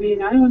 I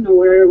mean, I don't know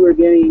where we're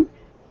getting,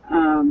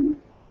 we're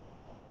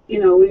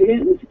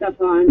getting stuff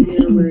on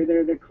here where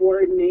they're the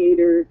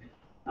coordinator.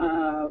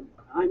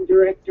 I'm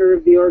director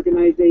of the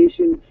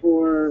organization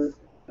for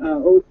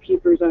Oath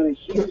Keepers out of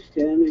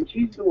Houston, and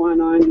she's the one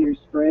on here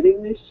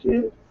spreading this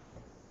shit.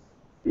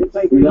 It's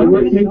like,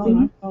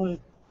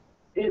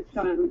 it's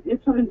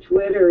on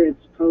Twitter.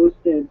 It's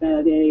posted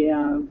that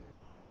a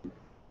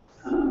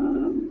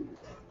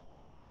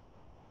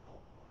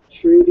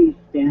Trudy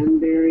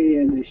Stanberry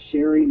and a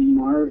Sherry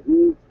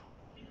Martin.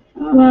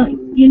 Well,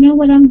 you know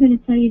what I'm going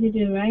to tell you to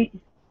do, right?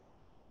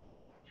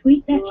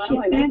 Tweet that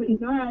shit back.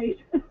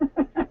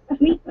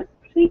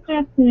 Tweet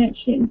back to that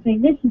shit and say,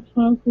 this is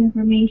false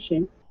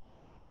information.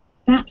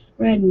 Stop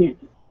spreading it.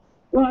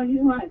 Well,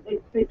 you know what?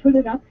 They put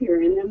it up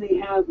here, and then they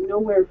have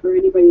nowhere for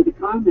anybody to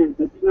comment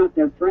that's not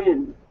their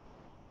friend.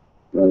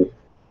 Right.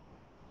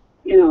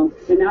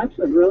 And that's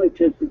what really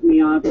pisses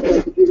me off.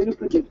 Because if you're going to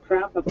put this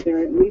crap up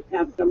there, at least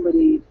have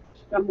somebody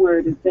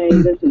somewhere to say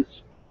this is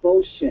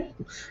bullshit.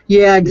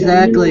 Yeah,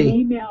 exactly.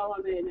 You email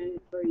them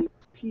or you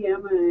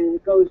PM and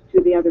it goes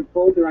to the other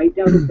folder. I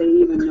doubt if they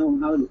even know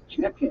how to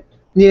check it.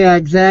 Yeah,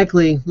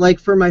 exactly. Like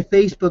for my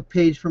Facebook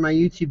page, for my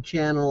YouTube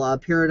channel,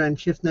 Paradigm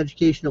Shift in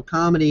Educational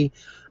Comedy,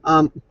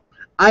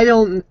 I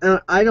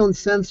don't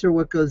censor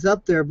what goes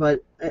up there,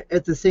 but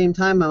at the same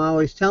time, I'm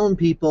always telling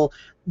people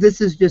this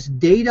is just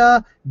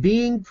data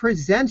being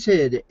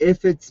presented.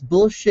 If it's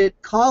bullshit,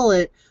 call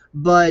it,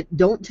 but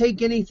don't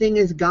take anything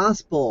as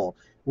gospel.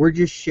 We're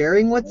just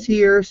sharing what's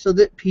here so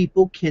that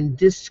people can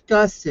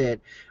discuss it.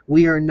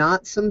 We are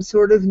not some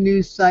sort of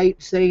news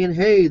site saying,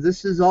 hey,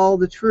 this is all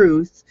the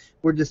truth.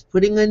 We're just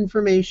putting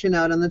information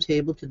out on the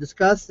table to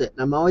discuss it.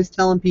 And I'm always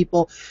telling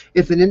people,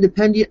 if an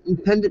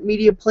independent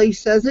media place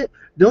says it,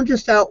 don't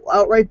just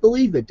outright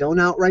believe it. Don't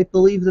outright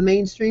believe the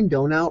mainstream.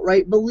 Don't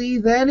outright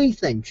believe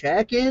anything.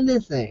 Check into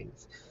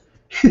things.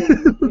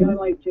 I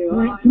like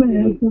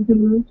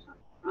to.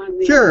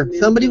 Sure.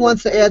 Somebody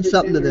wants to add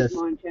something to this.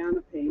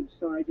 Montana page,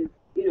 so I just,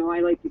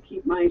 I like to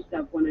keep my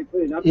stuff when I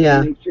put it up Yeah.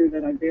 to make sure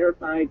that I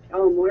verify,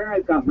 tell them where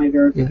I've got my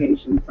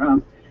verification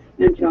from,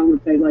 and tell them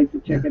if they'd like to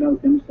check it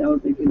out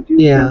themselves, they can do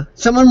Yeah. so.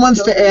 Someone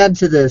wants to add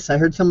to this. I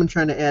heard someone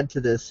trying to add to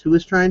this. Who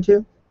was trying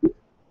to?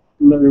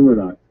 Larry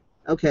Murdoch.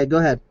 Okay, go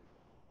ahead.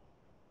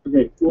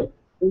 Okay, well,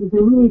 if we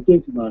really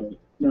think about it,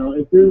 now,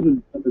 if there's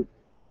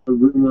a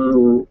rumor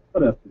or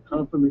whatever,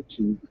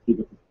 confirmation,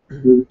 there's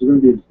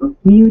going to be a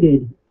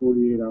Muted.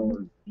 48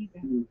 hours.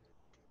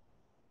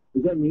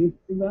 Does that mean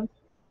that?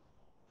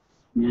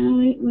 No,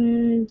 it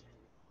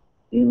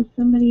was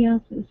somebody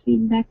else that was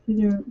feeding back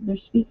through their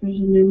speakers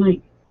and their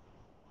mic.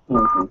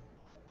 Okay.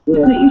 Put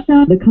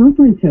yourself The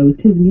conference host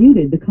has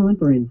muted the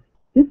conference.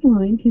 This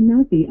line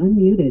cannot be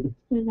unmuted.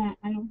 so that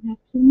I don't have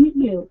to mute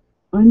you.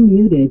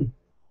 Unmuted.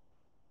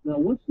 Now,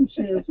 what's the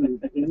chance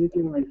of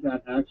anything like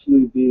that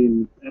actually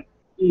being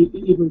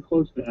even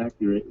close to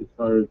accurate as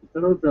far as the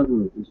federal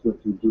government is going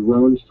to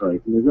drone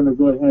strike, and they're going to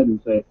go ahead and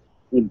say,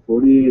 in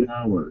 48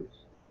 hours,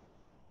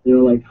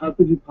 how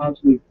could you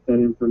possibly get that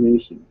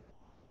information?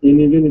 And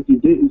even if you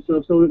didn't,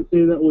 so let's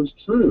say that was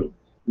true.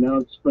 Now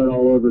it's spread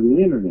all over the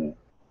internet.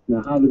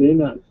 Now, how do they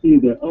not see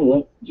that, oh,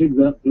 well, jig's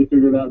up, they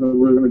figured out that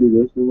we're going to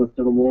do this, we must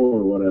have more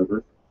or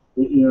whatever.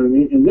 You know what I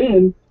mean? And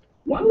then,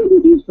 why would they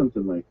do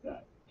something like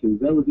that? Because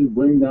that would just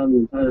bring down the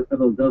entire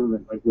federal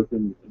government,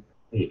 within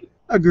a day.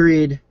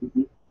 Agreed.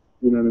 You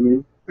know what I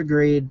mean?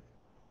 Agreed.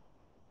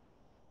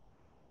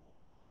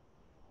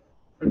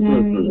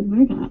 Larry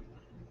Murdoch.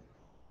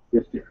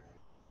 Yes, dear.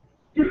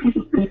 I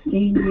just like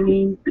saying your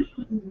name.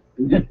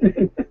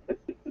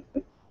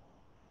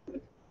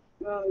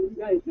 Well, you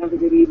guys have a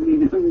good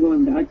evening. I'm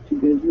going back to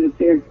business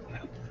here.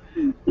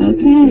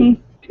 Okay.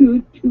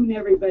 Tune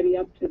everybody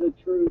up to the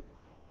truth.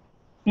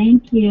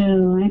 Thank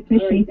you. I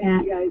appreciate Thank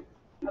that. you guys.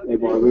 Hey,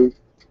 Barbara.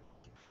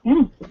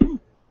 Yes.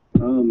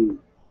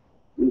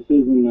 This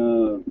isn't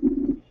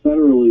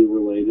federally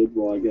related.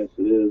 Well, I guess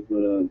it is,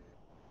 but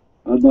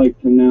I'd like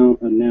to now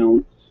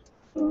announce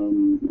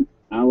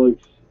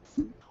Alex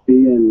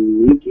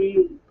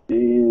Bianchi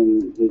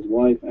and his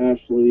wife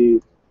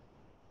Ashley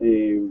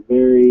a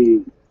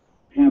very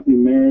happy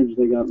marriage.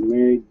 They got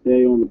married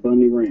today on the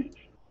Bundy Ranch.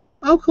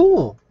 Oh,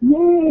 cool.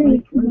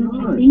 Yay.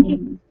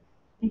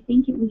 I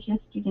think it was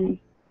yesterday.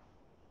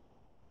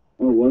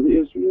 Oh, was it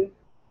yesterday?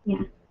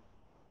 Yeah.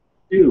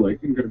 Either way,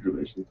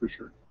 congratulations, for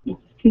sure. Yes.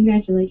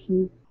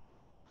 Congratulations.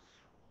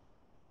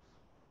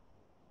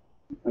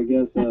 I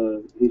guess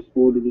he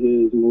sported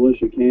his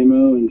militia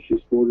camo and she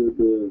sported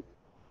the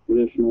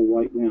traditional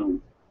white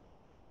gown.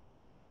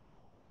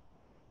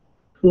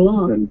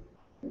 Cool.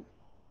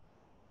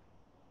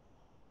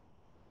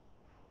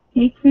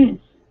 Hey, Chris.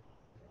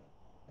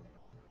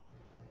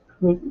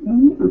 No,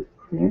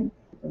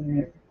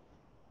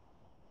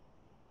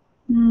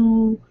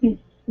 Chris.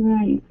 Where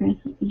are you, Chris?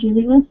 Did you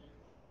leave us?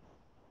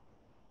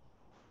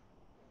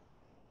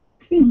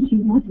 Chris, you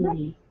left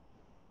us?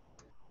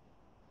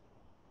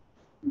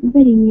 I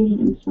bet he muted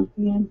himself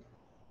again.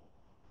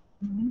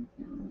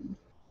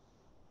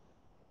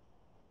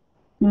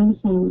 No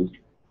sound.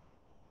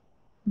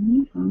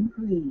 I'm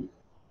hungry.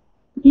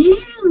 Yeah.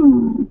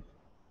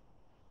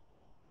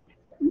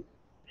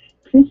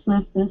 Chris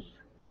left us.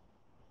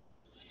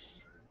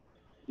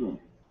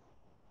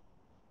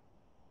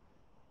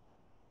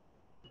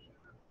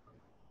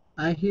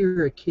 I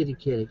hear a kitty.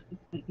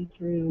 Might be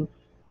true.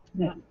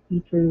 That might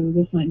be true.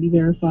 This might be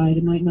verified.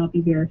 It might not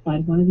be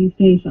verified. One of these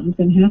days, something's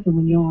going to happen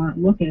when you aren't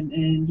looking,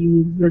 and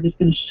you're just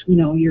going to,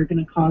 you're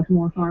going to cause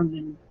more harm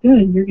than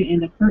good. You're going to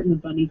end up hurting the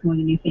bunnies more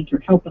than you think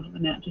you're helping them,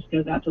 and that just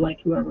goes out to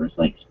whoever's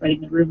spreading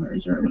the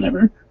rumors or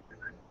whatever.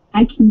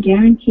 I can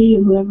guarantee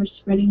you, whoever's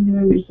spreading the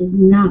rumors is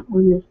not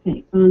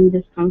on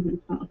this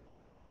conference call.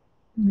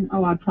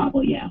 Oh, I'd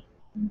probably, yeah.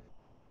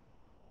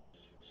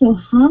 So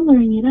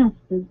hollering at us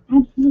does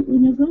absolutely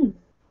no good.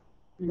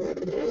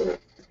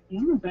 Yeah,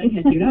 I'm not bad.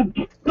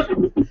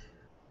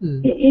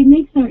 Dude, It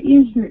makes our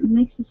ears hurt and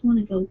makes us want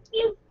to go,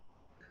 ew.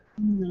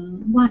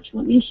 Watch,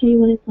 let me show you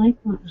what it's like.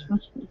 Watch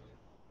this.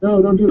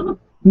 No, don't do it.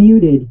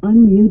 Muted.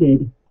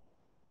 Unmuted.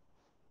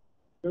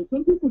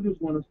 Some people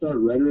just want to start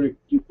rhetoric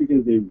just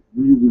because they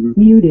really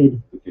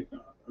Muted. kick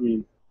off. I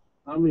mean,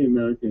 how many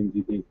Americans do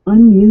you think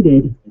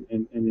Unmuted.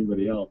 and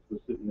anybody else was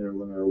sitting there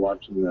when they were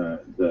watching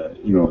the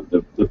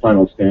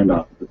final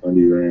standoff at the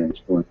Bundy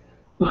Ranch going,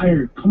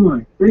 fire, come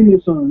on, bring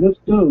this on, let's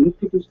go, let's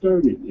get this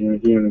started. You know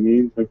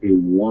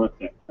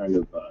that kind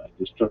of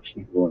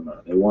destruction going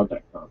on. They want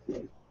that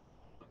conflict.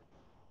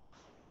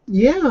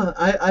 Yeah,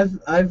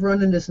 I've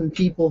run into some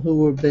people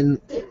who have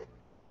been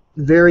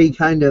very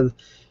kind of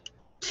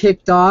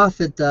ticked off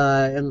at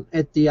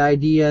the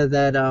idea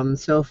that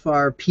so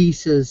far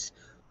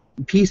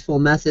peaceful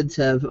methods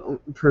have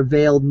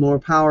prevailed more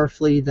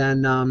powerfully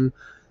than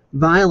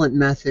violent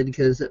method,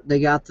 because they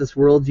got this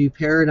worldview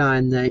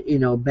paradigm that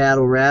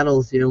battle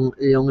rattle's the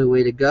only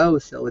way to go.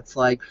 So it's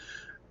like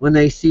when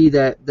they see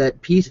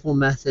that peaceful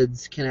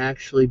methods can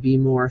actually be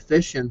more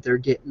efficient, they're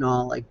getting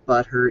all like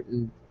butthurt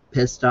and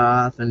pissed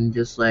off and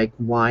just like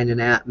whining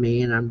at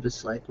me, and I'm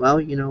just like,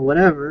 well,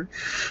 whatever.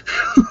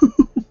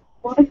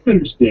 Well, I can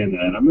understand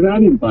that. I mean, I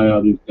didn't buy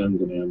all these guns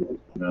and ammo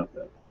for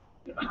nothing.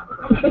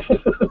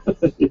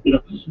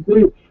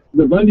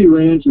 The Bundy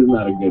Ranch is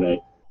not a good idea.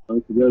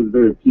 Because those are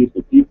very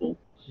peaceful people.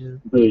 Yeah.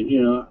 But,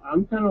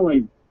 I'm kind of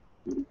like,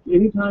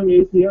 anytime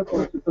ATF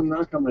wants to come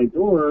knock on my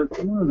door,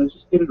 come on, let's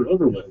just get it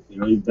over with.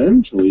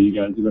 Eventually you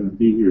guys are going to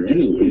be here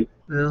anyway.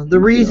 Well, the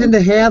reason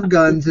to have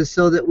guns is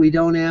so that we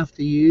don't have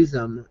to use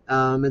them.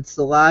 It's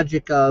the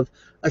logic of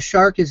a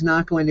shark is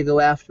not going to go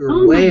after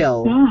a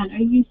whale. Oh my God, are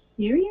you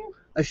serious?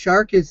 A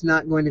shark is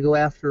not going to go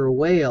after a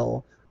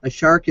whale. A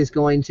shark is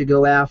going to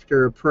go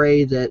after a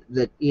prey that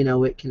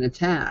it can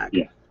attack.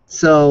 Yeah.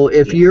 So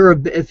if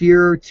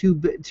you're too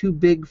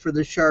big for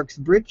the shark's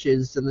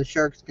britches, then the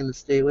shark's going to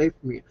stay away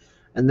from you,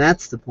 and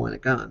that's the point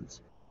of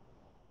guns.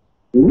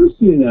 Well, we're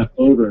seeing that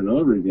over and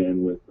over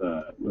again with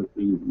the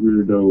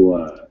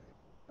weirdo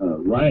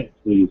riot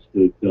police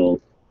that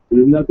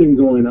there's nothing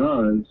going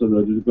on, so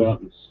they'll just go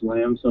out and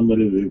slam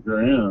somebody to the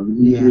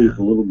ground. Usually it's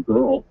a little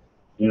girl,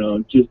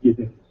 just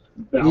because.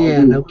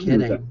 Yeah, no kidding.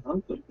 They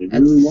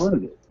really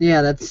wanted it.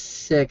 Yeah, that's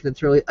sick.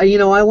 That's really. I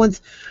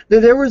once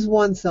there was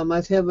once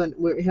we're having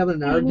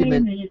an argument. Wait a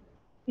minute,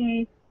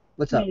 Dave.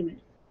 What's up? Wait a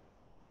minute.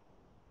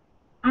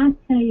 I'll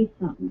tell you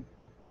something.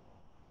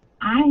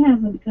 I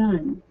have a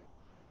gun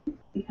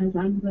because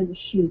I'm going to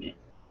shoot it.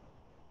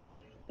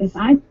 If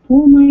I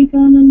pull my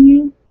gun on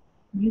you,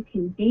 you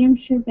can damn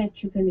sure bet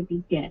you're going to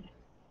be dead.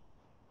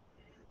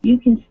 You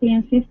can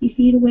stand 50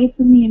 feet away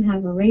from me and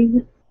have a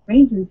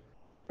raisin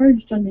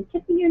perched on the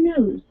tip of your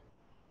nose,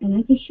 and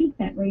I can shoot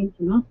that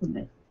raisin off of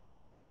it.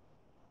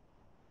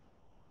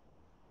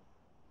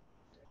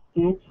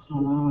 That's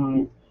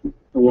hot. To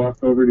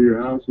walk over to your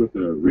house with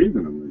a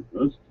raisin on my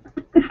nose.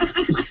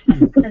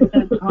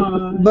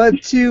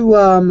 But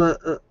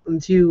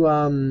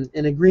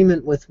in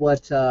agreement with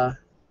what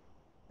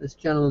this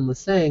gentleman was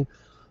saying,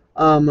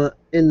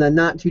 in the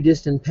not too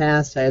distant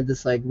past, I had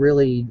this like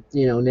really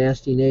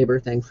nasty neighbor.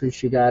 Thankfully,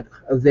 she got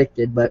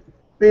evicted, but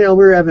we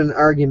were having an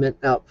argument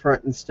out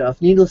front and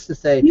stuff. Needless to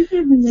say,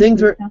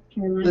 things were. South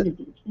Carolina, did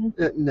you?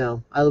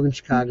 No, I live in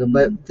Chicago,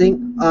 but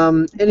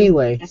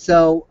anyway,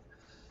 so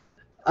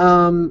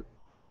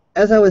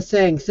as I was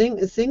saying,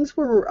 things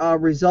were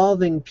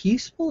resolving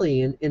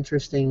peacefully, and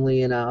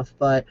interestingly enough,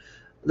 but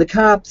the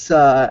cops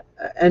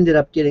ended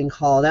up getting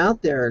called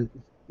out there. And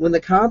when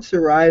the cops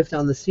arrived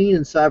on the scene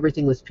and saw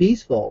everything was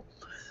peaceful,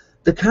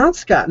 the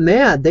cops got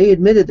mad. They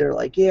admitted, they're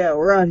like, yeah,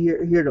 we're out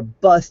here to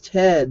bust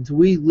heads.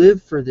 We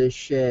live for this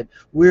shit.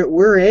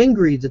 We're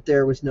angry that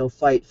there was no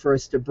fight for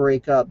us to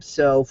break up.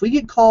 So if we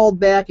get called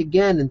back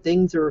again and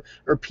things are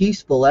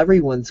peaceful,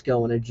 everyone's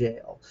going to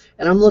jail.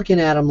 And I'm looking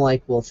at them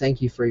like, well,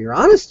 thank you for your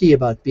honesty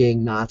about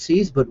being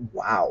Nazis, but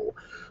wow.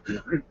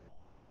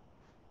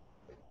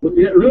 Well,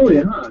 yeah,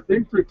 really, huh?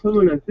 Thanks for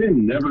cluing us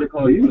in never to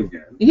call you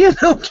again. Yeah,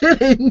 no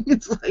kidding.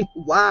 It's like,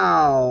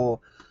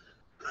 wow.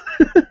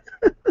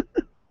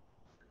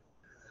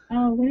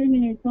 Oh, wait a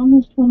minute. It's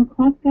almost 1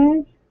 o'clock,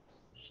 guys.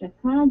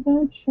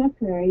 Chicago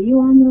Trucker, are you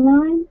on the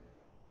line?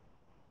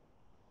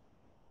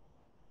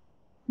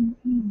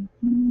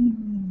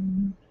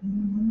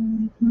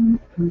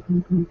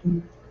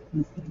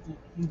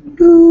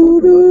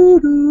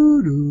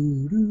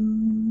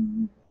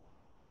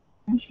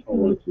 I should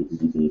go to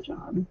the day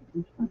job.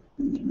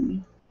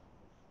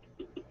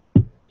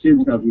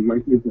 My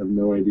kids have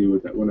no idea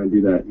when I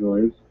do that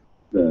noise.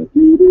 I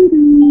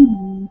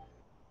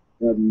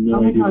have no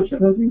Oh my idea gosh,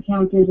 those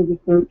encounters are the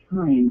third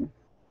time.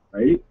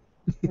 Right?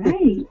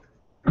 Right.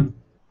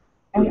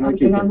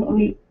 And I'm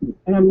only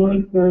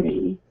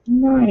 30.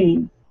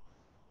 Nice.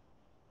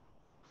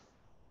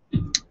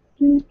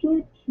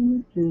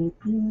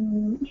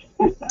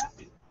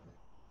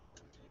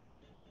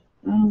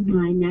 Oh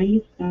my, now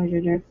you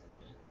started her.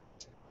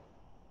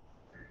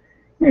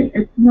 Hey,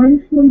 it's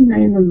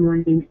 1:49 in the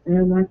morning and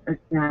I want a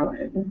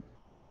salad.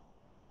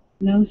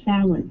 No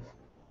salad.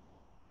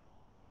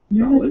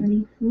 You don't Salad? have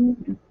any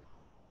food.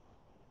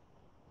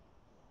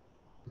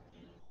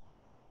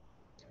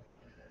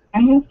 I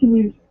have to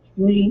lose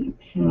 3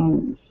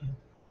 pounds.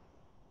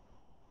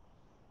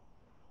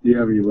 Do you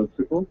have a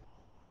elliptical?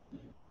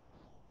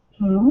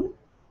 Huh?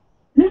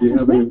 Do you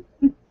have a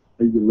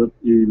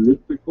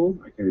elliptical?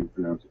 I can't even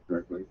pronounce it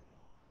correctly.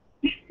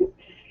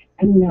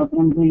 No,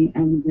 I'm doing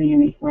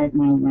a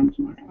 5-mile run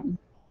tomorrow.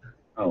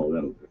 Oh,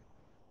 that'll do.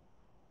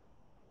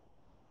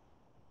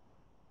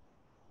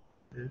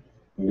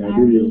 Yeah, I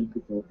do the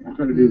elliptical. I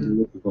try to do the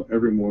elliptical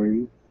every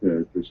morning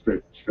to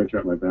stretch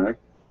out my back.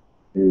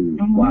 And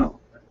wow,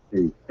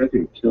 that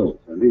thing kills.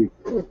 I think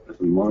that's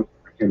a month.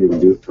 I can't even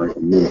do it for like a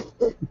minute.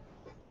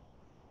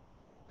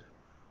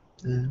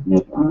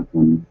 That's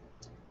awesome.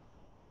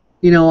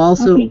 You know,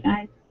 also. Okay,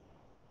 guys.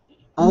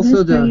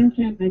 Also, I'm going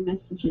to answer my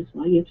messages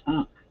while you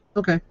talk.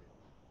 Okay.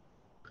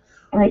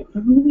 All right, so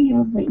who do we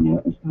have right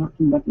now is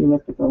talking about the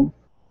elliptical?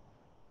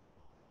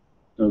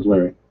 That was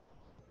Larry.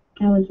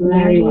 That was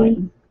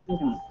Larry.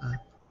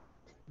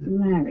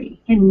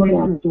 Larry. And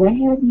Murdoch, do I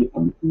have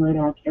you?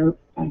 Murdoch,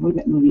 I heard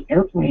that movie,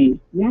 Airplane.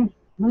 Yes,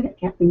 Murdoch,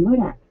 Captain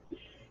Murdoch.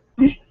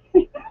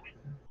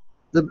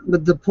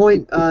 The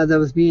point that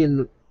was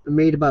being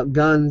made about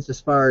guns, as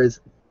far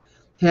as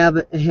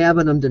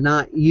having them to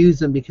not use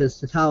them because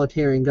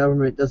totalitarian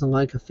government doesn't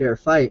like a fair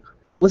fight.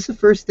 What's the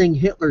first thing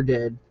Hitler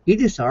did? He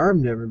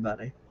disarmed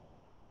everybody.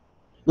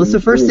 What's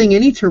the first thing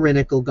any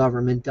tyrannical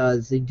government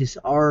does? They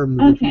disarm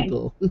the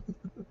people.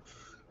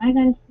 I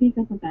gotta speak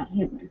up about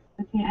Hitler.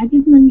 Okay, I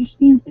didn't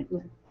understand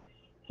Hitler.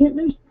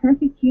 Hitler's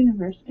perfect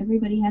universe,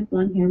 everybody had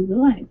blonde hair and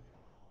blue eyes.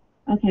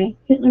 Okay,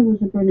 Hitler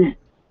was a brunette.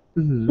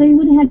 Mm-hmm. So he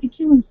would have had to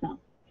kill himself.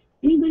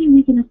 Anybody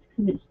weak enough to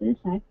commit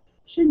suicide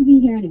shouldn't be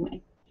here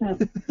anyway. So,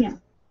 yeah.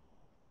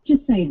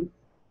 Just saying.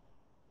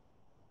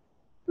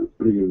 That's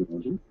pretty good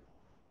analogy.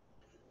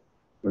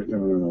 But no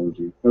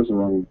analogy. That's the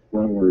wrong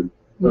word.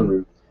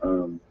 Well,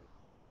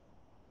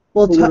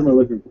 what am I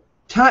looking for?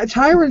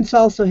 Tyrants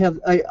also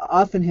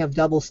often have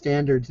double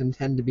standards and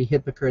tend to be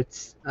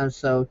hypocrites.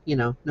 So, you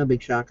know, no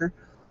big shocker.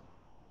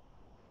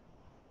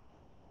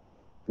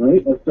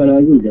 Right? That's that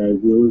ugly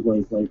guys. They always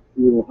like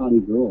little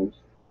hottie girls.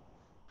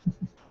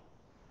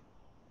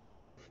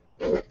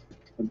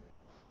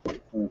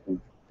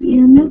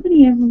 Yeah,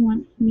 nobody ever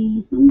wants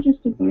me. I'm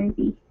just a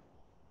Barbie.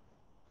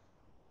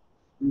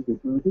 I'm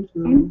going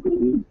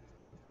to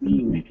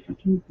be like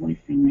fucking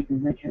boyfriend, like a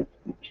redhead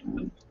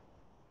stepchild.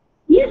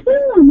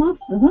 Yahoo! I'm off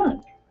the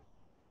hook.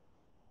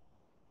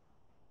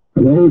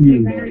 Hello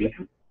again,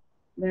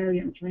 Larry,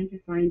 I'm trying to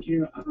find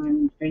you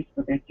on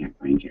Facebook. I can't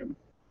find you.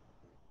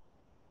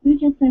 Who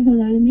just said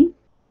hello to me?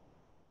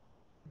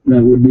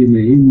 That would be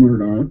me,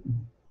 Murdoch.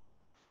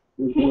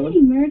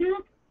 Hey,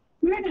 Murdoch.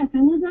 Murdoch,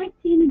 I would like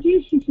to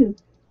introduce you to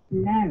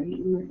Larry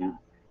Murdoch.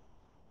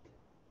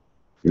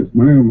 Yes,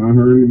 ma'am. I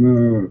heard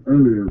him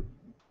earlier.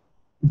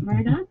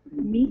 Murdoch,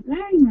 meet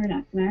Larry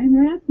Murdoch. Larry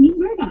Murdoch, meet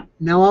Murdoch.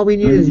 Now all we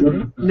need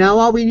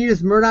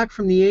is Murdoch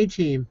from the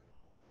A-Team.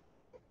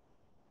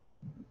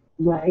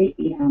 Right?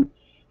 Yeah.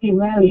 Hey,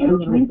 Larry,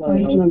 I'm trying to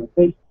find you on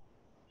Facebook.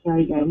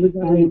 Sorry, guys. I'm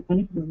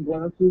looking for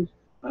glasses.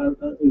 I'm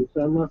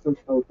not from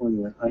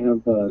California. I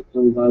have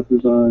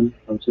sunglasses on.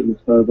 I'm sitting in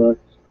Starbucks.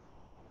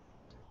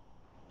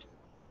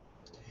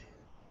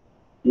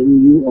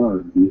 And you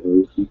are the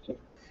OCK.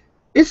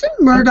 Isn't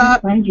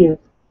Murdoch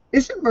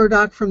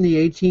from the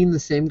A-Team the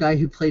same guy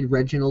who played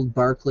Reginald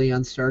Barclay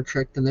on Star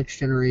Trek: The Next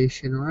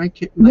Generation? Or am I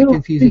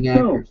confusing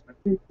actors? I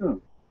think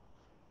so.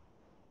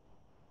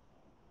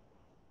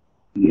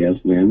 Yes,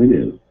 ma'am, it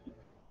is.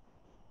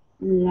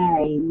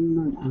 Larry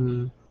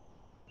Murdoch.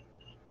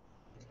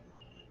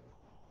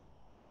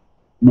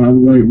 By the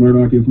way,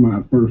 Murdoch is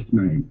my first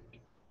name.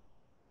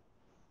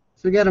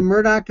 So we got a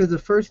Murdoch with a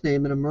first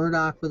name and a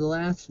Murdoch with a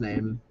last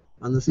name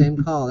on the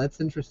same call.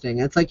 That's interesting.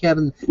 That's like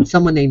having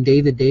someone named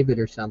David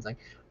or something.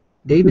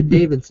 David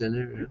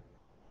Davidson.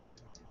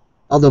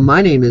 Although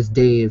my name is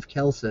Dave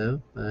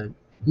Kelso, but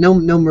no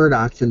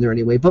Murdochs in there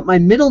anyway. But my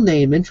middle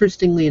name,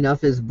 interestingly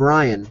enough, is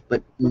Brian,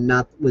 but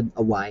not with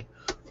a Y.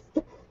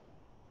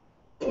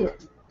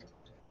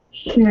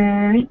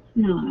 Sure, it's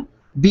not.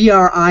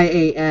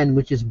 Brian,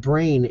 which is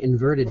brain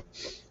inverted.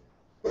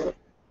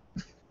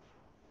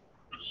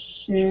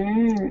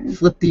 Sure.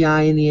 Flip the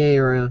I and the A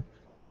around.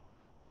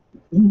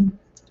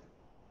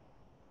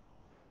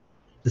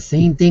 The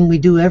same thing we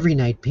do every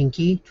night,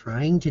 Pinky,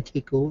 trying to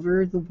take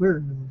over the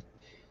world.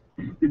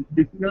 Did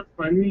you not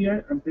find me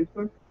yet on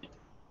Facebook?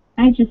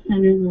 I just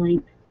sent her the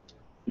link.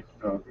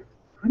 Oh, okay.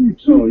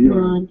 Oh,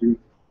 you're on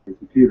your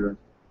computer.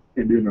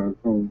 Can't do it on the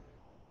phone.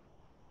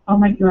 Oh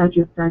my God,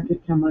 you're friends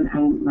with someone I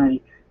don't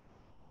like.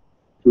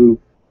 Who?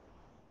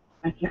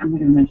 I'm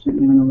gonna mention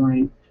it in a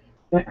line.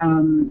 But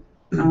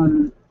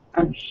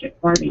oh shit,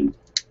 Barbie.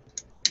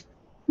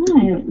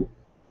 What?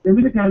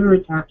 Remember the guy we were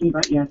talking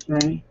about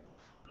yesterday?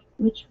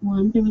 Which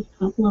one? There was a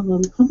couple of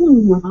them. A couple of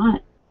them were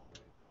hot.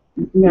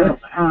 No,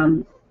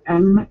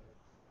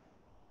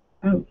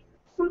 oh,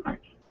 fuck.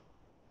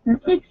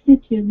 Text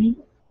it to me.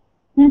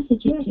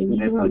 Message it to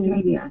me. I wrote it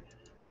idea.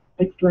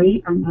 It's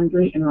late, I'm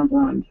hungry, and I'm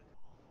blonde.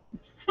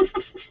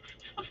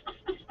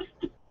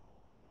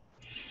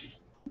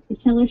 You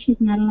tell her she's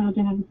not allowed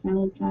to have a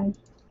salad, guys.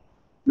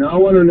 No, I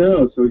want to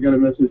know, so you got to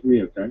message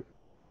me, okay?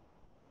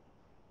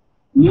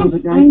 No, the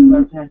guy who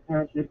loves that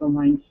parasitical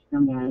mind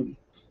scumbag.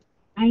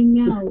 I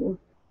know.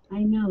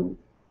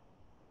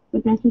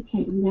 But that's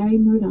okay. Larry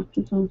Murdoch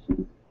is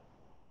awesome.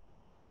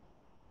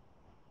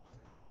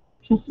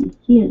 Trust me,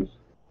 he is.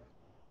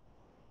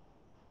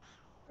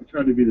 I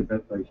try to be the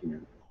best I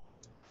can.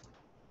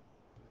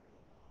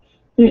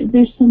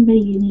 There's somebody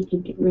you need to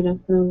get rid of,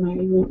 though,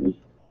 Larry, really.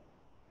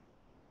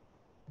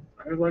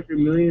 I have like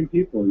 1 million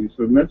people.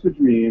 So message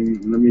me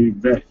and let me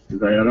vet,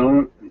 because I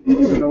don't,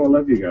 you know I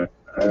love you guys.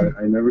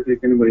 I never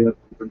take anybody else.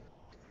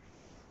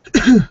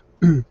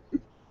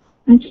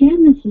 I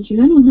can message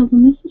you. I don't have a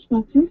message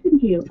box open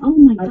to you. Oh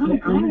my God,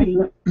 Okay, Larry.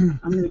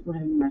 I'm going to go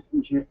ahead and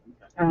message you.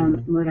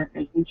 Murdoch,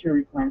 I sent your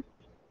request.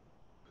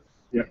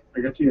 Yeah,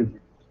 I got you in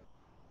here.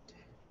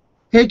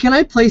 Hey, can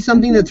I play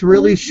something that's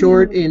really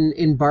short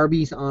in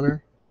Barbie's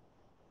honor?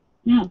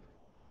 Yeah.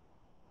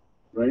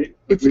 Right?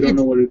 We don't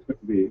know what it's going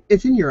to be.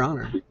 It's in your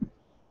honor.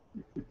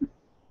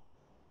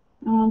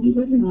 Oh,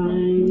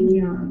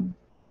 fine.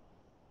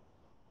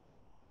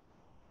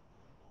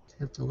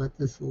 Have to let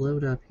this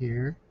load up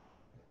here.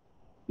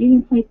 You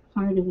can play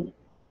part of it.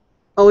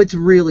 Oh, it's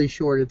really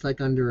short. It's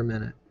like under a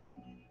minute.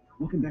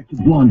 Welcome back to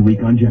Blonde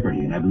Week on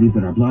Jeopardy, and I believe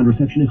that our blonde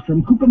receptionist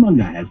from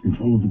Cucamonga has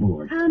control of the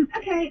board.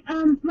 Okay,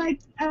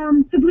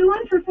 the blue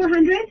one for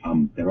 400?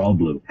 They're all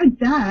blue. Oh,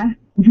 duh.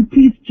 Would you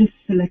please just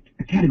select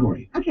a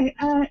category? Okay,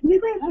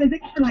 nuclear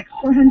physics for like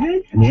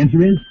 400? And the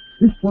answer is,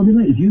 this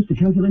formula is used to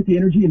calculate the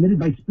energy emitted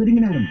by splitting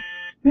an atom.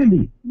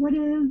 Bambi. What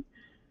is...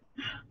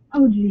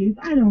 Oh, geez,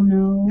 I don't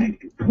know.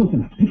 Close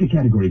enough. Pick a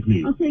category,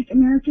 please. I'll take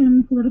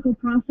American political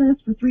process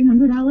for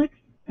 300, Alex.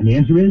 And the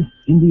answer is,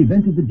 in the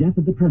event of the death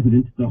of the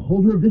president, the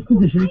holder of this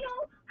position...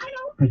 I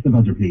know. Press the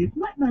buzzer, please.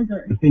 What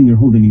buzzer? The thing you're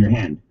holding in your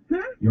hand.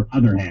 Huh? Your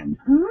other hand.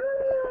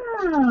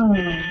 Oh.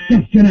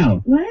 Yes,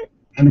 Janelle. What?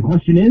 And the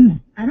question is...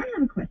 I don't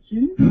have a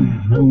question.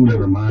 Oh,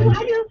 never mind.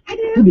 I do.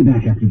 We'll be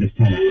back after this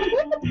time.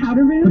 Where's the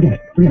powder room? Forget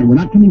it. We're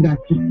not coming back.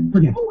 Just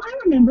forget it. Oh, I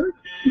remember.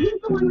 Who's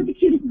the one with the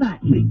cutest butt?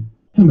 Please.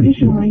 Somebody This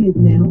should. line is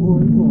now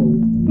on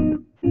hold.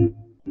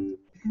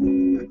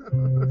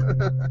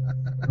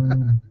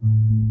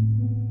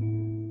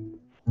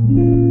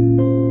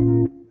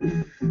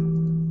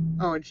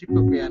 Oh, and she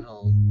put me on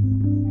hold.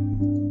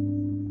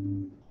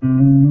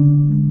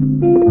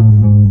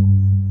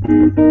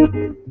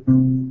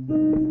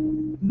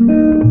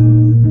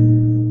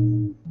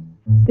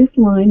 This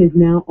line is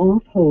now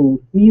off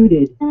hold.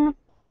 Muted.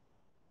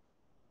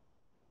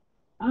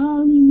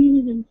 Oh, he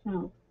muted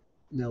himself.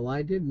 No,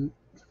 I didn't.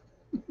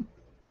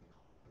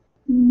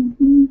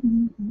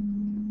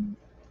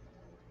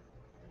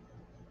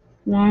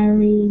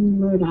 Larry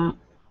Murdoch.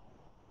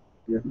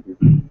 Yes.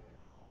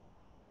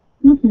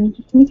 Nothing, I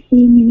just like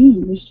seeing your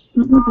name. There's just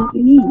something about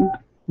your name.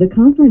 The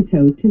conference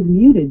host has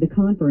muted the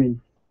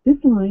conference.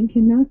 This line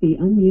cannot be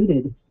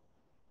unmuted.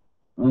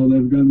 Oh,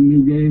 they've got a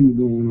new game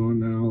going on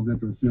now that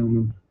they're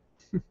filming.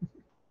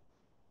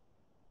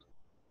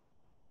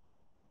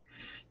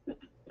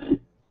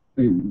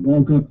 They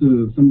walk up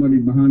to somebody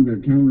behind the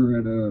counter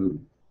at a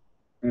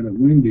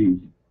Wendy's,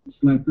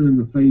 slapped her in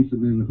the face,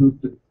 and then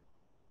hooked it,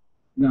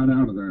 got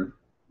out of there.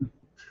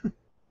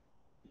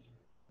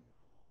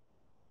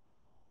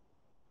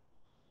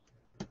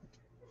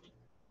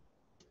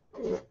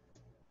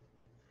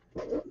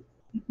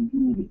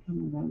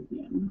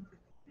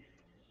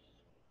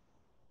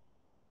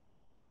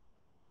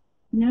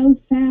 No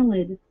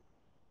salad.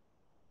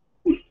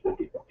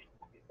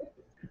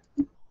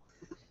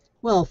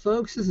 Well,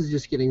 folks, this is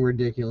just getting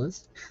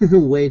ridiculous.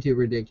 Way too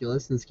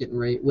ridiculous, and it's getting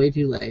way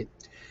too late.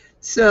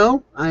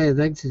 So, I have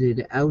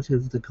exited out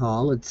of the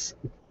call. It's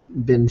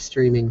been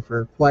streaming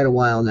for quite a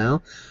while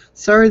now.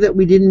 Sorry that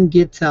we didn't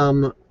get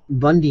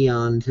Bundy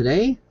on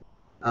today.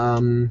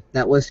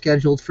 That was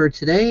scheduled for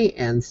today,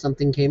 and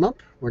something came up.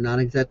 We're not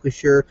exactly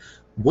sure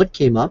what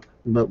came up,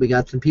 but we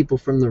got some people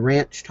from the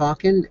ranch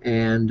talking,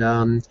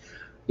 and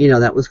you know,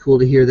 that was cool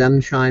to hear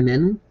them chime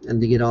in and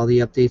to get all the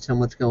updates on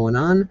what's going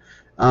on.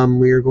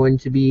 We are going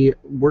to be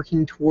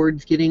working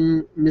towards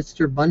getting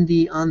Mr.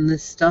 Bundy on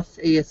this stuff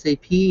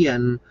ASAP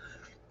and,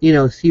 you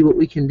know, see what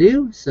we can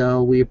do.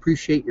 So we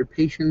appreciate your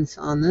patience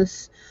on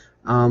this.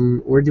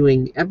 We're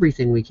doing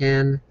everything we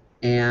can,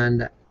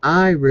 and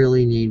I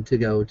really need to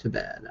go to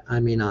bed.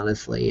 I mean,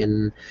 honestly,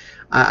 and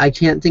I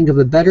can't think of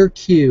a better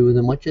cue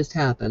than what just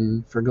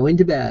happened for going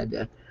to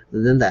bed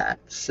than that.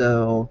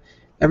 So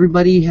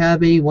everybody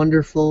have a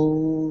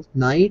wonderful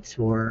night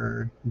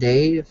or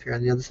day if you're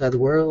on the other side of the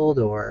world,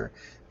 or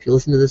if you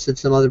listen to this at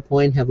some other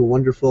point, have a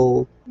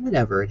wonderful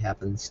whatever it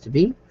happens to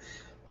be.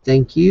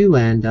 Thank you,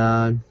 and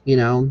you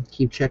know,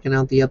 keep checking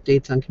out the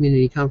updates on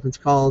community conference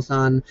calls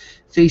on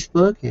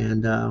Facebook,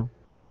 and of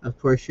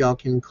course y'all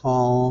can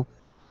call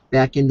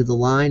back into the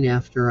line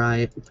after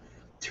I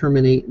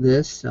terminate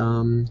this.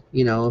 You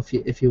know,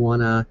 if you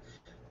want to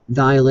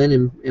dial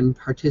in and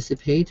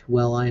participate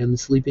while I am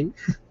sleeping.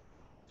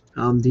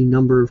 The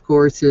number, of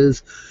course,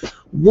 is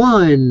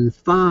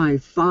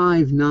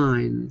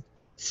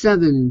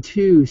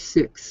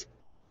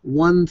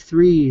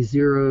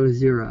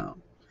 1-559-726-1300.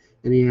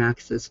 And the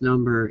access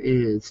number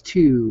is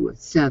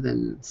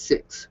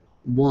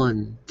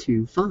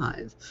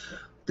 276125.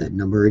 That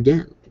number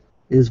again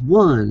is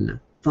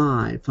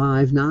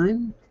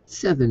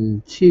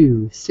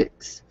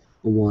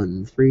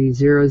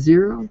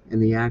 1-559-726-1300.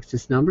 And the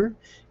access number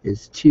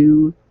is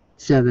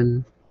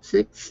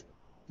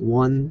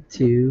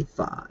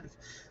 276125.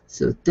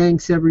 So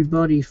thanks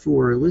everybody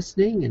for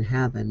listening, and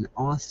have an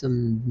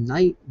awesome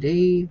night,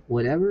 day,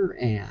 whatever,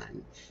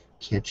 and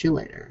catch you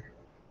later.